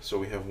third, so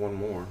we have one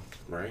more,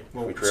 right?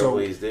 Well, we so,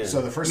 trailblazed in.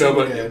 so the first No,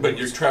 thing we did. but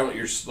you're travel.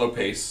 You're slow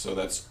pace, so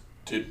that's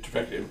it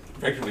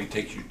effectively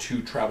takes you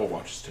 2 travel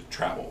watches to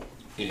travel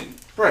in.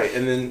 right,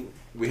 and then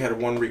we had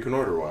one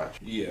reconnoiter watch.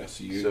 Yeah,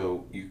 so you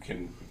So- you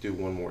can Do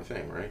one more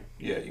thing, right?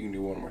 you can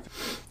do one more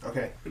thing,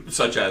 Okay,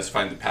 such as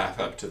find the path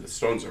up to the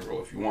stone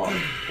circle if you want,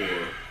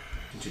 or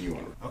continue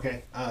on,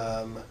 okay.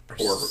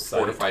 or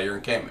fortify your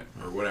encampment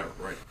or whatever.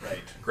 Right.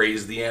 Right.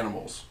 Graze the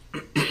animals.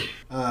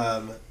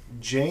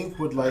 Jank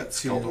would like That to.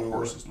 skeletal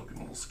horse is looking a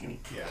little skinny.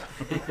 Yeah.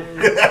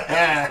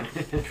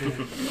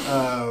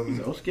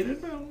 Let's get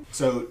it down.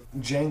 So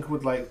Jank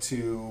would like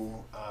to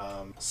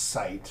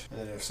sight, and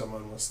then if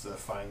someone wants to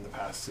find the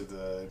path to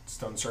the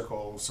stone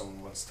circle,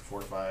 someone wants to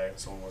fortify,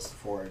 someone wants to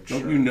forage.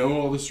 Don't you know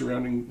all the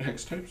surrounding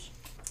hex types?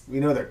 We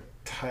know they're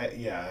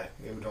yeah.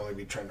 It would only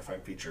be trying to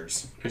find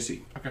features. I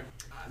see. Okay.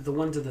 The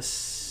one to the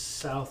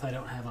south I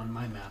don't have on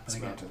my map, It's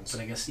but mountains.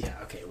 I guess yeah.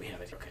 Okay, we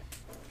have it. Okay.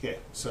 Okay,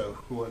 so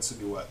who wants to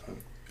do what?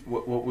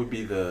 What would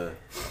be the?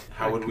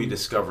 How would we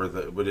discover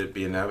the? Would it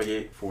be a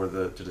navigate for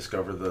the to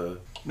discover the?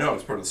 No,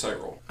 it's part of the site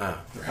roll.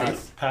 Path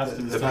to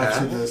The the path to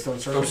path? the stone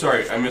circle. Oh,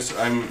 sorry, I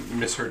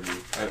misheard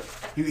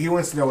you. He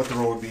wants to know what the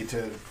role would be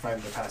to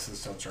find the path to the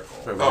stone circle.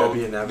 Right, would that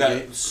be a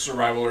navigate? that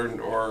survival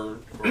or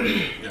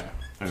yeah.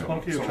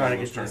 Monkey Someone will try to get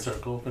was to the trying-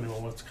 circle if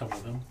anyone wants to come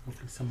with him.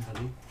 Hopefully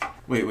somebody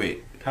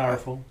Wait.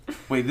 powerful.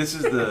 Wait, this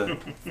is the.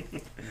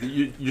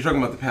 You're talking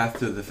about the path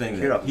to the thing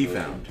that he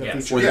found, The Yes.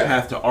 feature- or the yeah.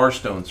 path to our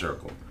stone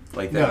circle,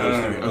 like that. No, goes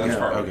no, through. no, that's Okay,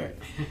 far away. okay.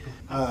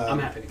 I'm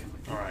happy to come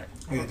with you. All right.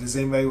 Okay, does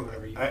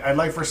anybody? I'd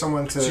like for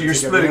someone to. So you're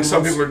take splitting. Some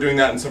everyone's- people are doing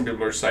that, and some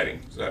people are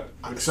sighting. Is that?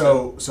 what you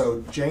So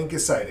Jank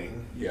is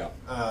sighting. said? Yeah.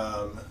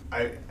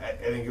 I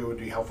think it would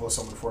be helpful if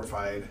someone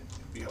fortified.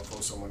 It'd be helpful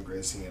if someone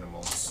grazing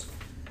animals.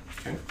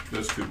 Okay.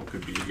 Those people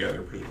could be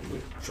together,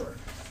 presumably. Sure.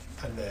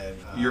 And then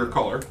You're a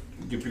caller.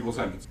 Give people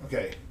assignments.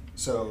 Okay,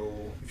 so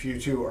if you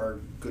two are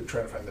good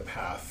trying to find the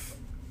path,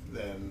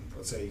 then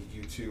let's say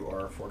you two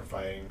are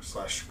fortifying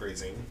 /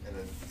 grazing, and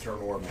then throw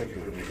or pick a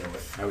group to go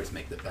with. I always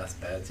make the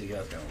best beds. You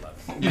guys are gonna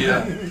love it.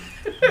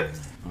 Yeah.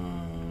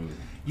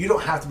 You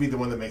don't have to be the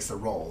one that makes the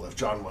roll if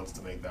John wants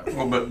to make that roll.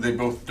 Well, but they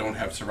both don't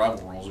have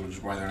survival rolls, which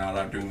is why they're not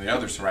out doing the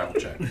other survival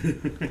check.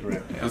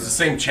 It was the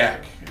same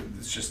check.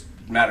 It's just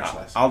matters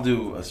less. I'll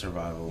do a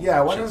survival. Yeah,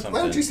 why check don't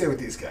you something. stay with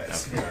these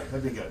guys? Okay. Yeah,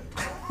 that'd be good.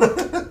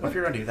 Well, if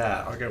you're gonna do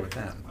that, I'll go with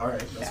them. All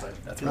right, that's fine.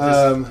 That's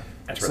where,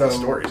 That's where the so-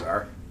 stories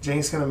are.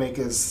 Jane's gonna make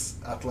his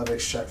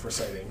athletics check for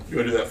sighting. You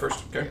want to do that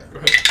first? Okay, go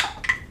ahead.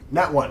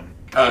 Not one.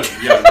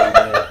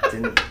 Yeah.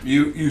 Didn't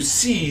You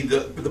see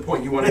the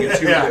point you want to get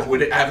to. Yeah. That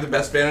would have the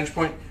best vantage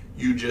point.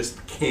 You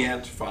just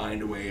can't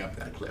find a way up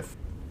that cliff.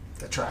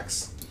 That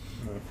tracks.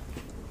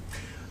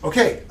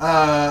 Okay,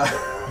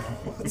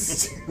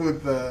 let's do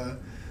with the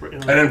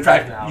And in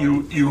fact,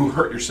 you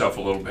hurt yourself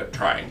a little bit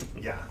trying,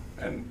 yeah.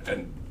 and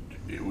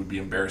it would be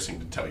embarrassing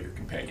to tell your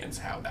companions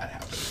how that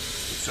happened.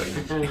 So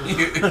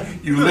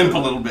you limp a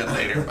little bit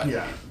later, but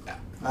Yeah. leave it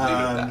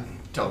at that.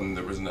 Tell them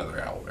there was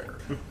another owl bear.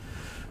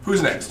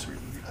 Who's next?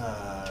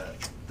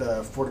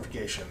 The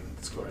fortification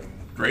is going.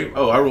 Great.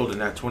 Oh, I rolled a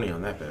nat 20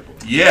 on that bad boy.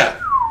 Yeah.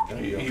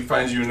 He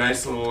finds you a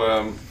nice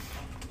little.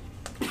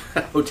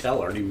 Hotel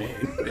already made.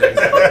 Yeah,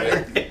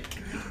 exactly.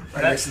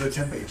 Right next to the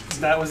temp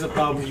agency. That was the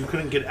problem. You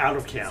couldn't get out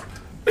of camp.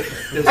 It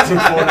was too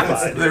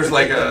fortified. There's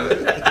like a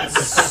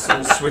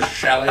little Swiss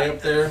chalet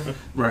up there.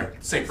 Right.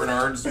 St.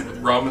 Bernards with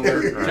rum in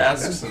their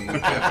casks and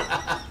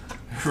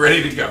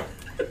ready to go.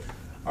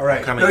 All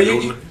right. Kind No, of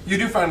you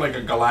do find like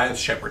a Goliath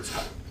shepherd's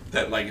hut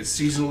that like is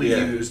seasonally Yeah.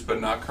 used but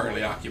not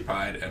currently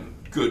occupied and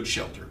good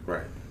shelter.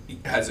 Right.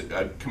 It has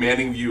a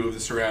commanding view of the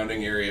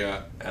surrounding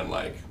area and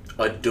like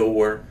A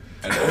door.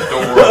 a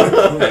door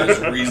that is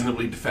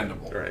reasonably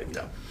defendable. Right.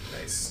 Yeah.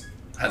 Nice.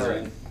 Has All a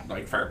right. little,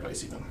 like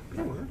fireplace even.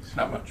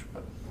 Not much,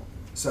 but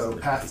So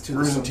path to the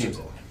Rooms stone and teams.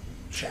 circle.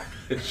 shack.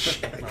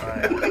 All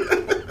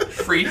right.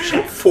 Free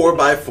shack.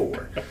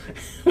 4x4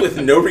 with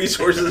no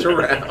resources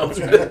around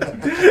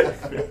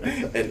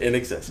and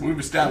inaccessible. We've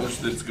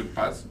established that it's a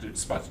good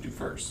spot to do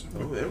first.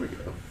 Oh, there we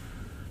go.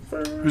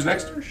 Who's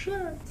next?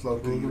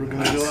 Float We're the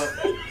gonna go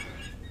up.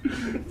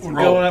 We're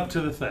Roll. going up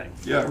to the thing.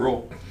 Yeah,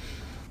 roll.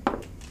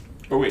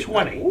 Oh wait,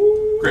 20.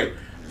 Great.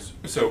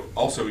 So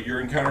also your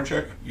encounter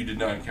check, you did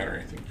not encounter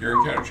anything. Your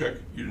encounter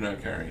check, you did not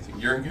encounter anything.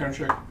 Your encounter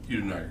check, you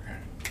did not encounter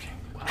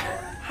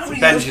anything. So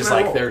Ben's just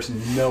like, there's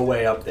no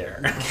way up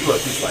there.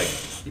 Look, he's like,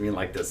 You mean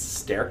like this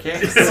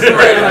staircase?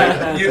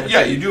 Right.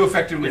 You do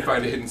effectively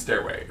find a hidden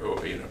stairway.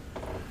 You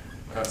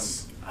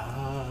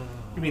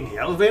mean the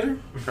elevator?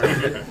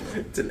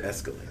 It's an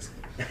escalator.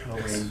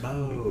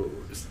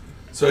 Rainbows.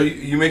 So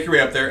you make your way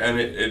up there, and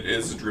it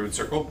is a druid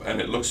circle, and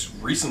it looks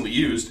recently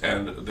used,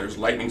 and there's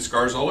lightning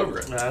scars all over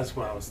it. That's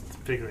what I was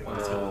figuring.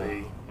 Was gonna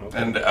be.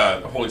 And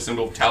the holy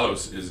symbol of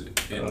Talos is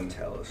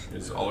Talos.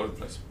 is all over the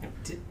place. Yeah.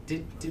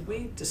 Did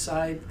we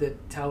decide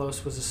that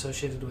Talos was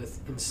associated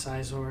with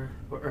Incisor,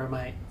 or am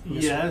I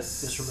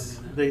Yes,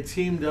 misremembering that? they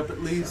teamed up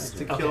at least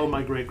to kill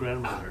my great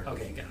grandmother,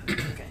 Okay, got it.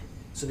 Okay,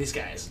 so these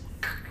guys.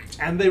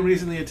 and they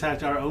recently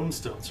attacked our own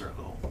stone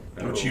circle.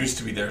 Which used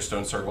to be their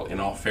stone circle, in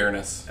all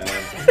fairness.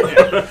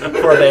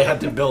 Or they had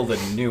to build a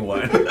new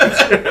one.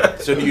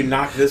 So do you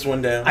knock this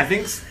one down? I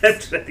think.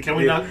 Can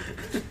we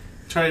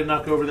try to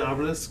knock over the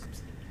obelisk,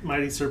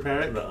 mighty Sir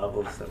Parrot? The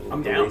obelisk that will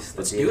I'm down. release the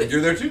Let's do demon. it.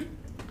 You're there too?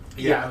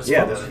 Yeah, I was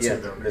Yeah, supposed the, to. yeah,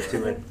 the two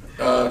men.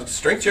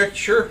 Strength check,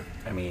 sure.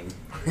 I mean,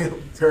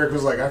 Tarek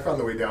was like, I found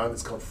the way down.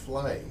 It's called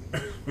flying.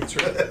 That's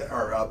right.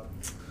 Or up.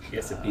 I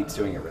guess it beats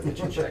doing a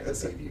religion check to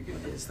see if you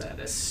can Is that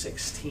a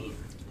 16?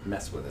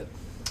 mess with it.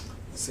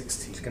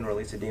 16. It's gonna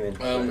release a demon.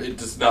 It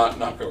does not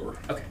knock over.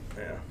 Okay.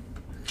 Yeah.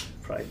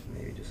 Probably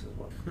maybe just as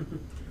well.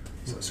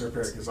 So Sir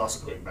Peric is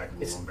also going back a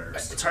little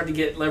embarrassed. It's hard to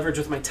get leverage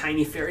with my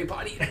tiny fairy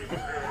body.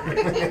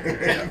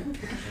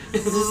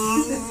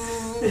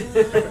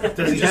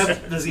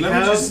 Does he Let me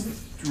have? just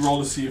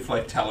roll to see if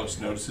Talos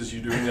notices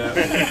you doing that.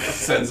 And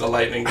sends a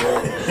lightning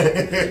bolt.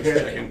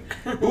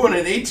 Ooh, and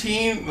an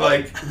 18,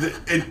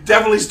 it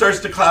definitely starts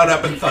to cloud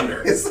up and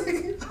thunder. It's like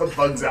a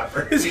bug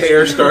zapper. His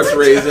hair starts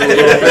raising a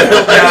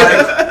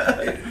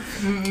little bit.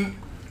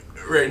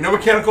 Right, no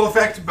mechanical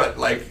effect, but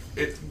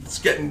it's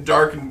getting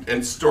dark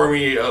and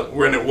stormy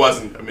when it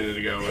wasn't a minute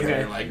ago. And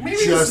you're like,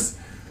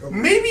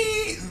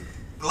 maybe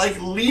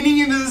leaning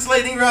into this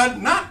lightning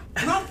rod, not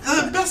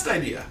the best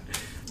idea.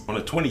 On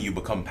a 20, you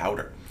become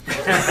powder.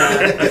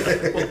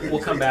 We'll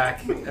come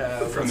back From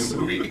the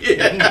movie.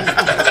 Yeah,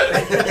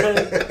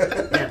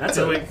 that's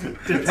So a wait, did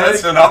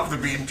That's Parrot, an off the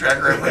beaten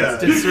track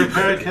reference. did Sir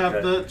Parrot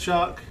have the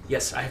chalk?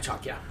 yes. I have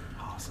chalk. Yeah.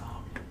 Awesome.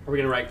 Are we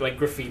gonna write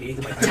graffiti?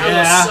 Like Yeah. Talos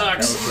That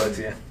sucks. sucks,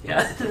 yeah.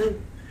 Yeah.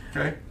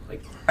 Okay.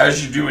 Like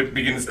As you do, it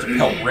begins to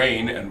pelt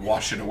rain and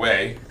wash it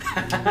away.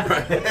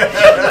 The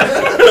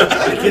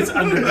kid's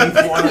underneath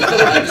one of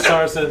the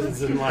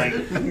Sarsens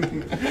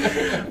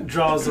and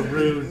draws a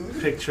rude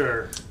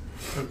picture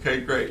Okay,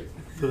 great.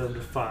 for them to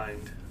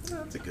find.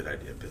 That's a good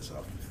idea. Piss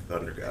off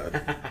Thunder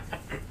God.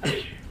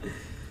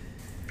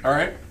 All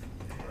right.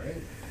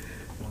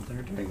 Well,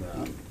 they're doing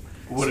that.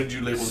 What did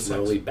you label the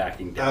Slowly text?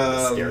 backing down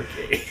the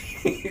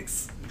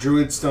staircase.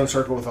 Druid stone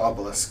circle with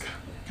obelisk.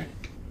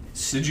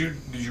 Did you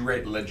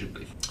write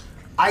legibly?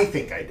 I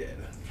think I did.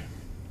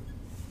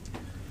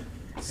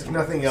 If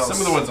nothing else. Some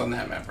of the ones on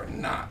that map are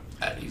not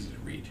that easy to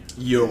read.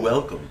 You're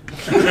welcome.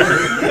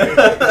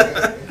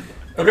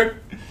 Okay.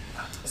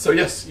 So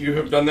yes, you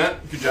have done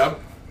that. Good job.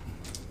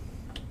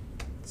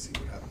 Let's see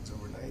what happens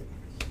overnight.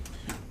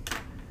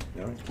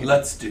 No?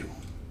 Let's do.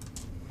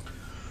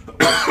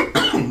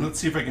 Let's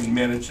see if I can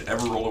manage to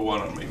ever roll a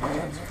 1 on me.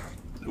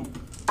 Nope.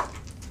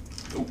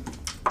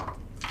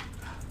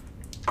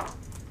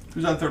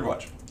 Who's on third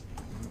watch?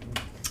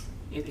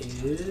 it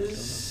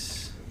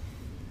is.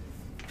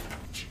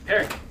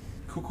 Eric.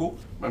 Cool.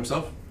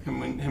 Myself.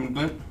 Him and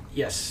Glint.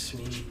 Yes,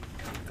 me.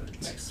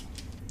 Nice.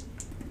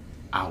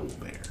 Owl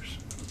bears.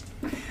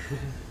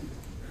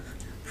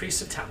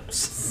 Priest of Talos.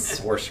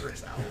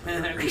 Sorceress owl.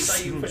 We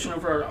saw you pushing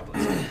over our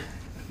obelisk.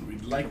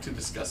 We'd like to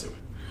discuss it.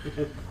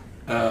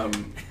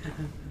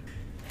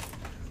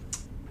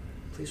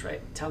 Please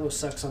write Talos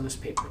sucks on this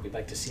paper. We'd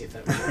like to see if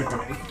that was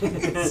your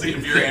handwriting. See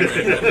if your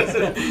handwriting is.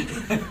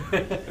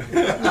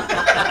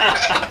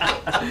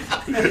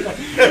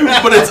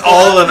 But it's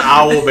all an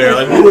owl bear.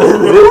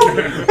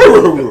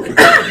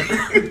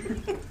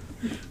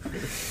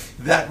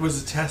 That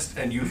was a test,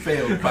 and you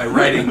failed by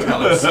writing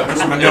Talos sucks.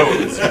 No.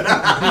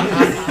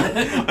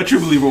 A true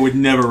believer would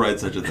never write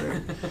such a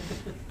thing.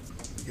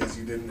 Because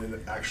you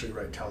didn't actually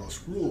write Talos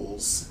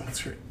rules.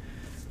 That's right.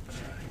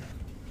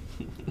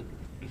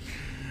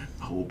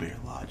 Owl bear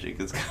logic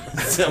is kind of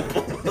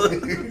simple.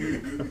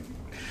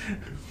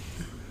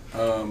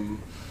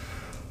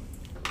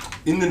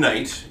 In the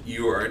night,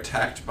 you are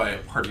attacked by a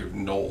party of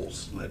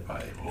gnolls, led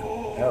by an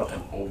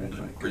old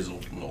and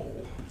grizzled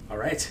gnoll. All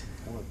right.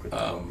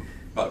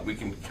 But we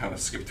can kind of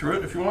skip through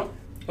it if you want.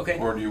 Okay.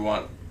 Or do you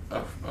want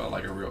a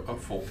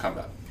full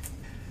combat?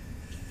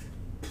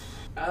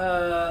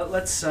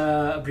 Let's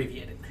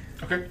abbreviate it.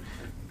 Okay.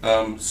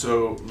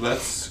 So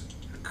let's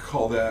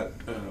call that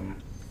an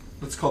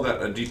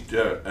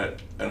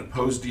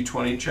opposed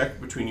D20 check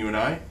between you and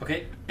I.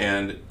 Okay.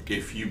 And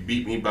if you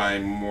beat me by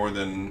more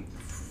than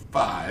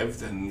 5,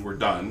 then we're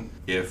done.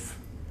 If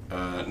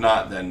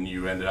not, then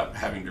you ended up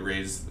having to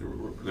raise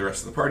the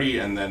rest of the party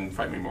and then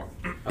fight me more.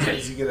 Okay.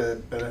 Does he get a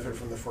benefit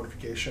from the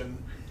fortification?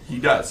 He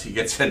does. He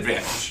gets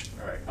advantage.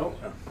 All right. Oh,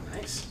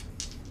 nice.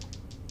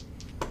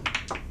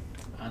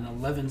 An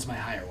 11's my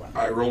higher one.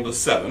 I rolled a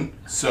 7.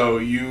 So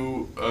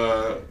you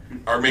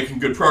are making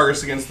good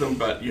progress against them,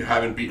 but you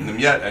haven't beaten them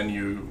yet, and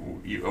you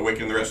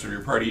awaken the rest of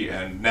your party,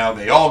 and now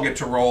they all get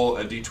to roll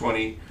a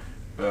d20,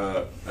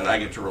 and I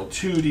get to roll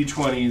 2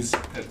 d20s.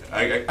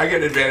 And I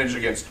get advantage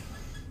against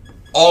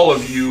all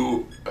of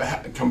you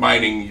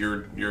combining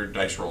your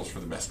dice rolls for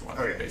the best one,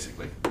 Okay.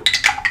 basically.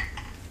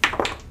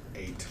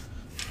 8.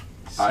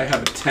 I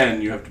have a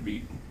 10 you have to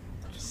beat.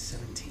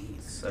 17.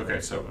 Okay,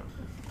 so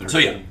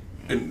yeah,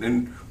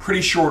 in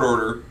pretty short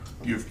order,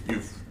 you've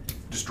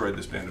destroyed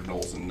this band of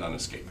gnolls and none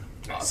escape.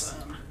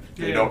 Awesome.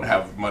 They don't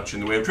have much in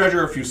the way of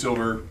treasure, a few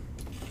silver,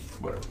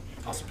 whatever.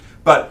 Awesome.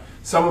 But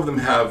some of them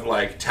have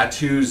like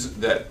tattoos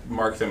that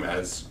mark them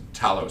as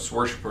Talos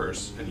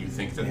worshippers, and you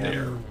think that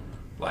they're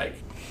like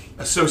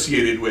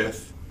associated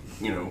with,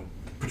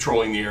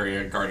 patrolling the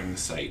area, guarding the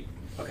site.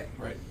 Okay.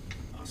 Right.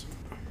 Awesome.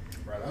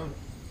 Right on.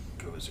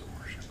 Gozer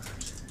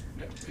worshippers.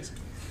 Yeah,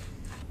 basically.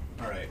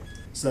 All right.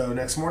 So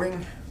next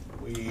morning,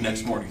 we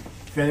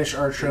finish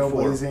our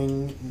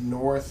trailblazing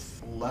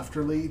north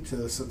lefterly to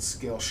the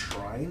Scale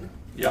Shrine.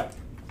 Yeah.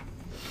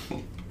 Let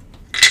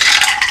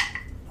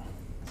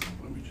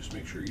me just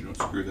make sure you don't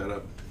screw that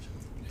up.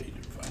 Yeah, you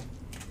did fine.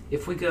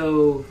 If we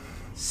go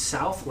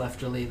south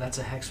lefterly, that's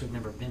a hex we've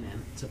never been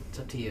in. It's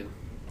up to you.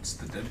 It's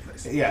the dead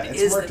place. Yeah, It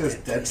it's is marked the as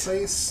dead dead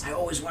place, I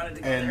always wanted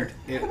to go and there.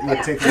 it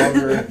would take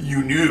longer.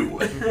 You knew.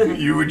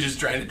 You were just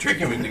trying to trick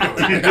him into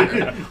going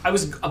there. I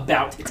was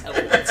about to tell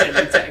him what's in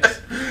the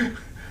text.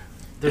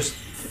 There's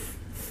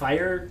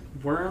fire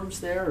worms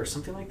there or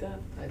something like that?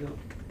 I don't...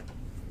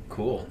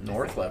 Cool.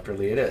 North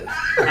lefterly it is.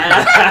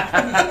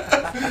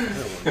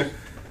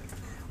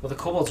 Well, the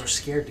kobolds are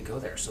scared to go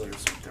there, so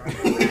there are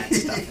bad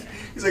stuff there.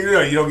 He's like, no,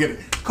 you don't get it.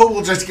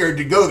 Kobolds are scared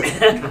to go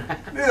there.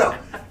 No,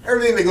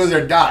 everything that goes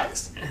there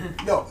dies.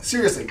 No,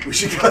 seriously, we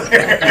should go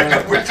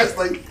there. We're just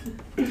like,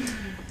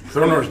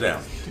 Thronor's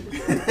down.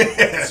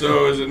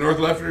 So is it north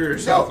left or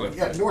south left?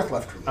 yeah, north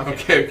left.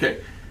 Okay.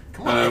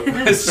 Come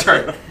on.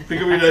 Sorry. Pick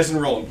up your dice and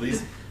roll them,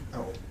 please.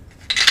 Oh,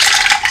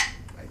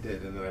 I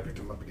did, and then I picked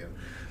him up again.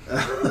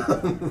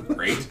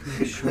 Great.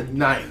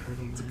 9.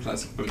 It's a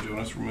classic Bo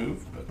Jonas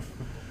remove, but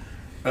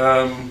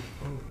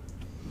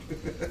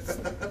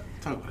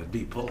Talk about a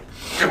deep pull.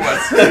 it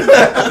was at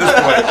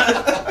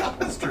this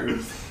point. It's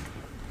true.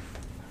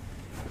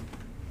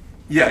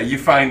 Yeah, you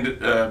find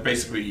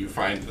basically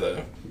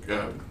the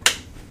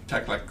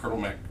Taklak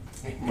Kurtlemek,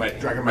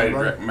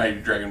 mighty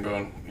dragon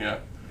bone. Yeah.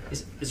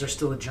 Is there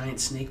still a giant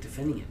snake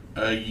defending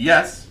it?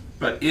 Yes,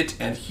 but it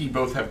and he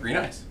both have green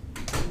eyes.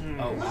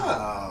 Oh.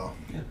 Oh.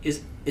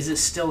 Is it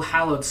still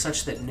hallowed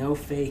such that no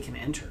fae can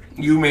enter?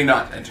 You may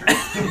not enter.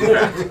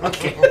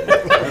 Okay.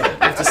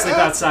 I have to sleep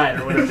outside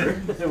or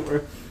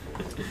whatever.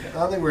 I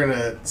don't think we're going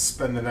to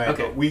spend the night,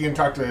 Okay. but we can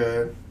talk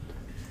to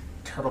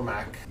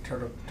Turtlemac.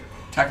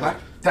 Taklak?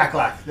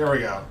 Taklak, there we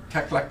go.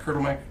 Taklak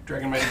Kurtlemek,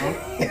 dragon mighty bone.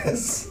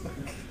 Yes.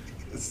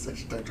 It's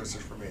such a tongue twister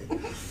for me.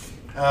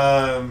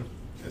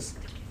 Just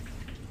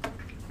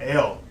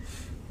Ale.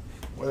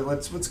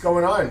 What's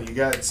going on? You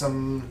got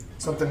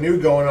something new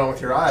going on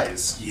with your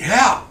eyes.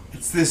 Yeah,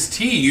 it's this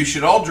tea. You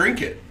should all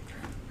drink it.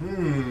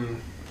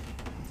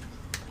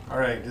 All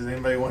right. Does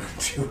anybody want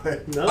to do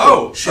it? No.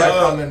 Oh, Check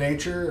on the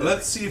nature.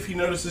 let's see if he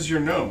notices your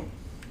gnome.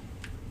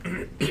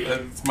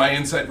 It's my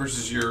insight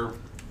versus your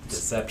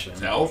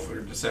Deception. elf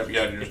or deception.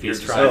 Yeah, your he's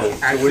deception.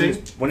 trying When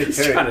it's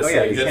He's trying to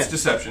say It's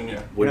deception.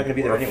 Yeah. We're not going to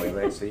be there anyway,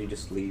 right? So you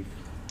just leave.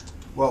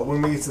 Well,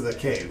 when we get to the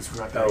caves,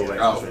 we're not going to.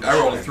 Oh, right. Oh, I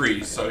rolled a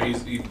 3, so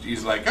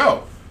he's like,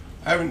 oh,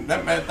 I haven't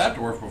met that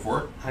dwarf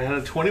before. I had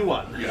a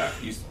 21. Yeah,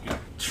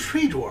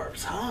 Tree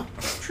dwarves, huh?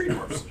 tree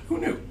dwarfs. Who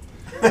knew?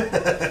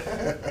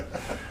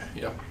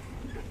 Yeah.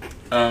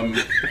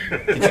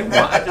 Did you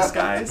want a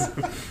disguise?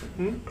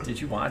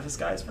 Did you want a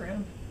disguise for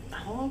him?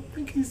 I don't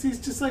think he's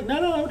just like,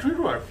 no, I'm a tree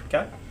dwarf.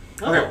 Okay.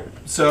 No. Okay.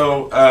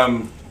 So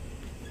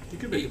He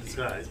could be a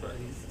disguise, but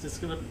he's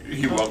just gonna.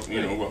 he welcomes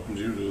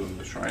you to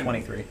the shrine.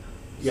 23.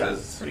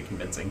 Says, Pretty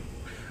convincing.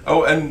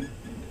 oh, and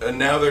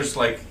now there's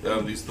like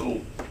these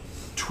little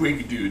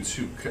twig dudes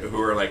who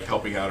are like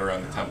helping out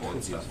around the temple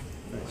and stuff.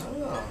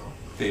 Oh,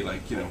 They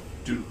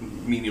do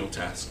menial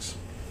tasks.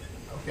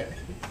 okay.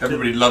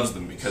 Everybody loves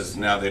them because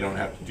now they don't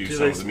have to do Do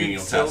some they of the speak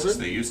menial tasks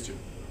Sylvan? they used to.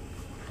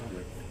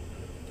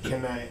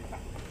 Can I?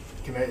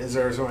 Is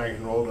there something I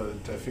can roll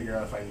to figure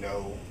out if I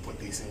know what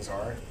these things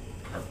are?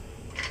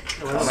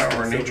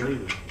 Or nature.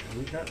 Have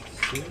we not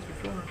seen this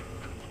before?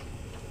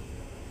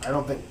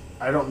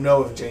 I don't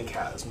know if Jank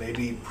has.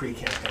 Maybe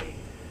pre-campaign.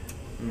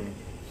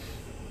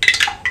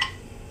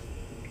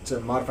 It's a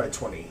modified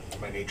 20.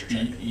 My nature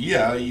check.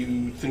 Yeah,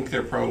 you think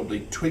they're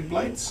probably twig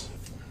blights?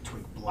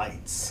 Twig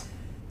blights.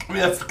 I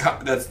mean,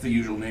 that's the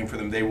usual name for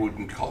them. They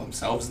wouldn't call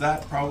themselves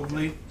that,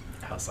 probably.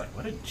 I was like,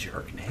 what a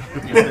jerk name.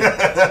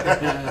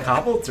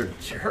 Kobolds are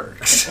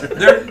jerks.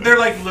 They're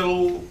like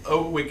little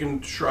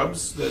awakened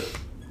shrubs that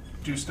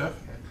do stuff.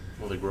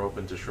 Will they grow up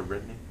into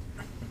shrubritany?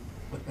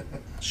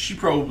 She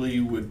probably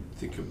would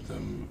think of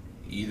them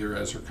either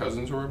as her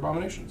cousins or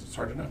abominations. It's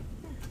hard to know.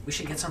 We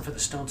should get some for the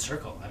stone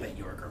circle. I bet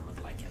Yorgrim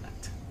would like it.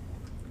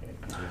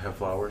 They have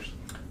flowers.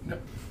 No,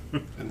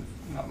 and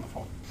not in the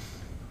fall.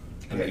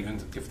 And even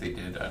if they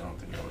did, I don't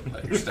think I would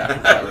let your staff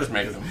of flowers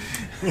make them.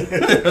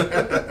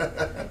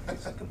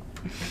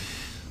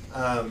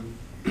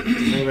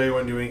 Does anybody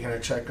want to do any kind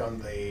of check on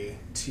the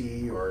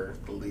tea or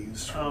the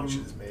leaves from which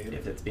it is made?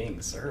 If it's being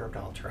served,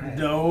 I'll try it.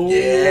 No.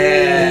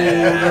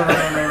 Yeah.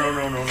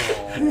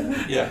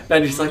 No. Yeah.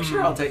 Benji's like,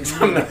 sure, I'll take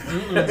some.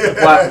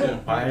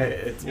 Why?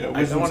 It's, You know,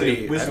 I don't want to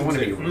be. I wisdom don't want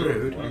to be save.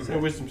 rude. Yeah,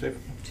 wisdom save.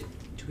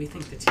 Do we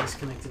think the tea's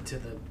connected to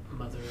the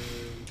mother?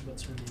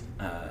 What's her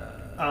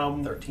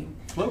name? 13.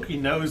 Floki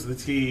knows the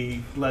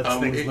tea lets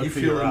things look You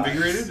through feel your eyes.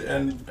 invigorated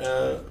and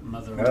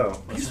Mother. Oh.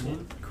 What's her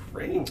name?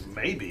 Great. Ooh,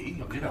 maybe.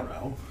 Okay. You don't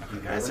know. You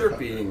guys are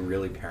being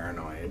really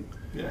paranoid.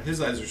 yeah, his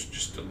eyes are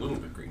just a little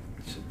bit green.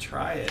 You should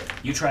try it.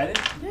 You tried it?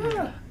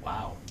 Yeah.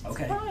 Wow.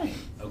 Okay. Fine.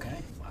 Okay.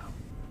 Wow.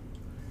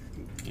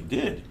 You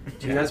did.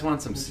 Do you guys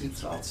want some sea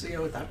salt? See,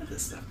 without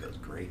this stuff goes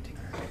great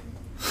together.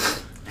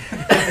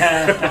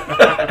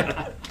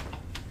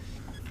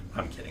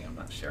 I'm kidding. I'm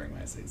not sharing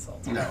my sea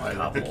salt. No, I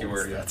don't think you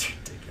were, yeah. That's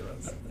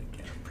ridiculous. I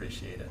can't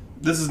appreciate it.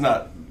 This is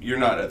not. You're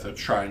not at the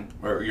shrine,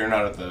 or you're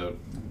not at the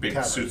big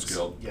Caverns. Suits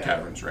Guild Yeah.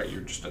 caverns, right?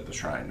 You're just at the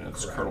shrine, and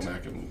it's Correct.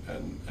 Turtleneck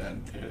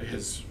and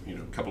his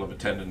couple of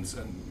attendants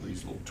and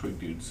these little twig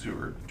dudes who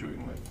are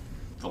doing like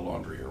the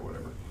laundry or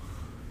whatever.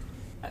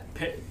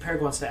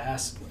 Perg wants to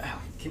ask,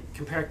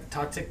 can Perg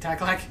talk to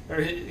Taklak?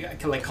 Or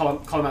can like call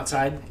him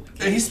outside?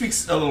 He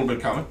speaks a little bit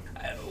common.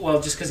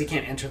 Well, just because he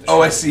can't enter the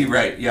Oh, I shrine. see.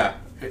 Right? Yeah.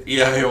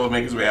 Yeah. He will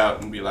make his way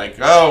out and be like,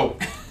 "Oh,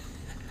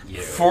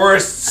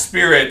 forest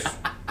spirit."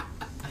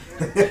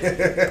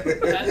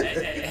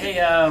 Hey,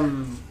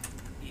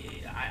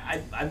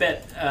 I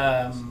bet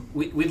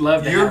we'd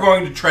love to You're have...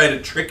 going to try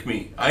to trick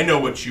me. I know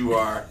what you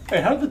are.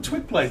 Hey, how did the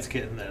twig blades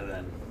get in there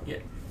then? Yeah,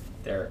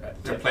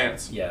 They're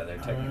plants. Yeah, they're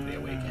technically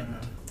awakened.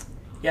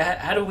 yeah.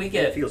 How do we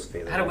get? Feels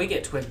faded. How do we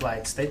get twig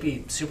blights? They'd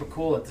be super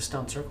cool at the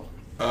Stone Circle.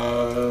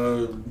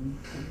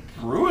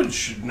 Druids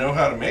should know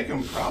how to make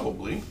them,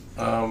 probably.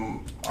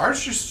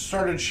 Ours just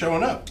started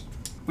showing up.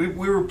 We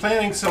were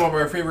planting some of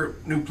our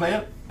favorite new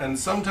plant, and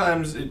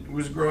sometimes it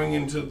was growing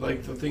into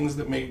like the things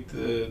that make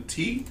the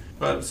tea,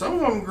 but some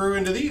of them grew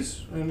into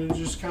these, and it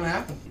just kind of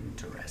happened.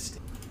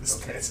 Interesting.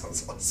 This plant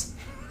sounds awesome.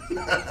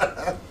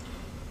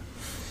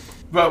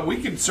 But we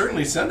could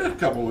certainly send a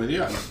couple with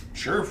you. I'm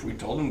sure if we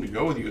told them to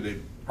go with you,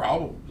 they'd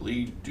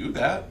probably do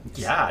that.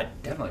 Yeah, I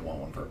definitely want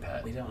one for a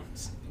pet. We don't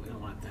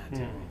want that. Do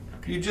we?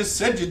 You just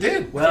said you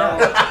did. Well,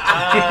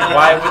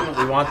 Why wouldn't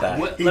we want that?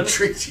 let He me-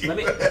 tricked you. Let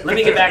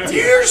me get back to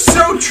you. You're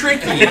so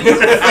tricky.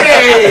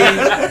 Hey,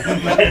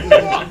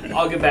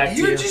 I'll get back to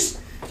you.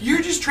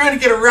 you're just trying to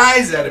get a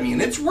rise out of me,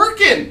 and it's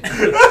working.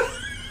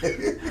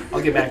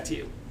 I'll get back to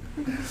you.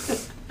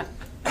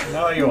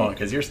 No, you won't,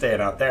 because you're staying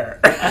out there.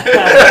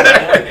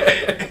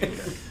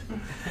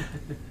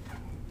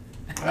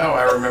 Oh,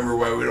 I remember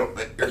why we don't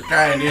let your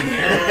kind in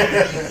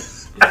here.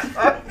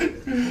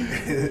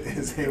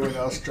 Is anyone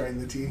else trying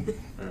the tea?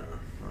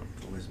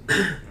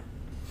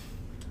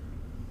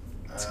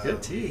 It's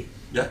good tea.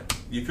 Yeah,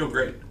 you feel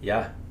great,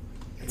 Yeah.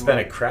 It's been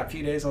a crap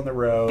few days on the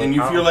road. and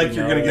you feel like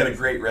you're know gonna get a it.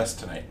 great rest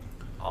tonight.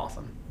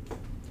 Awesome.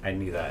 I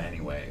knew that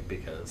anyway,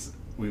 because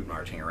we've been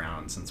marching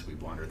around since we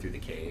wandered through the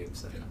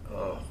caves. And,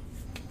 oh.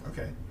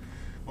 Okay.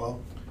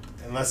 Well,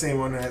 unless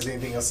anyone has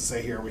anything else to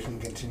say here, we can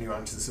continue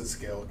on to the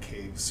Sitscale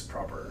Caves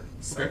proper,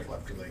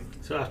 self-lefterly.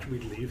 So after we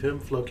leave him,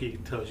 Floki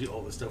tells you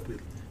all the stuff we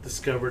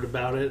discovered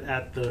about it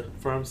at the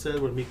farmstead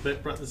when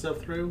Meekbeck brought the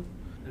stuff through.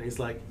 And he's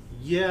like,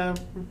 yeah,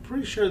 I'm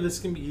pretty sure this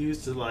can be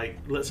used to like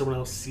let someone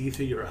else see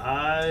through your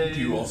eyes. Do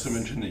you also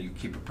mention that you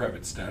keep a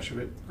private stash of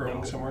it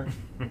growing No. somewhere?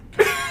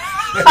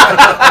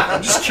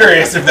 I'm just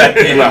curious if that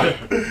came up.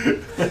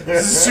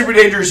 This is super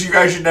dangerous. You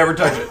guys should never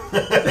touch it.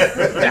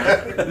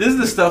 This is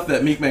the stuff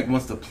that Meekmek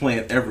wants to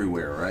plant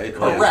everywhere, right?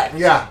 Correct.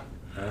 Yeah.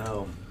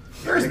 Oh.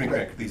 Where's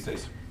Meekmek these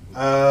days?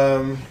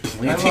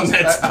 Planting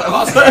that I stuff.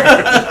 lost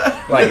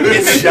track. Like,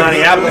 it's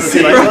Johnny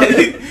Appleseed.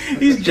 Right?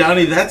 He's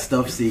Johnny that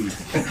stuff seed.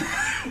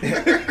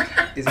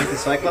 Is it the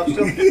Cyclops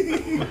still? No,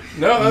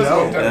 that was a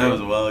long time That ago. was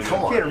a while ago.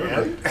 Come on,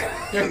 man.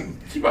 Yeah,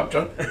 keep up,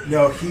 John.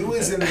 No, he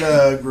was in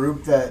the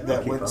group that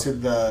Keep went up. to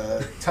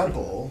the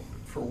temple.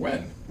 For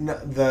when?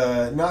 Not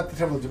the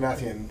temple of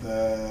Damathian.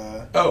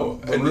 The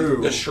Oh, and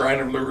LaRue. the Shrine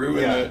of LaRue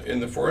Yeah.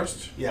 in the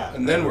forest? Yeah.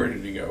 And then where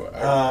did he go?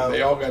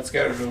 They all got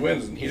scattered to the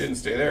winds, and he didn't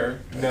stay there.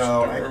 I just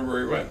No, don't remember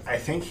where he went. I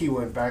think he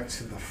went back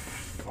to the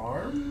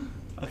farm.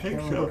 I can't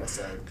remember what I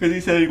said. Because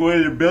he said he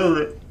wanted to build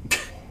it.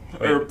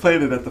 Or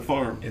plant it at the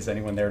farm. Is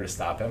anyone there to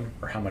stop him,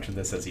 or how much of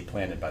this has he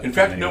planted by the In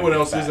time fact, no anyone one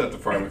else gets is back? at the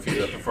farm if he's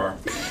at the farm.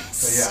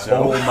 So yeah,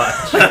 So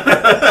much. You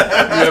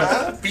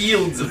have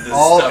fields of this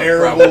all stuff.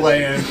 arable probably.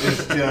 land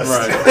is just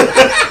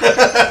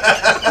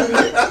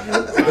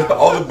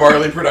All the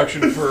barley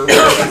production for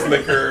Rose's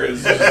liquor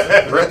is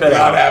just Rip it not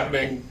out.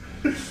 happening.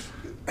 Yeah,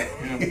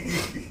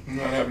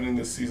 not happening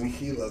this season.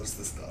 He loves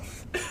the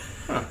stuff.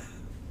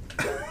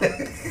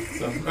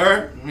 So, all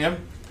right, yeah.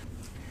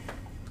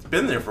 It's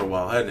been there for a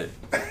while, hasn't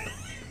it?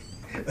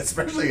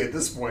 Especially at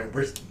this point.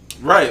 We're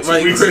Right,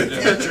 right. weeks in the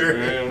Yeah. future.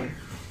 Yeah.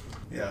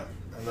 Yeah.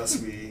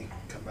 unless we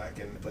come back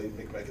and play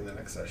Micmac in the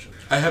next session.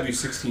 I have you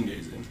 16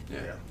 days in.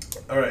 Yeah.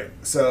 All right.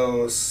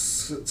 So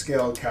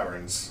scale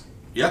caverns.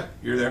 Yeah,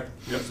 you're there.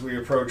 Yep. As we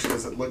approach,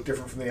 does it look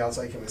different from the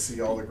outside? Can we see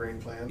all the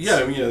green plants? Yeah,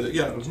 I mean,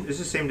 yeah. Is it the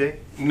same day?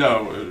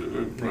 No,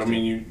 I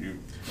mean,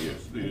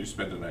 you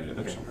spent the night in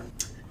there somewhere.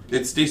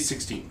 It's day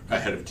 16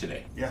 ahead of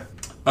today. Yeah.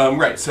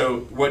 Right,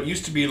 so what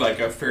used to be like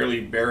a fairly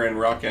barren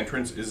rock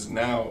entrance is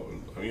now,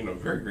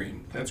 very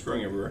green. Plants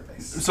growing everywhere.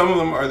 Nice. Some of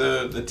them are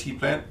the tea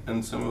plant,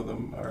 and some of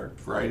them are a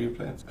variety of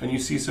plants. And you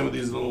see some of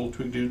these little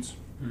twig dudes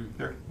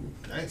there.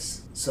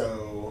 Nice.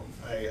 So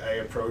I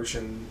approach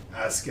and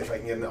ask if I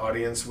can get an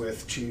audience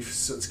with Chief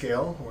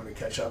Scale. I want to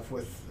catch up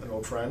with an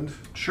old friend.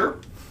 Sure.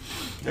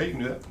 Yeah, you can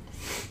do that.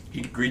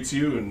 He greets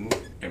you and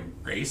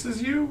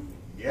embraces you.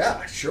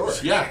 Yeah, sure.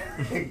 Yeah.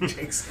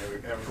 Jake's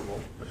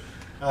amicable.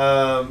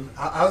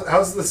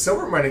 How's the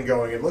silver mining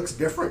going? It looks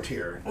different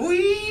here.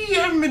 We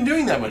haven't been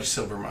doing that much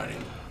silver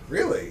mining.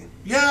 Really?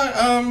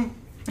 Yeah,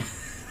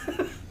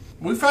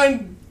 we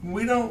find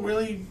we don't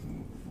really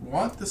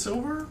want the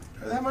silver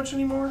that much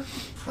anymore.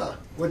 Huh.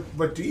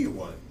 What do you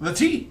want? The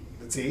tea.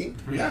 The tea?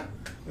 Yeah.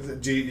 Is it,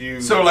 do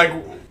you... So,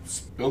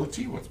 spill the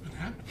tea. What's been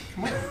happening?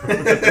 Come on.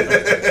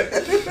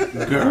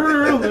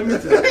 Girl, let me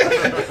tell you.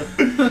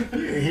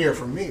 You hear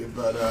from me,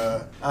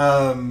 but,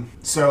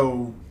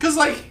 so... Because,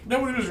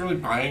 nobody was really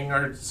buying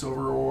our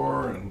silver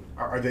ore, and...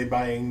 Are they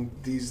buying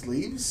these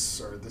leaves?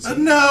 Or this?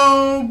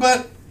 No,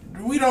 but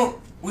we don't...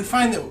 We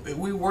find that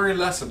we worry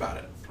less about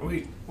it.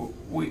 We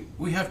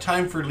have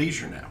time for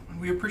leisure now, and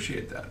we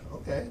appreciate that.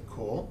 Okay,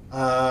 cool.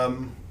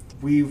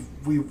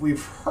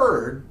 We've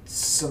heard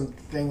some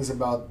things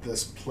about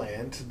this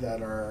plant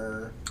that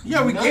are...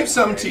 Yeah, we not gave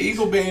some to great.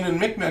 Eaglebane and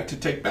Micmac to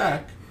take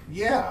back.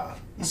 Yeah,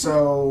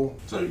 so...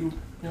 So you...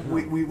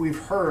 We've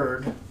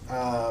heard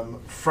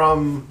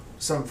from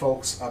some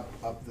folks up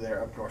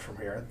north from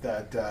here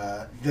that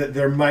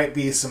there might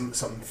be some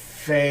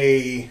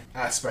Fey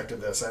aspect of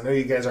this. I know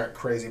you guys aren't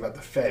crazy about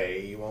the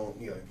Fey. You won't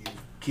you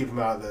keep them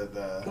out of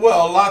the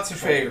Well, lots of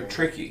Fae are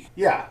tricky.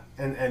 yeah.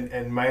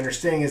 And my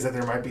understanding is that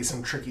there might be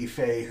some tricky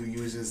Fae who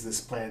uses this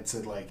plant to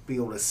be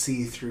able to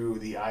see through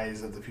the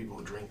eyes of the people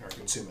who drink or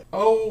consume it.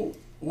 Oh,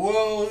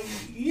 well,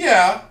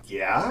 yeah.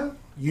 Yeah,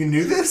 you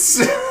knew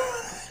this.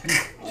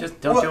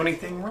 Just don't do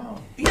anything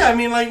wrong. Yeah, I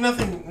mean,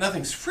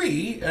 nothing's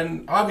free,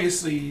 and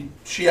obviously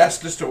she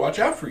asked us to watch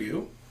out for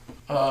you,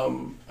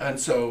 and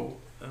so,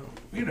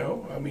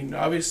 I mean,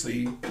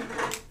 obviously,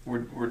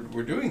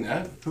 we're doing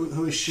that.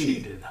 Who is she?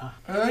 She did, huh?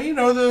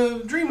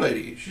 The dream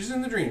lady. She's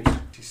in the dreams.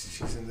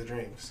 She's in the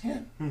dreams.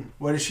 Yeah,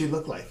 What does she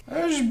look like?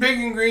 she's big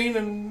and green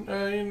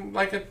and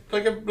like a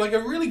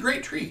really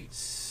great tree.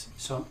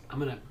 So I'm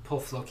gonna pull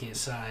Floki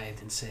aside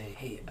and say,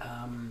 "Hey,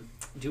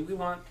 do we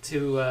want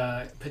to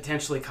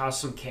potentially cause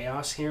some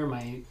chaos here?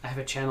 I have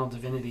a channel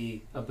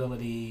divinity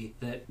ability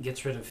that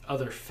gets rid of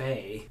other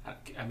Fae.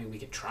 I mean, we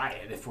could try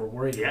it if we're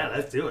worried. Yeah, about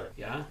let's do it.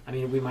 Yeah, I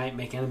mean, we might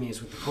make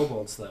enemies with the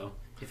kobolds though,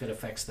 if it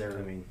affects their.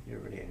 I mean, you're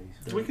already enemies.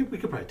 So we could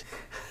probably.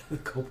 The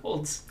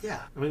kobolds.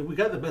 Yeah, I mean, we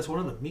got the best one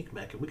of the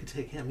Micmac, and we could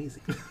take him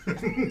easy.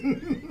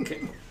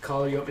 Okay,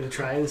 Caller, you want me to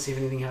try it and see if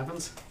anything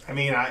happens? I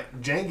mean,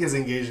 Jank is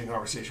engaged in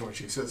conversation with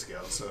Chief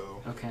Sitskill,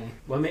 so... Okay.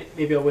 Well,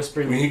 maybe I'll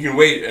whisper. I mean, he can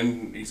wait,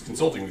 and he's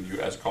consulting with you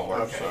as caller,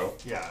 Okay, so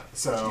yeah,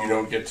 so... you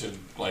don't get to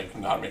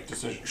not make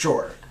decisions.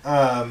 Sure.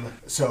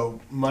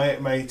 So my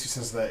 2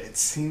 cents of that, it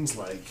seems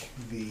like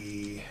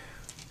the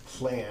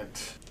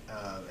plant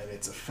and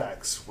its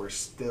effects were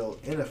still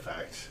in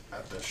effect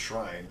at the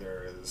shrine.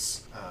 There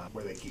is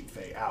where they keep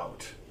Fae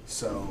out.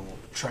 So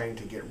trying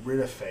to get rid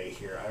of Fae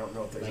here, I don't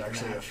know if there's Like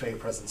actually that. a Fae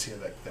presence here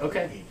that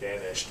Okay. would be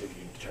banished if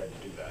you tried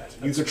to do that.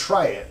 You could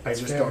try it. I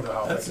just fair. don't know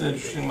how That's an effective it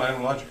interesting would be. line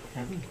of logic.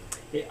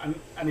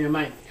 I mean, it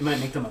might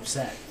make them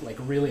upset,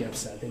 really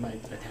upset. They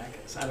might attack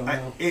us. I don't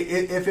know.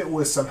 If it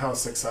was somehow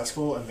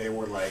successful and they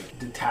were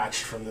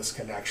detached from this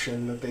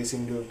connection that they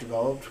seem to have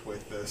developed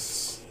with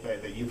this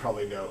that you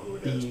probably know who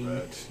it is, Being.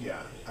 but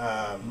yeah,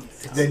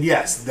 then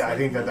yes, I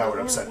think that would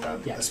upset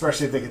them, Yeah.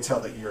 especially if they could tell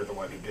that you're the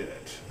one who did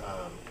it.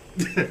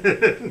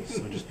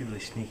 So just be really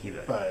sneaky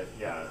about it. But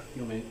yeah,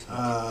 You want me to-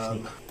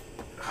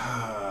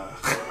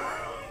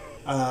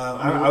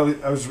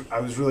 I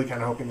was really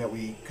kind of hoping that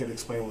we could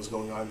explain what was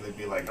going on. And they'd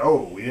be like,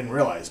 "Oh, we didn't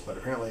realize," but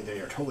apparently they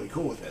are totally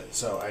cool with it.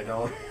 So I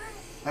don't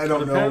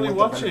know Apparently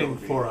what the benefit watching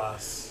would be. for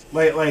us.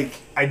 Like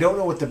I don't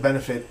know what the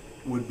benefit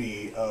would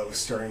be of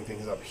stirring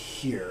things up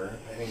here.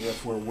 I think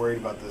if we're worried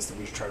about this, then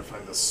we should try to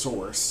find the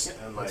source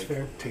and that's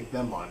fair. take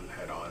them on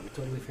head on.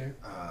 Totally fair.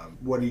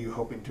 What are you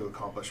hoping to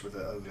accomplish with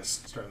it? Other than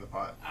just stirring the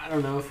pot? I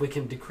don't know if we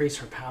can decrease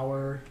her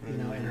power,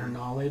 and her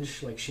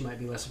knowledge. She might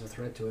be less of a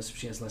threat to us if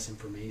she has less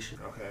information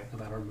Okay.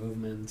 about our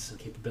movements and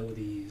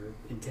capabilities or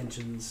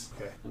intentions.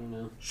 Okay. I don't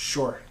know.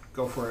 Sure.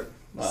 Go for it.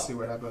 Let's Well, see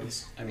what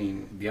happens. I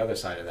mean, the other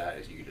side of that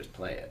is you could just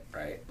play it,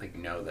 right?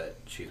 Know that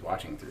she's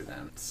watching through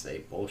them. Say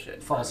bullshit.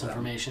 in False front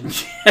of them. information.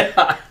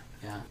 Yeah.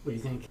 Yeah. What do you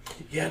think?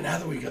 Yeah, now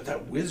that we got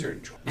that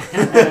wizard,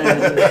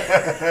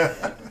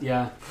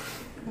 Yeah.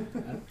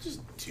 Just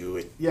do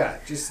it. Yeah.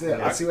 Just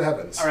let's see what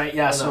happens. All right.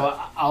 Yeah. Why So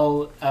not?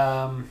 I'll.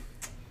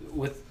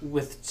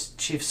 with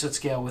Chief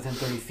Sootscale within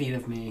 30 feet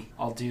of me,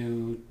 I'll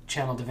do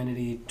Channel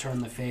Divinity, Turn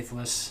the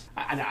Faithless.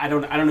 I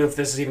don't know if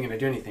this is even going to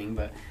do anything,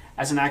 but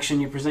as an action,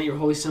 you present your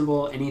holy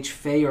symbol, and each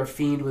Fey or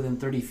Fiend within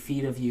 30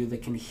 feet of you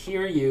that can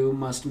hear you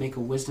must make a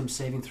Wisdom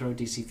saving throw,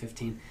 DC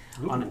 15.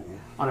 On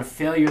a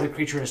failure, the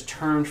creature is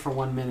turned for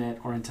 1 minute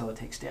or until it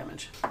takes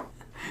damage.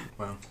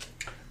 Wow.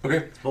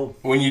 Okay. Bold.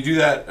 When you do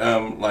that,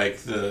 like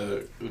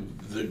the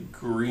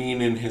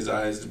green in his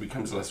eyes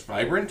becomes less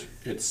vibrant.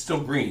 It's still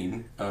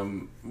green.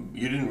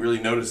 You didn't really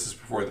notice this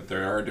before, that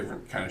there are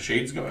different kind of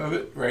shades of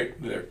it, right?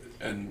 There,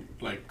 and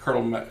like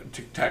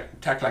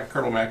Taklak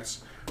Colonel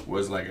Max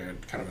was like a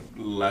kind of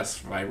a less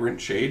vibrant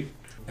shade,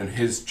 and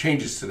his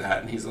changes to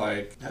that, and he's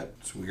like,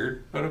 that's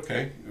weird, but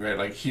okay, right?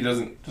 Like he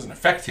doesn't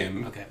affect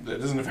him. Okay. That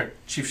doesn't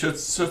affect Chief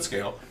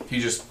Sootscale. He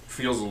just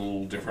feels a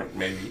little different,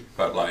 maybe.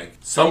 But like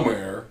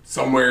somewhere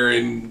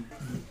in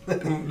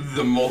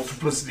the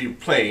multiplicity of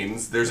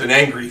planes, there's an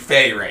angry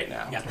Fae right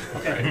now. Yeah.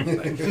 Right?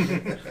 Like,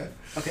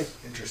 Okay.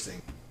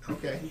 Interesting.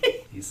 Okay.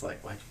 He's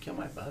like, why'd you kill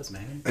my buzz,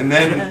 man? and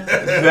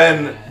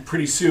then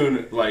pretty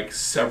soon, like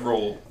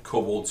several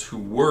kobolds who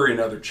were in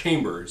other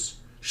chambers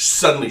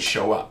suddenly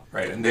show up,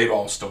 right? And they've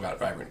all still got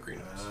vibrant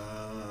green eyes.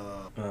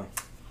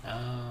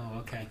 Oh,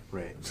 okay.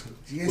 Right.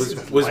 Was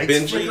was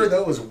Benji- flicker,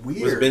 though, was Was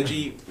weird.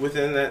 Benji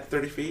within that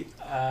 30 feet?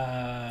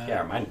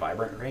 Yeah, are mine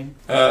vibrant green?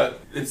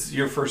 It's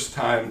your first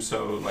time,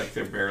 so like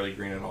they're barely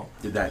green at all.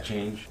 Did that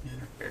change? Yeah,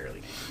 they're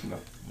barely. No.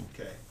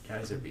 Okay.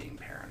 Guys are being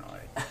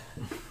paranoid.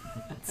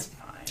 It's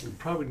fine. We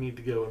probably need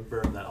to go and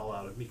burn that all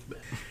out of Mika.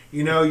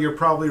 You know, you're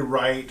probably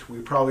right. We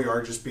probably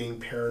are just being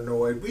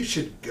paranoid. We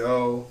should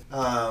go.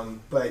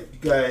 But you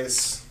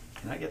guys,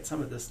 Can I get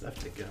some of this stuff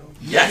to go?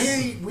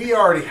 Yes. we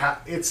already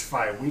have. It's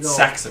fine. We don't.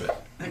 Sacks of it.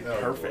 Oh,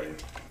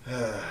 Perfect.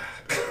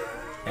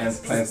 And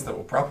plants that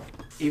will probably.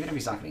 Even if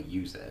he's not going to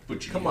use it.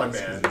 Which Come on,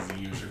 man. He's a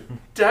user.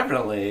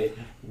 Definitely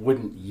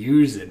wouldn't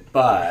use it,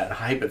 but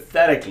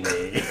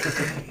hypothetically,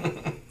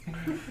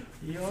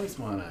 you always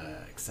want to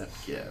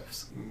accept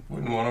gifts.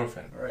 Wouldn't want to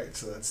offend. All right,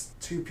 so that's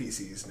 2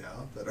 PCs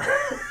now that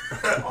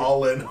are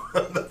all in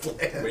on the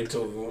plan. Wait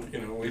till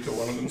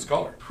one of them's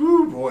scholar.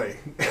 Whew, boy.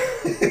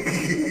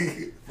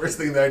 First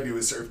thing that I do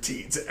is serve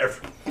tea to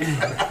everyone.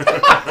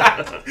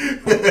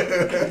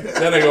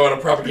 Then I go on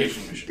a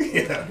propagation mission.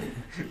 Yeah.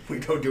 We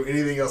don't do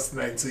anything else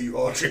tonight until you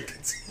all drink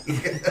the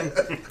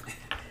tea.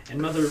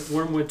 And Mother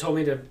Wormwood told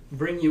me to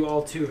bring you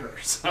all to her,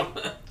 so...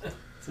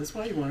 Is this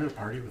why you wanted a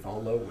party with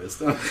all low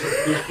wisdom?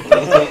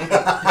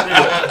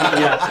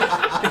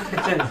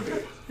 Yeah.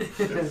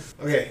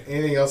 Okay,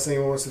 anything else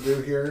anyone wants to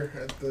do here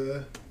at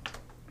the...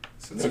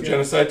 No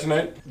genocide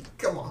tonight?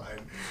 Come on.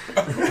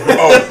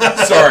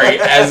 Oh, sorry,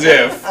 as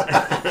if.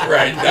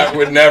 Right, that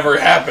would never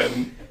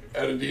happen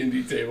at a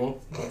D&D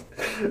table.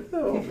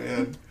 Oh,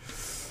 man.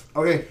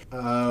 Okay,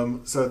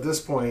 so at this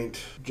point,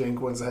 Jank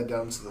wants to head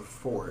down to the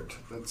fort.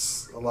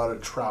 That's a lot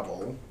of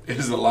travel. It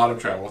is a lot of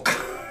travel.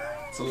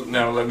 So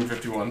now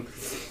 11:51.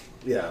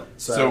 Yeah.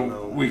 So, I don't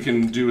know. So we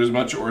can do as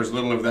much or as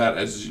little of that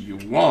as you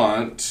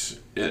want,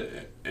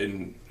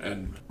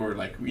 or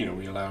like we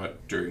allow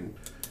it during.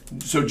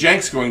 So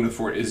Jank's going to the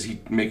fort. Is he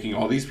making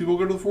all these people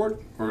go to the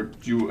fort, or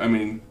do you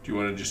want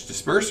to just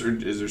disperse, or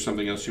is there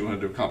something else you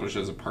wanted to accomplish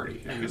as a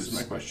party? I guess is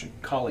my question.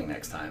 Calling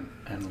next time.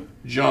 And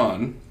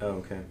John, Oh,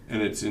 okay.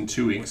 and it's in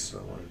 2 weeks, So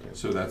I wanted to-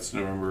 so that's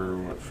November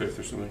 5th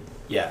or something.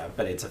 yeah,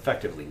 but it's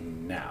effectively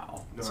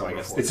now. So I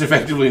guess It's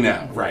effectively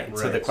now. right.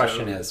 So the Right,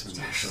 question is,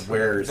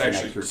 where's It's the next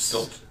actually group?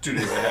 still 2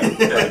 days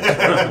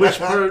ahead. Which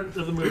part of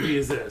the movie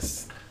is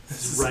this?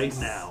 This is right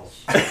now.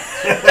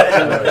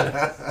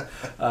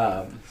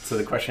 So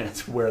the question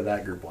is where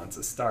that group wants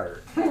to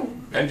start.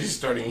 Benji's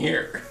starting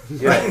here.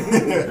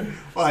 Yeah.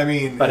 Well, I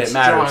mean, But it it's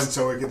matters. John,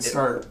 so it can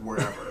start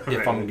wherever.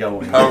 If I'm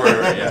going. Oh,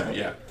 right, yeah.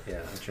 Yeah.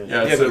 That's right.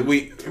 Yeah, Yeah, so- but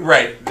we.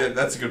 Right,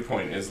 that's a good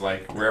point. Is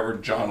like wherever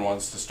John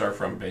wants to start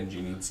from,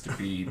 Benji needs to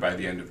be by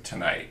the end of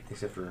tonight.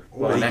 Except for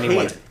Well, and he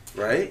anyone- can't,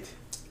 right?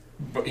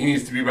 But he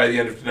needs to be by the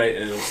end of tonight,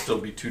 and it'll still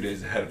be 2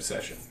 days ahead of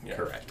session. Yeah.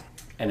 Correct.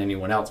 And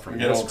anyone else from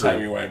Get this all timey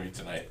group. wimey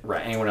tonight.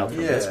 Right, anyone else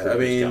from Yeah, this group I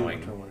mean- is I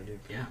going. don't want to do.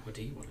 Yeah, what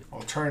do you want?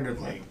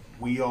 Alternatively,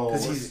 we all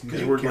 'Cause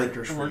make we're like-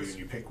 characters for you and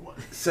you pick one.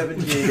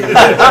 17 days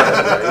ahead,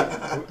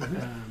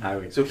 right? I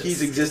would So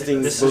he's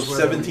existing This both is where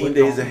 17 the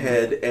days Woodball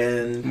ahead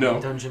and. No,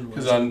 Dungeon was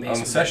because on the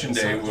basically session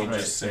day inside. we'll Right.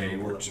 just say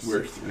we're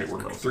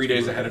 3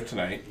 days ahead of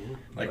tonight,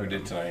 like we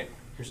did tonight.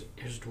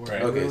 Here's Dwarf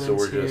Right. Okay, so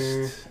we're Ruins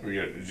here. just.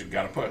 We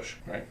got to push,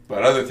 right?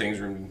 But other things,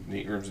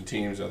 rooms and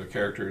teams, other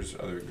characters,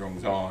 other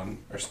goings on,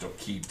 are still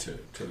keyed to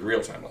the real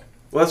timeline.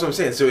 Well, that's what I'm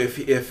saying. So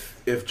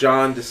if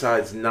John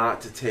decides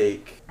not to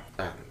take.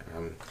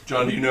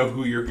 John, do you know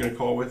who you're going to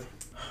call with?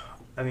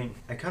 I mean,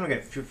 I kind of got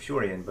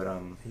Furian, but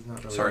he's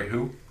not really. Sorry,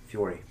 who?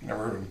 Fury.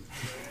 Never heard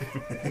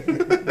of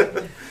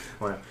him.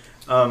 Wow.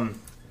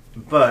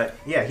 But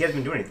yeah, he hasn't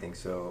been doing anything,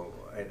 so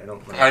I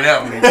don't. I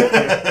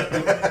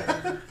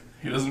know.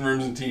 He doesn't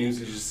rooms and teams.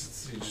 He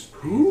just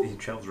Who? He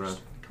travels around.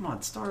 Come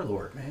on, Star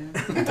Lord, man.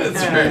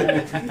 That's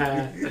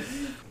right.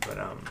 But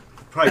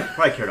Probably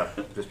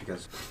Caradoc, just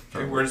because.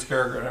 Okay, where does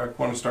Caradoc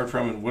want to start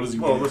from, and what does he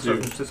Well, want let's to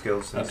start do? from Cisco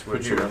Not since to we're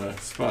put you here. on a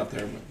spot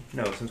there,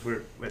 but... No, since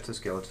we're at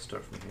Cisco, let's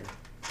start from here.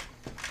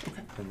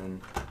 Okay. And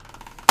then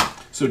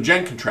So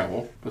Jen can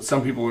travel, but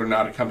some people are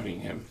not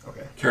accompanying him.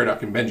 Okay.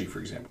 Caradoc and Benji, for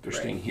example, they're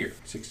Right. staying here,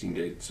 16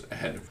 days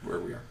ahead of where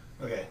we are.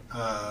 Okay.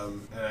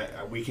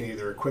 We can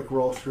either quick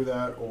roll through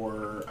that,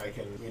 or I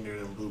can do it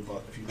in blue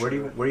book. If you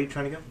where are you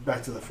trying to go?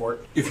 back to the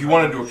fort? If you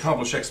wanted to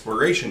accomplish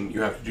exploration,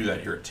 you have to do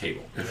that here at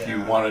table. If you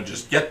Yeah. want to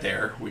just get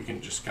there, we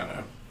can just kind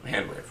of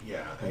hand wave.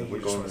 Yeah, I think We're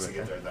we just going want to right get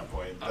there. there at that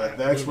point. Alright.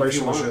 The exploration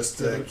If you was want, just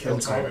to kill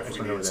time if we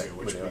needed to,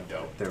 which we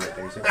don't. They're right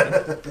there.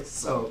 You see?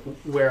 So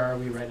where are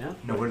we right now?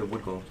 No, where are the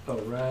wood golems? Oh,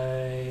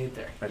 right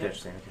there. Right there, Yep.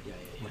 saying, okay. Yeah,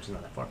 yeah, yeah. Which is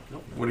not that far.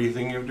 Nope. What are you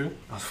thinking of doing?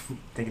 I was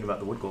thinking about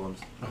the wood golems.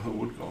 Oh, the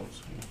wood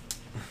golems.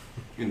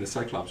 In the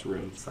Cyclops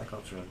Road.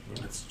 Cyclops Road.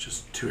 Yeah. It's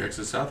just 2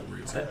 exits south of where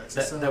you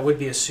are. That would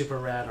be a super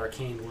rad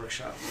arcane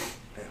workshop.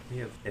 Yeah, we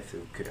have, if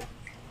we could,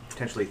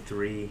 potentially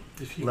 3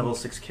 If you level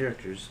 6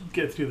 characters.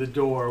 get through the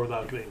door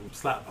without getting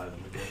slapped by them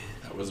again.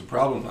 That was a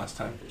problem last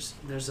time.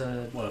 There's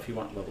a Well, if you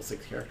want level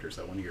 6 characters,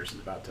 that one of yours is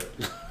about to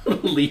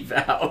leave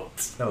out.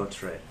 Oh,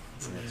 that's right.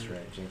 That's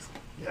right, Jinx.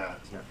 Yeah,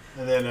 Yeah.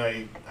 and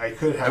then I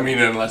could have. I mean,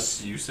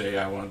 unless you say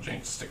I want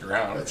Jinx to stick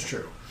around. that's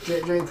true.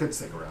 Jane could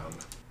stick around.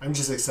 I'm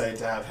just excited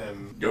to have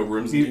him. Go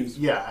rooms and Be, teams.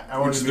 yeah, I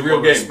want Which him is to be the real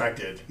more game.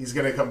 respected. He's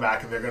gonna come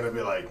back and they're gonna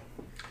be like,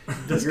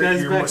 This "You're,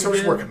 guy's you're back so much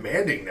again. more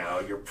commanding now.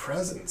 Your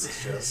presence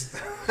is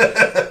just."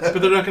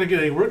 But they're not going to get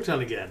any work done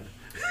again.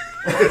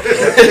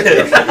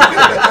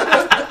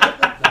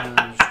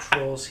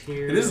 trolls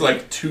here. It is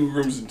like 2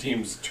 rooms and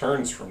teams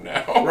turns from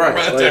now. Right,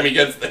 By the like- time he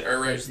gets there,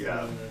 right?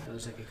 Yeah.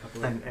 There's like a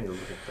couple I of. need to look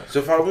at that. So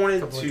if I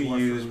wanted Couple of to dwarf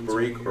use rooms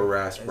Barik over or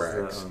here.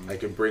 Rasprax, Is the, I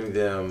could bring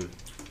them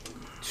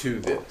to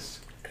this.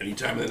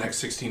 Anytime in the next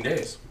 16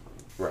 days.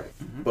 Right.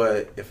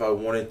 But if I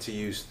wanted to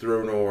use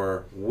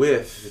Thronor Is the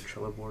with,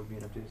 Trello board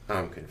being updated?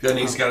 I'm confused. Then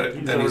he's got to.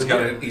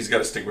 Then he's got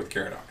to stick with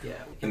Caradoc. Yeah.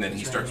 And then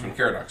he starts when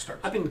Caradoc starts.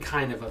 I've been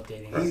kind of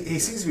updating. He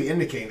seems to be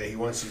indicating that he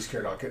wants to use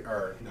Caradoc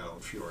or no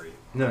Fury.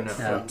 No, No.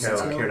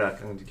 Caradoc.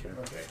 I'm going to do Caradoc.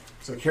 Okay,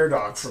 so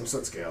Caradoc from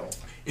Sootscale.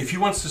 If he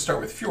wants to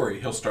start with Fury,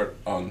 he'll start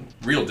on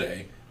real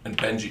day, and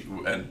Benji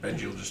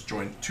will just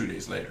join 2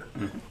 days later,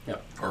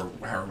 Yep. or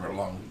however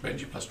long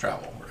Benji plus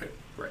travel, right?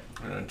 Right.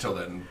 And until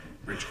then,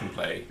 Rich can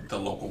play the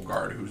local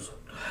guard who's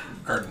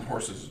guarding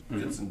horses,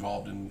 gets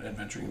involved in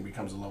adventuring and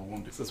becomes a level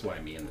 1. This is why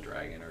me and the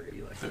dragon are going to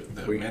be like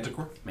The we-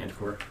 Manticore.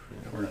 Manticore.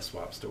 We're going to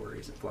swap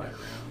stories and fly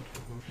around.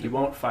 He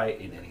won't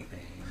fight in anything.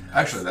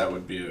 Actually, that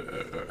would be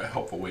a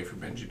helpful way for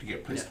Benji to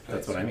get place Yeah, to place.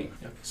 that's what I mean.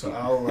 Yeah. So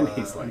I'll.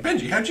 He's like,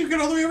 Benji, how'd you get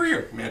all the way over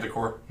here?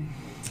 Manticore.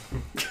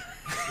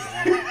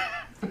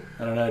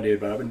 I don't know, dude,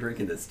 but I've been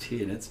drinking this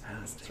tea and it's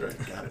fast. That's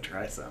right. Gotta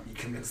try some. you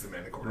convince the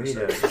Manticore. We need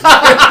to to.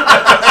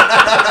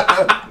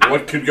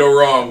 What could go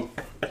wrong?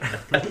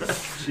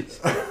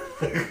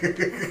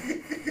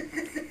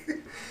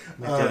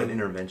 We have to have an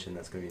intervention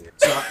that's going to be there.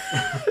 So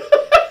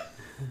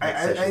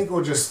I think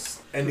we'll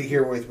just end it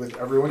here with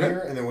everyone here,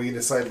 and then we can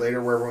decide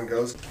later where everyone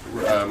goes.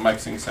 Mike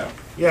sings sound.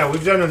 Yeah,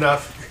 we've done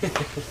enough.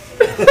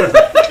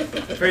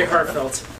 Very heartfelt.